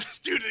If you,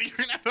 dude, you're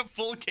gonna have a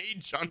full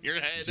cage on your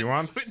head. Do you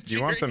want with the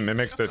Jerry.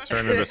 mimic to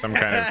turn into some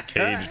kind of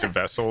caged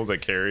vessel to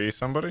carry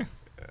somebody?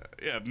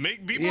 Yeah,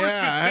 be more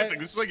Yeah, specific.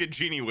 This is like a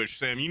genie wish,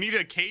 Sam. You need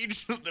a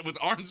cage with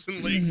arms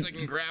and legs that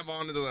can grab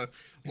onto the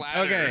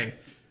ladder.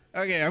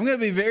 Okay, I'm gonna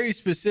be very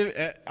specific.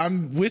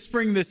 I'm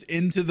whispering this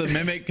into the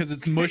Mimic because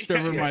it's mushed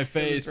over my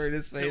face. Right in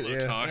his face, Pillow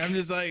yeah. talk. And I'm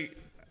just like,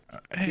 Yeah,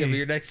 but hey,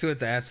 you're next to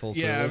its asshole, so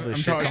Yeah, the I'm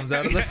shit talking- comes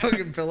out of the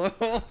fucking pillow.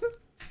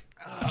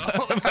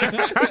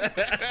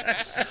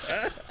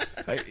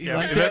 you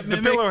like The, that, the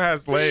Mimic? pillow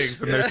has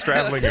legs and they're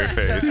straddling your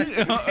face.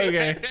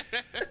 Okay,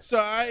 so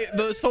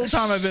this whole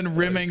time I've been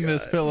rimming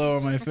this pillow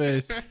on my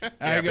face. I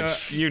Yeah, go,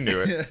 but you knew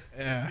it.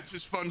 yeah. It's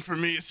as fun for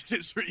me as it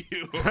is for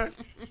you.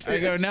 I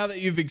go, now that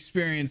you've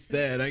experienced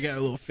that, I got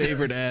a little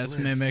favor to ask,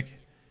 Mimic.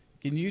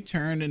 Can you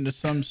turn into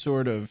some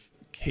sort of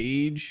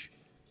cage,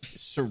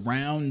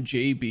 surround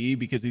JB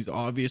because he's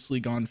obviously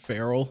gone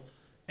feral,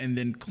 and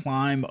then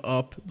climb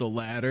up the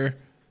ladder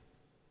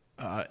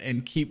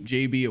and keep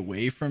JB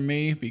away from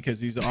me because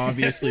he's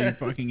obviously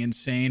fucking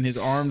insane. His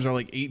arms are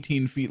like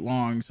 18 feet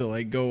long, so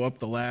like go up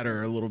the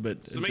ladder a little bit.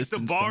 So make the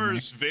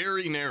bars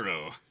very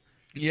narrow.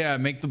 Yeah,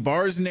 make the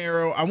bars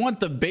narrow. I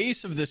want the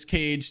base of this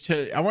cage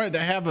I want it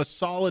to have a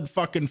solid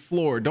fucking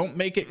floor. Don't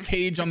make it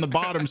cage on the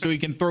bottom so he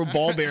can throw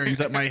ball bearings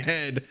at my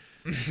head.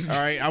 All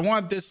right, I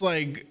want this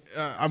like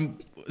I'm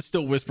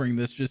still whispering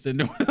this just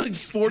into like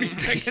 40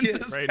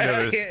 seconds. Right now,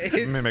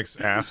 this mimics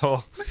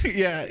asshole.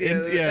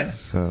 Yeah.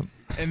 So,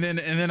 And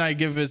then I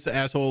give his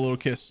asshole a little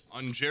kiss.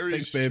 On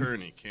Jerry's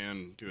turn, he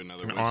can do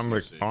another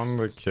wisdom save. on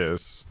the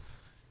kiss,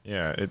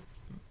 yeah,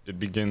 it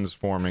begins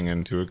forming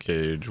into a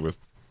cage with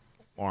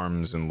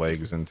arms and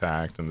legs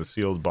intact and the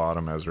sealed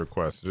bottom as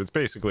requested. It's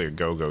basically a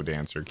go-go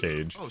dancer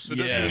cage. Oh, so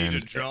does it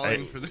need a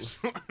drawing for this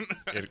one?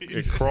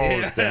 It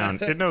crawls down.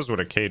 It knows what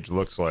a cage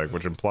looks like,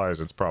 which implies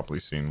it's probably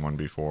seen one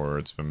before or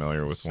it's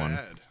familiar with one.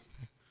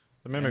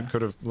 The mimic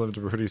could have lived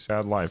a pretty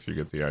sad life, you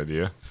get the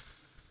idea.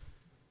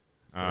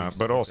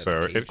 But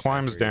also, it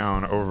climbs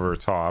down over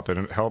top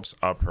and it helps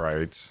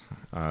upright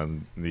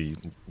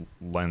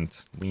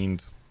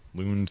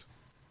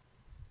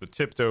the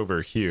tipped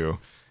over Hugh,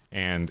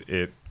 and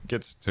it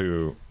gets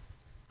to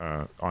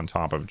on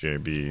top of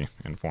JB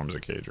and forms a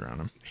cage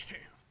around him.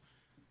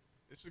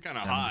 This is kind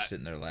of I'm hot. just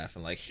sitting there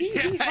laughing like,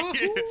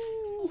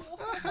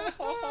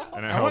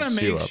 And I want to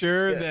make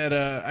sure that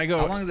I go.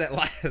 how long does that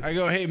last? I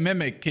go, hey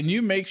Mimic, can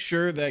you make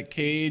sure that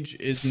cage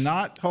is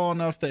not tall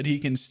enough that he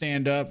can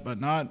stand up, but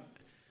not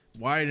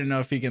wide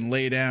enough he can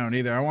lay down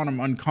either? I want him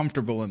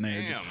uncomfortable in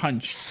there, just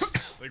hunched.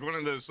 Like one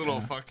of those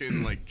little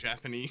fucking like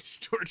Japanese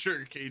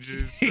torture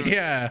cages.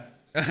 Yeah.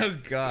 Oh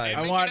god.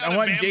 I want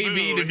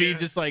JB to be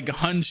just like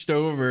hunched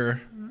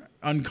over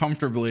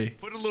uncomfortably.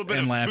 Put a little bit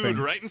and of laughing. food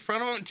right in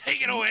front of him and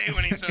take it away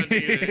when he's on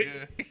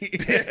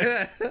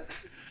the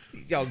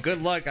Yo,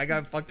 good luck. I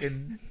got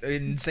fucking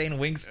insane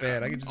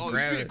wingspan. I can just this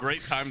grab would be a it.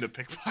 great time to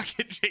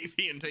pickpocket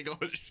JB and take a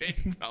little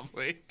shame,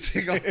 probably.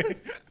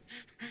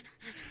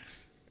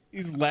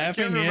 He's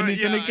laughing and remember-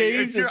 he's in a yeah,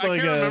 cage. if you're- It's I like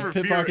can't a remember if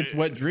you're- pickpocket's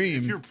wet If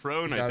dream. you're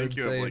prone, I God, think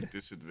you have insane. like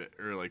disadvantage,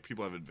 or like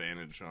people have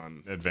advantage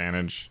on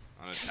Advantage.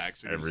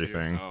 attacks against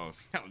Everything. You. Oh,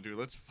 hell, dude,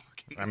 let's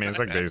fucking. I mean, it's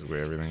like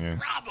basically everything, yeah.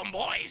 Rob them,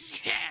 boys!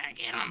 Yeah,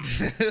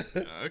 get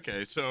them.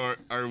 Okay, so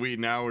are we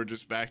now? We're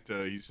just back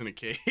to he's in a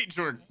cage.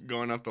 We're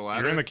going up the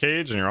ladder. You're in the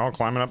cage and you're all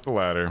climbing up the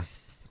ladder.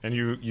 And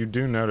you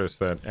do notice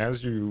that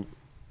as you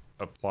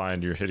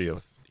applied your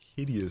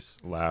hideous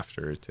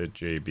laughter to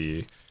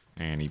JB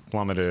and he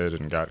plummeted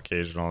and got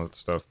caged and all that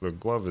stuff, the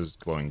glove is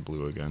glowing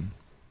blue again.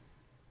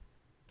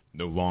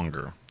 No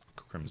longer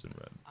crimson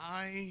red.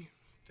 I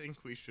think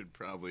we should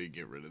probably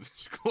get rid of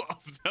this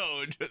glove,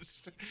 though,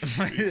 just to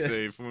be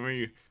safe. When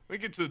we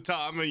get to the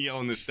top, I'm gonna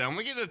yell this down. When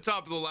we get to the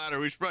top of the ladder,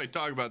 we should probably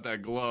talk about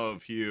that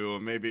glove, Hugh.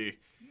 And maybe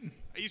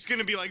he's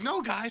gonna be like,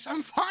 "No, guys,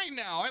 I'm fine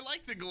now. I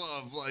like the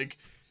glove. Like,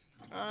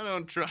 I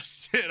don't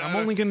trust it. I'm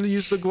only going to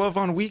use the glove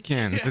on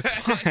weekends. It's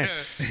fine.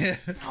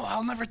 No,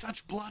 I'll never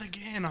touch blood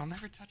again. I'll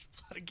never touch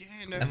blood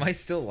again." Am I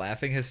still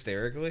laughing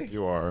hysterically?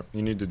 You are.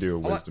 You need to do a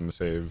wisdom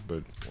save,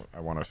 but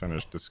I want to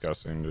finish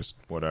discussing just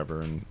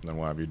whatever, and then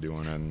we'll have you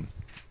doing it and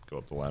go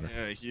up the ladder.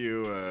 Yeah,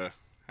 Hugh.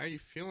 How you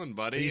feeling,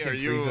 buddy? What do Are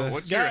you you? think, Frieza?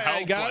 What's your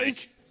health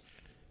guys?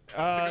 like?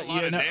 a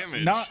lot of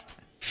damage. Not.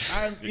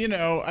 I'm.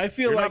 I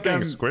feel You're like not being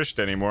I'm. squished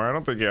anymore. I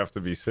don't think you have to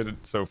be sitting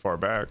so far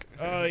back.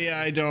 Oh yeah,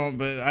 I don't.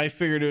 But I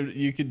figured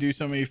you could do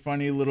so many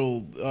funny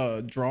little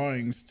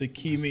drawings to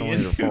key me Don't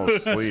need to fall into.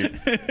 asleep.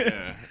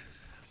 Yeah.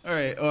 All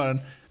right, hold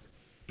on.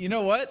 You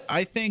know what?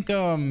 I think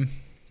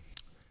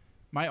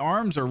my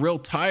arms are real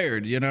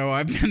tired.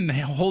 I've been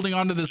holding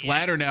onto this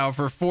ladder now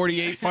for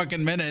 48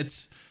 fucking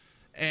minutes,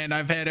 and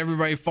I've had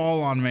everybody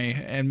fall on me.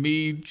 And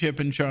me, Chip,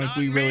 and Chunk, Not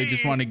we really me.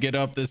 just want to get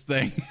up this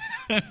thing.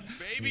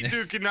 Baby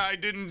Duke and I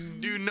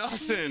didn't do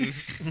nothing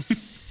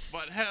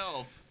but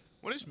help.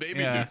 What does Baby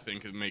Yeah. Duke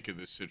think of make of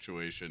this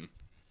situation?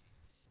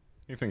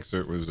 He thinks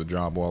it was a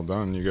job well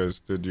done. You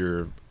guys did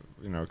your,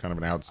 kind of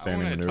an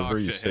outstanding wanna talk maneuver.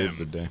 You to saved him.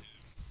 the day.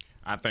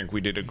 I think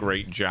we did a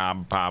great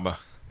job, Papa.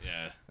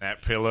 Yeah,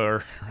 That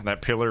pillar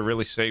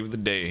really saved the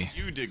day.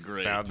 you did great.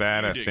 Without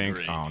that, You I did think.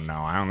 great. Oh no,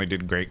 I only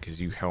did great because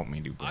you helped me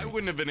do great. I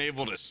wouldn't have been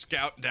able to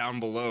scout down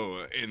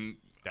below and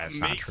That's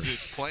not make true.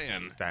 this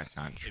plan That's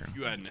not true. if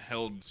you hadn't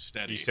held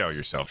steady. You sell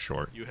yourself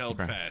short. You held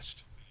Okay.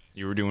 fast.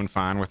 You were doing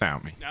fine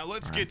without me. Now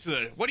let's get to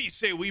the. What do you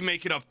say we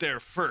make it up there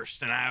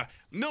first? And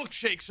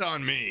milkshakes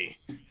on me.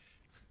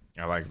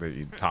 I like that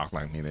you talked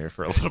like me there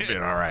for a little bit.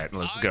 All right,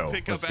 let's I go.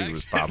 pick Let's up do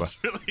this, Baba. accents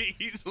really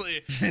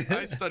easily.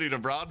 I studied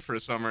abroad for a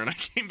summer and I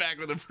came back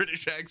with a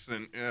British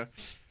accent. Yeah.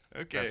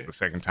 Okay. That's the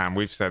second time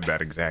we've said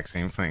that exact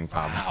same thing,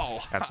 Papa.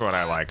 Wow. That's what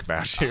I like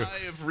about you.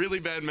 I have really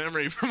bad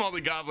memory from all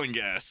the goblin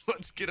gas.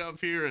 Let's get up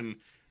here and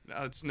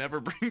let's never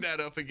bring that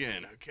up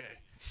again. Okay.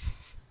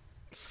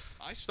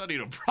 I studied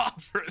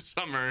abroad for a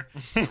summer.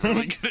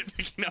 Really good at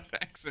picking up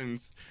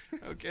accents.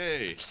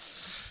 Okay.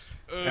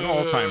 And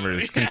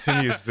Alzheimer's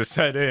continues to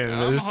set in.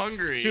 I'm There's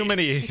hungry. too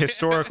many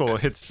historical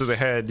hits to the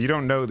head. You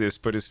don't know this,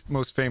 but his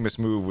most famous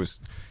move was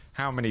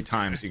how many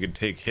times he could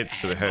take hits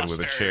to the head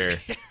with a chair.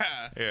 Yeah.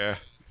 Yeah.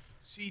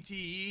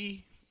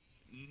 CTE.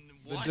 The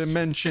What?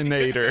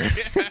 Dimensionator.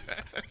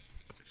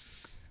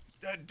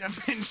 The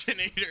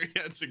Dimensionator.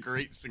 That's a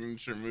great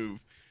signature move.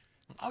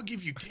 I'll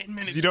give you 10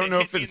 minutes. You don't to know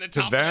hit if me in it's the to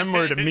top of the them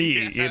or to head. me,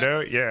 Yeah. you know?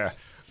 Yeah.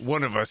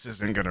 One of us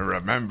isn't going to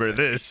remember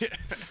this.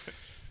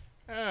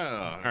 Oh,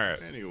 All right.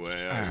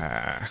 Anyway,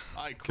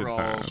 I good crawl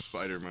times.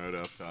 spider mode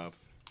up top.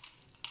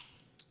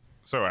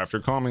 So after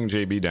calming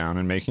JB down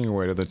and making your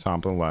way to the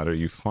top of the ladder,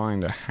 you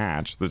find a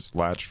hatch that's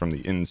latched from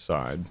the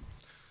inside.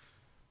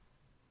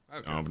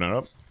 Okay. Open it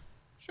up.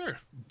 Sure.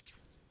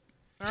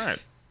 All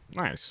right.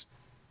 Nice.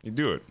 You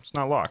do it. It's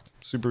not locked.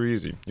 Super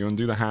easy. You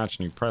undo the hatch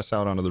and you press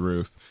out onto the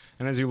roof.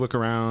 And as you look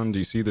around,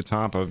 you see the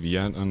top of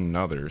yet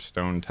another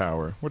stone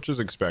tower, which is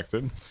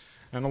expected.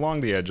 And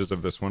along the edges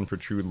of this one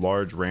protrude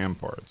large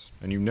ramparts.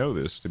 And you know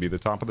this to be the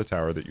top of the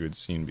tower that you had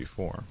seen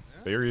before.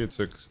 The area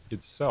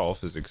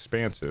itself is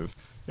expansive,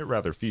 yet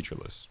rather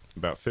featureless.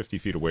 About 50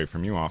 feet away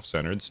from you,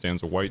 off-centered,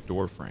 stands a white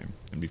door frame,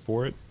 and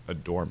before it, a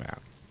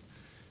doormat.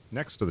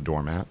 Next to the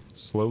doormat,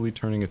 slowly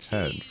turning its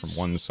head from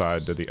one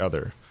side to the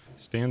other,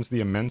 stands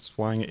the immense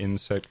flying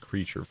insect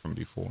creature from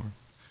before.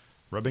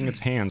 Rubbing its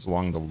hands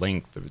along the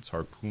length of its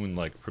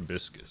harpoon-like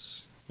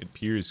proboscis, it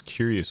peers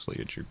curiously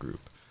at your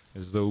group,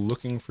 as though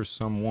looking for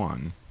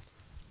someone,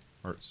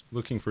 or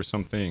looking for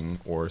something,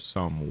 or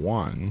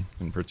someone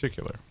in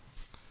particular.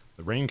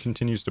 The rain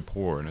continues to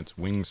pour, and its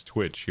wings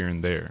twitch here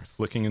and there,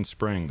 flicking and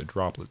spraying the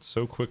droplets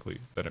so quickly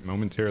that it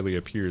momentarily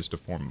appears to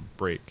form a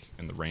break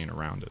in the rain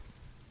around it.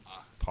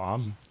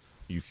 Pod,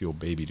 you feel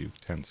Baby Duke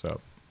tense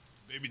up.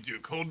 Baby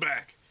Duke, hold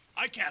back.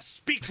 I can't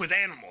speak with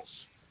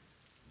animals.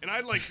 And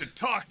I'd like to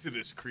talk to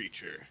this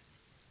creature.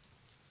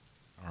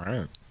 All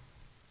right.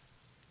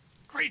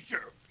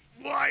 Creature,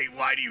 why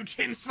do you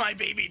tense my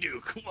Baby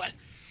Duke?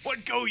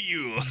 What go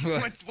you?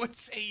 What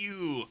say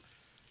you?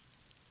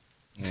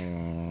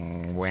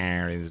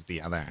 Where is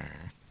the other?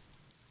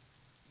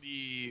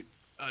 The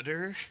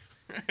udder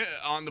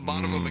on the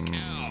bottom of a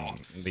cow.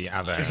 The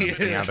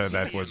other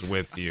that was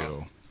with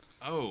you.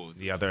 Oh,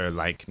 The other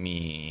like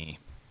me.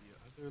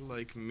 the other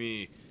like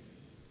me.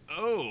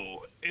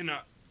 Oh, in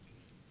a...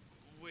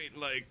 Wait,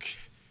 like...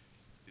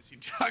 Is he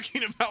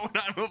talking about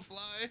when I'm a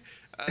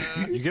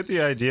fly? You get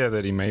the idea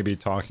that he may be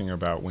talking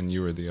about when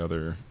you were the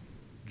other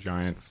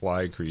giant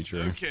fly creature.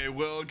 Okay,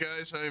 well,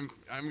 guys,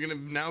 I'm gonna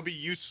now be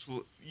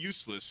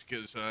useless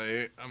because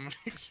I'm gonna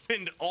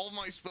expend all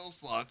my spell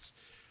slots.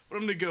 But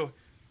I'm gonna go,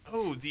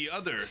 oh, the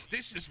other.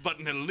 This is but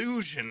an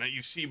illusion that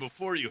you see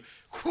before you.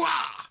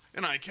 Quah!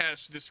 And I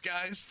cast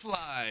Disguised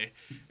Fly,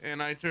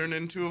 and I turn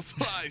into a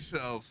fly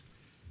self.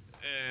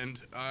 And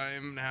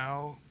I'm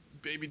now,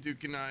 Baby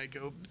Duke and I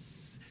go,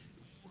 "Bzz,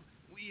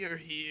 we are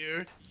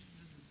here.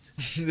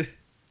 Bzz."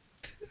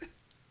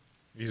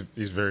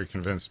 He's very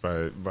convinced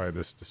by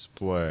this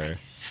display,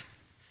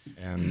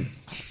 and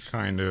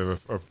kind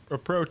of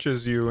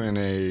approaches you in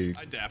a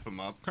I dap him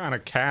up. kind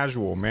of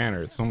casual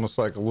manner. It's almost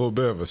like a little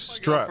bit of a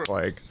strut, for-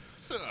 like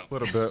What's up? a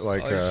little bit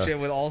like Oh shit,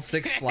 with all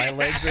 6 fly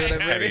legs or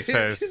whatever. And it he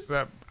is.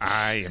 says,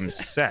 I am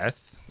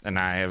Seth, and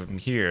I am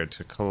here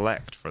to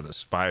collect for the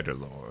Spider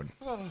Lord.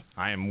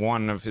 I am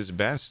one of his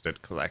best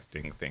at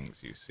collecting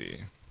things, you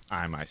see.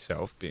 I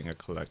myself being a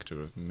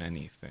collector of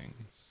many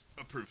things.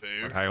 A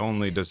purveyor. But I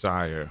only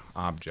desire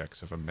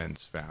objects of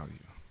immense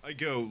value. I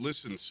go,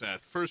 listen,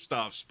 Seth. First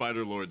off,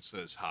 Spider Lord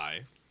says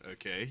hi.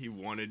 Okay, he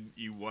wanted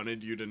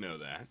you to know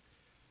that.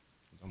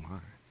 Oh my.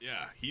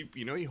 Yeah, he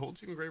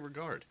holds you in great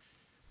regard.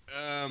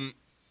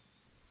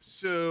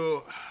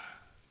 So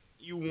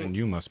you want And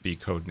you must be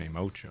codename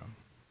Ocho.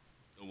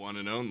 the one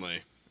and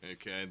only.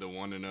 Okay, the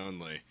one and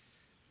only.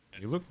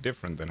 You look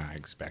different than I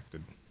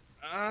expected.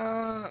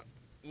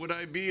 Would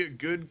I be a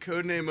good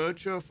codename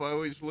Ocho if I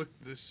always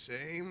looked the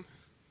same?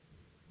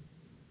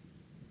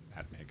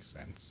 That makes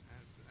sense.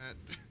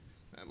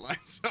 That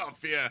lines up,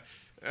 yeah.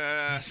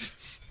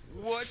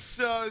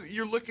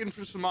 You're looking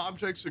for some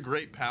objects of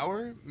great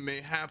power?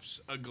 Mayhaps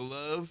a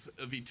glove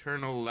of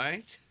eternal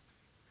light?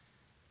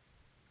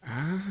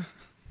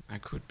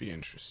 That could be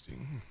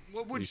interesting.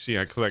 What would you see.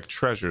 I collect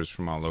treasures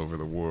from all over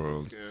the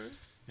world.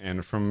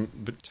 And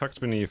tucked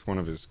beneath one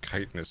of his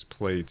chitinous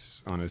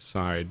plates on his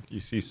side, you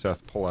see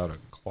Seth pull out a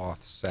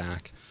cloth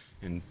sack,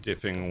 and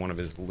dipping one of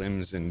his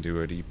limbs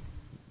into it, he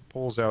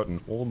pulls out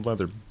an old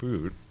leather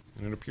boot,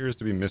 and it appears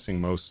to be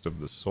missing most of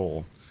the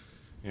sole.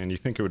 And you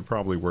think it would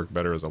probably work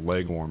better as a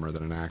leg warmer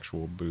than an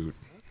actual boot,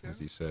 as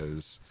he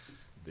says,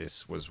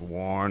 This was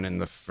worn in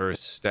the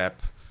first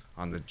step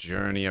on the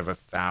journey of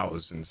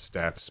 1,000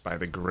 steps by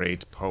the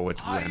great poet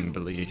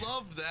Wembley. I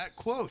love that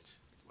quote.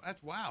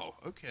 Wow,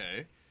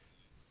 okay.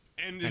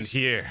 And And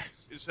here,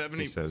 is that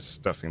any... he says,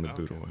 stuffing the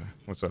boot Okay. away.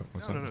 What's up?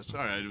 What's up? No,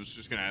 sorry. I was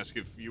just going to ask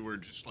if you were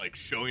just, like,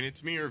 showing it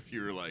to me or if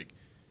you were, like,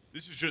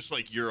 this is just,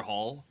 like, your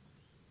haul.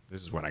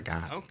 this is what I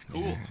got. Oh,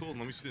 cool, Yeah. cool.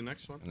 Let me see the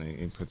next one. And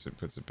he puts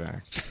it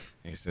back.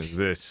 And he says,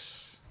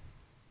 this.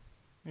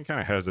 He kind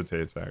of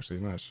hesitates, actually.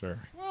 He's not sure.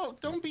 Well,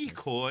 don't be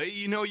coy.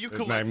 You know, you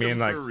collect I mean, them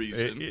like, for a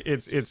reason.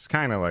 it's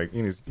kind of like,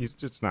 he's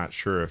just not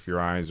sure if your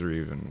eyes are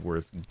even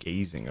worth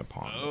gazing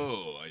upon.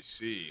 Oh, I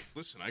see.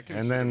 Listen, I And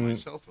consider then-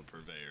 myself a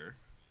purveyor.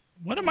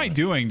 What am I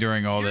doing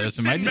during all this?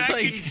 Am I sitting just back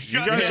like and You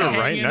shut guys down. are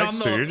right hanging next on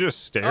to the- you. You're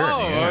just staring.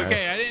 Oh, yeah.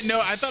 okay. I didn't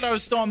know. I thought I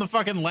was still on the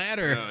fucking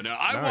ladder. No,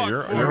 I No, walked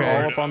you're forward.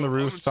 all up on the I'm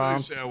gonna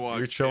rooftop. say I walked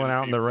You're chilling 10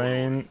 out in the feet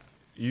rain. forward.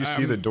 You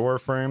see the door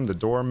frame, the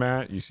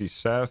doormat. You see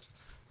Seth.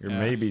 You're Yeah.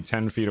 maybe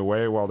 10 feet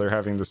away while they're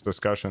having this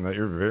discussion that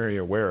you're very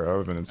aware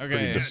of, and it's Okay.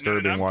 pretty Yeah,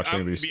 disturbing I'm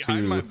watching these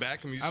behind two. my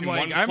back. I'm, I'm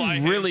like,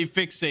 I'm really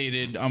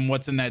fixated on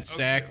what's in that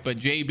sack, but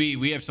JB,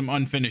 we have some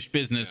unfinished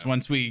business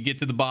once we get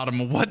to the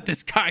bottom of what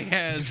this guy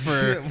has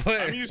for.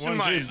 I'm using Well,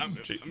 my.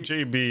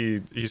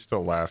 JB, he's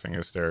still laughing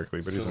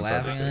hysterically, but he's Still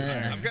inside the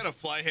laughing? cage. I've got a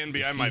fly hand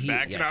behind my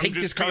back, Yeah, and I'm take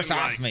just this curse being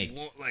off like, me.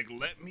 well, like,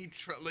 let me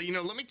try. Let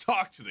me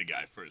talk to the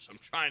guy first. I'm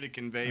trying to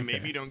convey.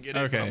 Maybe you don't get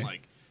it. But Okay. I'm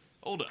like,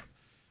 hold up.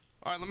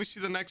 All right, let me see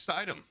the next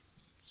item.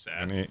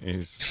 Sad. And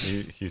he's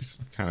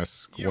kind of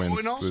You know, squints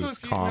and also with his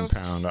if you know-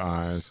 compound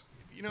eyes.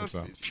 You know, What's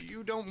up? if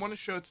you don't want to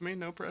show it to me,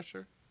 no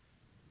pressure.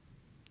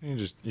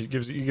 He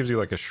gives you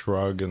like a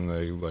shrug and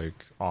the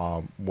like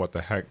what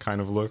the heck kind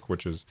of look,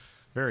 which is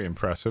very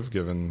impressive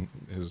given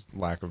his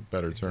lack of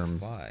better term,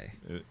 Why?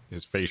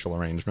 his facial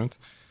arrangement.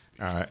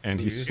 And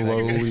he You guys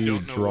slowly don't know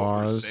what we're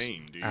draws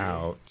saying, do you?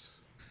 out.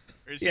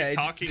 Or is Yeah, he it's-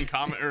 talking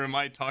comment, or am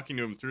I talking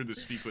to him through the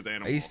speak with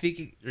animal? Are you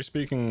speaking? You're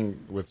speaking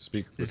with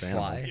speak with The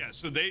animal. fly? Yeah,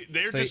 so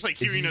they're So just like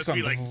is he hearing us just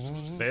be going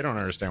like, They don't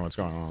understand what's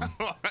going on.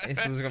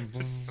 It's just going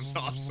that's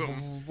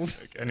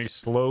awesome. And he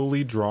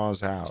slowly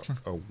draws out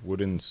a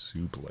wooden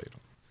soup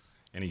ladle,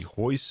 and he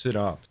hoists it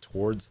up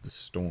towards the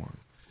storm,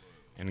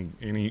 and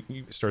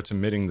he starts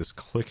emitting this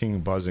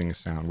clicking, buzzing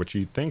sound, which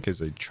you think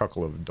is a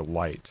chuckle of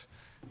delight,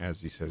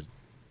 as he says,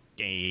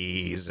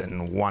 "Gaze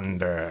and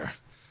wonder."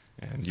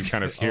 And you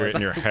kind of hear it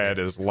in your head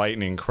as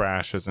lightning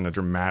crashes in a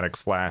dramatic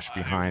flash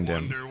behind I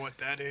him. wonder what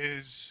that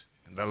is.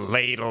 The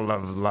ladle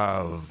of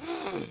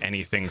love.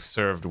 Anything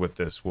served with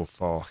this will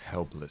fall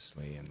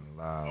helplessly in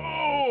love.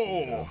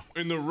 Oh,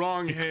 in the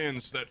wrong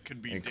hands, that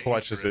could be. And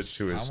clutches it dangerous.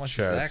 to his How much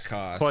chest. does that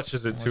cost?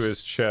 Clutches it How to much-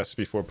 his chest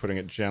before putting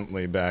it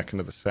gently back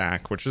into the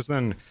sack, which is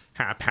then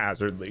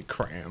haphazardly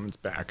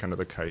crammed back under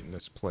the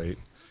chitinous plate.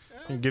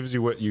 It gives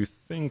you what you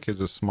think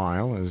is a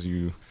smile as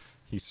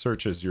he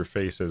searches your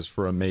faces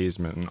for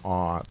amazement and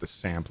awe at the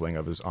sampling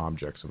of his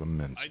objects of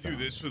immense I do value.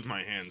 this with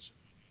my hands.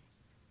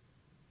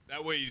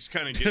 That way, he's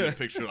kind of getting the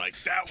picture. Like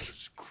that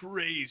was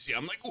crazy.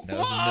 I'm like, That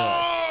was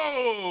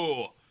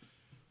whoa,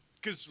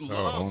 because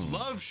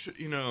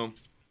love,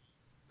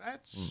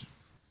 that's.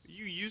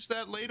 You use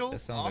that ladle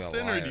That sounds like a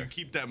often, or do you liar.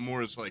 keep that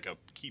more as like a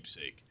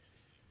keepsake?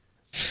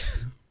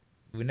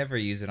 We never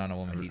use it on a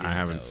woman. He didn't I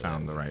haven't know.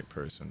 found the right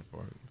person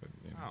for it, but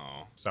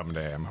Oh,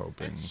 someday I'm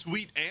hoping that's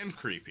sweet and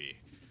creepy.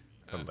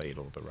 to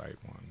ladle the right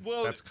one.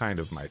 Well- That's kind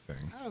of my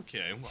thing.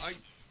 Okay, well,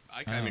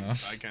 I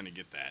don't kind of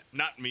get that.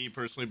 Not me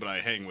personally, but I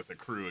hang with a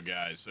crew of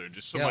guys that are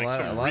just some Yeah,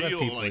 some a lot of real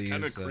people like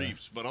kind use, of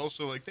creeps, but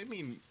also like they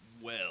mean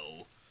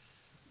well.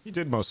 He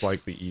did most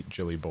likely eat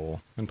Jilly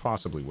Bowl, and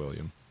possibly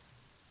William.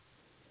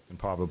 And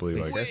probably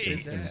Wait, like Seth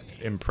did that?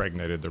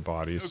 impregnated their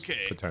bodies,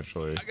 Okay.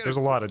 potentially. I gotta- There's a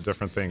lot of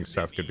different things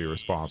Seth could be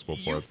responsible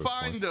for You at this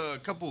find point. a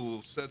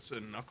couple sets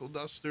of knuckle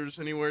dusters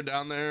anywhere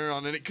down there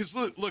on any? Because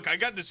look, I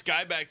got this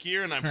guy back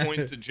here, and I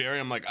point to Jerry.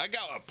 I'm like, I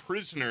got a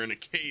prisoner in a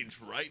cage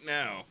right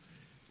now,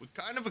 with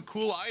kind of a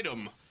cool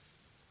item.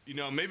 You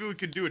know, maybe we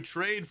could do a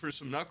trade for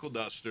some knuckle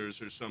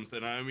dusters or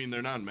something. I mean,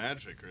 they're not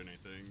magic or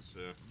anything, so.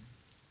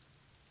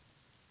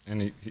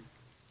 And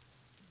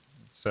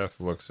Seth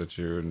looks at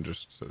you and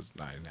just says,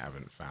 I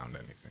haven't found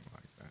anything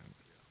like that.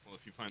 Well,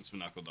 if you find some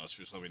knuckle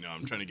dusters, let me know.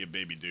 I'm trying to get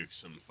Baby Duke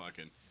some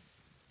fucking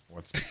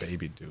What's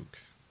Baby Duke?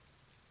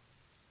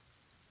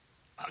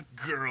 a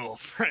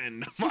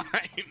girlfriend of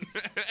mine.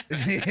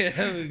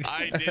 Yeah.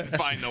 I did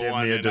find the Give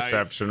one. me a and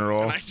deception I,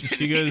 roll. and I didn't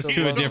She goes get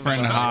to a some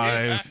different fucking-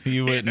 hive.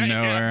 You wouldn't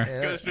know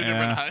her. Goes to a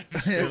Yeah. different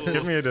hive. School.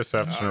 Give me a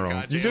deception Oh, roll.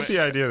 God You damn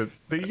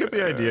get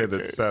the idea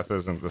that Seth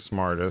isn't the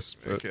smartest,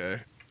 but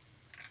Okay.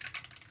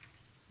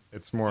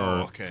 it's more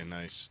Oh, okay,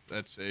 nice.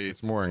 That's a.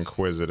 it's more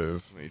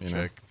inquisitive. Let me you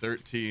know? check.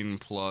 13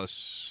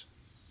 plus.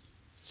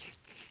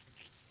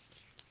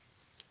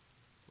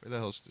 Where the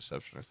hell's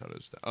deception? I thought it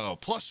was. Oh,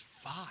 plus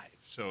 5.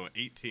 So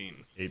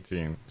 18.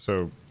 18.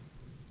 So,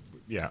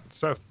 yeah,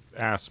 Seth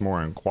asks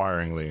more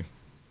inquiringly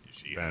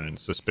She than had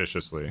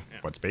suspiciously, Yeah.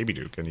 what's Baby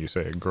Duke? And you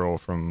say a girl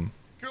from...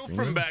 girl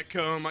from back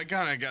home. I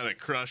kind of got a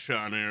crush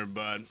on her,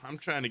 but I'm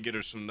trying to get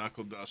her some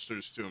knuckle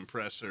dusters to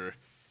impress her.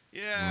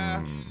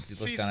 Yeah, You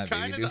look she's down at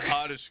Baby kind of the Duke?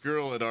 hottest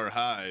girl at our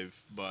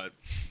hive, but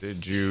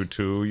Did you,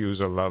 too, use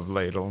a love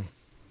ladle?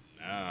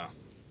 nah.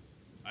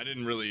 I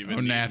didn't really even.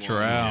 Au need naturel.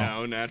 one. Yeah,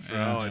 au naturel.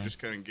 Yeah. I just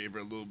kind of gave her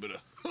a little bit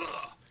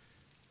of.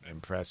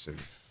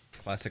 Impressive.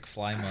 Classic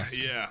fly musk.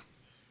 Yeah.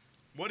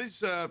 What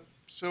is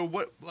so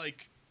what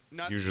like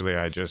not Usually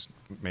I just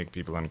make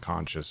people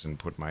unconscious and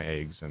put my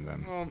eggs in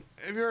them.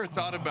 have you ever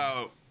thought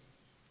about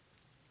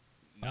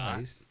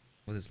Nice.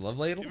 With his love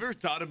ladle? have you ever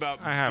thought about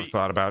I have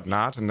thought about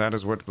not, and that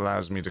is what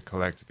allows me to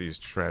collect these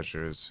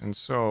treasures. And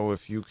so,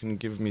 if you can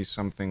give me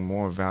something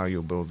more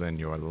valuable than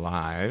your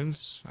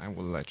lives, I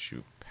will let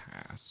you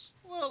pass.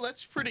 Well,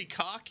 that's pretty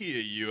cocky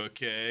of you,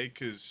 okay?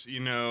 Because,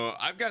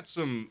 I've got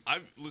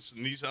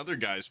listen, these other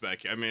guys back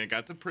here, I mean, I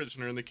got the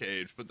prisoner in the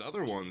cage, but the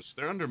other ones,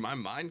 they're under my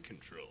mind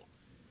control.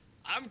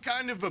 I'm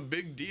kind of a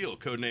big deal,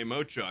 Codename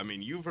Ocho. I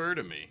mean, you've heard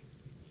of me.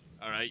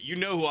 All right, you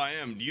know who I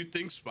am. Do you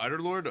think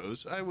Spider-Lord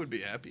Ozai would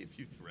be happy if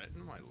you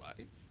threatened my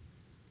life?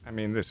 I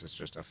mean, this is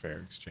just a fair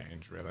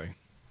exchange, really.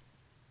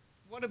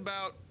 What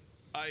about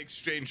I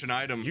exchange an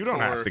item You don't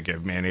for... have to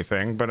give me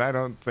anything, but I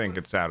don't think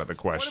it's out of the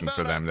question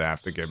for them to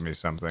have to give me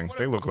something.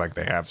 They look like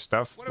they have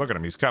stuff. Look at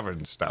him, he's covered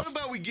in stuff. What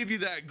about we give you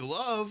that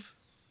glove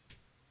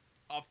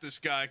off this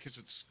guy? Because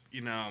it's,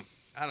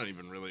 I don't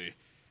even really...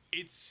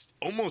 It's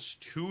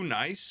almost too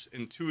nice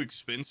and too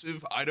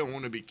expensive. I don't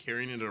want to be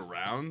carrying it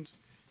around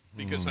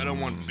because I don't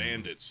want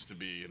bandits to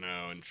be,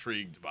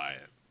 intrigued by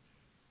it.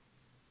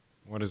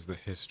 What is the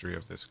history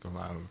of this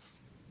glove?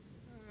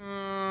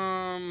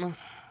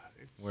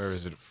 Where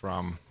is it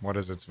from? What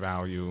is its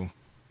value?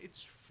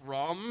 It's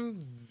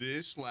from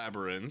this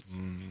labyrinth.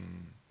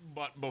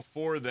 But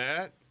before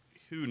that,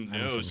 who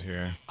knows?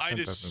 Here. I That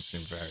just doesn't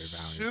seem very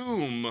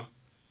valuable. assume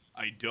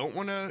I don't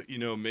want to,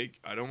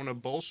 I don't want to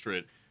bolster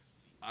it.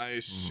 I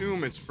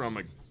assume it's from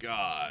a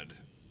god.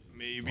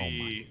 Maybe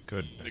Oh my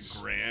goodness. the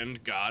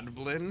Grand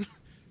Goblin.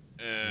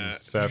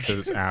 Seth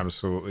is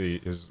absolutely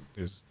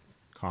his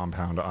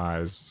compound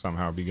eyes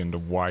somehow begin to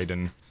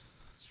widen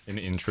in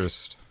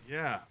interest.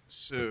 Yeah.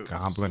 So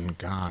Goblin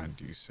god,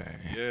 you say?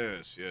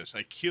 yes.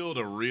 I killed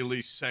a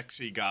really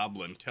sexy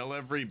goblin. Tell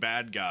every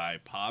bad guy,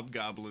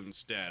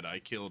 Hobgoblin's dead. I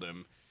killed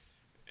him,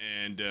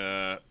 and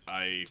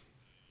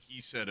he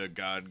said a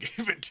god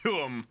gave it to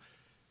him.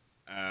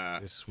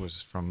 This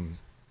was from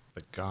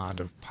the god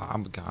of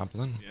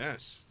Hobgoblin?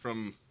 Yes,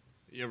 from.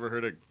 You ever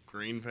heard of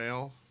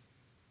Greenvale?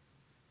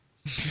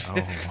 Oh,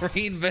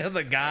 Greenvale,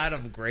 the god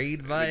of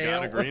Greenvale. The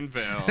god of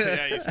Greenvale.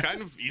 Yeah,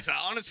 he's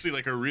honestly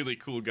like a really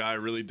cool guy,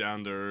 really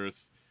down to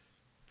earth,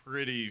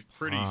 pretty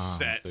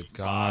set. the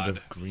god bod.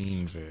 of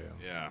Greenvale.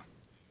 Yeah.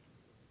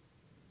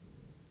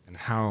 And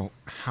how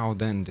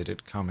then did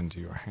it come into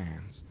your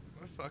hands?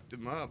 I fucked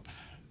him up.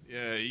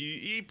 Yeah,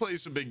 he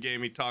plays a big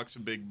game. He talks a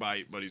big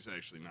bite, but he's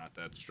actually not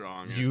that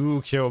strong.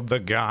 You killed the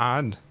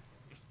god?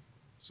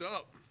 So,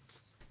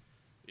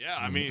 yeah,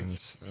 I mean,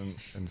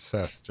 and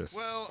Seth just.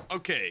 well,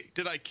 okay.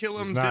 Did I kill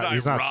him? He's not, Did I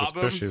he's not rob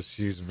him? suspicious.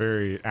 He's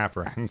very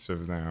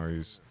apprehensive now.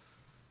 He's,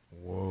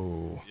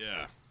 whoa,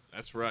 Yeah,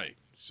 that's right.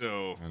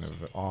 So, kind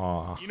of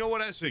awe. you know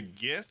what? As a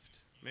gift,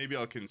 maybe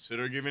I'll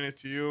consider giving it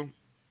to you.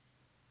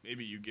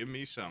 Maybe you give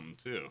me some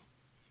too.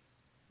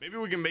 Maybe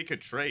we can make a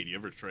trade. You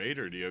ever trade,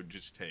 or do you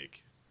just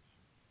take?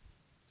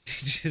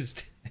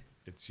 Just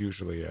It's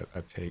usually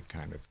a take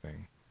kind of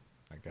thing.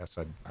 I guess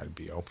I'd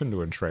be open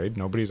to a trade.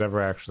 Nobody's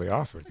ever actually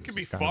offered. It This could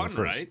be is kind of the fun,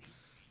 first. right?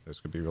 This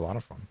could be a lot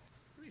of fun.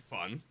 Pretty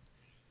fun.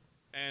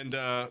 And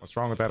What's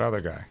wrong with that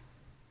other guy?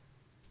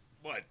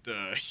 what?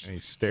 And he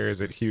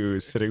stares at Hugh,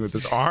 who's sitting with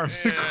his arms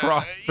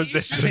crossed He's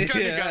position. just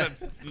kind of Yeah. got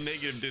a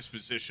negative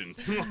disposition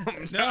to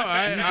him. No,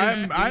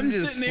 I'm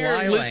just sitting there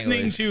fly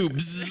listening language. to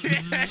bzz,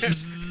 bzz,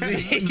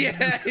 bzz,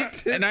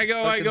 bzz, yeah. and I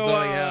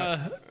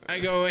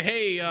go,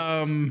 hey,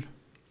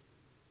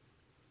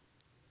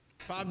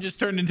 Bob just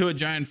turned into a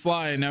giant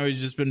fly, and now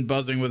he's just been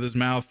buzzing with his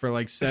mouth for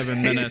like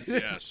 7 minutes.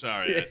 Yeah,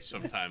 sorry. That's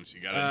sometimes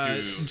you gotta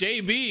do.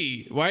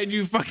 JB, why'd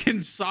you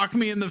fucking sock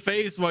me in the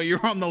face while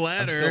you're on the I'm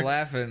ladder? still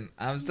laughing.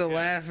 I'm still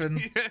laughing.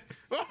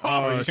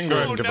 Oh, you can go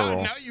ahead and give a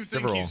roll. now you Give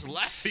think a roll. he's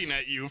laughing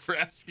at you for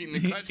asking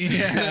the question.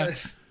 Yeah.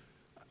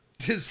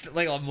 Just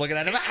like I'm looking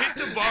at him. Hit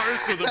the bars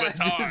with a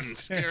baton.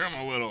 Scare him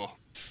a little.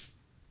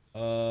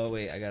 Oh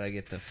wait, I gotta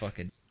get the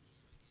fucking.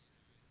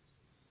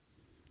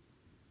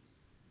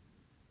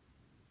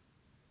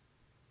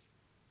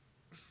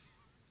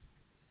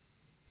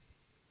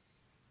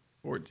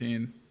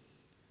 14.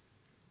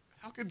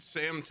 How could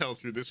Sam tell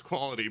through this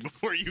quality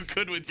before you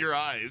could with your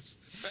eyes?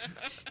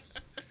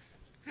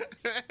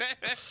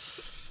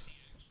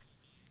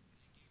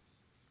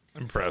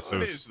 Impressive.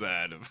 What is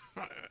that?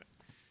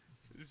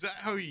 Is that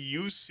how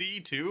you see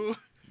too?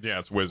 Yeah,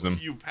 it's wisdom.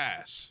 You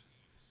pass.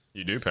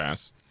 You do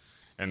pass.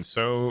 And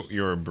so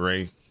your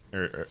break,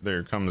 or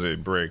there comes a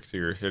break to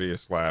your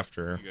hideous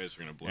laughter. You guys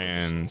are gonna blow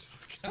And this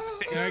whole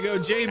And I go,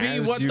 JB,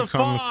 as what you the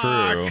come fuck?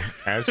 through,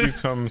 as you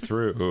come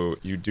through,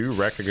 you do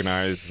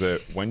recognize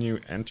that when you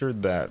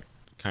entered that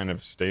kind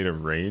of state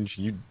of rage,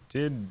 you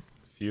did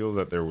feel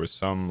that there was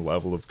some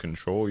level of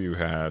control you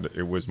had.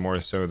 It was more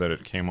so that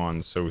it came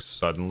on so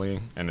suddenly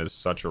and as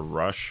such a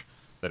rush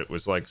that it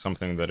was like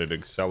something that had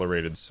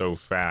accelerated so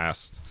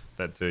fast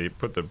that to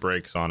put the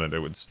brakes on it, it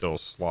would still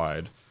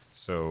slide.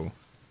 So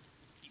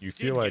you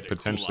feel like get a cool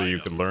potentially you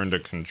item. could learn to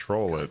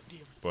control it,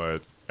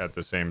 but at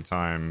the same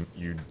time,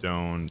 you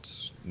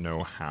don't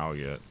know how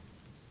yet.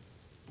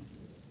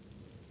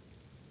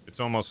 It's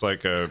almost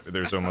like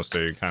there's almost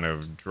a kind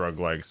of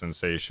drug-like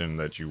sensation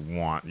that you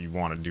want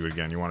to do it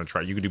again. You want to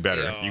try. You could do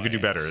better. Yeah, You could do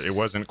yeah. better. It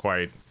wasn't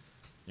quite,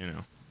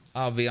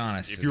 I'll be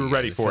honest. if with you were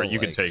ready guys, for it, felt you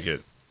could like- take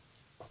it.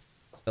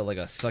 Felt like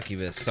a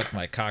succubus sucked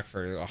my cock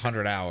for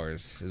 100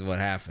 hours is what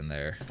happened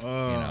there.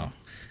 Oh.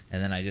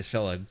 And then I just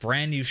felt a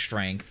brand new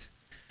strength,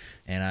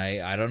 and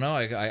I don't know.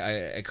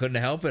 I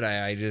couldn't help it.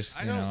 I just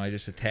I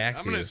just attacked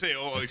I'm you. gonna say, I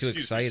was too excuse me,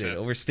 excited, Seth.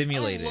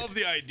 overstimulated. I love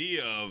the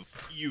idea of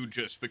you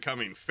just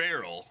becoming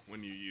feral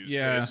when you use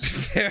Yeah.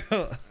 this.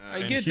 I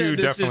And get Hugh that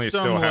this definitely is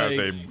some, still has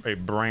like, a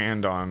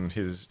brand on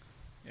his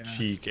Yeah.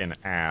 cheek and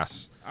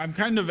ass. I'm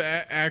kind of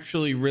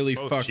actually really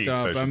Both fucked cheeks, I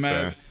up. should I'm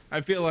say. I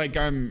feel like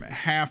I'm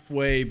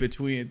halfway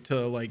between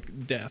to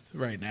like death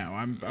right now.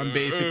 I'm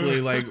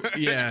basically like,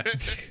 yeah.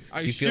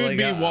 I You feel should like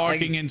be a-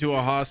 walking into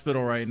a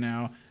hospital right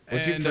now.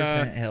 What's your And,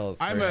 percent health?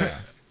 I'm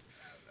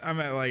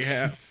at like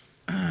half.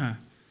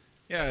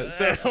 Yeah,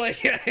 so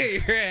like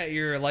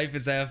your life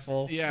is half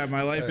full. yeah,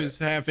 my life is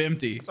half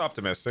empty. It's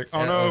optimistic. Oh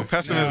Yeah, no, oh,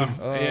 pessimism.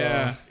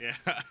 Yeah.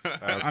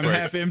 That's I'm great.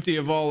 half empty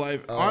of all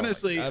life.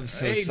 Honestly, I'm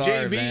so hey sorry,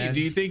 JB, man. do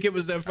you think it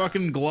was that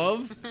fucking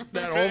glove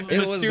that all It was the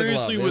glove.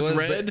 mysteriously It was, was the-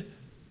 red?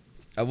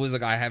 I was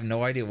like, I have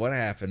no idea what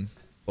happened,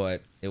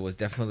 but it was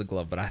definitely the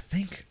glove. But I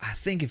think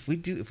if we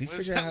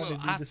figure out how to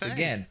do this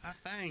again, I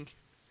think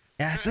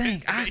And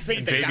the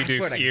Baby guy, I swear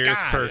Duke's to ears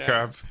God, perk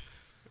up.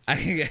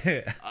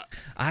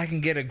 I can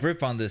get a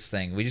grip on this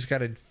thing. We just got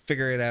to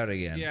figure it out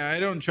again. Yeah, I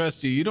don't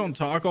trust you. You don't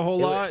talk a whole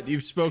lot.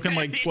 You've spoken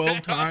like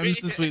 12 times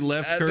since we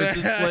left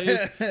Kurtz's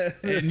place,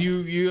 and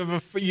you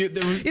have You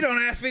don't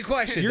ask me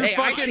questions. your Hey, I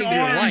fucking saved your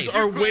arms life.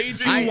 are way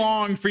too I-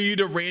 long for you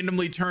to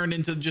randomly turn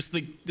into just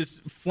this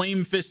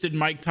flame-fisted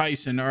Mike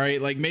Tyson. All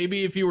right, like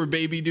maybe if you were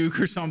Baby Duke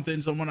or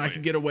something, someone I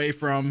could get away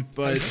from,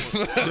 but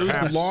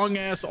those long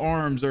ass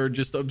arms are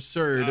just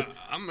absurd.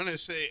 I'm gonna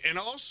say, and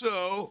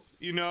also,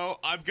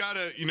 I've got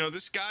to,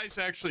 this guy's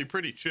actually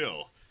pretty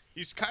chill.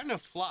 He's kind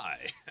of fly.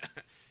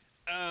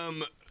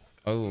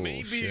 Oh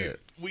Maybe shit!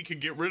 we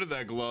could get rid of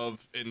that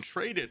glove and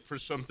trade it for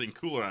something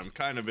cooler. I'm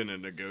kind of in a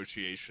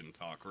negotiation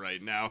talk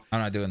right now. I'm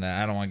not doing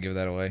that. I don't want to give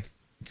that away.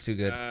 It's too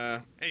good.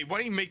 Hey, why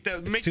don't you make too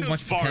those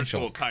much bars potential.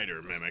 a little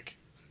tighter, Mimic?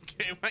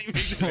 Okay, why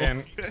don't you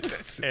make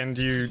that? And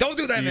you Don't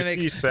do that, you Mimic.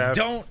 see Seth,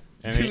 Don't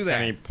and do he, that.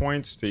 And he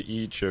points to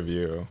each of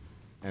you,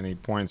 and he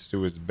points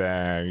to his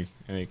bag,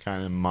 and he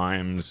kind of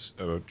mimes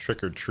a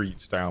trick or treat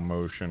style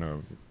motion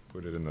of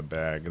put it in the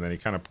bag, and then he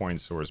kind of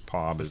points towards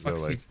Pob as though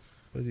like,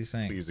 What is he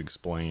saying? please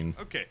explain.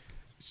 Okay,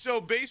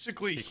 so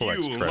basically,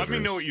 collects Hugh, let me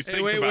treasures. know what you think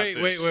Hey, wait, about wait,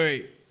 this.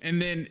 wait,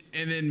 and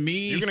then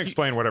me. You can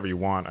explain whatever you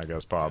want, I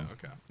guess, Bob.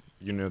 Okay.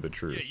 You know the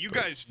truth. Yeah, you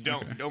but guys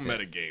don't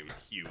metagame,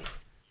 Hugh.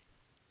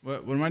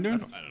 What am I doing?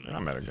 I don't You're know.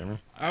 not metagamer.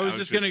 I was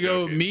just gonna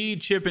go. joking. Me,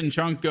 Chip, and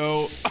Chunk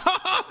go.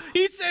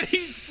 He said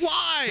he's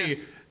fly.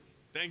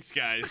 Thanks,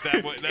 guys.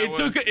 That was. It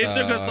took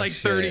us like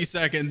shit. 30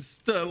 seconds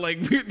to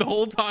like the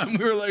whole time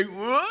we were like,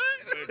 what?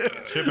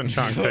 Chip and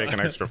Chunk take an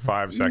extra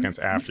 5 seconds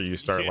after you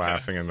start Yeah.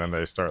 laughing, and then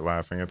they start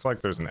laughing. It's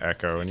like there's an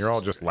echo, and you're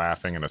all just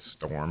laughing in a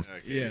storm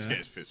Okay, these Yeah.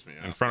 guys pissed me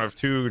in off. front of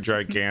two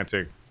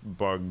gigantic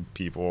bug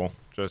people,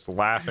 just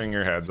laughing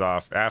your heads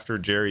off after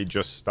Jerry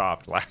just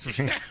stopped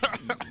laughing.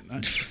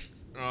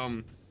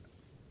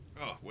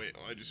 Oh wait,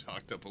 I just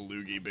hawked up a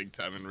loogie big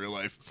time in real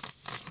life.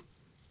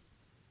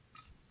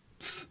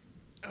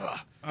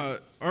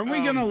 Aren't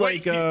we gonna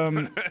wait. like oh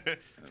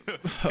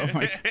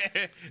my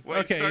Wait,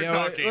 Okay, start yeah,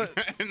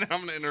 talking. And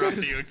I'm gonna interrupt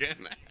you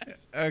again.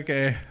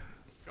 okay.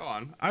 Go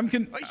on. I'm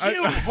Hugh,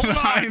 hold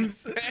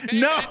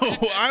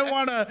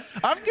on.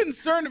 I'm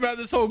concerned about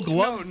this whole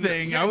glove No, no,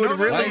 thing. yeah, I would no,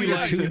 no, really Why are you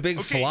like two to. big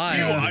Okay, flies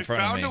Hugh, in I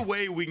front of found me? a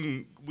way we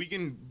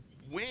can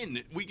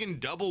win. We can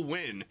double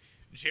win.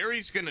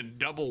 Jerry's gonna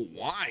double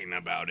whine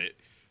about it,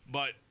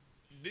 but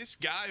this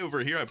guy over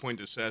here, I point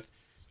to Seth,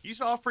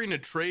 he's offering a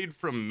trade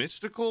from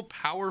mystical,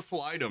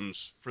 powerful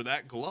items for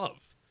that glove.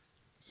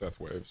 Seth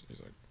waves. He's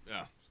like,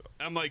 Yeah.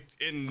 I'm like,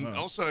 and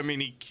also, I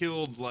mean, he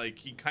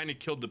kind of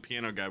killed the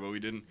piano guy, but we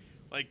didn't.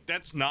 Like,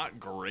 that's not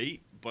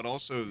great, but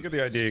also, you get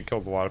the idea he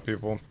killed a lot of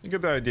people. You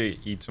get the idea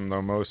he eats them,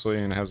 though, mostly,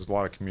 and has a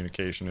lot of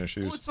communication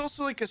issues. well, it's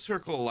also like a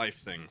circle of life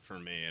thing for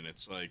me, and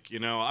it's like,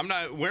 I'm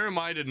not. Where am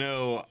I to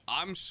know?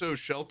 I'm so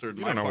sheltered in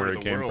You my don't know part where of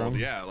he the came world.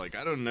 from. Yeah, like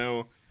I don't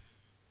know.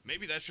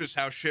 Maybe that's just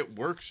how shit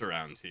works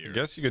around here. I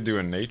guess you could do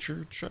a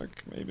nature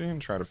check, maybe,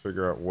 and try to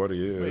figure out what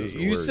he is. Wait, or you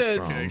where he's said-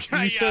 from. You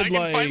yeah, said, I can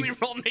like- finally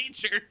roll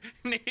nature.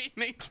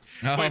 Nature.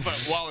 Oh. Wait,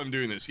 but while I'm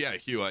doing this, yeah,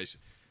 Hugh,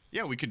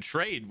 we could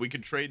trade. We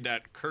could trade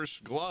that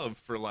cursed glove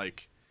for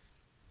like.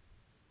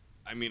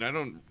 I mean, I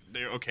don't.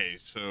 Okay,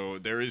 so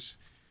there's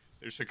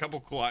a couple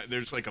cool.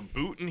 There's like a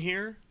boot in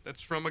here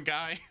that's from a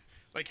guy,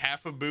 like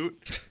half a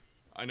boot.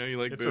 I know you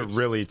like It's boots. a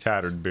really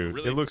tattered boot.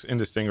 Really? It looks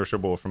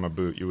indistinguishable from a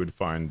boot you would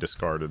find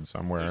discarded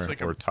somewhere There's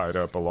like or a- tied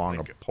up along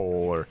like a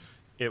pole, or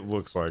it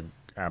looks like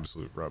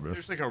absolute rubbish.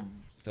 There's like a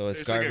So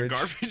it's there's like a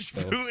garbage? garbage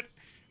Oh. boot,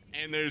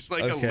 and there's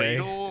like a Okay.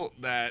 ladle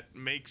that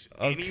makes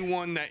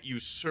anyone that you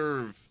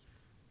serve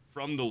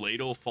from the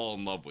ladle fall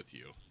in love with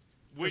you.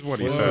 Which That's what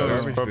he Whoa. says,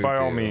 Garbage but boot by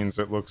all deal. means,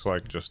 it looks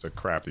like just a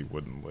crappy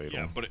wooden ladle.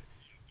 yeah,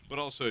 but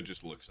also it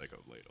just looks like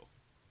a ladle.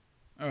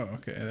 Oh,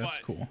 okay, that's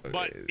but, cool.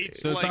 But it's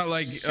So it's like not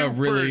like a super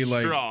really,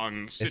 like-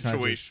 strong not just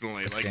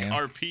situationally, a like scam?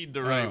 RP'd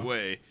the right Oh.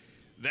 way.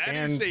 That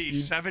And is a you-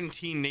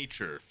 17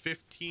 nature,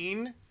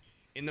 15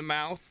 in the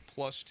mouth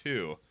plus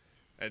 2.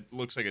 It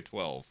looks like a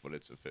 12, but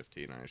it's a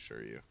 15, I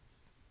assure you.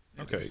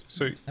 Okay,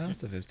 so Oh,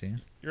 it's a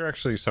 15. you're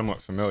actually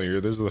somewhat familiar.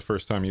 This is the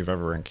first time you've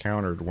ever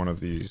encountered one of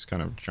these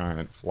kind of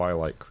giant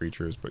fly-like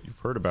creatures, but you've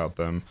heard about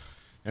them.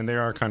 And they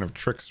are kind of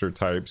trickster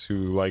types who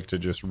like to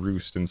just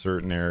roost in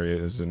certain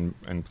areas and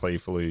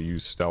playfully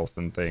use stealth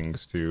and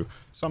things to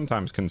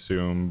sometimes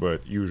consume,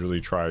 but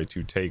usually try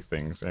to take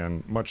things.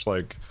 And much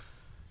like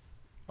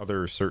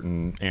other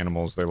certain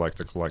animals, they like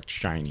to collect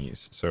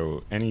shinies.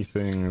 So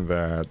anything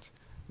that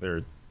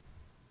they're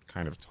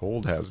kind of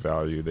told has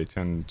value, they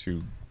tend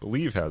to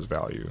believe has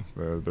value.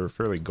 They're a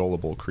fairly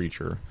gullible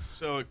creature.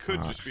 So it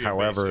could just be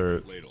however, a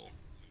basic ladle.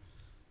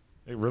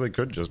 It really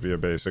could just be a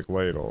basic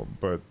ladle,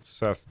 but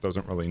Seth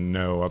doesn't really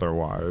know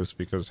otherwise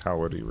because how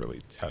would he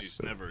really test He's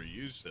it? never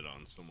used it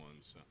on someone,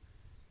 so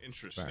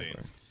interesting.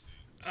 Exactly.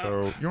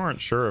 So you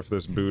aren't sure if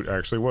this boot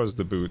actually was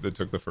the boot that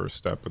took the first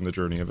step in the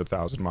journey of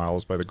 1,000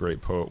 miles by the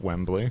great poet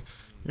Wembley.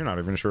 You're not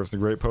even sure if the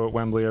great poet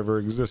Wembley ever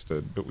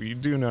existed, but what you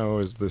do know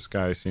is this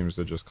guy seems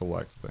to just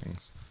collect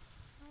things.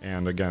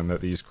 And again,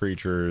 that these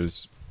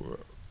creatures,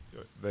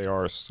 they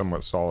are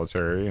somewhat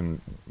solitary,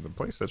 and the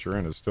place that you're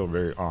in is still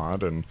very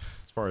odd, and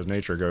as far as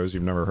nature goes,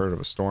 you've never heard of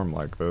a storm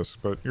like this,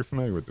 but you're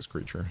familiar with this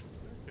creature.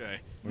 Okay.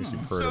 At least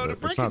you've heard So of to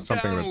it. break It's not it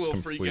something down a that's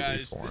little for you completely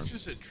guys, foreign. this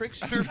is a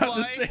trickster I was fly.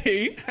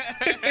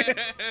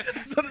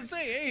 about to say,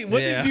 hey,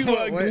 what Yeah. did you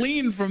What?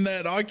 glean from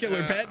that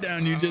ocular pat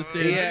down you just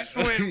did? Yeah, just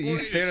wait you a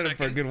stared at him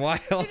for a second. good while.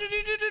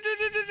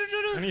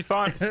 And he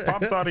thought,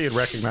 Bob thought he had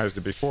recognized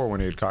it before when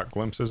he had caught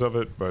glimpses of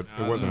it, but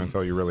it wasn't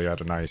until you really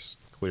had a nice,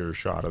 clear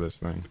shot of this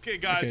thing. Okay,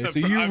 guys. Okay, I've so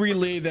you I've-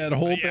 relayed that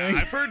whole Yeah, thing.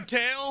 I've heard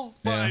tale,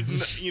 but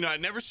Yeah.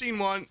 I've never seen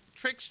one.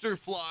 Trickster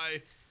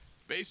fly,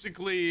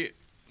 basically.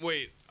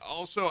 Wait.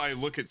 Also, I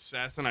look at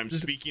Seth and I'm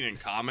speaking in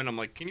common. I'm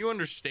like, can you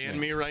understand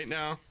me right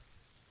now?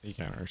 He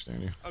can't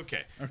understand you.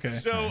 Okay. Okay.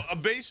 So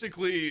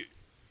basically,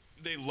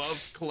 they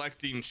love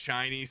collecting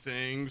shiny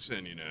things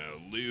and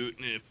loot.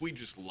 And if we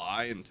just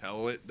lie and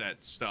tell it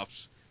that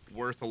stuff's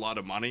worth a lot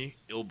of money,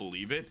 it'll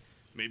believe it.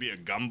 Maybe a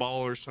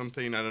gumball or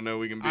something. I don't know.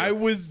 We can. I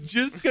was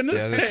just gonna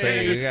Yeah, they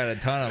say we say, got a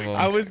ton of them.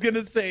 I was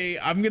gonna say,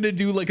 I'm gonna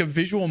do like a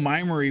visual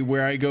mimery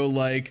where I go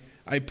like,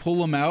 I pull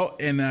them out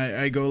and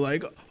I go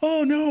like,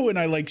 oh no, and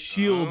I like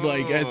shield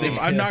like as if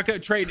I'm not gonna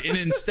trade, and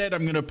instead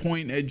I'm gonna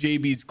point at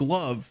JB's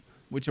glove,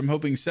 which I'm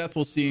hoping Seth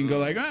will see and go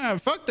like,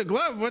 fuck the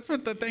glove. What's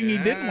with the thing he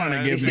didn't want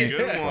to give That's a me?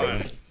 good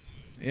one.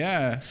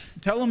 Yeah.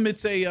 Tell him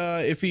it's a,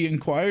 if he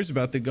inquires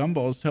about the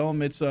gumballs, tell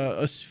him it's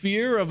a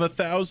sphere of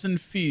 1,000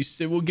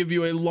 feasts. It will give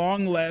you a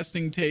long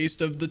lasting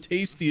taste of the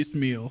tastiest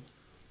meal.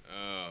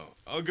 Oh,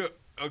 I'll go.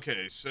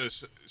 Okay, so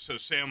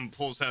Sam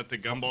pulls out the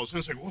gumballs and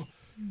it's like, whoa.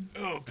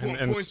 Oh,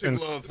 points a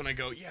glove, and I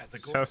go, yeah, the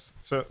glove.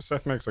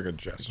 Seth makes like a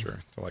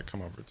gesture to like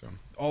come over to him.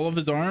 All of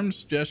his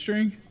arms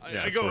gesturing.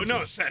 Yeah, I go, towards no,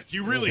 you. Seth,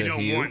 you really Okay,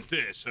 don't you? want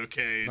this,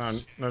 okay?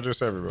 No,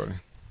 just everybody.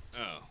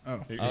 Oh,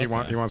 He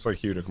wants like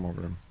Hugh to come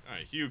over to him. all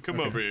right, Hugh, come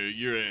over here.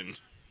 You're in.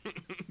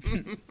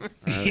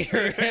 Are you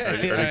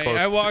close?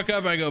 I walk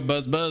up, I go,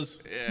 buzz, buzz.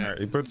 All right,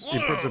 he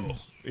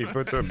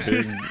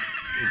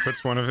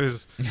puts one of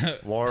his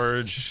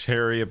large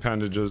hairy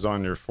appendages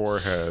on your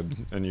forehead,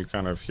 and you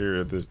kind of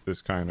hear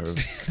this kind of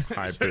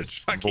high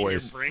pitched Sucking your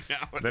voice brain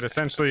out. that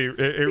essentially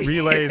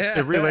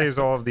it relays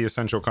all of the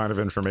essential kind of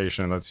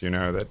information and lets you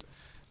know that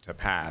to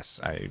pass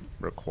I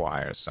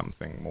require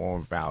something more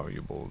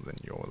valuable than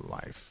your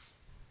life.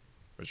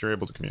 But you're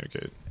able to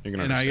communicate. You can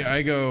And understand.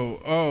 I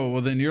go, oh,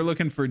 well, then you're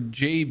looking for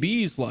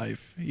JB's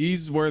life.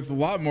 He's worth a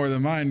lot more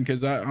than mine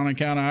because on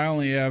account of I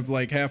only have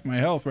like half my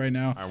health right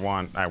now. I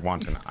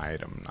want an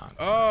item, not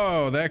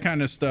Oh, that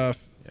kind of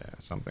stuff. yeah,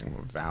 something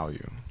of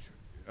value.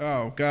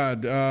 Oh,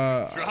 God.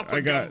 Drop a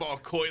I got.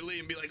 gumball coyly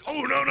and be like,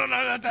 oh, no,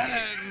 not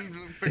that. And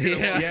pick it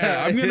up.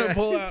 Yeah, I'm gonna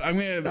pull out. I'm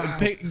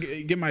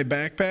gonna get my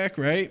backpack,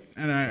 right?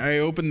 And I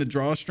open the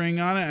drawstring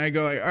on it. And I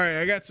go like, all right,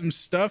 I got some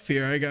stuff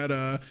here. I got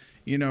a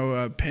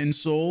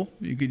pencil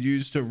you could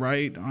use to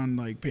write on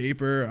like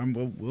paper. I'm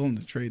willing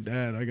to trade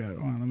that. I got.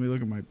 Hold on, let me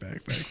look at my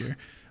backpack here.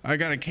 I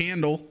got a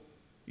candle,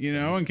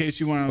 in case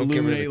you want to We'll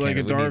give her the illuminate like a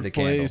candle. We need dark the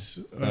candle. place.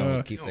 No,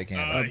 we'll keep the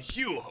candle.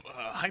 Hugh,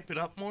 hype it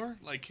up more.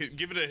 Like,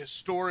 give it a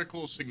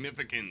historical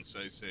significance,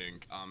 I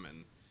think,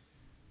 common.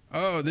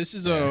 Oh, this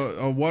is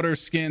a water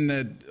skin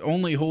that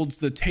only holds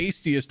the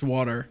tastiest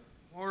water.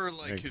 Or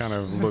like It kind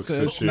of looks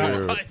it's at you.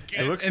 not like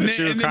It looks And at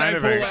then- you and then kind I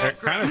of pull out-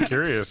 kind of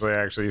curiously.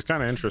 Actually, he's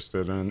kind of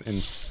interested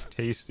in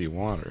tasty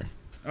water.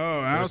 Oh,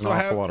 I There's an also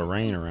awful have. lot of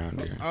rain around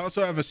here. I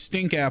also have a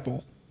stink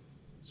apple.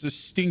 It's the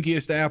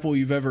stinkiest apple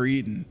you've ever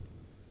eaten.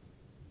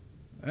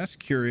 That's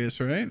curious,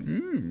 right?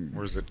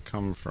 Where does it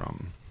come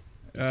from?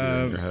 In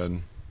Uh, your head.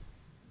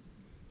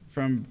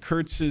 From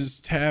Kurtz's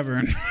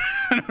Tavern.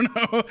 I don't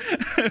know.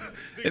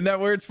 Isn't that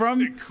where it's from?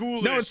 The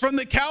coolest- No, it's from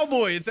the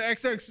Cowboy. It's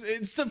XX.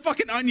 It's the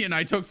fucking onion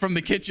I took from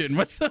the kitchen.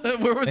 Where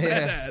was that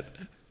Yeah. at?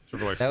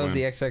 Triple X That was Saloon.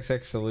 the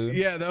XXX saloon.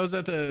 Yeah, that was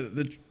at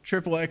the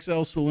Triple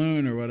XL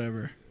Saloon or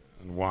whatever.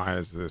 And why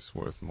is this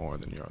worth more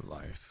than your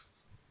life?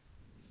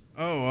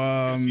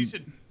 Oh, he's a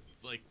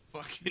like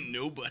fucking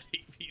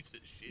nobody piece of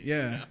shit.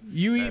 yeah.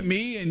 You eat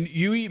me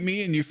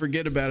and you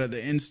forget about it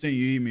the instant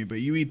you eat me.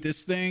 But you eat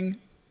this thing,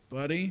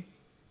 buddy.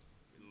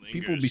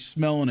 People be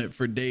smelling it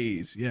for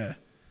days. Yeah.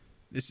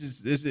 This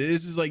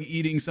is like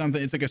eating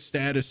something. It's like a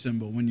status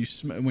symbol when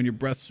when your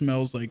breath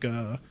smells like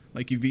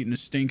you've eaten a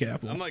stink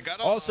apple. I'm like, I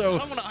don't want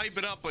to hype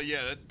it up, but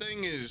yeah, that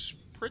thing is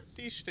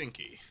pretty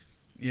stinky.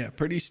 Yeah,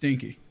 pretty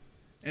stinky.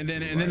 And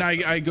then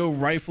I go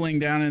rifling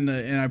down and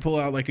I pull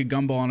out like a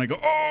gumball and I go,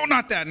 oh,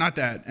 not that,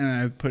 and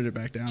I put it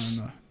back down in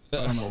the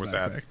bottom of the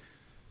backpack.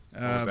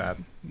 What was that?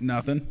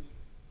 Nothing.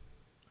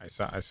 I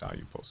saw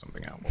you pull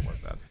something out. What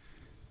was that?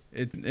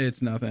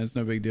 It's nothing. It's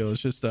no big deal.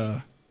 It's just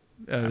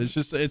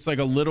it's like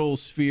a little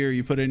sphere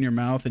you put in your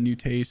mouth and you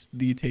taste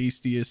the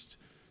tastiest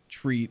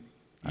treat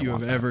you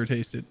have ever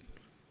tasted.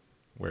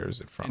 Where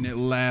is it from? And it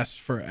lasts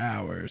for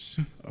hours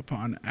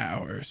upon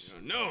hours.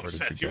 No,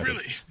 Seth, you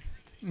really.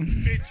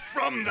 It's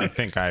from the. I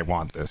think I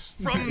want this.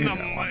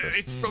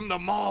 It's from the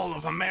Mall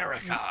of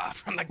America.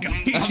 From the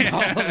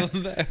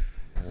gumball.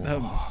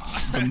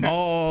 The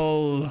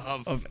Mall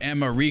of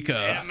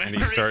America. And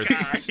he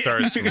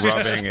starts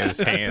rubbing his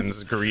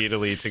hands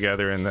greedily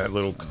together in that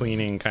little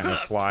cleaning kind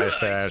of fly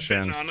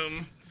fashion. On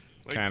him,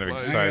 kind of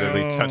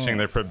excitedly touching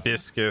their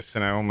proboscis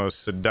in an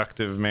almost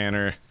seductive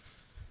manner.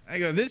 I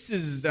go,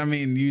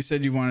 you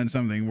said you wanted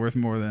something worth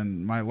more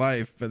than my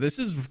life, but this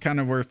is kind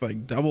of worth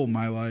like double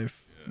my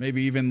life.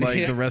 Maybe even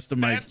like the rest of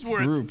my That's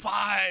group. Worth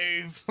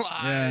 5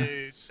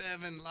 lives,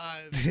 7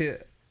 lives.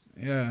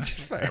 Yeah.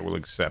 I will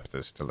accept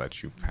this to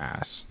let you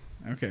pass.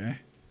 Okay.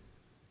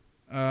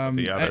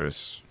 The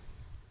others.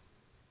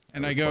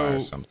 And I go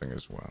something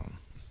as well.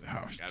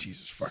 Oh,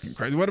 Jesus fucking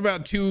Christ. What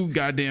about 2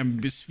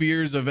 goddamn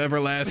spheres of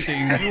everlasting?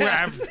 You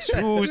have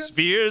 2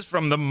 spheres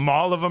from the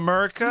Mall of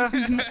America?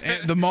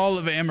 The Mall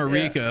of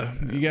America.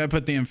 Yeah. You gotta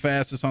put the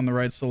emphasis on the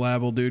right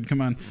syllable, dude. Come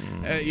on.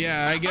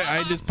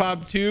 I just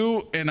popped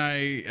 2 and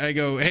I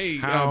go, hey.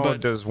 How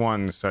does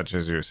one such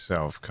as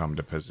yourself come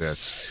to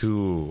possess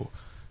 2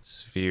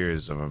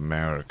 spheres of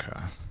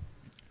America?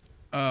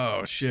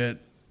 Oh, shit.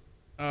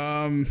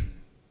 My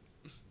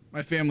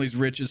family's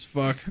rich as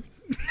fuck.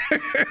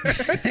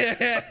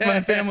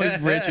 My family's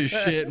rich as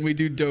shit and we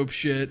do dope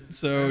shit,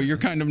 so you're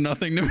kind of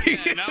nothing to me.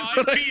 Yeah, no,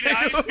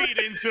 I feed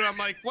into it. I'm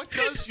like, what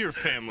does your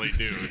family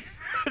do?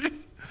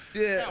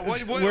 What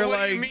do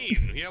you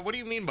mean? Yeah, what do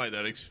you mean by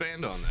that?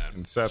 Expand on that.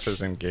 And Seth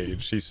is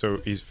engaged.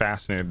 He's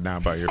fascinated now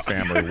by your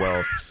family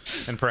wealth,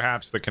 and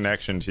perhaps the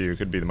connection to you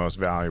could be the most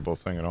valuable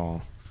thing at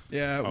all.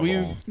 Yeah,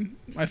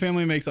 my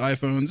family makes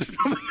iPhones or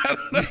something. I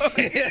don't know.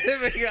 They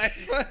make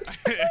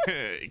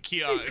iPhones.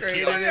 Kiosk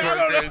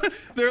workers.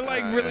 They're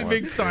like really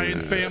big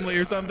science family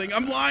or something.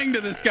 I'm lying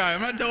to this guy.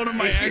 I'm not telling him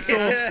my actual.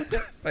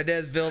 My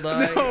dad's Bill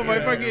Nye. No, my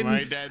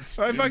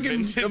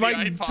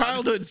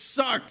childhood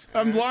sucked.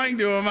 I'm lying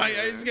to him. I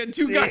just got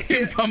 2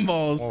 goddamn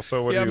gumballs.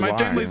 Also, what my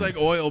family's like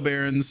oil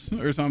barons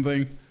or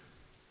something.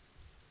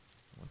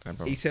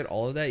 You said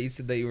all of that? You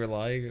said that you were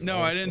lying?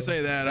 No, I didn't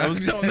say that. I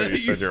was telling that you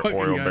said you're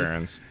oil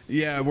barons.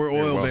 Yeah, we're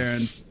oil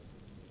barons.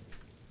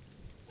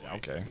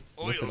 Okay.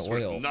 Oil is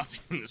worth nothing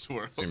in this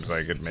world. Seems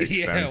like it makes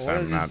sense.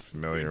 I'm not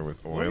familiar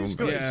with oil.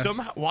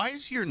 Somehow, why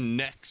is your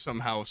neck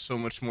somehow so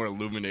much more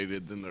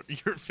illuminated than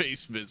your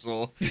face,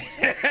 Bizzle?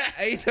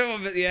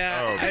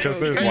 Yeah. Oh, because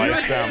there's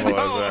lights down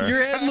below there.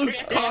 Your head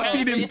looks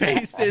copied and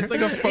pasted. It's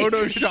like a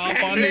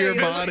Photoshop onto your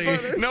body.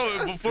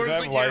 No, before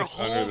it's like your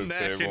whole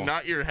neck and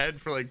not your head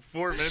for like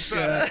 4 minutes.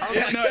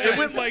 It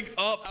went like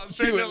up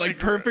to it, like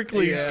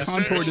perfectly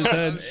contoured his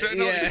head. I was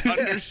trying to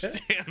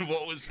understand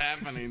what was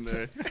happening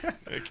there.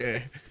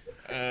 Okay.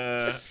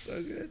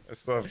 So good. I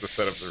still have to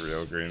set up the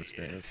real green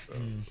screen.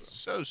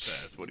 So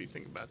Seth, what do you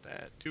think about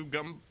that? 2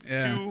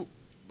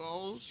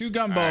 balls? 2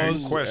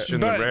 gumballs. I question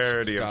the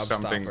rarity of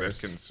something that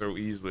can so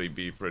easily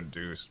be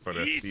produced, but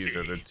if these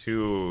are the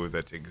 2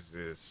 that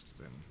exist,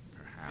 then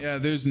perhaps. Yeah,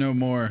 there's no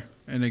more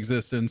in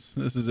existence.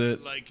 This is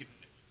it. Like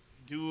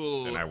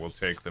dual. Then I will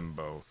take them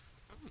both.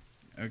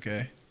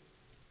 Okay.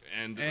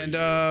 And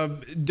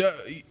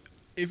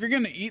if you're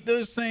gonna eat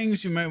those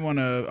things, you might want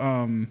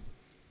to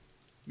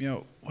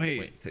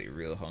wait till you're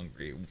real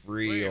hungry.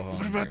 Hungry.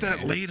 What about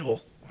that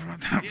ladle? What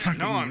about that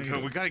fucking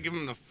ladle? We gotta give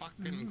him the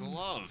fucking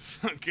glove.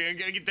 Okay, I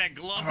gotta get that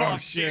glove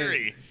off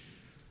Jerry.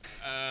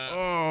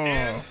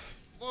 Well,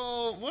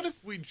 what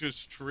if we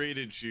just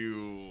traded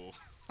you?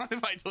 What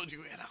if I told you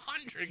we had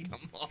 100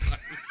 gumballs?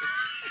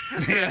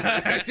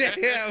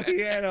 Yeah, we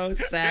had a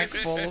sack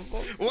full of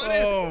them.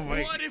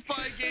 What if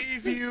I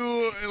gave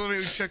you? Let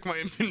me check my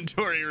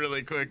inventory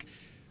really quick.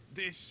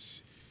 This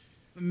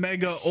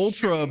Mega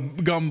Ultra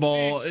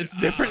Gumball. It's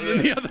different than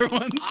the other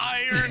ones.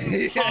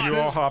 Iron pot. You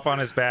all hop on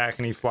his back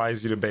and he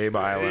flies you to Babe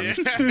Island.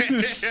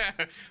 Yeah.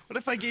 What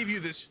if I gave you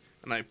this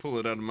and I pull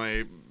it out of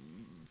my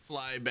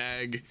fly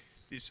bag?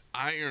 This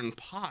iron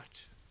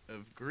pot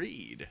of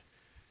greed.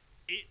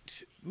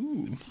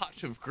 The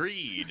pot of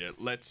greed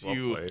lets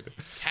you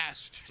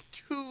cast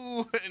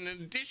an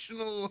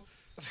additional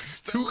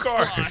 2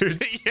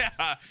 cards.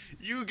 Yeah,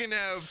 you can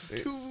have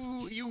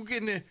 2.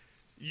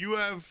 You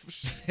have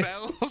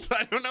spells.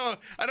 I don't know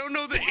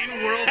the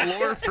in-world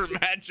lore for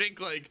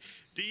magic. Like,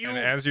 do you? And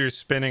as you're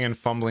spinning and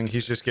fumbling,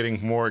 he's just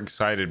getting more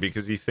excited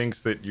because he thinks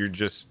that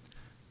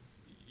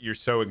you're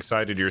so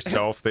excited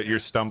yourself that you're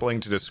stumbling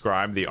to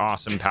describe the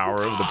awesome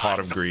power of the pot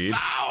of greed.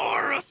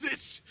 Power of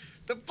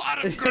the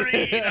pot of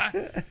greed.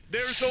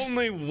 There's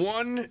only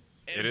one.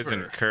 It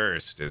isn't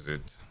cursed, is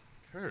it?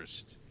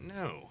 Cursed?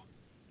 No.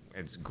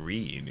 It's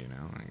greed, you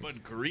know.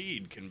 But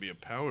greed can be a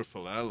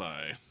powerful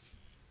ally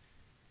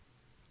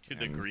to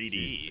the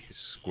greedy. He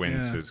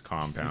squints his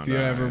compound. If you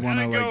ever want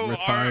to like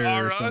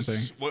retire or something.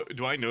 What,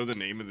 do I know the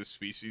name of the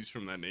species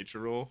from that nature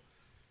roll?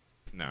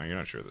 No, you're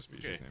not sure of the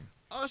species name.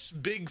 Us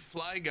big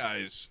fly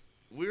guys,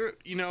 we're,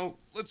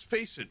 let's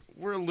face it,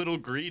 we're a little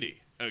greedy,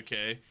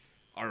 okay?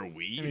 Are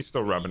we? And he's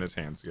still rubbing his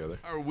hands together.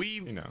 Are we?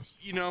 He knows.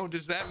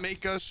 Does that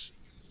make us,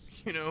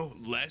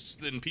 less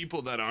than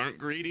people that aren't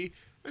greedy?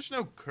 There's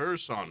no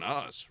curse on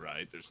us,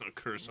 right? There's no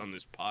curse on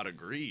this pot of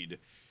greed.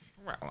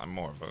 Well, I'm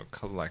more of a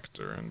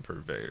collector and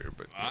purveyor,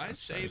 but I yes,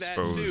 say I that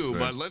suppose too,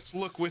 but let's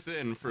look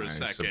within for a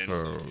second.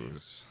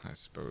 I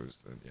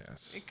suppose that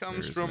yes. It comes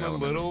there is from an a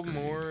element little of greed.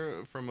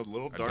 more, from a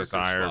little darker A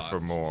desire spot. for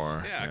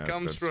more. Yeah, yes, it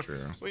comes that's from.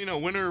 true.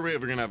 Well, when are we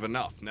ever gonna have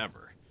enough?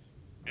 Never.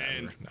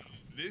 And no.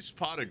 this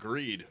pot of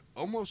greed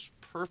almost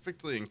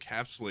perfectly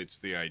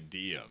encapsulates the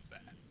idea of that.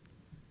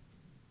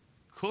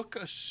 Cook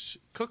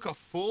a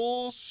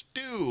full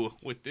stew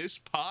with this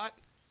pot.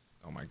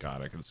 Oh my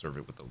God, I can serve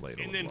it with the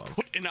ladle. And then of love.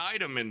 put an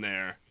item in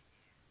there.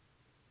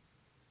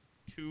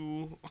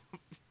 Two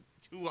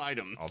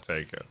items. I'll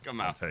take it.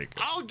 Come I'll out. take it.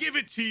 I'll give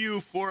it to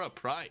you for a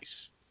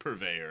price,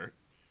 purveyor.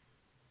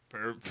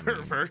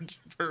 Purveyor.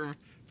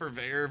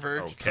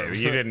 Okay,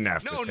 you didn't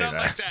have to No, say not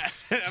that. like that.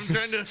 I'm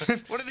trying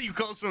to. What do you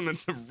call someone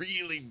that's a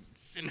really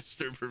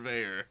sinister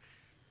purveyor?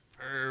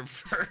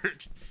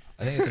 Pervert.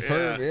 I think it's a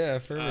perv. Yeah,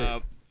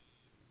 pervert.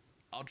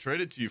 I'll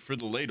trade it to you for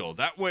the ladle.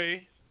 That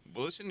way,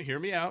 listen, hear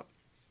me out.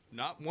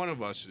 Not one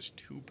of us is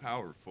too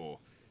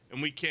powerful.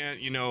 And we can't,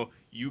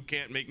 you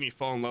can't make me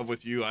fall in love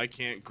with you. I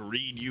can't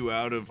greed you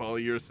out of all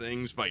your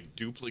things by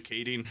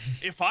duplicating.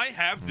 If I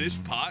have this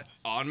pot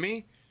on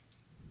me,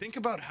 think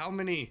about how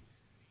many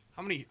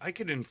I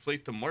could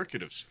inflate the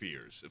market of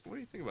spheres. What do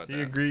you think about that?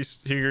 He agrees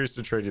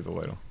to trade you the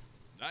ladle.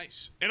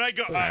 Nice. And I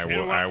go.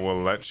 I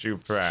will let you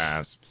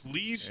pass.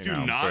 Please You do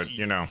know, not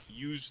but,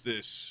 use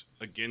this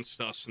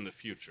against us in the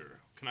future.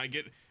 Can I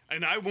get?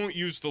 And I won't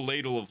use the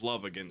ladle of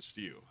love against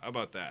you. How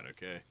about that?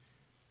 Okay.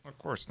 Of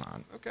course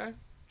not. Okay.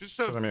 Just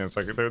 'Cause, so. I mean, it's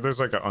like there's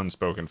like an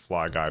unspoken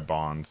fly guy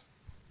bond.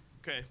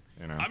 Okay.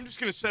 You know. I'm just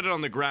gonna set it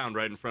on the ground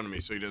right in front of me,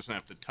 so he doesn't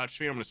have to touch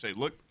me. I'm gonna say,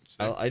 look.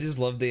 I just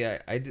love the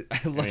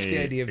the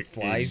idea of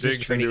flies just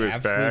digs trading into his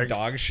absolute bag,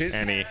 dog shit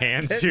and he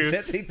hands that, you.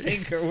 that they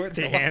think are worth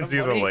He a lot hands of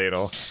you the money.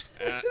 ladle,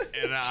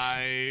 And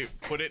I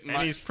put it in and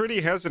my. he's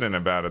pretty hesitant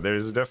about it.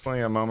 There's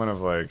definitely a moment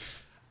of like,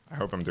 I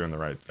hope I'm doing the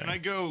right thing. And I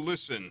go,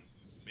 listen.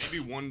 Maybe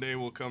one day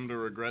we'll come to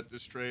regret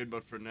this trade,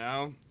 but for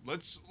now,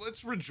 let's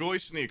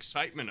rejoice in the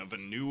excitement of a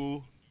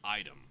new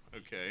item.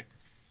 Okay.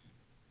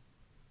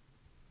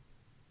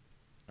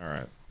 All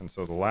right, and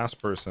so the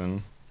last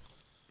person.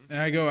 And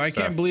I go, I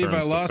Seth can't believe I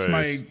turns to lost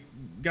my face.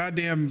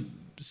 goddamn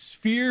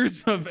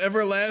spheres of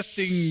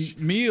everlasting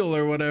meal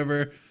or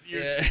whatever.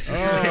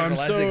 Oh, I'm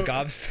so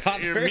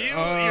gobstopper.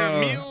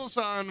 Your meals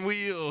on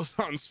wheels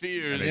on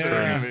spheres. And he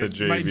yeah. turns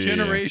to My JB.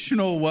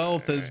 generational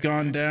wealth has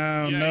gone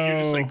down. Yeah, no. you're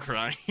just like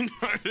crying.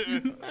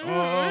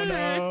 Oh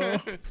no.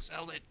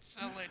 Sell it.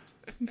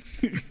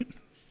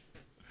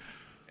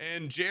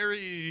 And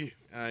Jerry,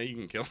 you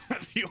can kill him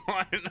if you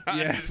want.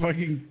 Yeah,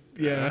 fucking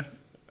yeah.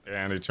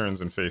 And he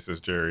turns and faces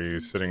Jerry,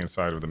 who's sitting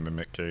inside of the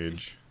mimic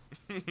cage.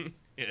 Yeah,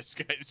 this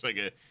guy's like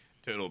a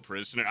total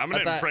prisoner. I'm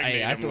gonna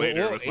impregnate him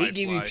later with my he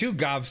gave you fly. 2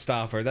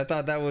 gobstoppers. I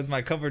thought that was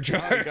my cover Oh,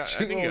 charge. I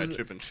think you got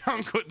chip and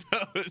chunk with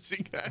those.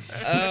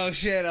 Oh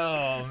shit!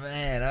 Oh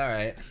man! All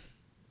right.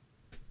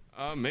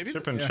 Maybe.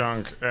 Chip and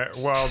Chunk,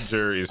 while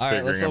Jerry's All right,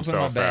 figuring let's open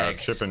my himself out, bag.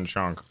 Chip and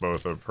Chunk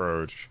both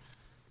approach.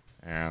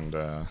 And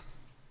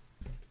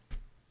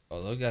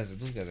Oh, those guys are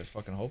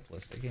fucking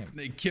hopeless. They can't.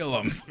 They kill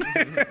him.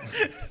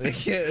 They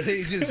can't.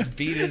 They just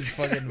beat his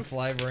fucking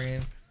fly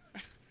brain.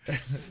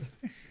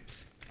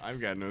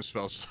 I've got no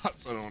spell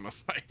slots. So I don't want to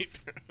fight.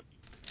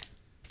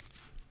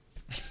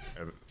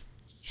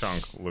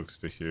 Chunk looks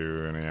to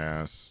Hugh and he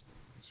asks,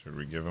 should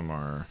we give him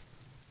our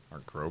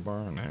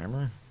crowbar and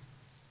hammer?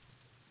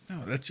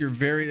 No, that's your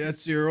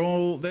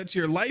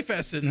life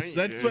essence.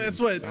 That's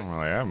what. I don't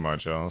really have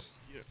much else.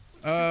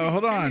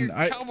 Hold Give on. him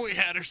your cowboy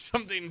hat or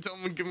something. Tell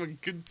him, give him a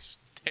good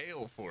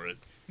tail for it.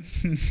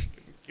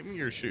 Give him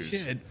your shoes.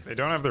 Shit. They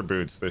don't have their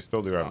boots. They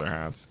still do have their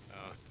hats.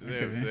 Do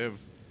they have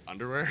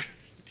underwear?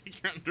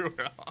 Take your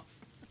underwear off.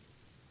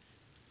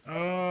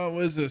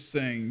 What is this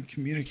thing?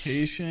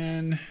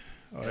 Communication.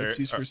 Oh, that's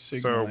used for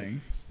signaling.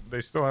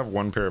 They still have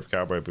one pair of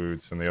cowboy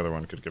boots, and the other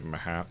one could give them a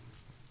hat.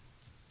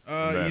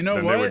 Then, you know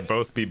then what? They would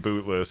both be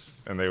bootless,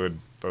 and they would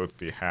both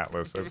be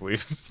hatless, I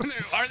believe.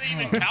 Are they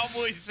even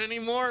cowboys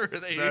anymore?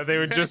 Or They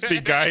would just be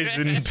guys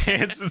in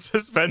pants and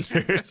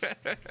suspenders.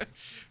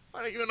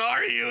 What even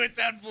are you at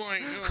that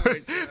point? Oh my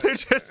God. They're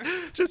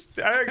just.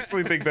 I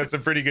actually think that's a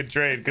pretty good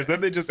trade because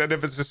then they just end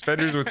up in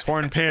suspenders with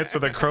torn pants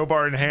with a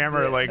crowbar and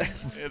hammer, like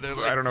Yeah, they're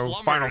I don't know,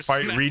 plumbers Final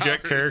Fight now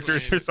reject or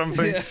characters or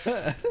something.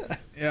 Yeah,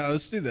 Yeah,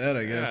 let's do that,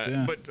 I guess.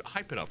 Yeah. But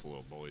hype it up a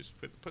little, boys.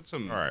 Put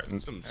some. All right,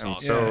 some and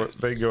sauce. so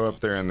they go up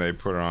there and they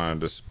put it on a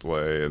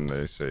display and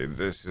they say,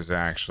 "This is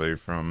actually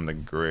from the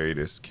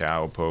greatest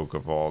cowpoke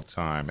of all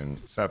time."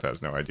 And Seth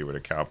has no idea what a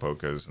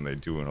cowpoke is, and they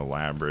do an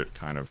elaborate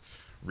kind of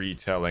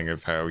retelling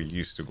of how he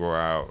used to go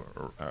out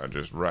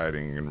just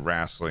riding and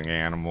wrestling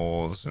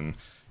animals, and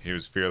he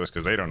was fearless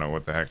because they don't know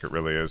what the heck it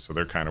really is, so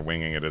they're kind of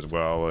winging it as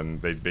well,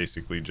 and they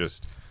basically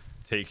just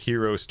take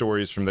hero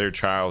stories from their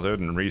childhood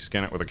and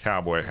reskin it with a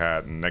cowboy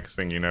hat, and next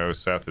thing you know,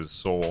 Seth is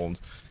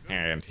sold,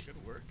 and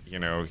you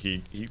know,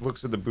 he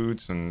looks at the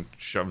boots and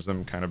shoves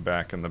them kind of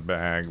back in the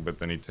bag, but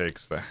then he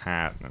takes the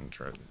hat and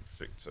tries to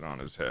fix it on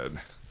his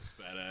head.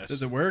 Badass.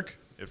 Does it work?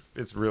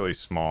 It's really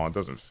small. It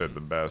doesn't fit the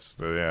best,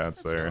 but yeah,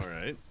 it's there. All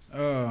right.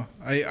 Oh,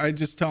 I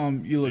just tell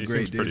him you look He great,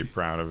 seems dude. pretty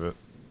proud of it,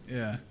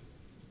 Yeah.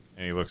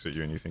 and he looks at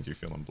you and you think you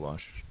feel him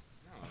blush.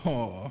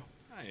 Oh.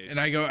 Nice. And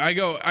I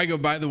go,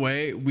 by the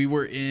way, we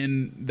were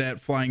in that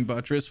flying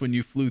buttress when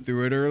you flew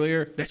through it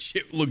earlier. That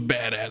shit looked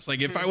badass.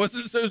 Like, if I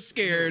wasn't so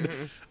scared,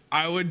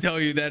 I would tell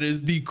you that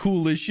is the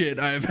coolest shit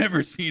I have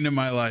ever seen in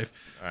my life.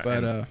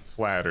 But, and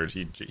flattered.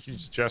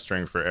 He's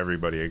gesturing for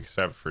everybody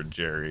except for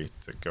Jerry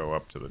to go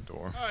up to the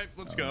door. All right,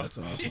 let's go. that's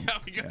awesome. Yeah,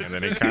 we got And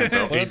then he kind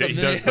of he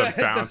does the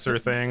bouncer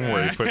thing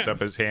where he puts up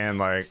his hand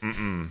like,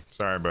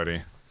 sorry,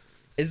 buddy.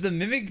 Is the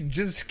mimic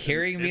just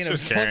carrying me It's in a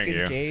just carrying fucking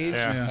you. cage?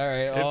 Yeah. All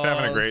right. It's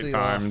having a let's great see.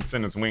 time. It's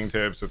in its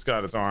wingtips. It's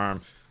got its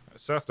arm.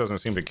 Seth doesn't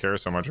seem to care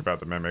so much about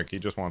the mimic. He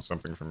just wants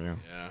something from you.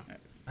 Yeah.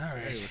 All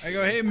right. I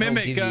go, hey,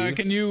 Mimic, give you-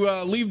 can you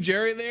leave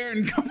Jerry there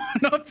and come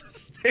on up the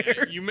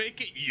stairs? You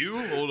make it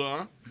you. Hold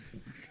on.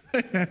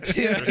 There's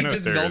no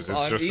stairs,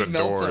 it's just he a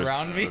melts door.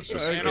 around me. It's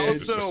just- And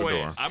it's just also, a wait.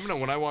 door. I'm gonna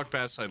when I walk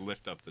past, I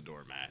lift up the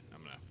doormat.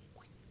 I'm gonna.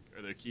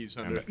 Are there keys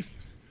under it?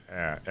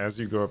 As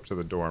you go up to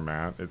the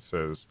doormat, it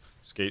says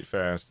 "Skate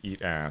fast,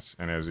 eat ass,"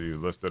 and as you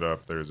lift it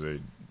up, there's a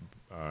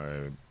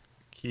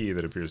key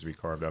that appears to be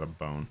carved out of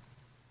bone.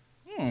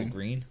 Is it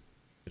green?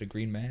 Is it a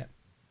green mat?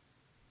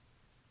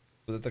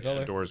 Was it the color?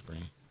 The door's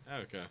green.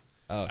 Okay.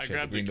 Oh, I shit,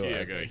 grabbed the green key.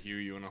 door, I go, okay. Hugh,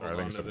 you want to I hold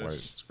think on it's to a white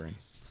this? screen.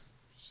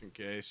 Just in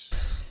case.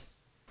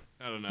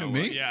 I don't know. Who,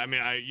 me? Yeah, I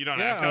mean, you don't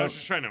Yeah, have to. I was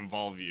just trying to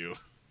involve you.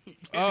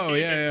 Oh,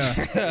 yeah.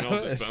 You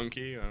know, this bone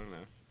key? I don't know.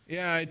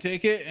 Yeah, I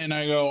take it and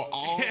I go,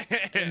 oh,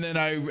 and then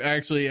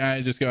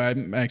I just go,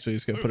 I'm actually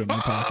just going to put it in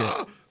my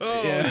pocket.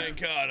 Oh, Yeah. thank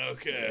God.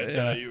 Okay. I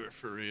thought you were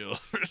for real.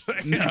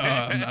 No,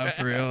 I'm not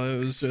for real. It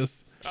was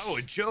just, Oh,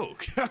 a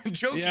joke. I'm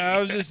joking. yeah,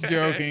 I was just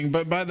joking.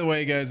 But by the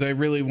way, guys, I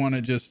really want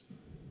to just,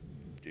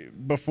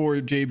 before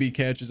JB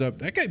catches up,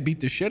 that guy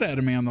beat the shit out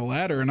of me on the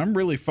ladder, and I'm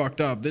really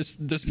fucked up. This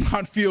does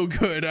not feel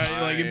good.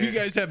 Like, if you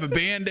guys have a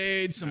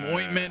Band-Aid, some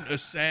ointment, a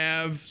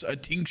salve, a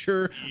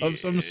tincture of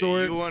some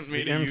sort. You want me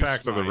The to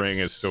impact use of the my ring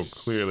is still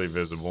clearly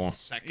visible.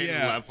 second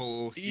Yeah.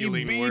 level He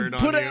healing word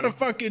put on out you? a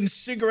fucking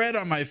cigarette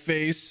on my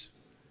face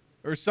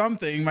or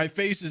something. My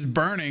face is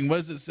burning. What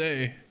does it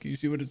say? Can you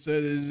see what it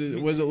says?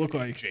 What does it look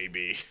like?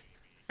 JB.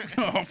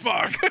 Oh,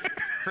 fuck.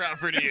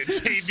 Property of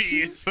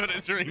JB is what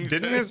his ring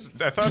Didn't says.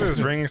 I thought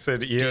his ring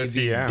said JB's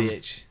EOTM,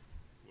 bitch.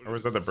 or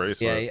was that the Yeah,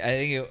 bracelet? I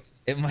think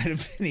it might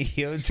have been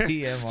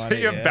EOTM on So it.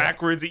 you have yeah.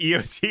 backwards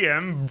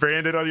EOTM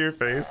branded on your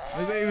face. What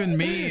does that even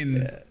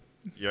mean?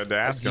 You had to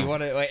ask Do you him.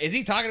 want to? Is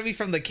he talking to me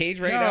from the cage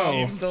right No. now?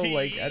 He's still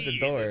like at the MTE.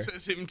 door. It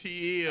says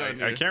MTE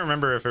on I you. can't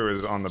remember if it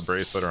was on the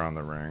bracelet or on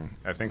the ring.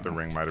 I think the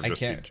ring might have I just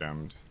been can't-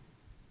 gemmed.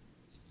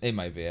 It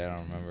might be. I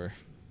don't remember.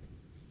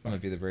 It might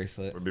be the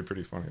bracelet. It would be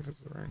pretty funny if it's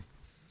the ring.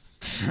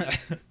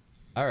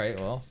 All right.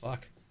 Well,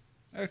 fuck.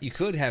 You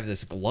could have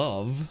this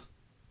glove,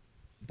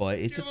 but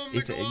it's Give him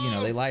the you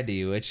know, they glove. lied to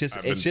you. It's just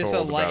I've it's been just a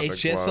told light. about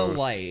It's the just a glove.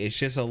 light. It's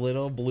just a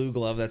little blue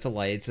glove. That's a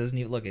light. It doesn't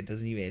even look. It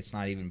doesn't even. It's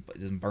not even. It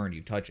doesn't burn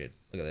you. Touch it.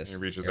 Look at this. He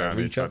reaches Here, out and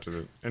he reach up. touches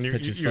it. And you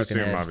touch his you fucking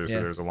assume, head. obviously,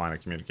 Yeah. there's a line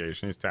of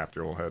communication. He's tapped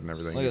your whole head and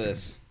everything. Look You at can-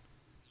 this.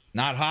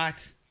 Not hot.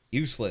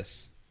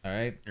 Useless. All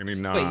right. And he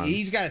Wait, nods.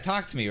 he's got to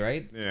talk to me,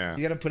 right? Yeah.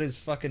 You got to put his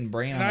fucking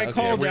brain And on. I okay,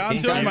 call wait, down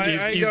he's to him. done?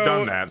 I He's go,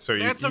 done that, so you-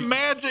 that's a you-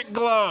 magic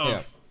glove.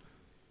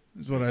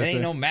 Yeah. Is what I It say.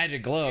 ain't no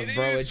magic glove, It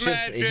bro. is It's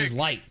just magic.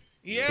 light.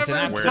 You It's an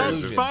ever optical touch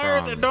illusion. fire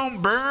From- that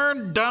don't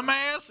burn,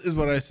 dumbass? Is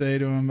what I say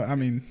to him. I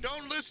mean,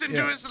 Don't listen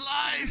Yeah. to his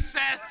lies,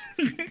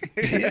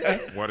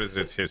 Seth. What is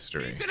its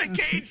history? He's in a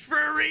cage for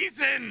a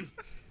reason.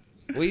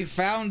 We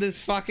found this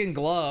fucking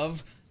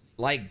glove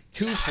like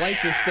 2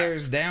 flights of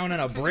stairs down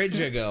and a bridge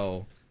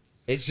ago.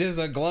 It's just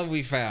a glove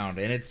we found,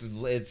 and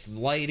it's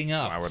lighting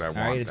up. Why would I all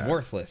want It's that?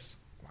 worthless.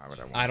 Why would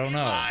I want I don't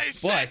know, Lies,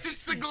 Seth. but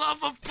It's the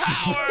glove of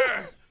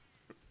power.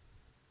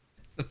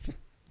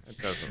 It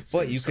doesn't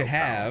But seem you so could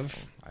have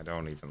powerful. I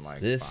don't even like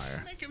this-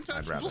 fire. Make him I'd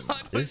touch rather blood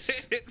not. This-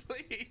 with it,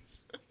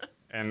 please.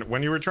 And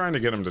when you were trying to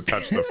get him to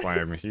touch the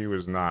flame, he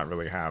was not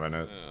really having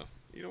it. Oh,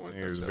 you don't want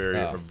He to was touch very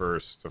Oh.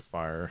 averse to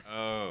fire. that.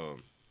 Oh.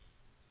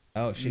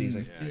 oh shit, he's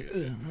like, Yeah, I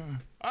guess.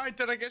 All right,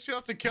 then I guess you'll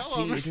have to kill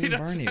See, him it if he didn't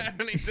doesn't burn you.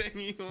 have anything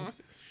you want.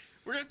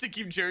 We're gonna have to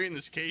keep Jerry in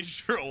this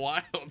cage for a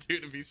while,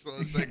 dude, if he still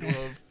has that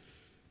glove.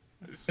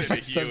 Say to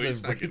Hugh,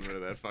 he's not getting rid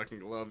of that fucking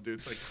glove, dude.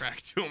 It's like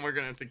crack to him. We're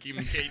gonna have to keep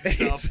him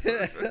caged up.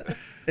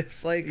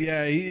 It's like,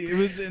 Yeah, it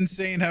was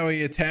insane how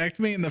he attacked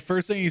me, and the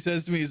first thing he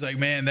says to me is like,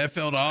 "Man, that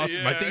felt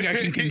awesome. I think I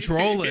can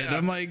control it." Yeah.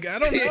 I'm like, I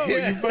don't know.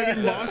 You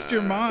fucking lost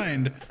your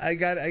mind. I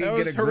can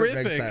was get a grip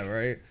next horrific. time,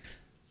 right?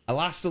 I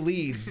lost the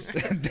leads,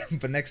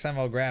 but next time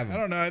I'll grab I him.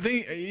 don't know. I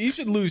think you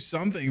should lose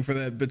something for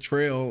that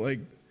betrayal. Like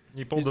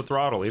He pulled the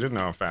throttle. He didn't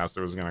know how fast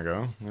it was gonna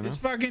go. You know? his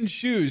fucking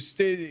shoes.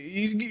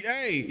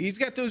 He's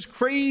got those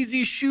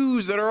crazy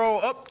shoes that are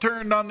all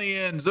upturned on the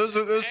ends.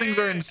 Those things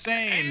are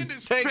insane. And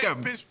his, Take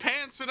them. his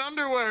pants and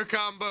underwear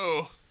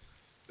combo.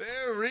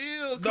 They're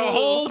real cool. The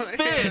whole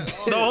fit.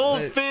 Yeah. The whole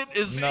fit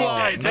is No,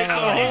 fly. Take no.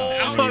 the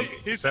whole. And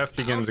fuck- Seth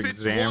begins outfit's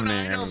one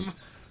examining him, item.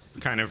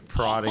 kind of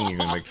prodding you in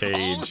the All of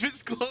cage.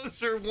 his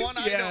clothes are one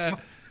Yeah. item.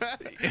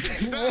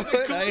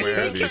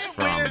 Where are these Can't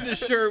wear from? the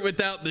shirt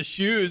without the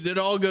shoes. It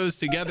all goes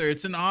together.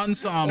 It's an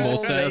ensemble,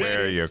 Seth.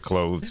 Where are your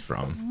clothes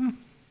from?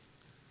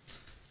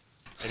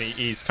 And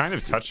he's kind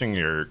of touching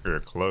your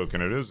cloak,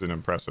 and it is an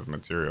impressive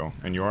material.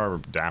 And you are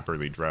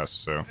dapperly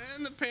dressed, so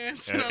And the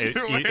pants and it-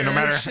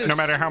 underwear. no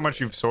matter how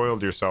much you've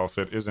soiled yourself,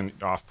 it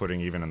isn't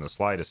off-putting even in the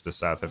slightest to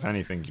Seth. If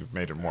anything, you've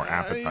made it more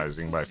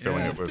appetizing by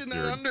filling it with In the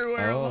your.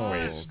 underwear Oh,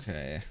 waist.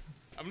 okay.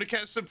 I'm gonna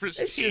cast some just,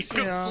 prestige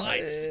you know, fly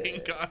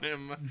stink on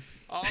him.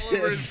 All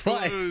over his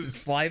Fly, clothes.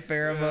 fly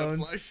pheromones.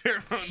 Yeah, fly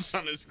pheromones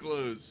on his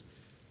clothes.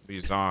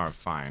 These are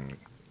fine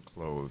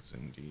clothes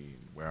indeed.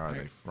 Where are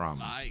they from?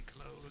 My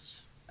clothes.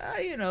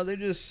 You know, they're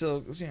just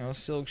silk,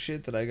 silk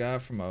shit that I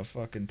got from a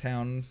fucking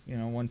town,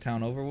 one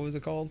town over. What was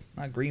it called?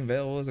 Not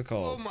Greenvale. What was it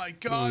called? Oh my Where we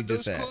god,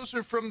 those just at? clothes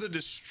are from the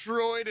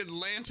destroyed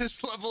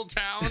Atlantis level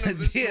town of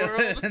this Yeah,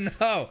 world.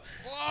 no.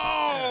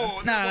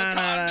 Whoa! No, no,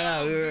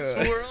 no, Of no.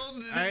 this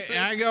world.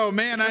 I go,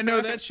 man, I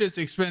know that shit's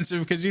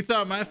expensive because you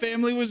thought my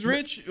family was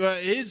rich.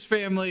 His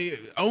family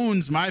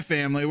owns my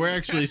family. We're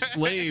actually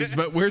slaves,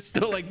 but we're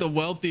still like the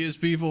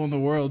wealthiest people in the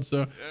world.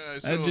 So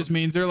that so- just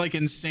means they're like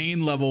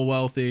insane level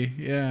wealthy.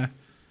 Yeah.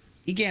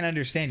 He can't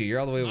understand you. You're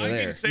all the way over I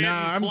there. can say Nah, it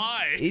I'm- and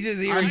fly. He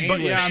just hearing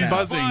English I'm now.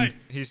 buzzing. Fly.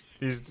 He's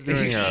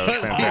doing a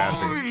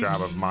fantastic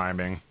job of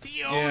miming.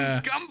 He owns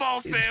Yeah.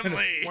 Gumball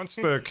family. Once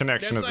the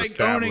connection That's is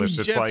like owning established,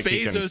 it's Jeff like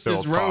he can Bezos'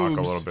 still talk robes.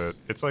 a little bit.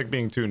 It's like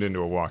being tuned into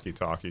a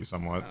walkie-talkie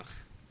somewhat.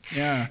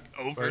 Yeah.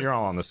 Over. But you're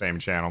all on the same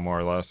channel, more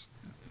or less.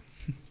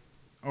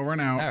 Over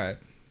and out. All right.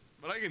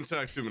 But I can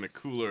talk to him in a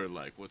cooler,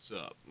 like, what's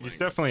up? He's Like,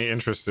 definitely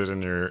interested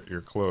in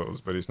your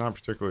clothes, but he's not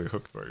particularly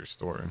hooked by your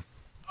story.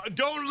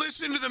 don't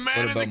listen to the man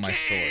What in the about my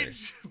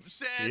cage. He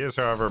Said, is,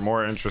 however,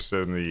 more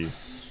interested in the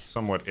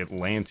somewhat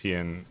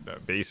Atlantean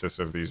basis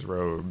of these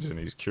robes, and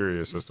he's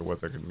curious as to what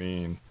that could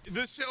mean.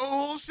 this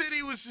whole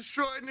city was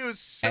destroyed and it was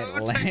so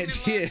Atlantean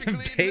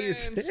technologically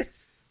base. advanced.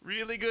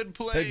 Really good The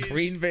plays.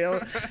 Greenvale,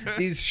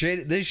 this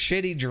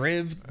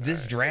shitty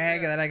this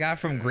drag that I got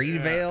from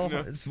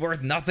Greenvale, it's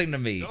worth nothing to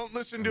me. Don't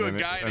listen to a And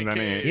then- guy in and a then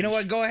he- cage. You know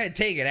what? Go ahead,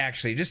 take it.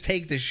 Actually, just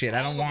take this shit. I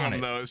don't All of want them,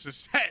 it. Though. It's a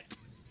set.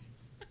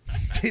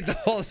 Take the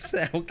whole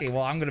set. Okay,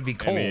 well, I'm gonna be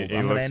cold. he I'm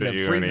gonna looks end at up you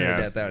and freezing he to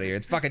asks- death out here.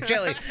 It's fucking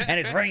chilly and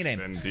it's raining.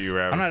 Then do you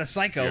have? I'm not a Do you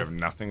psycho. have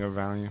nothing of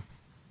value?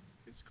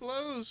 It's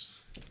clothes.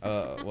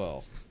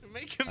 Well,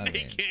 Make him I mean-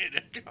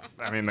 naked.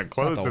 I mean, the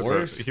clothes the is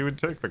worst. he would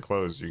take the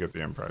clothes. You get the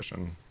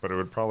impression, but it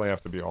would probably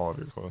have to be all of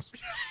your clothes.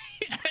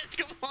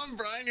 Come on,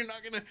 Brian. You're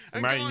not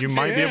gonna. You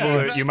might be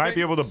able to. You might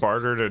be able to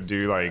barter to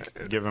do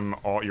like give him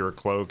all your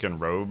cloak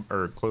and robe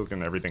or cloak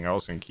and everything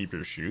else and keep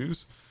your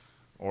shoes,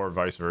 or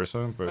vice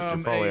versa. But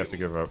you probably hey, have to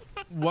give up.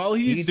 While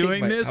you he's can take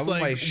doing my- this, how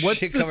about my like,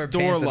 what's this shit-covered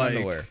door pants and like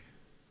underwear?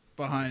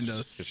 behind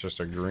us? It's just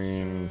a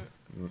green.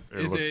 It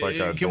Is looks it? like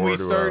a Can door we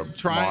to start a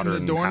trying the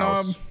modern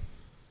doorknob?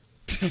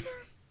 house.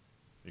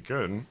 You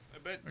could. I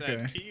bet that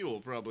Okay. key will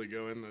probably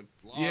go in the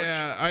lock.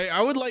 Yeah,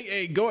 I would like.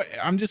 Hey, go.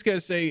 I'm just gonna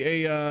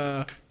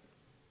say,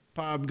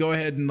 Bob, go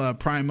ahead and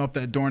prime up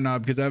that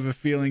doorknob because I have a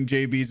feeling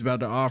JB's about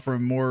to offer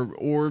him more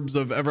orbs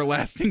of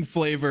everlasting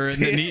flavor, and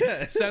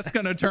then Seth's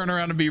gonna turn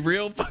around and be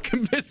real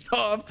fucking pissed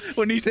off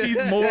when he sees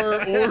more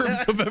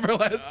orbs of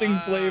everlasting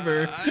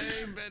flavor. I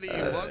bet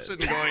he wasn't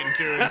going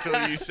to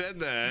until you said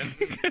that.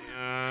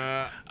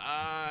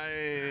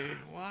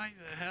 Why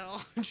the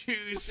hell would you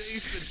say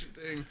such a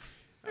thing?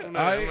 I don't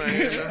know.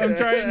 I'm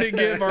trying to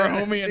give our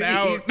homie an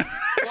out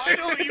Why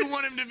don't you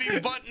want him to be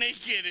butt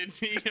naked and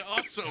be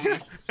awesome?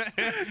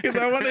 because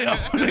I want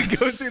to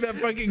go through that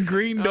fucking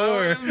green I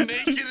door. want him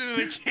naked in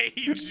a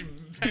cage,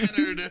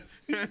 battered.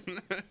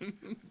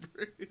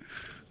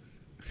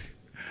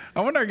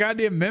 I want our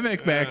goddamn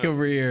mimic back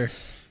over here.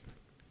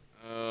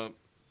 All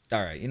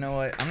right, you know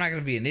what? I'm not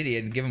gonna be an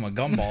idiot and give him a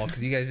gumball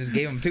because you guys just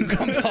gave him 2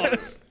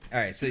 gumballs. All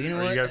right, so you know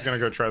Are what? you guys gonna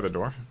go try the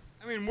door?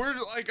 I mean, we're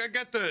like, I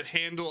got the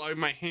handle,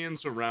 my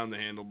hands around the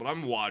handle, but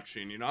I'm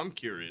watching. You know, I'm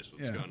curious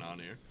what's Yeah. going on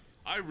here.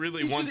 I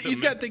really He's, want. just,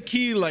 he's got the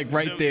key like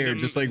right there,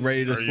 just like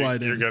ready to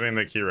slide You're in. getting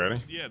the key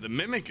ready, Yeah, the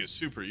mimic is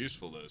super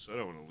useful though, so I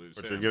don't want to lose.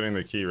 but him. you're getting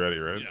the key ready,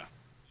 right?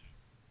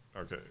 Yeah,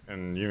 Okay.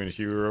 And you and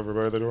Hugh are over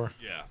by the door.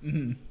 yeah.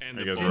 Mm-hmm. And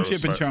You the guys And are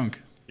Chip and spot-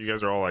 Chunk. You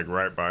guys are all like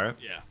right by it.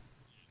 yeah.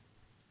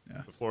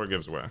 The floor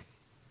gives way.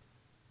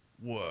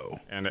 Whoa.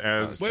 And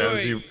as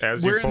Wait. you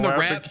We're in pull the out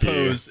rat the key,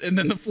 pose, and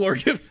then the floor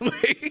gives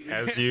way.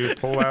 as you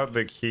pull out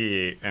the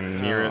key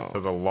and near it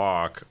to the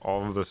lock,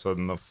 all of a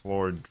sudden the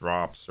floor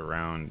drops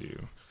around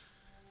you.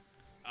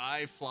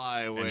 I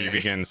fly away. And you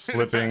begin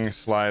slipping,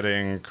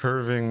 sliding,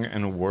 curving,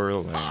 and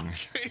whirling.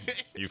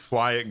 You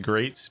fly at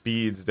great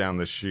speeds down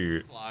the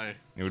chute. Fly.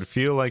 It would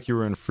feel like you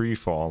were in free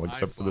fall,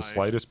 except for the fly.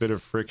 slightest bit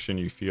of friction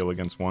you feel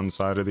against one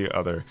side or the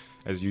other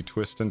as you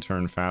twist and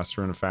turn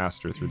faster and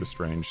faster through the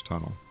strange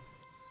tunnel.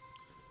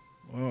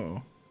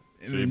 Whoa.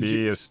 And then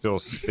JB is still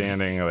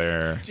standing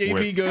there. JB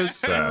with goes,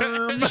 Seth.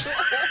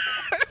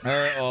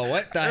 Oh,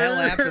 what the hell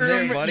happened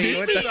there, buddy?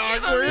 What This is the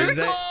awkward. is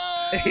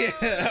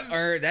that?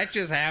 Or that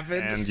just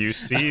happened. And you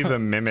see the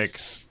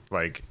mimic's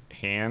like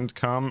hand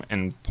come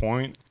and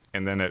point,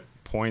 and then it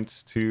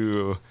points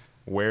to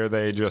where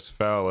they just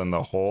fell in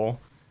the hole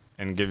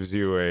and gives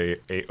you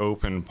a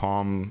open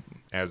palm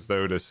as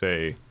though to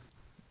say,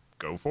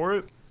 go for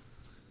it.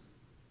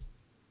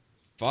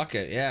 Fuck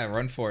it, yeah,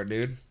 run for it,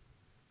 dude.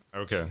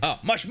 Okay. Oh,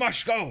 mush,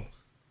 go.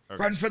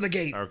 Okay. Run for the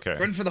gate. Okay.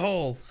 Run for the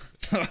hole.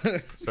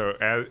 So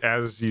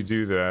as you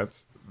do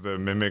that, the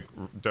mimic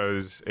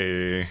does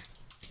a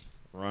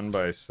run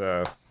by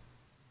Seth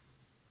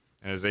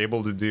and is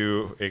able to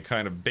do a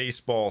kind of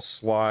baseball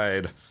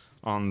slide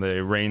on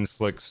the rain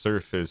slick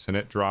surface, and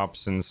it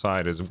drops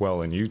inside as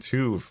well, and you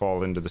too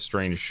fall into the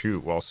strange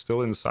chute while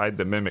still inside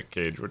the mimic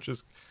cage, which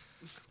is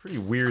a pretty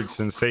weird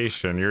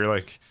sensation. You're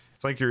like,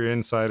 it's like you're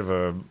inside of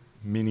a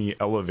mini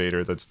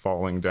elevator that's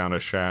falling down a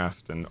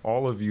shaft, and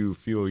all of you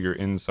feel your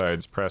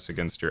insides press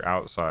against your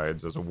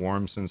outsides as a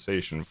warm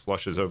sensation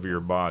flushes over your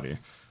body,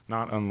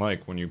 not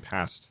unlike when you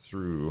passed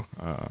through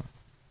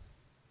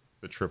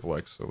the Triple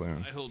X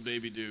Saloon. I hold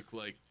Baby Duke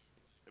like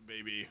a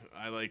baby.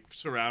 I like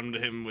surround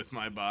him with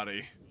my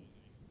body.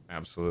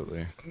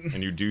 Absolutely.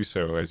 And you do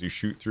so as you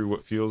shoot through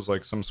what feels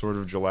like some sort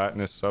of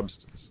gelatinous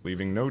substance,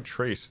 leaving no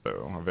trace,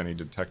 though, of any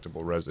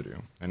detectable residue.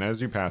 And as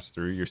you pass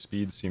through, your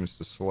speed seems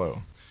to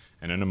slow.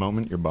 And in a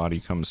moment, your body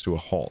comes to a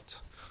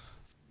halt.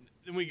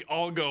 Then we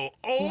all go,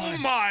 "Oh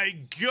my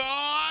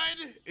god!"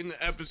 in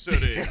the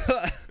episode.